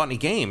haven't bought any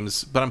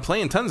games, but I'm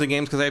playing tons of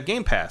games because I have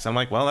Game Pass. I'm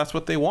like, well, that's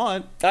what they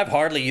want. I've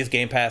hardly used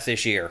Game Pass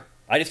this year.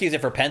 I just use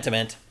it for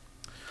Pentiment.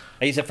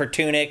 I use it for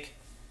Tunic.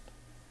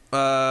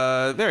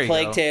 There you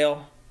Plague go.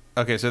 Tale.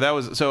 Okay,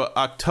 so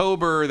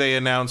October they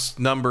announced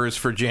numbers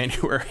for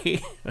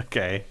January.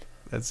 Okay,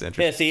 that's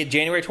interesting. Yeah, see,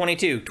 January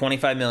 22,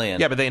 25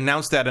 million. Yeah, but they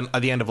announced that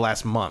at the end of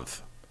last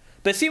month.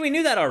 But see, we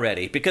knew that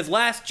already because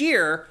last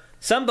year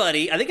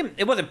somebody, I think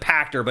it wasn't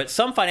Pachter, but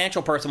some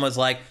financial person was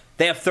like,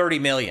 they have 30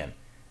 million.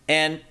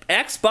 And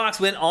Xbox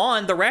went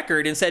on the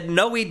record and said,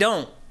 no, we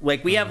don't.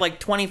 Like, we have like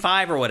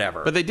 25 or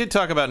whatever. But they did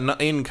talk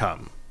about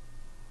income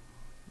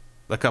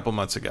a couple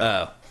months ago.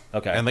 Oh.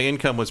 Okay. And the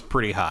income was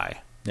pretty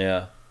high.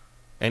 Yeah.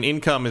 And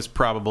income is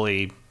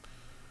probably...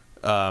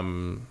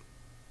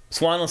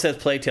 Swanland says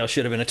Plague Tale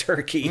should have been a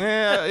turkey.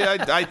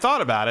 Yeah, I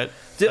thought about it.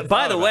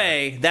 By the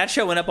way, that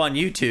show went up on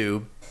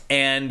YouTube,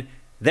 and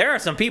there are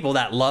some people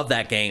that love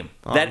that game.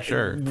 That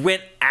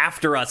went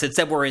after us and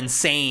said we're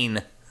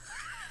insane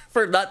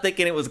for not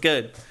thinking it was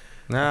good.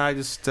 No, I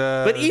just...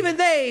 But even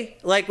they,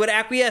 like, would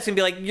acquiesce and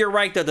be like, you're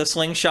right, though, the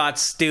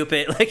slingshot's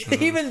stupid. Like,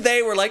 even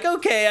they were like,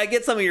 okay, I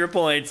get some of your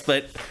points.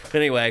 But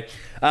anyway.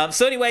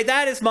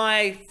 That is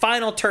my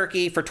final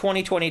turkey for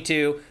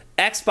 2022.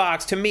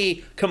 Xbox, to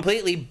me,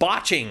 completely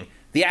botching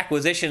the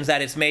acquisitions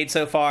that it's made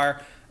so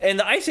far. And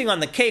the icing on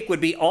the cake would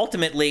be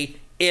ultimately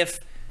if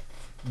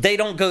they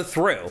don't go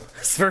through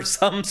for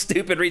some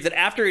stupid reason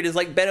after it is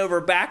like bent over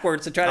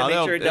backwards to try to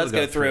make sure it does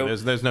go through.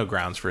 There's no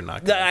grounds for it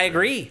not going I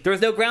agree.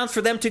 There's no grounds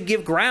for them to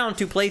give ground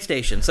to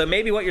PlayStation. So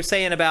maybe what you're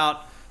saying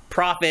about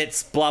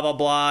profits, blah, blah,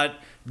 blah,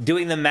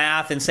 doing the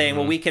math and saying,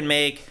 well, we can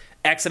make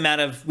X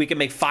amount of, we can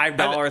make $5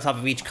 off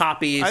of each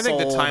copy. I think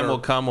the time will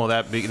come will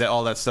that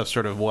all that stuff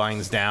sort of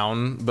winds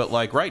down. But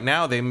like right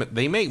now, they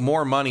make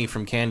more money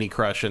from Candy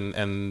Crush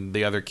and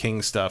the other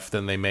King stuff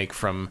than they make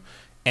from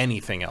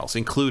anything else,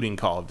 including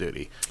Call of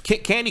Duty.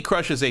 Candy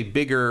Crush is a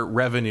bigger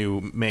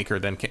revenue maker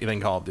than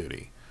Call of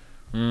Duty.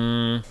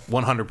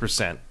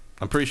 100%.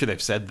 I'm pretty sure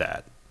they've said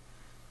that.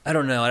 I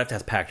don't know. I'd have to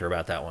ask Pachter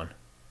about that one.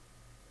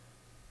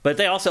 But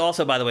they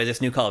also, by the way,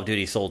 this new Call of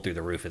Duty sold through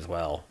the roof as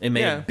well. It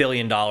made $1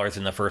 billion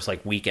in the first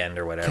like weekend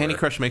or whatever. Candy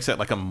Crush makes that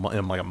in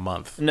a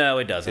month. No,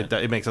 it doesn't.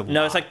 It makes a lot.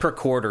 No, it's like per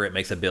quarter it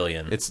makes $1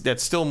 billion.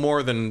 That's still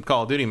more than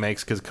Call of Duty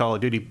makes because Call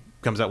of Duty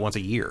comes out once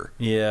a year.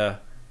 Yeah.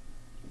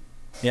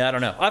 Yeah, I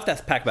don't know. I'll have to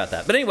ask Pac about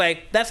that. But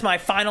anyway, that's my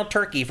final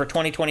turkey for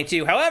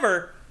 2022.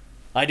 However,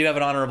 I do have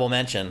an honorable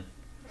mention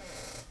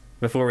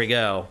before we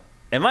go.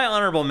 And my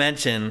honorable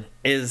mention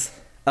is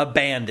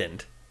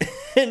Abandoned.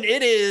 And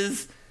it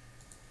is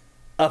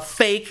a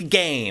fake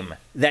game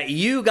that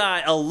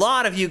a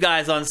lot of you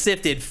guys on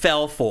Sifted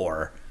fell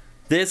for.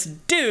 This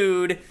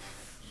dude,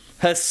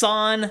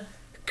 Hassan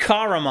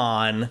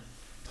Karaman,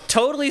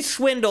 totally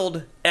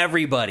swindled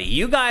everybody.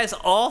 You guys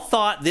all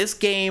thought this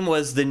game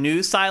was the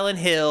new Silent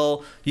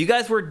Hill. You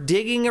guys were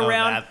digging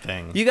around. That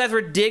thing. You guys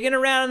were digging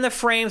around in the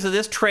frames of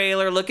this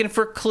trailer, looking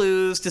for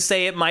clues to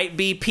say it might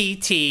be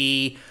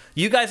PT.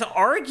 You guys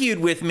argued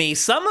with me,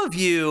 some of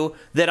you,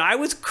 that I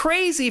was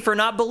crazy for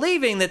not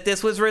believing that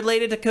this was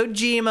related to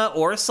Kojima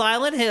or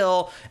Silent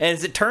Hill. And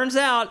as it turns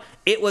out,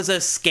 it was a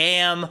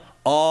scam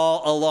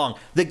all along.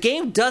 The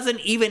game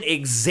doesn't even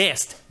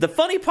exist. The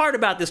funny part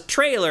about this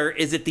trailer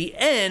is at the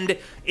end,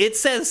 it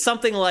says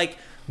something like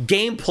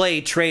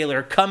gameplay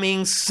trailer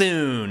coming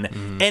soon.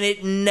 And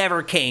it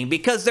never came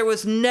because there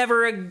was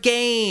never a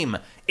game.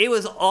 It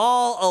was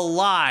all a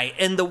lie.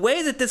 And the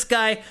way that this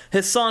guy,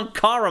 Hassan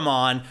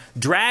Karaman,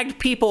 dragged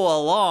people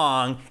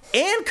along,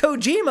 and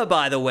Kojima,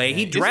 by the way,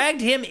 he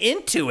dragged him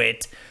into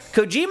it.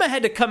 Kojima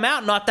had to come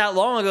out not that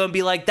long ago and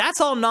be like,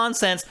 that's all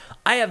nonsense.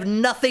 I have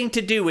nothing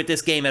to do with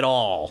this game at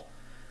all.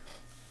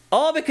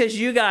 All because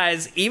you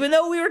guys, even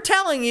though we were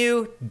telling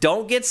you,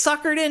 don't get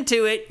suckered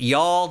into it,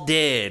 y'all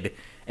did.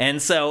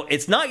 And so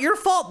it's not your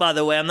fault, by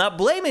the way. I'm not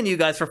blaming you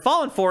guys for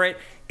falling for it.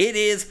 It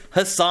is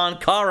Hassan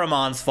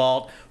Karaman's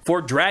fault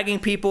for dragging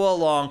people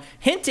along.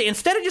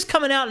 Instead of just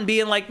coming out and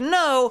being like,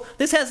 no,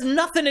 this has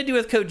nothing to do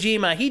with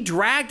Kojima, he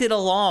dragged it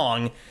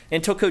along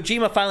until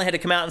Kojima finally had to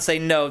come out and say,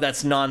 no,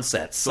 that's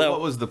nonsense. So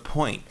what was the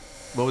point?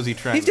 What was he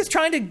trying? He's just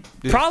trying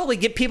to probably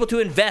get people to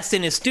invest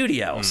in his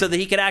studio so that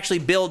he could actually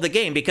build the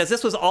game, because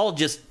this was all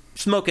just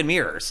smoke and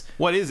mirrors.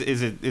 What is it?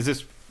 Is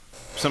this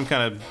some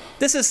kind of...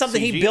 This is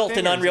something CG he built thing,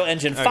 in Unreal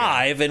Engine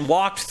 5 and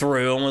walked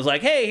through and was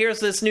like, hey, here's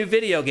this new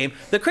video game.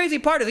 The crazy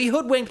part is he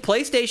hoodwinked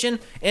PlayStation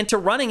into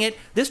running it.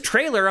 This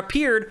trailer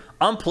appeared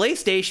on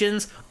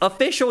PlayStation's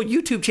official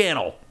YouTube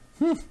channel.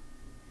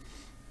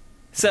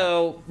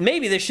 So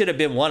maybe this should have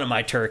been one of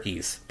my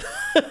turkeys.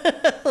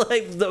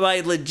 Like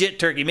my legit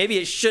turkey. Maybe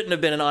it shouldn't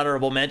have been an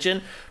honorable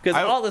mention because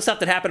all the stuff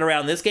that happened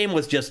around this game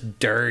was just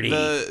dirty.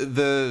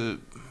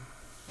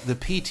 The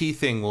PT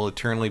thing will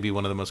eternally be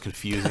one of the most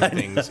confusing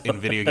things in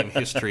video game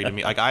history to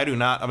me. Like, I do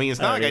not... I mean,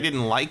 it's not like I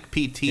didn't like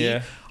PT.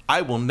 Yeah.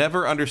 I will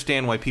never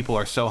understand why people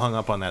are so hung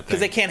up on that thing. Because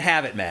they can't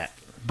have it, Matt.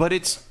 But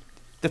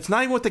that's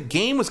not even what the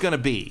game was going to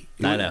be.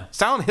 I know.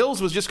 Silent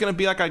Hills was just going to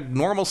be like a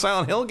normal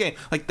Silent Hill game.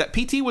 Like, that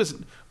PT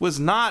was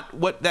not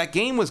what that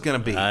game was going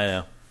to be.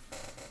 I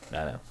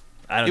know.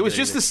 It was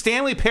just the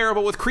Stanley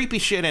Parable with creepy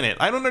shit in it.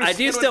 I don't understand. I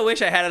do still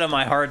wish I had it on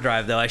my hard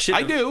drive, though. I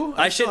shouldn't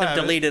have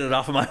deleted it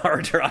off of my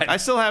hard drive. I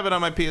still have it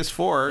on my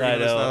PS4. I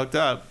know. It's not hooked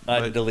up.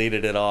 I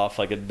deleted it off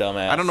like a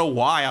dumbass. I don't know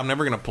why. I'm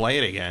never going to play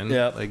it again.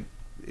 Yeah. Like,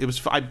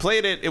 I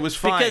played it. It was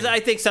fine. Because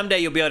I think someday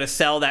you'll be able to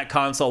sell that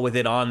console with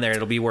it on there.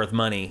 It'll be worth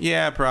money.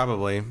 Yeah,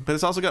 probably. But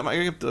it's also got my...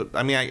 as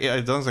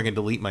long as I can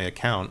delete my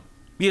account.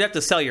 You'd have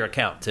to sell your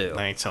account, too.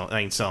 I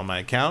ain't selling my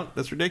account.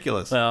 That's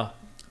ridiculous. Well...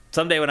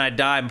 Someday when I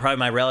die, probably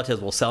my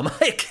relatives will sell my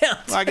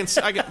account. I can,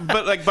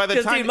 but like by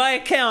the time, dude, my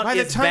account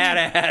is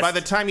badass. By the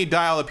time you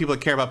die, all the people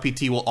that care about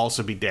PT will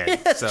also be dead.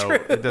 Yeah, so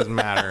true. It doesn't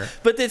matter.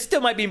 But it still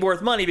might be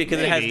worth money because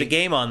it has the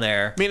game on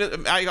there. I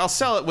mean, I'll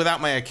sell it without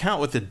my account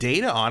with the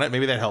data on it.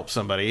 Maybe that helps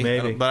somebody.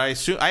 Maybe. But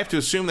I have to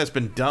assume that's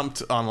been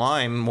dumped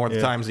online more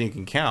times than you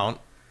can count.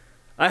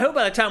 I hope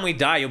by the time we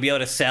die, you'll be able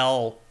to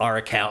sell our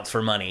accounts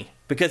for money.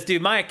 Because,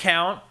 dude, my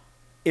account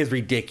is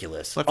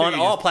ridiculous on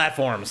all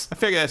platforms. I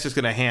figure that's just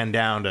going to hand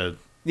down to...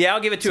 Yeah,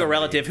 I'll give it to a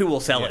relative who will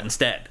sell it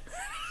instead.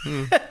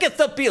 Because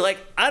they'll be like,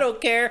 I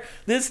don't care.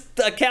 This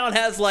account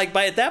has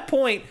by at that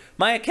point,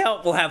 my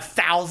account will have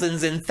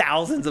thousands and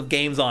thousands of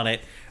games on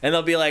it. And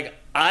they'll be like,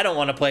 I don't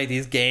want to play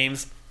these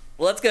games.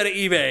 Let's go to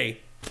eBay.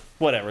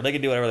 Whatever. They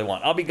can do whatever they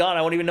want. I'll be gone.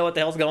 I won't even know what the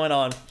hell's going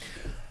on.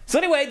 So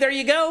anyway, there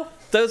you go.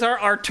 Those are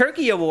our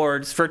Turkey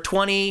Awards for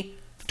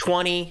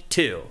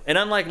 2022. And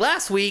unlike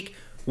last week,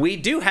 we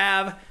do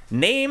have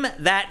Name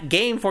That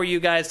Game for you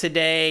guys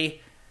today.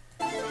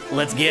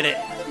 Let's get it.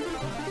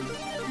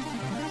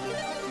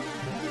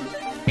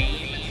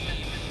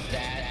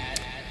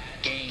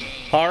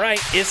 All right,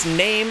 it's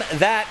Name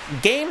That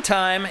Game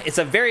time. It's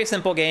a very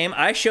simple game.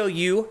 I show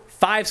you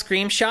 5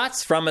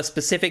 screenshots from a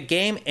specific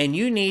game, and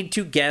you need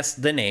to guess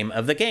the name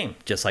of the game,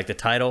 just like the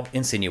title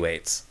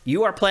insinuates.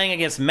 You are playing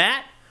against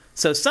Matt,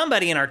 so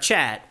somebody in our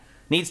chat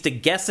needs to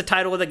guess the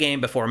title of the game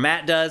before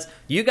Matt does.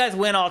 You guys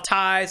win all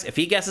ties. If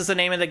he guesses the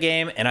name of the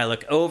game, and I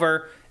look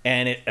over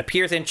and it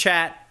appears in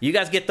chat, you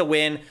guys get the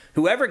win.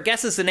 Whoever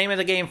guesses the name of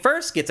the game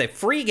first gets a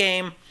free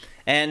game,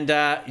 and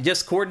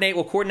just coordinate.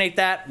 We'll coordinate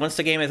that once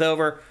the game is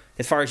over,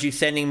 as far as you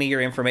sending me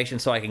your information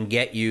so I can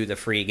get you the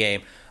free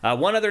game.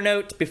 One other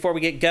note before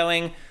we get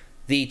going,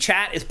 the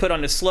chat is put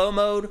onto slow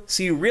mode,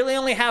 so you really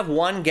only have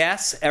one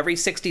guess every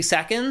 60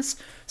 seconds.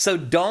 So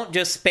don't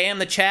just spam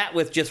the chat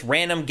with just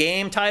random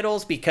game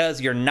titles because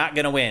you're not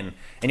going to win.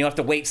 And you'll have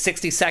to wait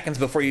 60 seconds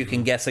before you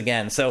can guess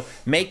again. So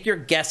make your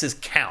guesses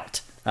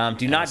count.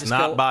 Do not just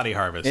not go... Body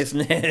Harvest.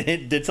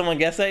 Did someone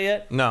guess that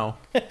yet? No.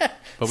 But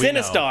we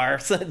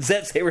Sinistar.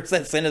 Zet Saber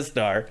said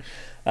Sinistar.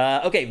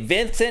 Okay,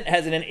 Vincent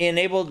has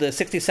enabled the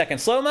 60-second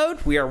slow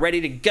mode. We are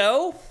ready to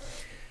go.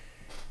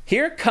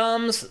 Here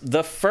comes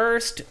the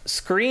first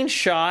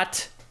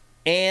screenshot,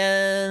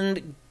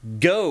 and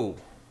go.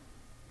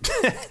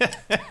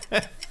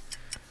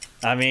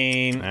 I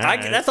mean,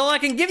 right. That's all I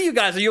can give you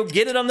guys, or you'll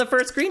get it on the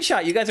first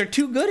screenshot. You guys are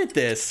too good at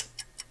this.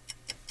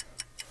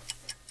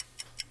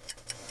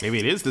 Maybe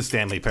it is the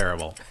Stanley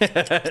Parable.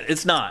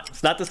 It's not.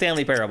 It's not the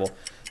Stanley Parable.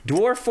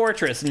 Dwarf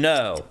Fortress,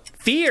 no.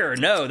 Fear,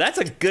 no. That's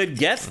a good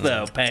guess,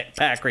 though,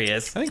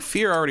 Pacrius. I think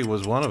Fear already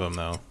was one of them,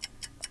 though.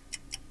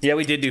 Yeah,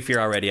 we did do Fear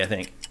already, I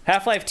think.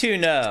 Half-Life 2,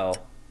 no.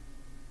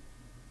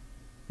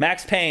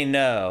 Max Payne,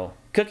 no.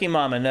 Cookie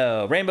Mama,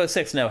 no. Rainbow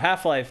Six, no.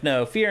 Half-Life,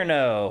 no. Fear,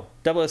 no.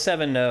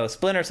 007, no.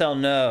 Splinter Cell,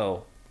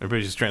 no.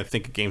 Everybody's just trying to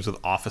think of games with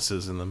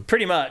offices in them.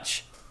 Pretty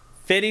much.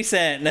 50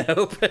 Cent,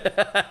 nope.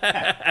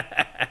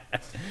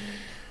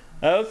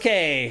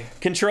 Okay.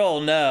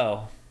 Control,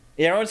 no.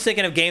 Yeah, everyone's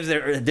thinking of games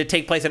that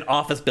take place in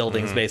office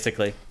buildings,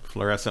 basically.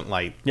 Fluorescent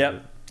light.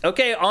 Yep.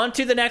 Okay, on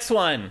to the next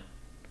one.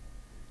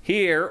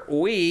 Here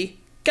we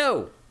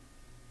go.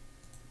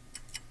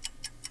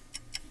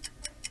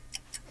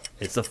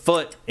 It's a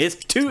foot. It's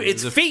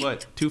feet.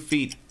 Foot. 2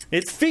 feet.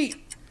 It's feet.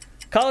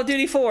 Call of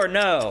Duty 4,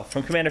 no.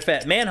 From Commander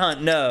Fett.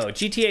 Manhunt, no.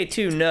 GTA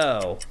 2,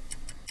 no.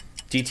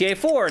 GTA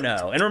 4,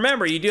 no. And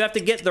remember, you do have to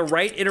get the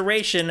right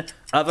iteration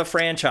of a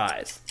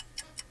franchise.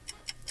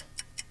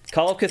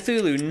 Call of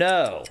Cthulhu,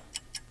 no.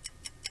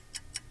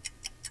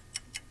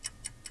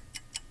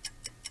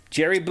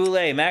 Jerry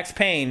Boulay, Max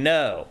Payne,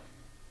 no.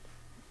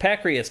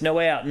 Pacrius, No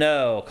Way Out,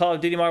 no. Call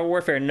of Duty Modern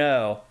Warfare,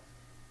 no.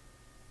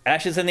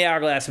 Ashes in the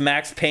Hourglass,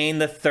 Max Payne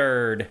the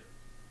Third.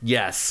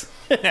 Yes.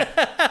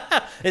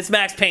 It's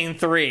Max Payne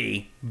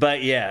 3,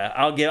 but yeah,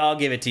 I'll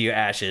give it to you,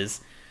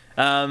 Ashes.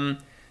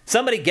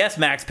 Somebody guessed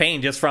Max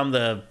Payne just from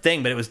the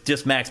thing, but it was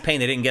just Max Payne.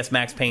 They didn't guess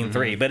Max Payne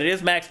 3, but it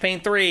is Max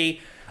Payne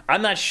 3.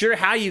 I'm not sure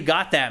how you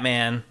got that,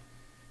 man.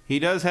 He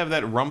does have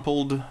those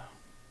rumpled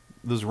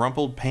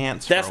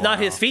pants. That's not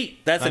his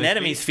feet. That's an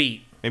enemy's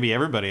feet. Maybe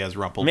everybody has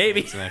rumpled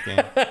pants in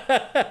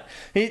that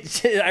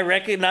game. I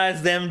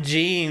recognize them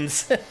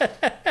jeans.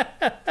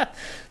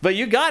 But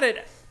you got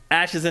it,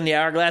 Ashes in the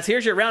Hourglass.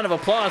 Here's your round of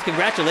applause.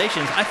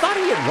 Congratulations. I thought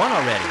he had won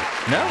already.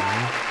 No?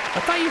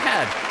 I thought you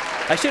had.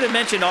 I should have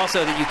mentioned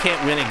also that you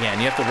can't win again.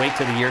 You have to wait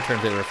till the year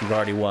turns over if you've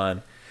already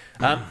won.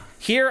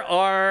 Here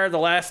are the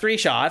last 3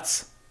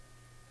 shots.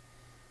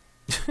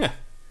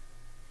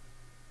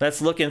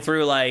 That's looking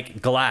through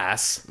like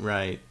glass.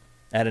 Right.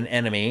 At an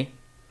enemy.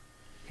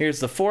 Here's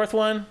the 4th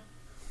one.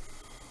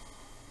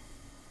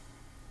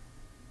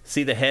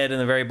 See the head in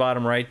the very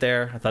bottom right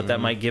there? I thought that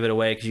might give it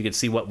away because you could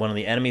see what one of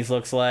the enemies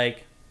looks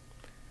like.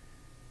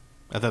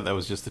 I thought that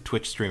was just the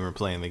Twitch streamer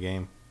playing the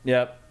game.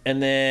 Yep.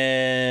 And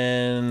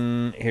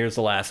then here's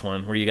the last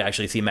one where you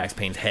actually see Max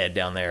Payne's head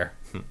down there.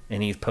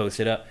 And he's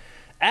posted up.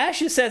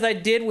 Ashes says, I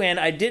did win.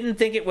 I didn't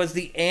think it was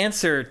the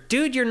answer.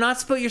 Dude, you're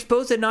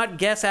supposed to not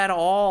guess at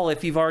all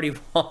if you've already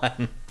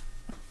won.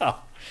 Oh.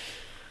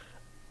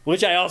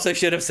 Which I also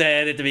should have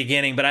said at the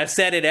beginning, but I've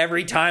said it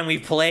every time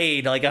we've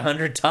played, like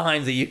 100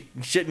 times, that you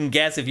shouldn't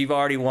guess if you've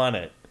already won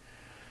it.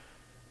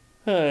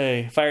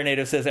 Hey, Fire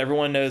Native says,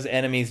 everyone knows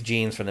enemies'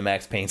 genes from the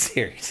Max Payne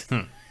series.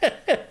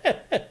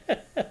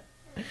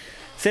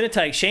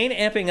 Cinetike, Shane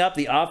amping up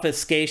the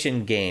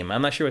obfuscation game.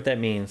 I'm not sure what that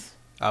means.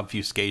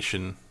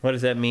 Obfuscation. What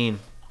does that mean?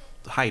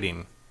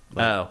 Hiding.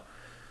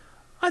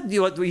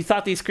 You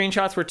thought these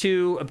screenshots were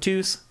too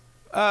obtuse?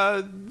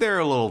 They're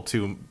a little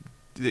too...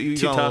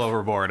 You've gone a little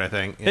overboard, I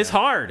think. Yeah. It's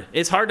hard.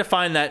 It's hard to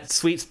find that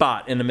sweet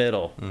spot in the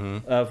middle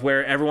of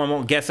where everyone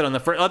won't guess it on the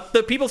first...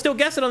 the people still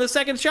guess it on the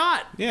second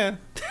shot. Yeah.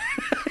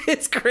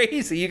 It's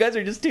crazy. You guys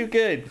are just too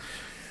good.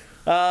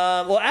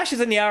 Well, Ashes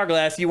in the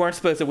Hourglass, you weren't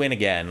supposed to win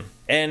again.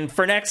 And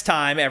for next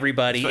time,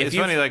 everybody... It's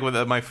funny, like, with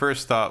my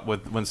first thought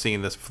when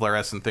seeing this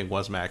fluorescent thing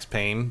was Max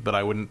Payne, but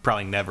I wouldn't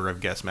probably never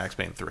have guessed Max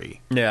Payne 3.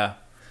 Yeah.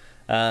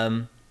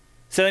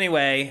 So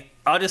anyway...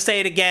 I'll just say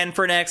it again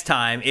for next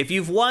time. If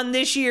you've won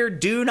this year,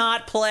 do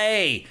not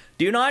play.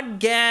 Do not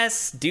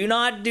guess. Do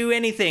not do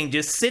anything.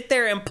 Just sit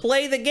there and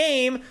play the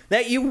game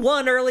that you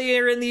won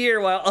earlier in the year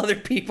while other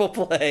people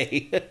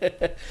play.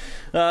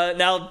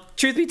 Now,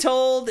 truth be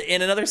told,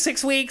 in another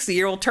 6 weeks, the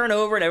year will turn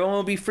over and everyone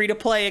will be free to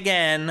play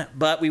again.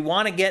 But we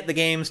want to get the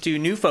games to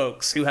new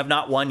folks who have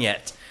not won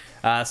yet.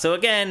 So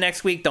again,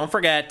 next week, don't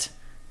forget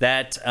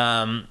that...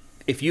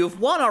 if you've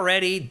won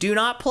already, do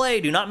not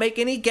play. Do not make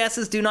any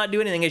guesses. Do not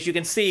do anything. As you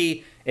can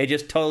see, it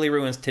just totally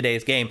ruins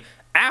today's game.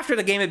 After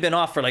the game had been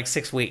off for like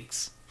 6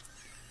 weeks.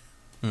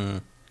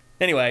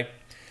 Anyway,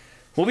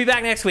 we'll be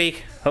back next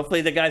week.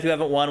 Hopefully the guys who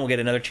haven't won will get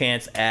another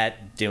chance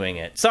at doing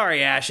it.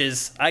 Sorry,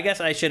 Ashes. I guess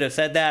I should have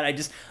said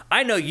that.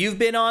 I know you've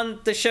been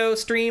on the show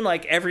stream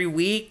like every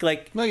week.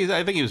 No,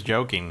 I think he was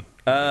joking.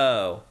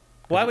 Oh.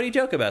 Why would he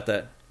joke about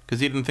that? Because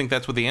he didn't think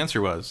that's what the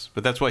answer was.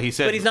 But that's what he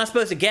said. But he's not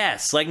supposed to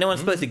guess. Like, no one's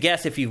supposed to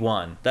guess if you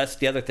won. That's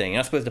the other thing. You're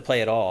not supposed to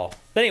play at all.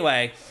 But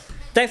anyway,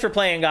 thanks for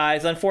playing,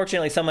 guys.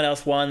 Unfortunately, someone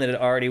else won that had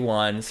already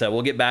won, so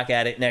we'll get back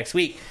at it next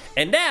week.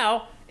 And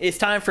now, it's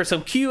time for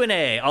some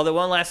Q&A. Although,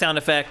 one last sound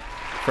effect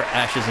for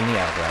Ashes in the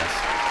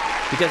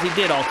Hourglass. Because he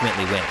did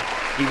ultimately win,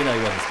 even though he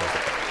wasn't supposed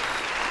to.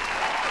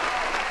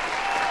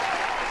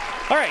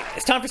 All right,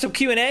 it's time for some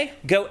Q&A.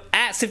 Go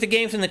at Sifted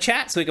Games in the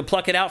chat so we can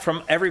pluck it out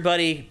from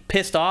everybody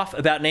pissed off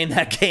about Name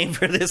That Game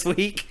for this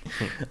week.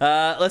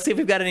 Let's see if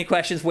we've got any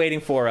questions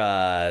waiting for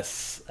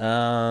us.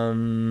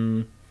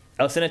 Cinetike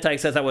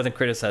says I wasn't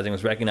criticizing, I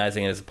was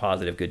recognizing it as a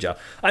positive. Good job.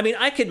 I mean,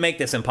 I could make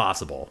this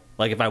impossible,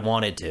 like if I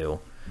wanted to.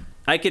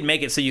 I could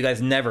make it so you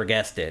guys never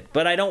guessed it,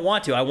 but I don't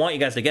want to. I want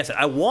you guys to guess it.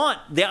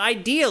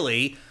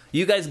 Ideally,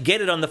 you guys get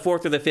it on the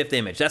 4th or the 5th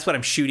image. That's what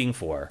I'm shooting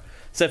for.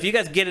 So if you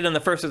guys get it on the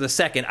 1st or the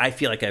 2nd, I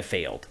feel like I've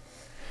failed.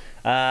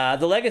 The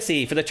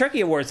Legacy, for the Turkey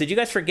Awards, did you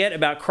guys forget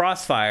about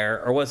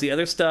Crossfire, or was the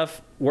other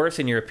stuff worse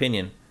in your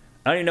opinion?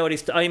 I don't even know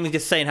what I'm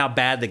just saying how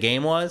bad the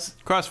game was.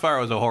 Crossfire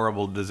was a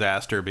horrible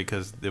disaster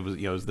because it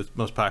was the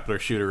most popular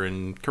shooter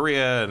in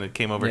Korea, and it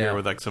came over here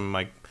with like some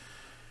I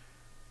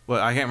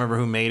can't remember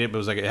who made it, but it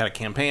was like it had a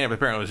campaign, but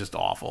apparently it was just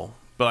awful.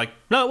 But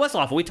no, it was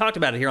awful. We talked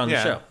about it here on the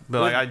show.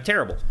 But it was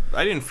terrible.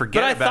 I didn't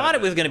forget. But I thought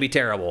it was going to be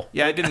terrible.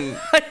 Yeah, I didn't.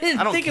 I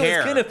didn't think it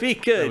was going to be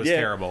good. It was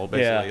terrible.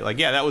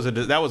 Basically,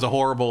 that was a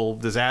horrible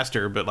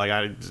disaster. But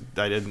I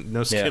didn't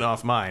no skin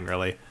off mine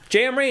really.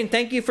 JM Rain,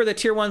 thank you for the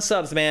tier 1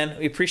 subs, man.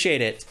 We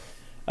appreciate it.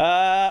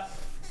 Nobody's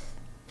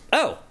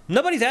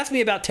asked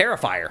me about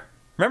Terrifier.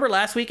 Remember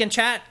last week in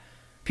chat,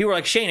 people were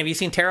like, "Shane, have you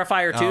seen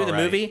Terrifier 2, the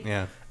movie?"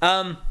 Yeah.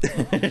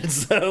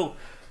 So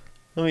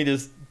let me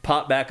just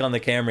pop back on the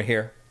camera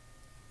here.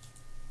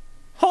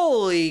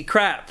 Holy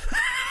crap.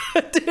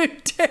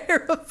 Dude,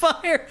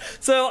 Terrifier.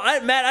 So,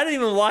 Matt, I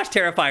didn't even watch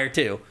Terrifier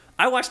 2.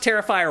 I watched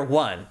Terrifier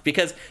 1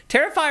 because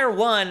Terrifier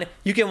 1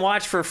 you can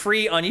watch for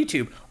free on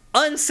YouTube.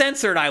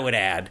 Uncensored, I would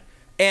add.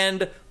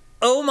 And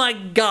oh my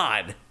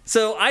God.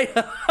 So I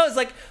was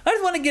like, I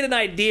just want to get an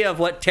idea of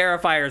what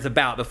Terrifier is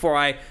about before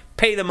I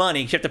pay the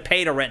money. You have to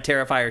pay to rent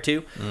Terrifier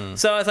 2.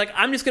 So I was like,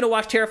 I'm just going to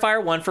watch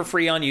Terrifier 1 for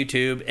free on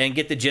YouTube and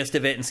get the gist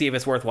of it and see if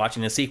it's worth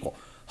watching the sequel.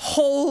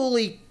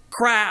 Holy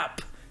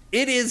crap.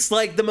 It is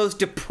like the most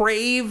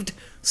depraved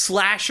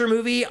slasher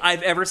movie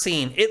I've ever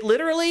seen. It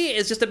literally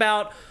is just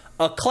about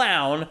a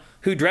clown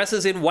who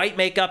dresses in white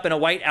makeup and a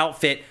white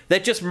outfit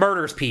that just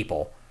murders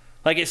people.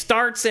 Like, it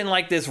starts in,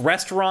 like, this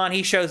restaurant.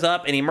 He shows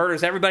up, and he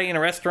murders everybody in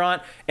a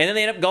restaurant. And then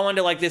they end up going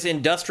to, like, this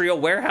industrial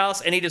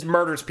warehouse, and he just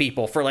murders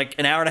people for, like,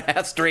 an hour and a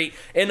half straight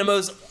in the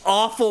most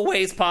awful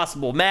ways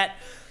possible. Matt,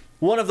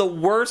 one of the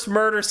worst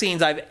murder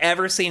scenes I've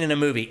ever seen in a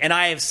movie, and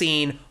I have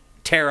seen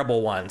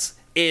terrible ones,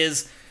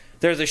 is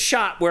there's a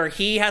shot where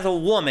he has a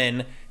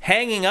woman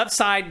hanging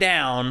upside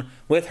down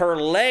with her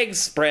legs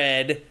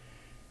spread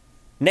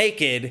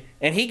naked,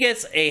 and he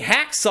gets a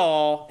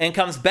hacksaw and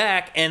comes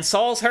back and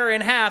saws her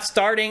in half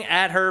starting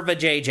at her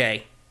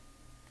vajayjay.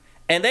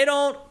 And they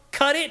don't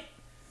cut it.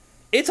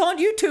 It's on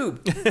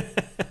YouTube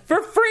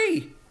for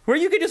free, where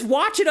you can just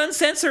watch it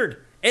uncensored.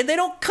 And they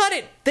don't cut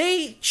it.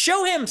 They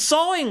show him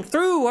sawing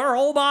through her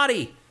whole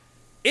body.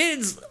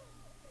 It's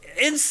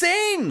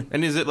insane.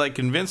 And is it like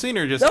convincing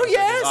or just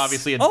yes.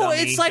 Obviously a dummy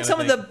it's like some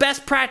of the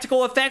best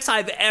practical effects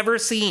I've ever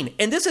seen.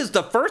 And this is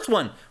the first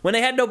one when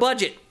they had no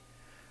budget.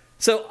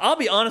 So I'll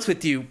be honest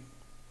with you.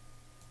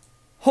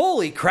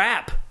 Holy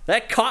crap.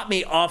 That caught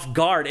me off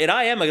guard. And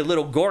I am a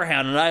little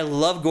gorehound and I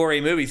love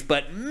gory movies,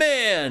 but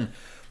man.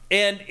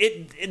 And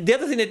the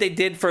other thing that they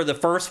did for the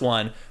first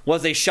one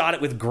was they shot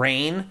it with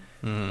grain.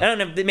 I don't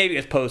know, maybe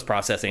it's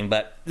post-processing,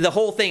 but the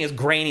whole thing is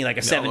grainy like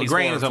a 70s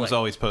grain horror is almost flick.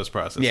 always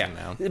post-processing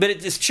now. But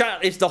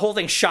it's the whole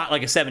thing shot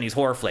like a 70s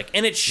horror flick,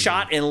 and it's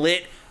shot and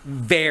lit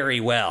very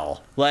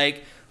well.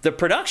 Like, the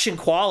production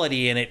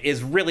quality in it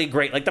is really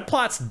great. Like, the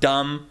plot's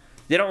dumb.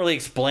 They don't really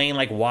explain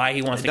like why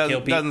he wants to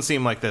kill people. It doesn't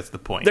seem like that's the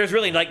point. There's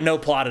really like no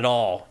plot at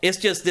all. It's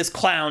just this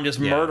clown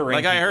just murdering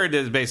Like, people. I heard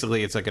is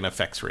basically it's like an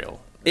effects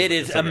reel. It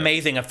is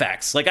amazing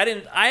effects. Like, I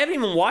haven't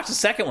even watched the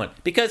second one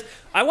because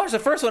I watched the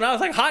first one. I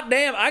was like, hot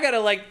damn, I gotta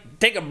like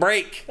take a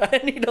break. I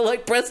need to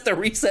like press the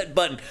reset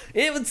button.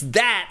 It was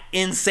that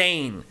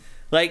insane.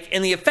 Like,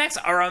 and the effects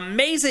are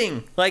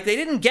amazing. Like, they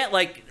didn't get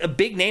like a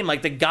big name.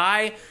 Like, the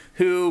guy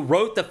who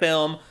wrote the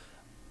film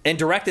and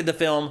directed the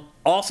film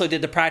also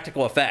did the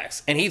practical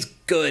effects, and he's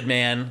good,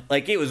 man.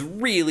 Like, it was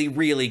really,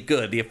 really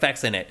good, the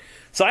effects in it.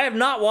 So I have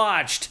not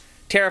watched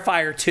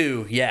Terrifier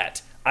 2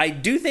 yet. I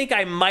do think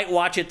I might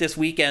watch it this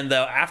weekend,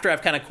 though, after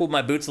I've kind of cooled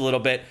my boots a little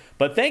bit.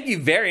 But thank you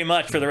very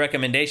much for the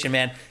recommendation,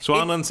 man.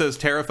 Swanland says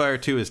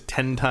Terrifier 2 is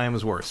 10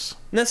 times worse.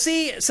 Now,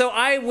 see, so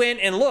I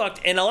went and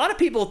looked, and a lot of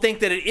people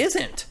think that it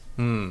isn't.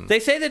 They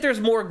say that there's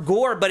more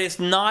gore, but it's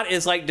not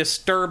as, like,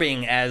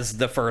 disturbing as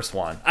the first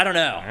one. I don't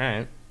know. All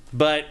right.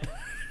 But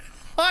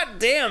hot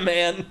damn,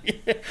 man.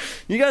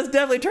 You guys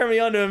definitely turned me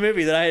on to a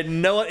movie that I had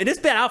it's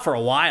been out for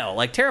a while.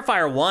 Like,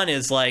 Terrifier 1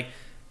 is like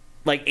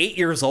 8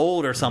 years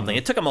old or something.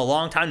 It took them a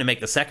long time to make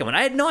the second one.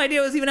 I had no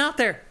idea it was even out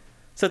there.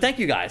 So thank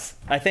you guys,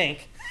 I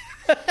think.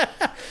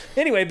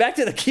 Anyway, back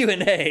to the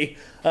Q&A.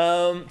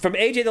 From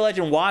AJ the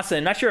Legend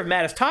Watson. Not sure if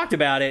Matt has talked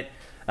about it.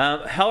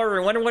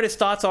 However, I wonder what his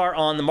thoughts are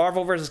on the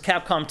Marvel vs.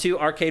 Capcom 2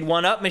 arcade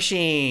 1-up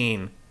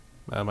machine.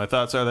 My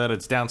thoughts are that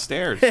it's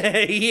downstairs.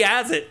 He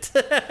has it.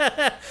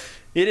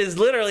 It is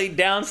literally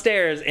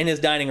downstairs in his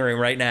dining room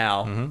right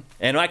now. And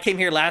when I came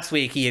here last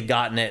week, he had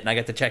gotten it, and I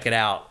got to check it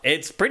out.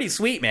 It's pretty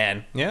sweet,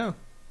 man. Yeah,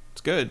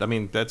 it's good. I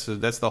mean, that's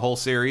the whole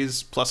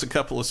series, plus a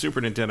couple of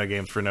Super Nintendo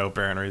games for no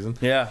apparent reason.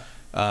 Yeah.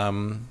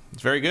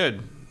 It's very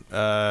good.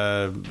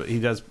 But he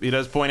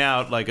does point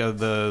out, like,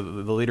 the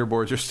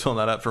leaderboards are still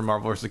not up for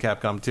Marvel vs.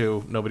 Capcom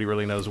 2. Nobody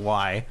really knows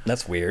why.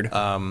 That's weird.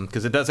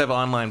 Because it does have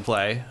online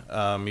play.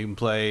 You can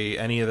play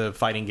any of the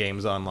fighting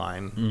games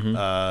online.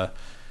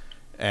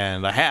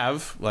 And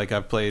I've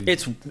played.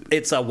 It's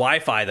a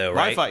Wi-Fi though,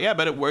 right? Wi-Fi, yeah,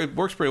 but it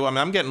works pretty well. I mean,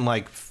 I'm getting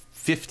like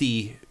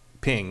 50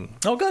 ping.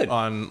 Oh, good.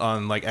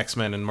 On like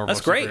X-Men and Marvel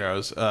That's great.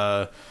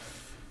 superheroes.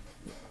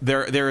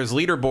 There is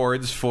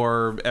leaderboards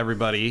for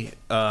everybody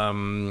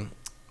for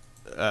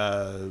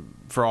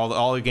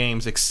all the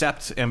games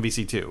except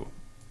MVC2,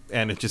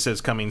 and it just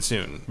says coming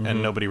soon,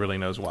 and nobody really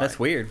knows why. That's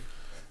weird.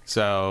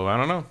 So I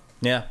don't know.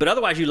 Yeah, but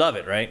otherwise you love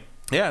it, right?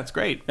 Yeah, it's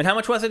great. And how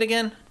much was it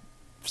again?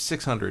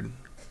 600.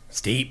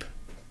 Steep.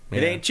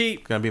 It ain't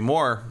cheap. Gonna be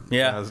more.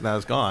 Yeah. Now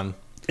it's gone.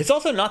 It's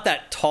also not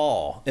that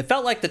tall. It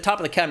felt like the top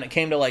of the cabinet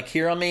came to like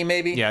here on me,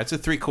 maybe. Yeah, it's a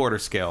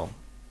 3/4 scale.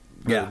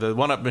 The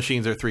 1-up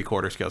machines are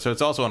 3/4 scale, so it's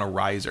also on a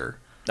riser.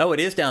 Oh, it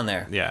is down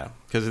there. Yeah,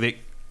 because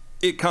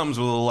it comes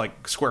with a little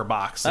like square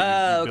box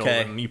that you build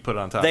and you put it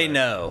on top. They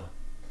know.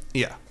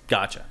 Yeah,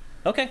 Gotcha.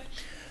 Okay.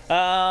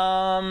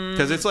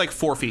 Because it's like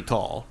 4 feet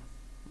tall.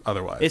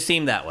 otherwise. It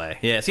seemed that way.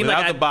 Yeah, it seemed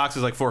Without like the box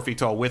is like 4 feet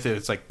tall. With it,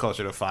 it's like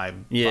closer to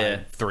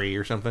 5'3"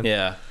 or something.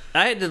 Yeah.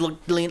 I had to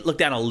look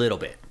down a little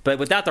bit. But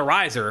without the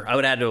riser, I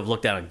would have had to have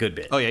looked down a good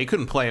bit. Oh, yeah, you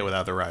couldn't play it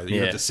without the riser.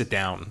 You have to sit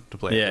down to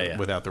play it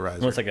without the riser.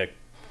 Well, it's like a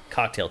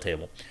cocktail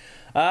table.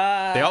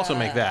 They also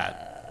make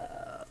that.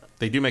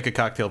 They do make a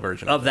cocktail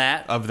version of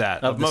that. Of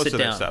most of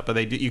their stuff.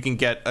 But you can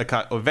get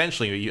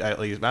eventually, at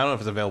least, I don't know if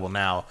it's available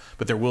now,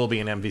 but there will be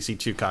an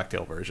MVC2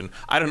 cocktail version.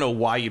 I don't know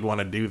why you'd want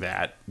to do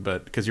that,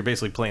 but because you're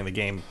basically playing the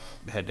game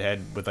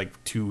head-to-head with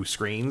like 2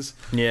 screens.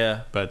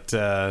 Yeah. But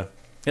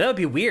that would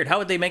be weird. How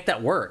would they make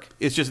that work?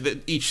 It's just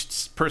that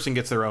each person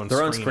gets their own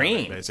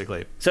screen,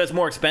 basically. So it's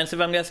more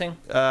expensive, I'm guessing?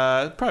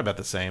 Probably about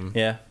the same.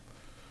 Yeah.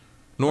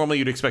 Normally,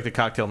 you'd expect a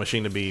cocktail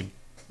machine to be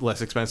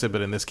less expensive,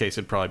 but in this case,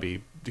 it'd probably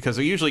be... Because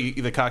usually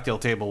the cocktail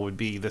table would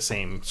be the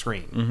same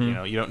screen. Mm-hmm. You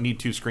know, you don't need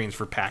 2 screens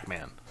for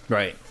Pac-Man.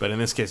 Right. But in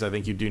this case, I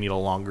think you do need a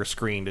longer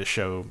screen to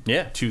show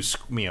 2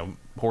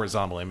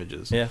 horizontal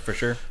images. Yeah, for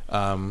sure.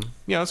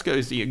 It's good.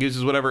 It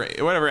uses whatever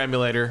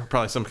emulator,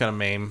 probably some kind of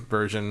MAME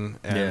version,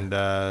 and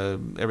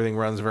everything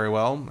runs very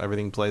well.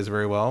 Everything plays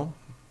very well.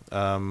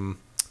 Worth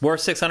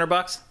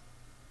 $600?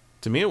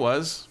 To me, it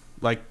was.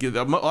 Like, a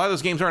lot of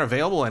those games aren't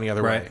available any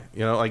other way.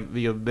 You know, like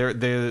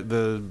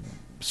the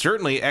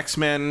certainly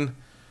X-Men,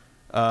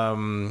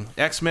 Marvel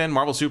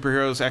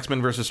Superheroes,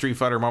 X-Men versus Street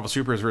Fighter, Marvel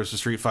Superheroes versus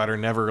Street Fighter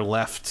never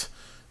left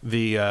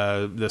the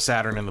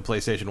Saturn and the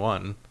PlayStation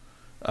 1.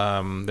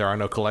 There are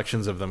no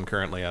collections of them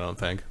currently, I don't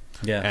think.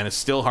 Yeah. And it's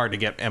still hard to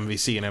get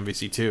MVC and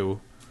MVC2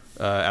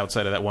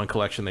 outside of that one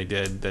collection they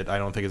did that I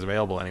don't think is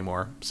available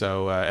anymore.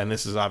 So, and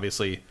this is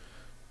obviously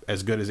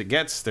as good as it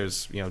gets.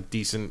 There's,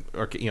 decent,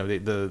 or,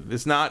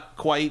 it's not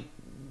quite,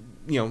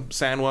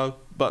 Sanwa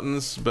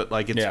buttons, but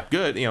like it's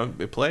good.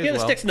 It plays well. The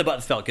sticks and the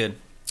buttons felt good.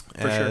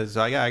 For sure.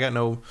 So, I got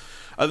no...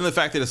 Other than the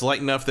fact that it's light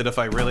enough that if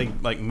I really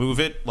move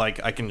it, I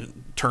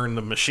can turn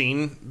the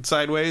machine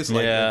sideways.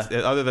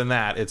 Other than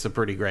that, it's a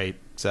pretty great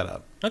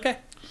setup. Okay.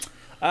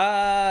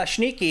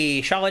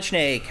 Sneaky, Charlotte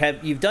Snake,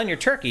 you've done your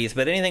turkeys,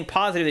 but anything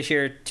positive this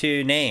year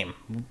to name?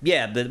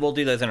 Yeah, we'll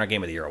do those in our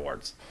Game of the Year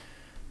awards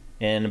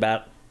in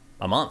about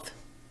a month.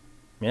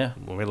 Yeah.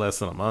 We'll be less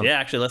than a month. Yeah,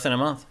 actually less than a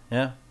month.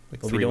 Yeah.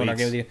 We'll be doing our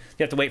Game of the Year.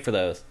 You have to wait for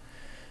those.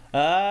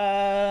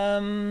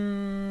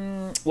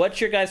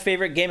 What's your guys'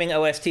 favorite gaming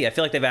OST? I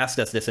feel like they've asked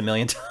us this a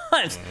million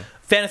times.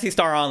 Phantasy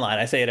Star Online.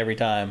 I say it every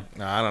time.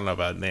 I don't know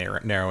about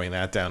narrowing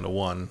that down to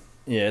one.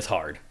 Yeah, it's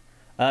hard.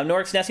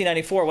 Norix Nessie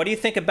 94. What do you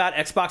think about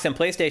Xbox and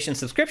PlayStation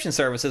subscription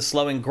services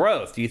slowing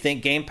growth? Do you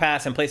think Game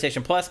Pass and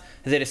PlayStation Plus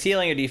has hit a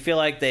ceiling, or do you feel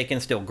like they can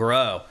still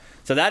grow?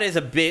 So that is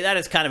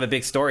kind of a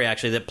big story,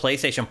 actually, that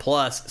PlayStation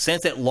Plus,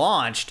 since it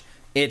launched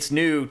its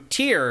new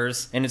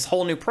tiers and its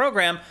whole new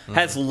program,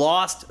 has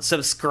lost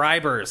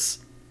subscribers.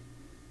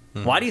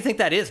 Why do you think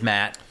that is,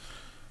 Matt?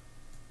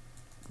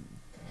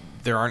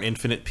 There aren't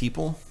infinite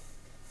people.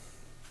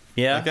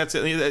 Yeah. That's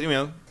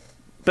it,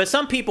 But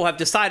some people have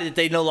decided that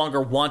they no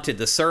longer wanted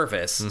the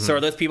service. So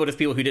are those people just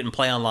people who didn't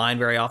play online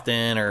very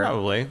often? Or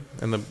probably.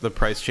 And the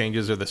price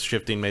changes or the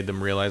shifting made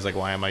them realize,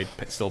 why am I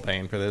still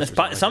paying for this?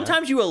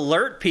 Sometimes you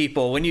alert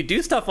people. When you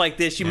do stuff like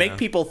this, you make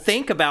people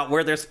think about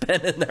where they're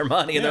spending their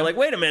money. And they're like,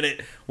 wait a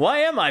minute,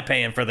 why am I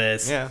paying for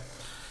this? Yeah.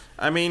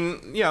 I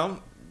mean,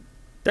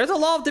 there's a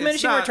law of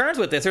diminishing returns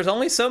with this. There's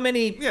only so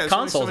many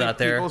consoles out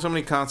there. So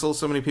many consoles,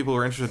 so many people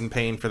are interested in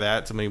paying for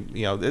that. So many,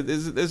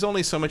 there's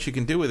only so much you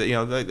can do with it.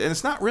 And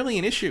it's not really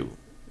an issue.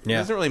 It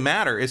doesn't really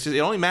matter. It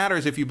only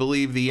matters if you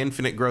believe the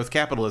infinite growth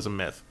capitalism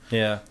myth.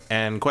 Yeah.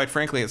 And quite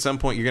frankly, at some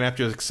point, you're going to have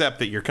to accept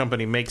that your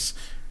company makes,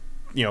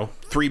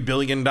 $3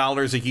 billion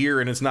a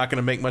year, and it's not going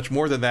to make much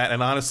more than that.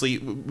 And honestly,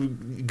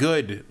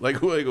 good.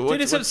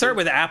 Dude, it's absurd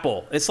with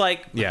Apple. It's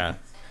like,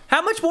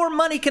 how much more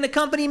money can a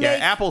company make?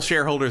 Yeah, Apple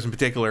shareholders in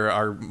particular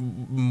are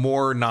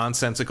more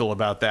nonsensical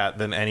about that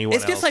than anyone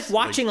else. It's just like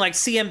watching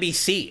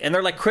CNBC, and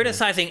they're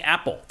criticizing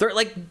Apple. They're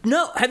like,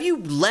 no, have you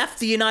left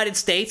the United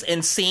States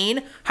and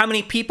seen how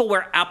many people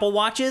wear Apple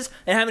Watches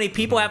and how many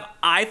people have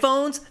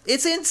iPhones?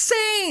 It's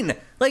insane.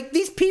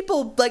 These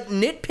people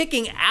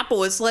nitpicking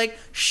Apple is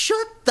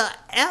shut the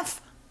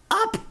F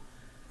up.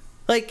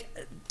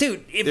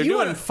 Dude, if they're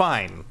doing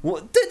fine. Well,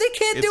 they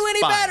can't do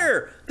any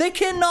better. They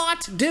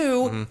cannot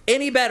do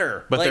any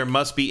better. But there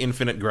must be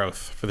infinite growth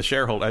for the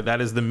shareholder. That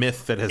is the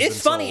myth that has been sold.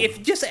 It's funny,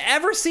 if just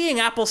ever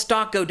seeing Apple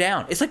stock go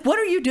down, it's what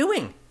are you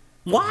doing?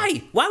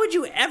 Why? Why would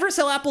you ever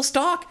sell Apple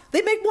stock?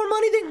 They make more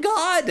money than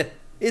God.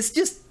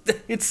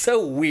 It's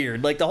so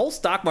weird. The whole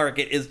stock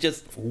market is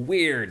just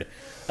weird.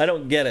 I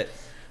don't get it.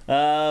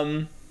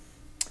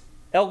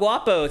 El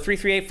Guapo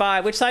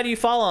 3385. Which side do you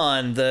fall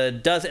on?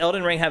 Does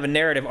Elden Ring have a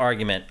narrative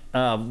argument?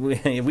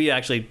 We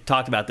actually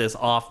talked about this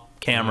off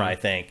camera, I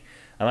think.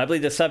 I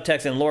believe the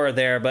subtext and lore are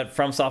there, but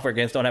From Software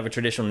games don't have a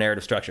traditional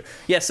narrative structure.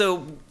 Yeah,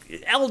 so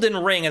Elden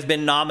Ring has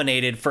been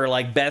nominated for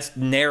best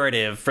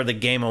narrative for the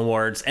Game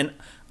Awards, and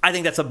I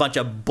think that's a bunch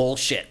of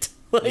bullshit.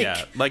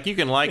 You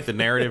can like the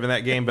narrative in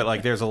that game,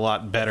 but there's a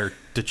lot better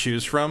to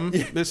choose from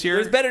this year.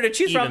 There's better to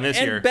choose from,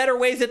 and better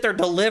ways that they're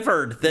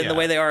delivered than the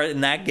way they are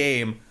in that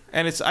game.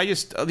 And it's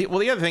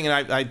the other thing,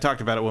 and I talked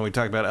about it when we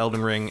talked about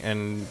Elden Ring,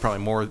 and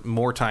probably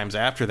more times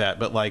after that.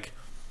 But like,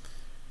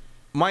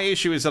 my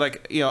issue is that,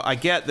 like, I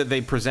get that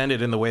they present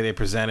it in the way they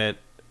present it,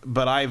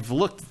 but I've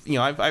looked,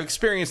 I've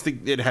experienced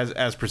it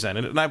as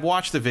presented, and I've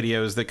watched the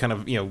videos that kind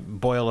of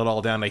boil it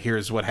all down to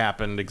here's what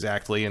happened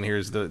exactly, and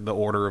here's the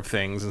order of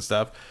things and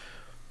stuff.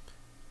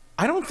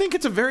 I don't think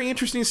it's a very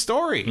interesting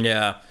story.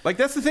 Yeah. Like,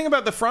 that's the thing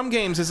about the From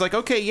games is, like,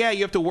 okay, yeah,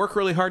 you have to work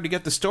really hard to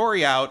get the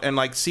story out and,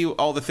 like, see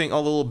all the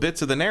little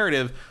bits of the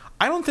narrative.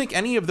 I don't think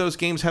any of those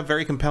games have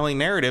very compelling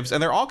narratives,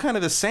 and they're all kind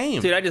of the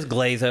same. Dude, I just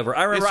glaze over.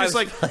 I remember it's just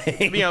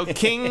like,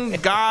 king,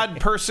 god,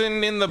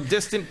 person in the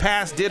distant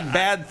past did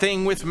bad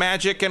thing with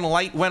magic, and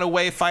light went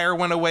away, fire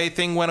went away,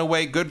 thing went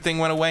away, good thing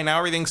went away, now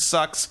everything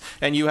sucks,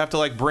 and you have to,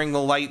 like, bring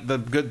the light, the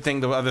good thing,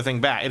 the other thing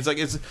back. It's like,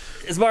 as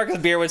Marcus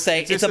Beer would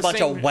say, it's a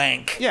bunch of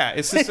wank. Yeah,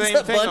 it's the same thing.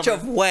 It's a bunch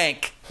of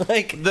wank.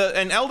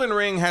 And Elden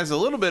Ring has a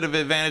little bit of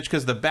advantage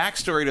because the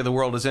backstory to the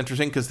world is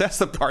interesting, because that's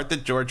the part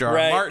that George R.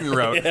 R. Martin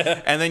wrote.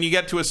 Yeah. And then you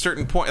get to a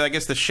certain point, I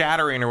guess the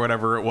Shattering or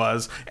whatever it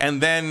was, and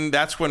then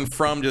that's when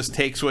From just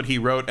takes what he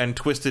wrote and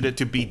twisted it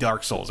to be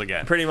Dark Souls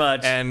again. Pretty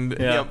much. And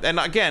and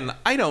again,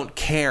 I don't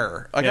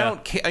care. Like, I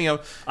don't care.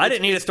 I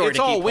didn't need a story. It's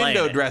all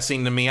window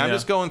dressing to me. I'm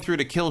just going through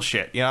to kill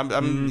shit.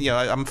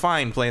 I'm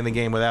fine playing the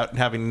game without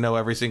having to know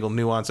every single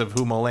nuance of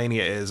who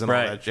Melania is and all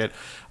that shit.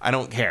 I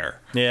don't care.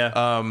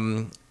 Yeah.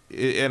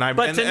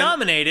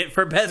 Nominate it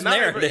for best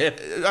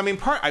narrative. I mean,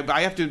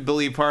 I have to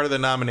believe part of the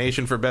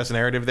nomination for best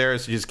narrative there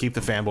is to just keep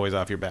the fanboys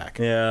off your back.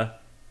 Yeah.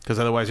 Because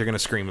otherwise you're going to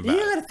scream about it.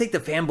 You gotta think the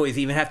fanboys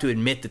even have to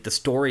admit that the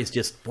story's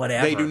just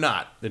whatever. They do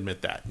not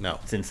admit that. No,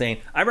 it's insane.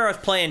 I remember I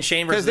was playing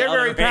Shane versus because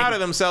they're very proud of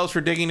themselves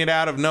for digging it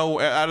out of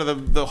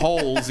the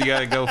holes you got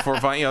to go for.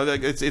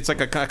 It's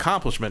like an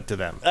accomplishment to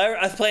them. I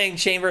was playing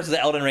Shane versus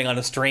Elden Ring on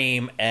a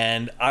stream,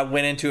 and I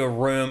went into a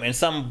room, and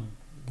some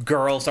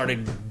girl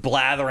started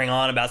blathering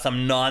on about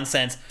some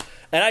nonsense.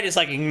 And I just,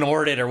 like,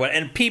 ignored it or what.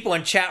 And people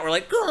in chat were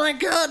like, oh, my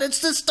God, it's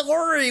the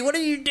story. What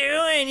are you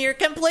doing? You're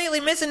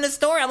completely missing the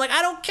story. I'm like,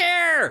 I don't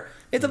care.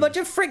 It's a bunch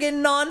of friggin'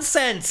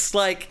 nonsense.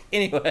 Like,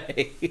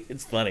 anyway,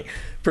 it's funny.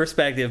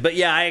 Perspective. But,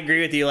 yeah, I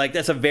agree with you. Like,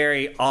 that's a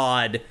very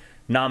odd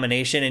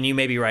nomination. And you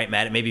may be right,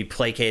 Matt. It may be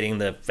placating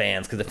the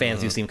fans, because the fans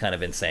do seem kind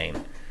of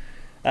insane.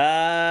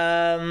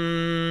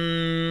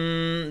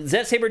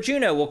 Zet Saber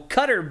Juno, will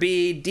Cutter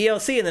be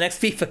DLC in the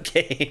next FIFA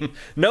game?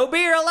 No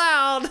beer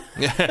allowed.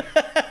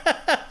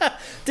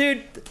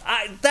 Dude,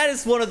 that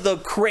is one of the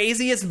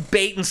craziest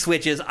bait and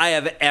switches I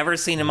have ever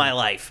seen in my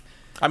life.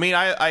 I mean,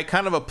 I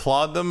kind of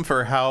applaud them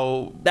for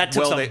how balls.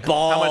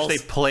 How much they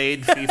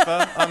played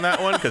FIFA on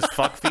that one, because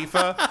fuck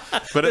FIFA.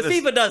 But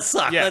FIFA does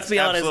suck, let's be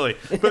honest.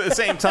 Absolutely. But at the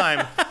same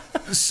time,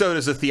 so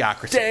does the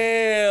theocracy.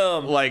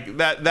 Damn. Like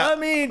that. I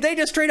mean, they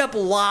just straight up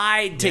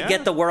lied to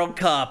get the World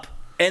Cup.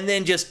 And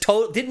then just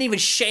didn't even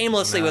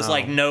shamelessly was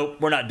like, nope,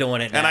 we're not doing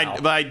it now.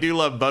 And I do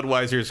love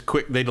Budweiser's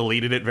quick. They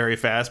deleted it very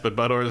fast, but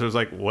Budweiser was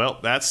like, well,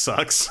 that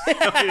sucks. they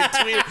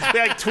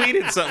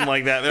tweeted something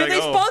like that. They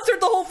sponsored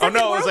the whole freaking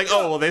World Cup.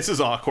 Oh, well, this is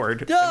awkward.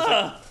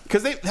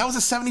 Because that was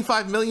a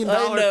 $75 million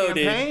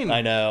campaign. Dude.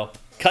 I know.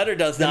 Cutter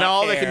does not. And now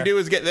all they can do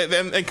is get.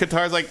 And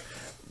Qatar's like,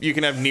 you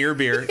can have near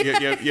beer. You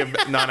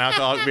have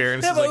non-alcoholic beer.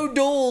 And they have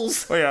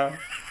O'Doul's. Oh yeah.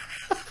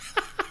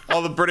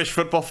 All the British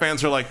football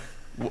fans are like,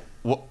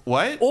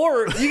 what?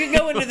 Or you can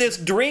go into this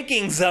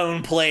drinking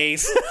zone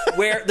place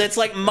that's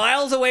like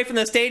miles away from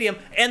the stadium,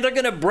 and they're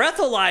going to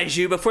breathalyze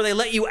you before they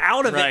let you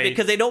out of it,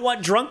 because they don't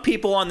want drunk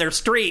people on their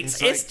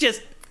streets. It's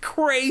just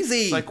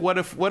crazy. It's like, what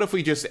if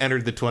we just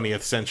entered the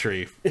 20th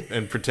century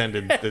and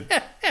pretended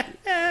that...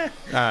 I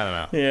don't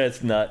know. Yeah,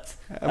 it's nuts.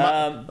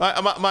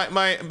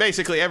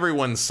 Basically,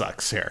 everyone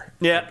sucks here.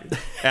 Yeah.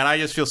 And I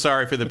just feel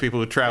sorry for the people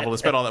who travel and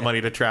spend all that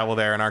money to travel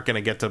there and aren't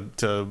going to get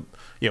to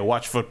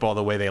watch football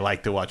the way they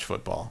like to watch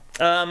football.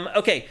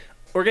 Okay,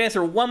 we're going to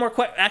answer one more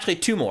question. Actually,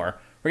 two more.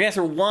 We're going to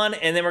answer one,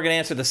 and then we're going to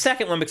answer the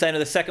second one, because I know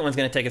the second one's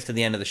going to take us to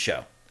the end of the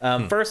show.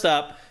 First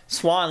up,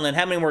 Swanland,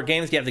 how many more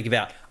games do you have to give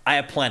out? I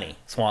have plenty,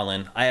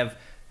 Swanland. I have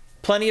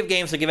plenty of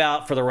games to give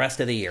out for the rest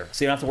of the year,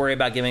 so you don't have to worry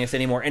about giving us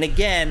any more. And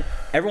again,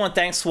 everyone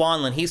thanks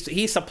Swanland.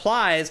 He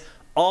supplies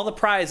all the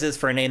prizes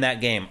for Name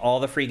That Game, all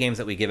the free games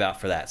that we give out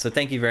for that. So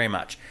thank you very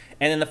much.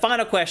 And then the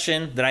final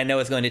question that I know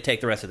is going to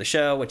take the rest of the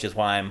show, which is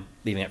why I'm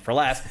leaving it for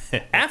last,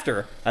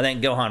 after I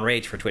thank Gohan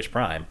Rage for Twitch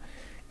Prime,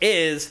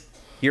 is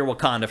your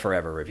Wakanda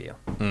Forever review.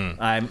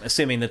 I'm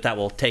assuming that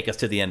will take us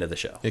to the end of the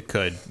show. It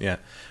could, yeah.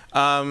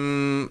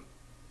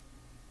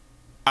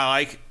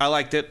 I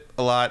liked it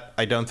a lot.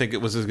 I don't think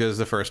it was as good as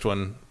the first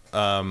one.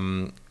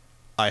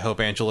 I hope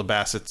Angela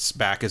Bassett's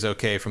back is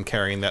okay from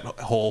carrying that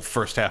whole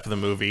first half of the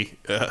movie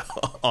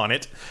on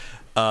it.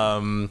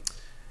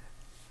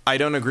 I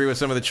don't agree with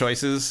some of the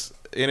choices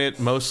in it,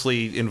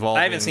 mostly involving...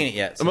 I haven't seen it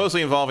yet. So.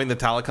 Mostly involving the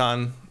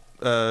Talakan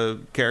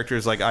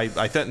characters. Like,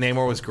 I thought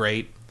Namor was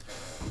great.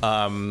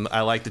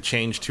 I like the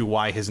change to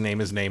why his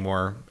name is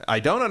Namor. I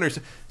don't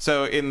understand...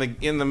 So, in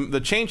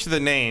the change to the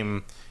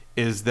name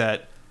is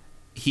that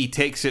he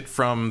takes it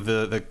from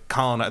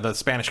the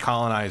Spanish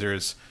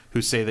colonizers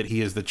who say that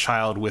he is the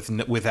child with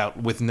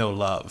no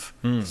love.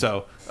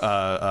 So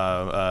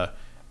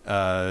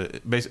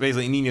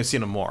basically Niño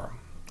sin amor,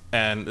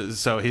 and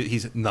so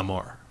he's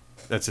Namor.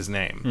 That's his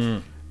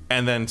name.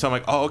 And then so I'm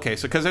like, oh, okay.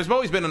 So because there's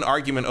always been an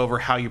argument over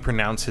how you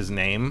pronounce his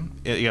name.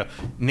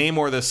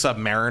 Namor the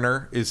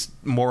Submariner is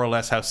more or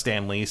less how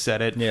Stan Lee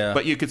said it. Yeah.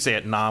 But you could say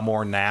it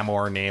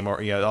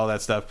Namor, all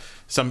that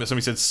stuff.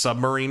 Somebody said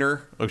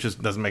Submariner, which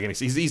just doesn't make any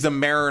sense. He's the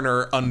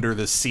mariner under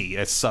the sea.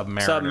 It's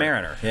Submariner.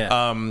 Submariner,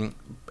 yeah.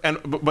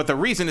 But the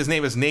reason his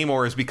name is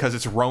Namor is because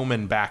it's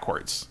Roman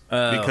backwards.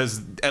 Because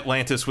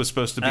Atlantis was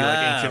supposed to be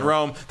like ancient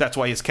Rome. That's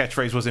why his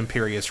catchphrase was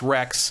Imperius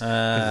Rex.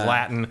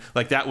 Latin.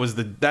 Like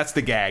that's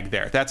the gag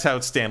there. That's how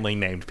Stan Lee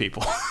named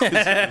people.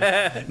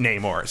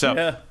 Namor.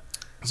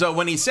 So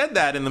when he said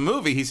that in the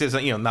movie, he says,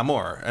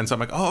 Namor. And so I'm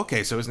like, oh,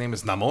 okay, so his name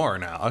is Namor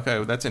now.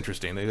 Okay, that's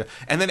interesting.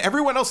 And then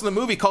everyone else in the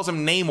movie calls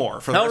him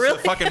Namor for the rest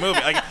of the fucking movie.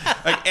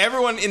 Like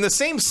everyone in the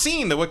same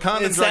scene, the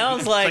Wakandans, it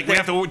sounds like we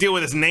have to deal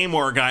with this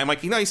Namor guy. I'm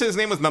like, he said his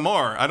name was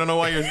Namor. I don't know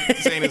why you're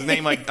saying his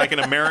name like an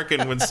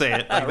American would say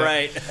it. Like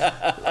right.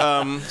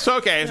 So,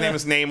 okay, his name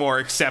is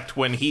Namor, except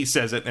when he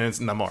says it and it's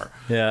Namor.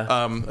 Yeah.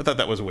 I thought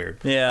that was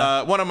weird.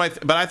 Yeah.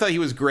 But I thought he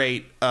was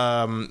great.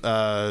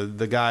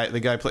 The guy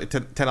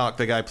Tenok,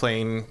 the guy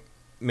playing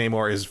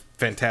Namor is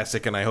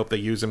fantastic, and I hope they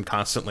use him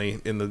constantly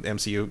in the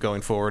MCU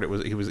going forward.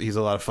 He's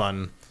a lot of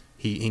fun.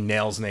 He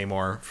nails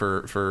Namor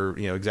for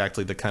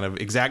exactly the kind of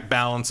exact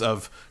balance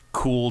of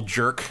cool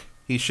jerk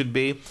he should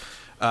be.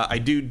 I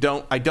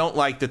don't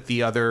like that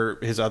the other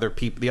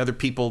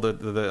people,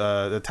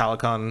 the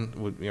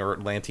Talakon or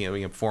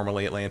Atlantean,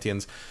 formerly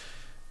Atlanteans.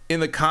 In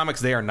the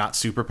comics, they are not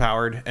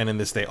superpowered, and in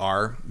this, they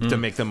are to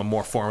make them a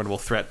more formidable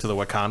threat to the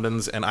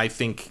Wakandans. And I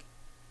think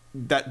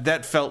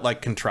that felt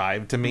like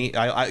contrived to me.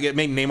 It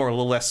made Namor a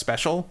little less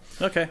special.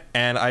 Okay.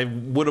 And I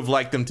would have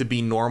liked them to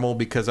be normal,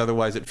 because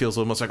otherwise it feels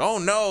almost like, oh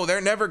no,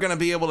 they're never going to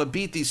be able to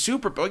beat these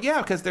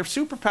because they're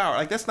superpower.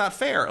 Like, that's not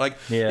fair. Like,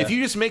 if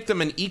you just make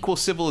them an equal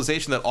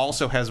civilization that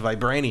also has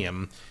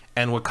vibranium,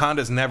 and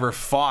Wakanda's never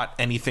fought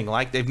anything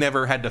like, they've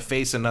never had to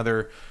face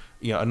another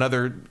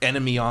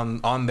enemy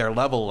on their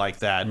level like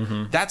that.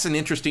 That's an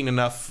interesting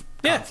enough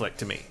conflict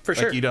to me. For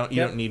sure. You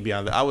don't need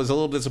beyond that. I was a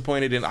little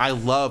disappointed I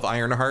love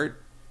Ironheart.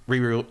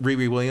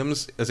 Riri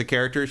Williams as a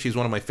character. She's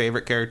one of my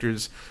favorite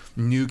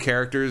new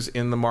characters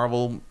in the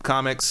Marvel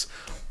comics.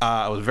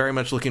 I was very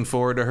much looking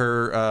forward to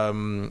her.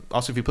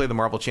 Also, if you play the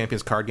Marvel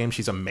Champions card game,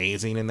 she's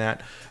amazing in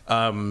that.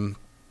 I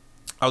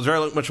was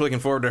very much looking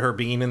forward to her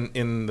being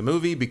in the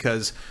movie,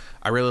 because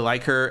I really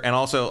like her. And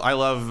also, I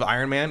love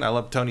Iron Man. I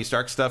love Tony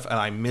Stark stuff, and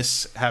I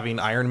miss having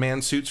Iron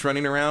Man suits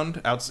running around.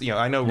 I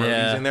know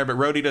Rhodey's in there, but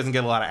Rhodey doesn't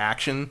get a lot of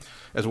action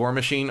as War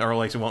Machine, or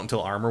like it won't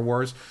until Armor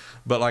Wars.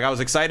 But like, I was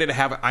excited to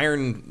have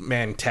Iron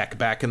Man tech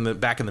back in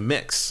the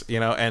mix,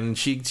 and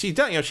she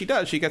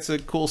does. She gets a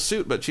cool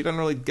suit, but she doesn't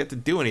really get to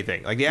do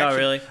anything. Like, the action,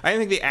 really? I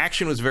didn't think the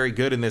action was very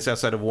good in this,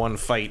 outside of one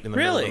fight in the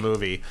middle of the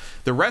movie.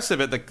 The rest of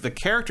it, the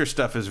character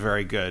stuff is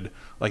very good.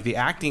 Like, the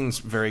acting's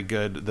very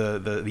good.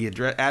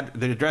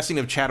 The addressing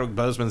of Chadwick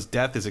Boseman's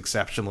death is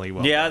exceptionally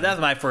well done. That's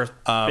my first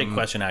big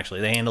question. Actually,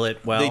 they handle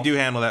it well. They do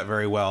handle that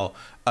very well.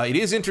 It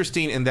is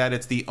interesting in that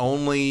it's the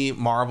only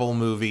Marvel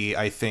movie,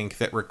 I think,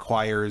 that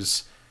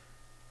requires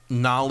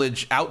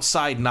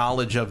outside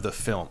knowledge of the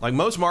film. Like,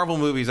 most Marvel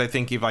movies, I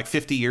think, like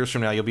 50 years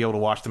from now, you'll be able to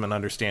watch them and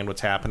understand what's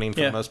happening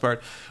for the most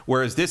part.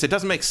 Whereas this, it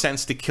doesn't make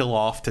sense to kill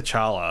off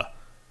T'Challa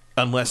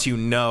unless you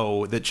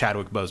know that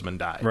Chadwick Boseman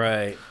died.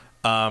 Right.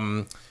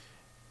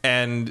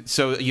 And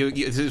so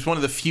it's one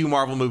of the few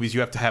Marvel movies you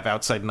have to have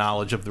outside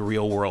knowledge of the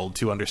real world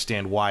to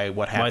understand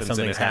what happens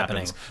and it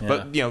happens. Yeah.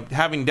 But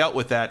having dealt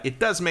with that, it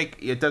does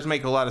make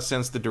a lot of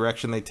sense the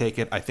direction they take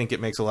it. I think it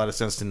makes a lot of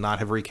sense to not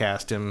have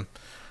recast him.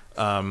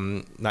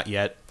 Not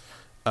yet,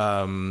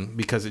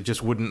 because it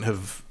just wouldn't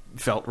have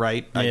felt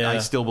right. I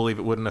still believe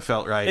it wouldn't have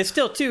felt right. It's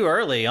still too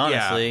early,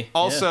 honestly. Yeah.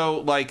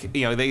 Also,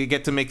 they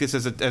get to make this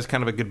as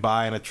kind of a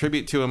goodbye and a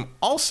tribute to him.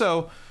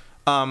 Also,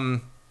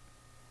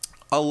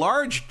 a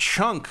large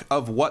chunk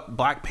of what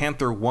Black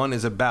Panther 1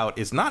 is about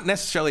is not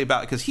necessarily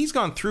about, because he's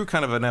gone through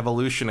kind of an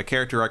evolution, a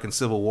character arc in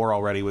Civil War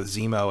already with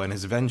Zemo and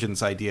his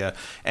vengeance idea,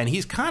 and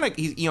he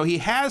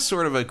has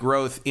sort of a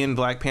growth in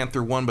Black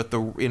Panther 1, but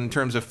in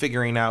terms of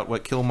figuring out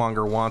what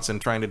Killmonger wants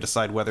and trying to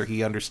decide whether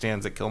he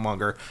understands that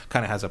Killmonger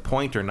kind of has a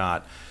point or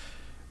not.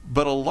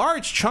 But a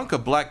large chunk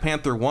of Black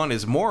Panther 1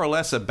 is more or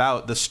less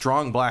about the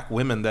strong black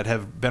women that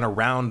have been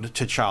around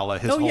T'Challa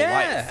his whole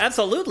life.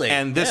 Absolutely.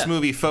 And this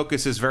movie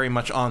focuses very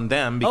much on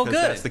them, because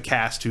that's the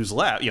cast who's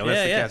left.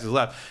 Cast who's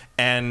left.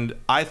 And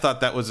I thought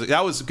that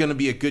was going to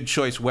be a good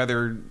choice,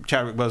 whether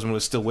Chadwick Boseman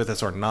was still with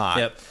us or not.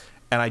 Yep.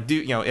 And I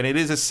do, and it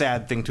is a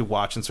sad thing to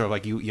watch, and sort of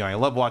like I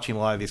love watching a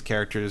lot of these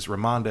characters.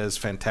 Ramonda is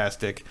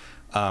fantastic,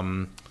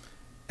 and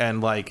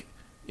like.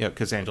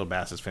 Because Angela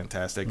Bass is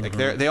fantastic. Like,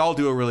 they all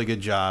do a really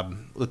good job.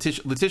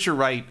 Letitia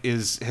Wright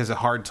has a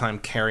hard time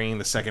carrying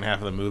the second half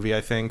of the movie,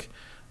 I think,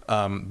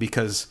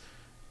 because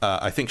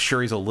I think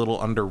Shuri's a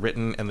little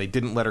underwritten, and they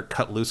didn't let her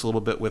cut loose a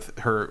little bit with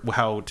her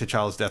how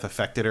T'Challa's death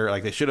affected her.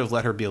 Like, they should have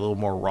let her be a little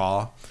more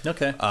raw.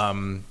 Okay.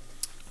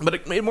 But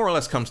it more or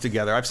less comes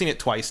together. I've seen it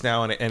twice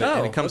now, and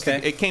it comes.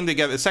 Okay. It came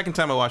together. The second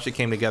time I watched it,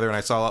 came together, and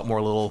I saw a lot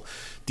more little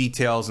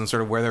details and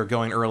sort of where they're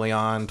going early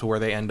on to where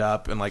they end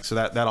up, and like so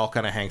that all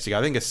kind of hangs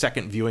together. I think a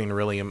second viewing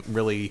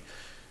really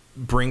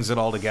brings it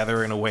all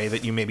together in a way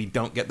that you maybe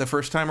don't get the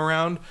first time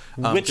around.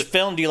 Which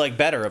film do you like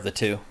better of the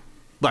two?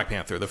 Black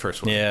Panther, the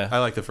first one. Yeah, I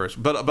like the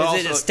first, but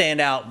does it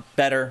stand out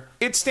better?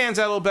 It stands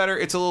out a little better.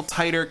 It's a little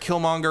tighter.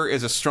 Killmonger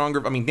is a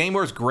stronger. I mean,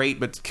 Namor's great,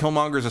 but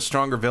Killmonger is a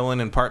stronger villain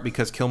in part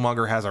because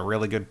Killmonger has a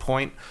really good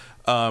point.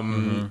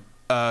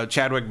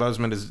 Chadwick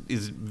Boseman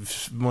is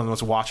one of the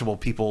most watchable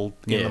people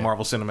in the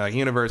Marvel Cinematic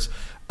Universe.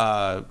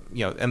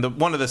 And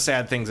one of the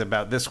sad things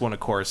about this one, of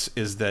course,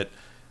 is that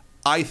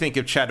I think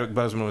if Chadwick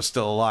Boseman was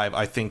still alive,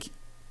 I think.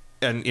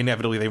 And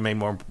inevitably they made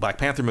more Black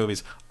Panther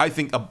movies. I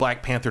think a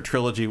Black Panther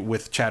trilogy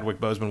with Chadwick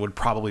Boseman would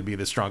probably be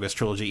the strongest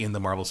trilogy in the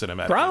Marvel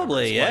Cinematic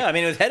Probably, Universe. yeah. I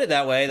mean, it was headed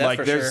that way, that's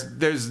for sure.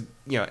 There's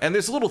and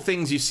there's little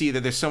things you see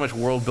that there's so much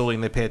world building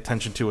they pay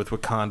attention to with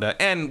Wakanda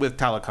and with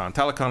Talokan.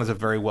 Talokan is a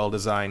very well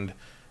designed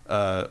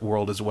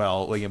world as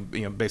well,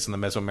 based on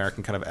the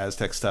Mesoamerican kind of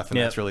Aztec stuff, and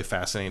that's really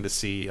fascinating to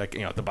see, at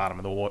the bottom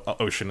of the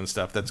ocean and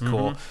stuff. That's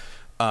cool.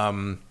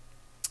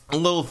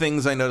 Little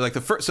things I know, like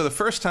the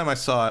first time I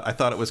saw it, I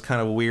thought it was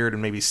kind of weird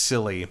and maybe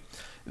silly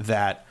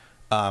that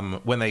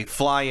when they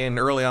fly in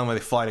early on, when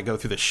they fly to go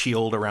through the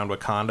shield around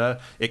Wakanda,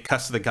 it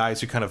cuts to the guys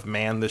who kind of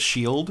man the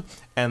shield,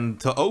 and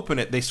to open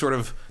it,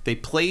 they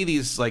play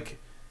these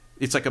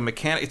it's like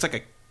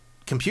a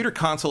computer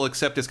console,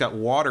 except it's got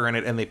water in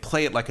it, and they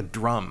play it like a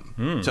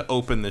drum to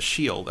open the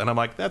shield. And I'm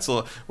like, that's a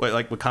little,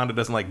 like Wakanda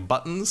doesn't like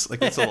buttons,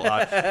 like that's a little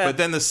odd. But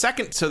then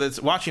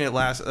watching it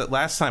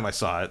last time I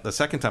saw it, the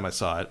second time I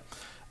saw it.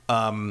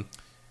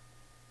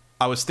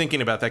 I was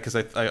thinking about that because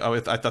I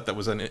thought that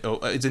was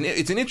it's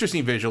an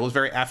interesting visual. It's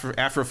very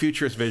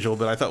Afrofuturist visual,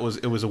 but I thought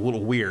it was a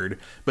little weird.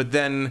 But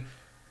then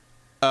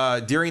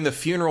during the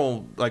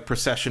funeral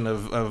procession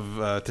of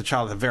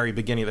T'Challa at the very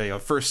beginning, the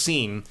first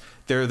scene,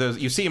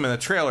 you see him in the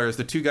trailer as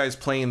the two guys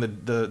playing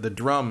the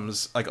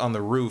drums on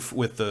the roof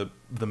with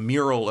the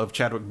mural of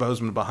Chadwick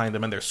Boseman behind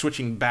them, and they're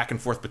switching back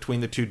and forth between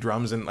the two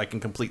drums in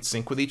complete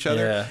sync with each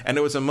other. Yeah. And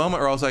there was a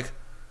moment where I was like,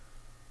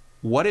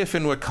 what if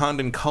in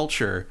Wakandan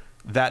culture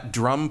that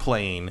drum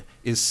playing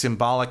is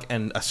symbolic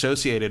and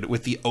associated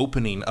with the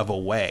opening of a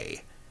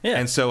way? Yeah.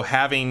 And so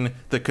having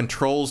the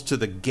controls to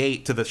the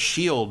gate, to the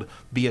shield,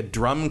 be a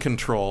drum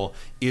control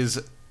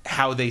is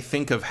how they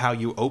think of how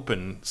you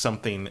open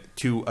something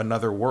to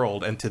another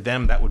world. And to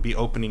them, that would be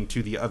opening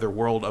to the other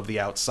world of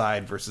the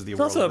outside versus the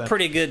world of them. It's also a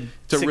pretty good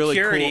security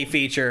really cool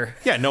feature.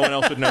 Yeah, no one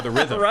else would know the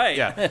rhythm. Right.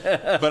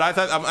 Yeah. But I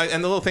thought,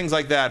 and the little things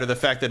like that, or the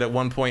fact that at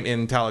one point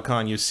in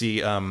Talokan you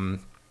see...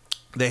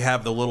 they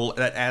have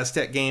that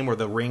Aztec game where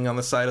the ring on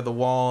the side of the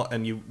wall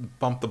and you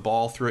bump the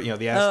ball through it.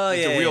 It's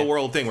a real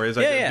world thing where it's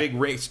a big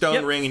ring,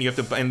 stone ring, and you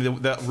have to. And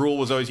the rule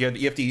was always you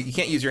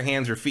can't use your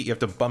hands or feet. You have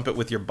to bump it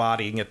with your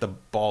body and get the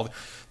ball.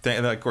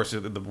 And of course,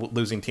 the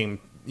losing team.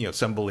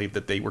 Some believe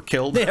that they were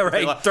killed. Yeah,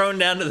 right. Thrown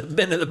down to the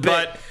bin of the pit.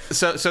 But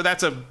so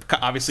that's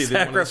obviously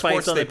one of the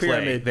sports on they the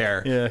pyramid. Play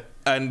there. Yeah.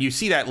 And you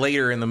see that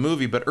later in the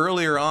movie, but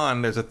earlier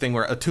on, there's a thing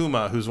where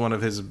Atuma, who's one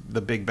of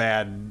the big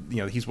bad,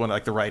 he's one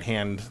of the right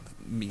hand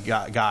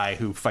guy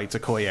who fights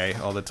Okoye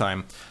all the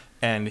time,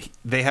 and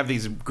they have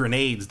these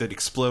grenades that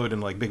explode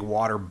in big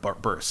water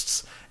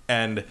bursts.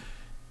 And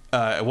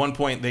at one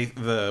point,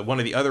 one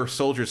of the other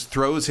soldiers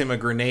throws him a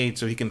grenade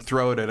so he can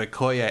throw it at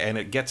Okoye, and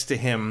it gets to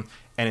him.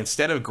 And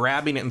instead of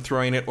grabbing it and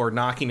throwing it or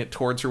knocking it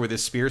towards her with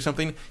his spear or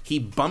something, he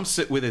bumps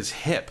it with his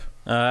hip.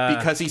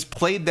 Because he's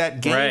played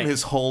that game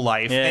his whole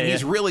life, and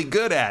he's really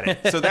good at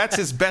it. So that's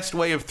his best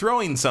way of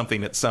throwing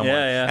something at someone.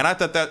 And I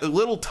thought that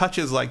little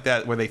touches like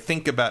that, where they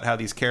think about how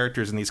these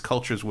characters and these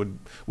cultures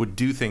would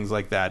do things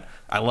like that,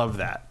 I love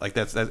that.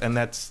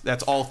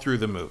 That's all through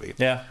the movie.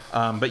 Yeah.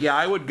 But yeah,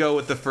 I would go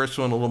with the first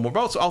one a little more.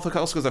 But also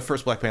because the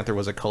first Black Panther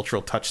was a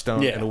cultural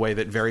touchstone in a way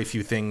that very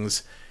few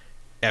things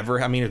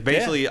ever. I mean, it's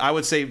basically, I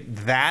would say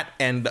that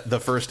and the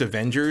first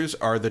Avengers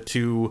are the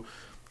two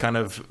kind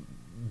of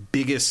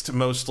biggest,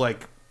 most I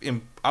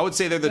would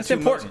say they're the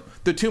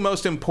two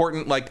most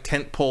important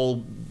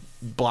tentpole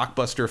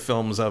blockbuster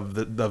films of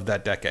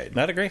that decade.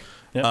 I'd agree.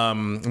 Yep. I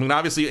mean,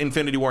 obviously,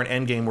 Infinity War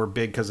and Endgame were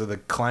big because of the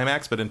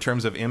climax, but in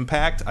terms of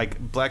impact,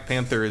 Black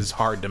Panther is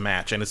hard to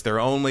match, and it's their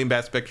only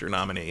Best Picture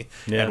nominee,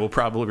 and will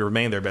probably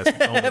remain their only Best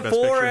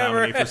Picture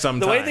nominee for some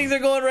time. The way things are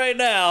going right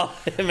now,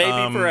 it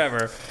may be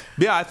forever.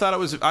 Yeah, I thought it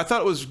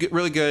was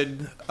really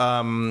good.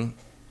 I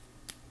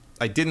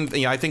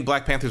think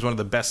Black Panther is one of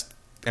the best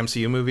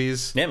MCU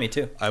movies. Yeah, me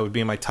too. I would be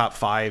in my top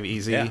 5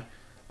 easy. Yeah.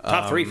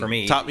 Top three for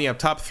me.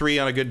 Top three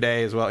on a good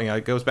day as well.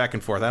 It goes back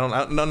and forth.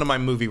 None of my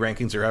movie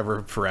rankings are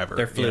ever forever.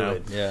 They're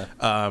fluid. Yeah.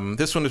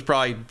 This one is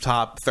probably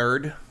top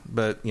third,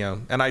 but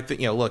and I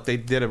think look, they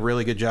did a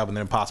really good job in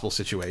the Impossible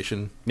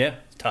Situation. Yeah,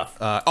 tough.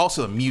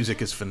 Also, the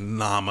music is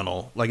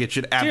phenomenal. Like it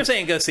should. So you're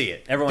saying go see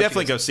it. Everyone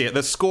definitely go see it.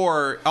 The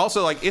score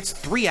also it's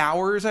 3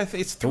 hours. I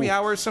think it's 3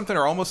 hours something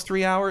or almost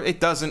 3 hours. It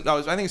doesn't.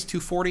 I think it's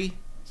 240.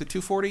 Is it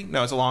 240?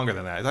 No, it's longer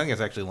than that. I think it's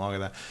actually longer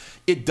than that.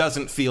 It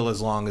doesn't feel as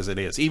long as it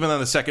is. Even on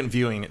the second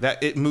viewing,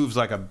 that it moves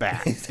like a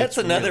bat. That's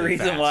another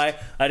reason fast. Why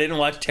I didn't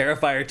watch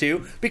Terrifier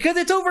 2, because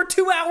it's over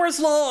 2 hours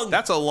long.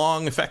 That's a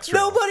long effects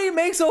reel. Nobody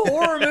makes a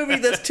horror movie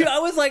that's I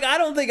was like, I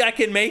don't think I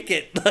can make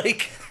it.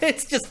 Like,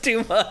 it's just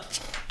too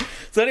much.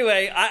 So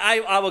anyway,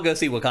 I will go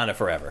see Wakanda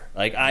Forever.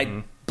 Like,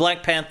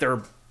 Black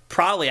Panther,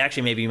 probably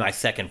actually maybe my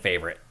second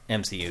favorite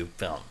MCU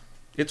film.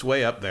 It's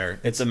way up there.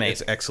 It's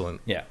amazing. It's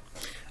excellent. Yeah.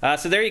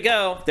 So there you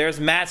go. There's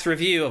Matt's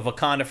review of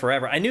Wakanda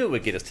Forever. I knew it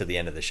would get us to the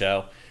end of the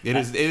show. It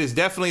is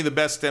definitely the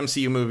best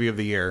MCU movie of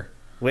the year.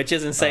 Which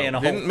isn't saying a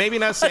whole lot. Maybe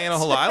not saying a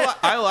whole lot.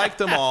 I like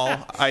them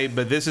all,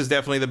 but this is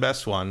definitely the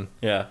best one.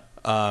 Yeah.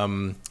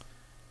 And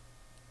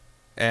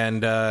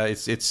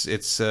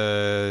it's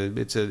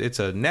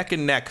a neck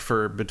and neck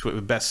for between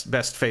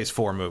best Phase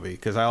 4 movie,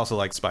 because I also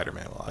like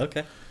Spider-Man a lot.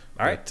 Okay.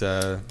 All right.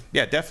 But,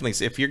 yeah,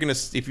 definitely. If you're gonna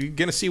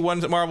see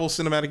one Marvel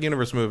Cinematic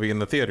Universe movie in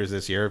the theaters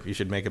this year, you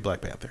should make it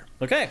Black Panther.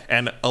 Okay.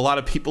 And a lot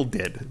of people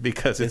did,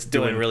 because it's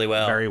doing really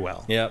well. Very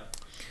well. Yep.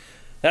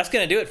 That's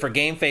gonna do it for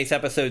GameFace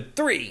episode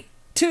 3,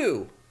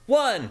 2,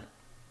 1.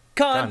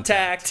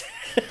 Contact.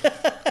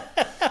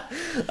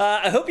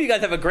 I hope you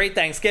guys have a great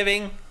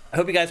Thanksgiving. I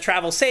hope you guys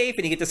travel safe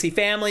and you get to see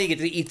family, you get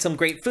to eat some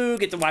great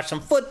food, get to watch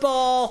some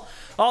football,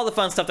 all the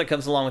fun stuff that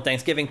comes along with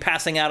Thanksgiving,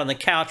 passing out on the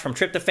couch from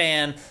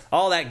tryptophan,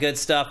 all that good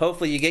stuff.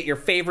 Hopefully you get your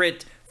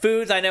favorite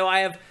foods. I know I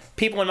have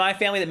people in my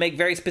family that make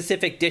very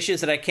specific dishes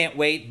that I can't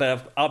wait,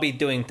 but I'll be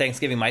doing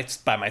Thanksgiving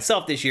by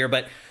myself this year.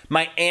 But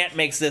my aunt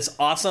makes this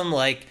awesome,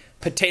 like,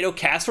 potato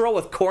casserole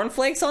with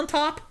cornflakes on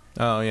top.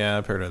 Oh, yeah,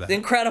 I've heard of that.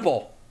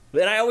 Incredible.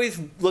 And I always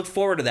look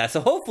forward to that.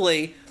 So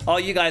hopefully all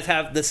you guys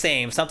have the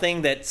same,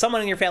 something that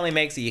someone in your family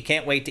makes that you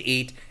can't wait to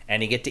eat,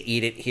 and you get to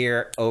eat it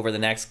here over the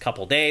next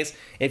couple days.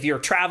 If you're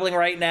traveling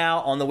right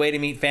now on the way to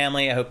meet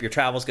family, I hope your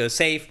travels go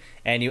safe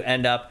and you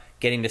end up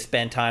getting to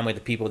spend time with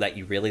the people that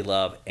you really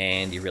love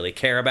and you really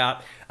care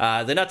about.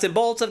 The nuts and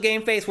bolts of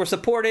GameFace were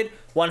supported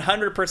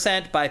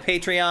 100% by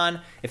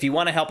Patreon. If you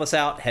want to help us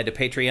out, head to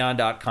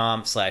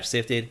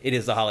patreon.com/sifted. It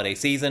is the holiday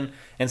season,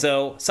 and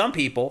so some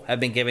people have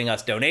been giving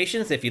us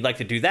donations. If you'd like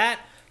to do that,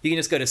 you can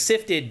just go to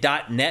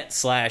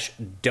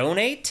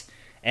sifted.net/donate,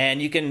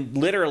 and you can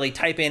literally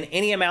type in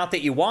any amount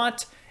that you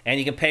want, and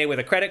you can pay with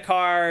a credit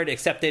card,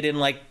 accepted in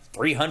like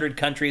 300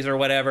 countries or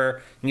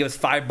whatever. You can give us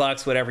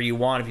 $5, whatever you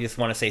want, if you just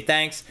want to say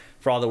thanks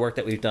for all the work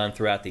that we've done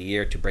throughout the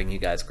year to bring you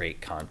guys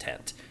great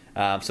content.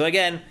 So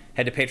again,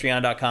 head to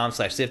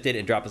patreon.com/sifted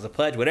and drop us a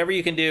pledge. Whatever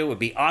you can do would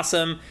be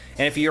awesome.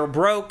 And if you're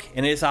broke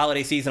and it is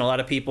holiday season, a lot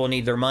of people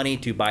need their money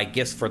to buy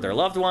gifts for their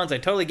loved ones. I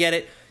totally get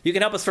it. You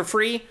can help us for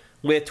free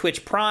with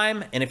Twitch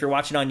Prime. And if you're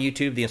watching on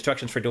YouTube, the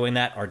instructions for doing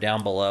that are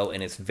down below.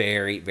 And it's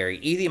very, very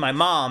easy. My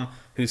mom,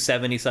 who's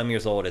 70-some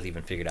years old, has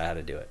even figured out how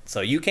to do it. So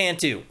you can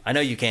too. I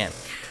know you can.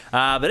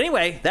 But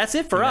anyway, that's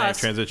it for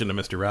us. Now you transition to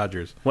Mr.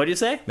 Rogers. What do you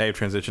say? Now you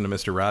transition to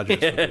Mr.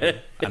 Rogers.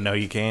 I know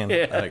you can.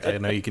 Yeah. I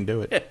know you can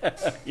do it.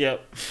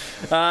 Yep.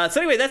 So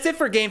anyway, that's it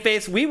for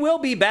GameFace. We will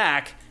be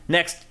back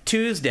next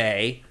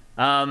Tuesday.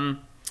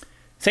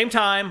 Same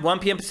time, 1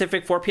 p.m.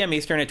 Pacific, 4 p.m.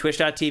 Eastern at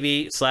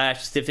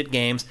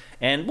twitch.tv/SiftedGames.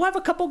 And we'll have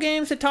a couple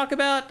games to talk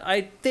about,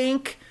 I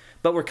think.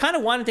 But we're kind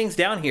of winding things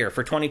down here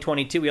for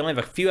 2022. We only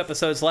have a few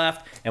episodes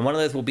left, and one of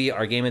those will be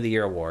our Game of the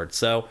Year award.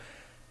 So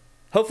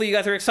hopefully you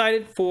guys are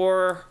excited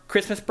for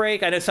Christmas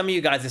break. I know some of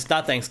you guys, it's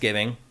not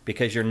Thanksgiving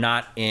because you're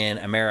not in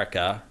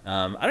America.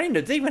 I don't even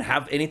know, do they even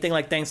have anything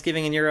like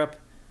Thanksgiving in Europe?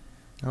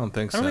 I don't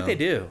think so. I don't think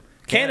they do.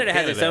 Canada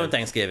has its own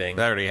Thanksgiving.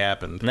 That already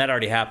happened. And that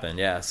already happened,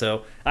 yeah.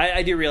 So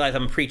I do realize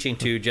I'm preaching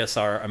to just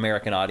our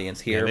American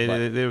audience here.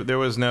 Yeah, there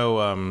was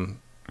no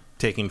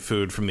taking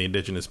food from the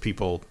indigenous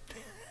people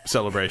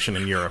celebration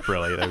in Europe,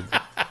 really.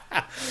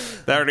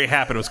 That already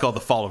happened. It was called the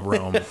Fall of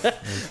Rome.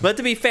 But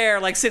to be fair,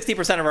 like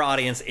 60% of our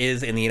audience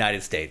is in the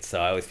United States, so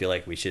I always feel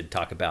like we should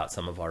talk about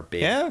some of our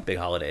big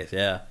holidays.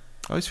 Yeah.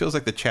 Always feels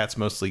like the chat's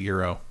mostly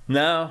Euro.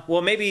 No,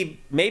 well, maybe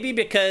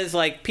because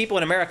like people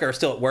in America are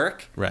still at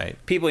work. Right.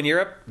 People in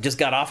Europe just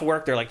got off of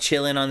work. They're like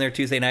chilling on their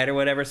Tuesday night or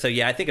whatever. So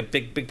yeah, I think a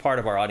big part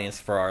of our audience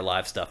for our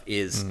live stuff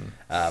is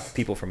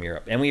people from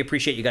Europe, and we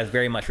appreciate you guys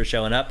very much for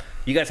showing up.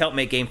 You guys help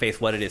make GameFace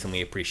what it is, and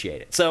we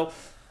appreciate it. So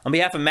on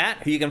behalf of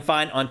Matt, who you can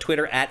find on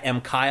Twitter at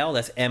mkeil,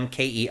 that's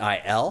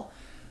MKEIL.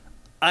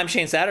 I'm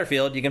Shane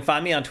Satterfield. You can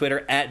find me on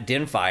Twitter at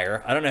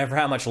Dinfire. I don't know for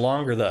how much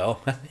longer, though.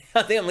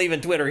 I think I'm leaving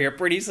Twitter here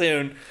pretty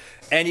soon.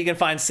 And you can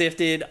find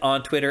Sifted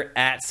on Twitter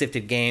at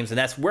Sifted Games. And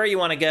that's where you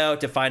want to go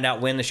to find out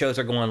when the shows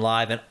are going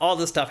live and all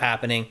the stuff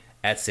happening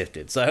at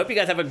Sifted. So I hope you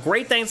guys have a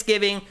great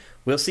Thanksgiving.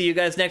 We'll see you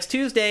guys next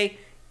Tuesday.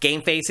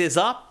 GameFace is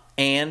up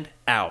and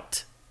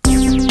out.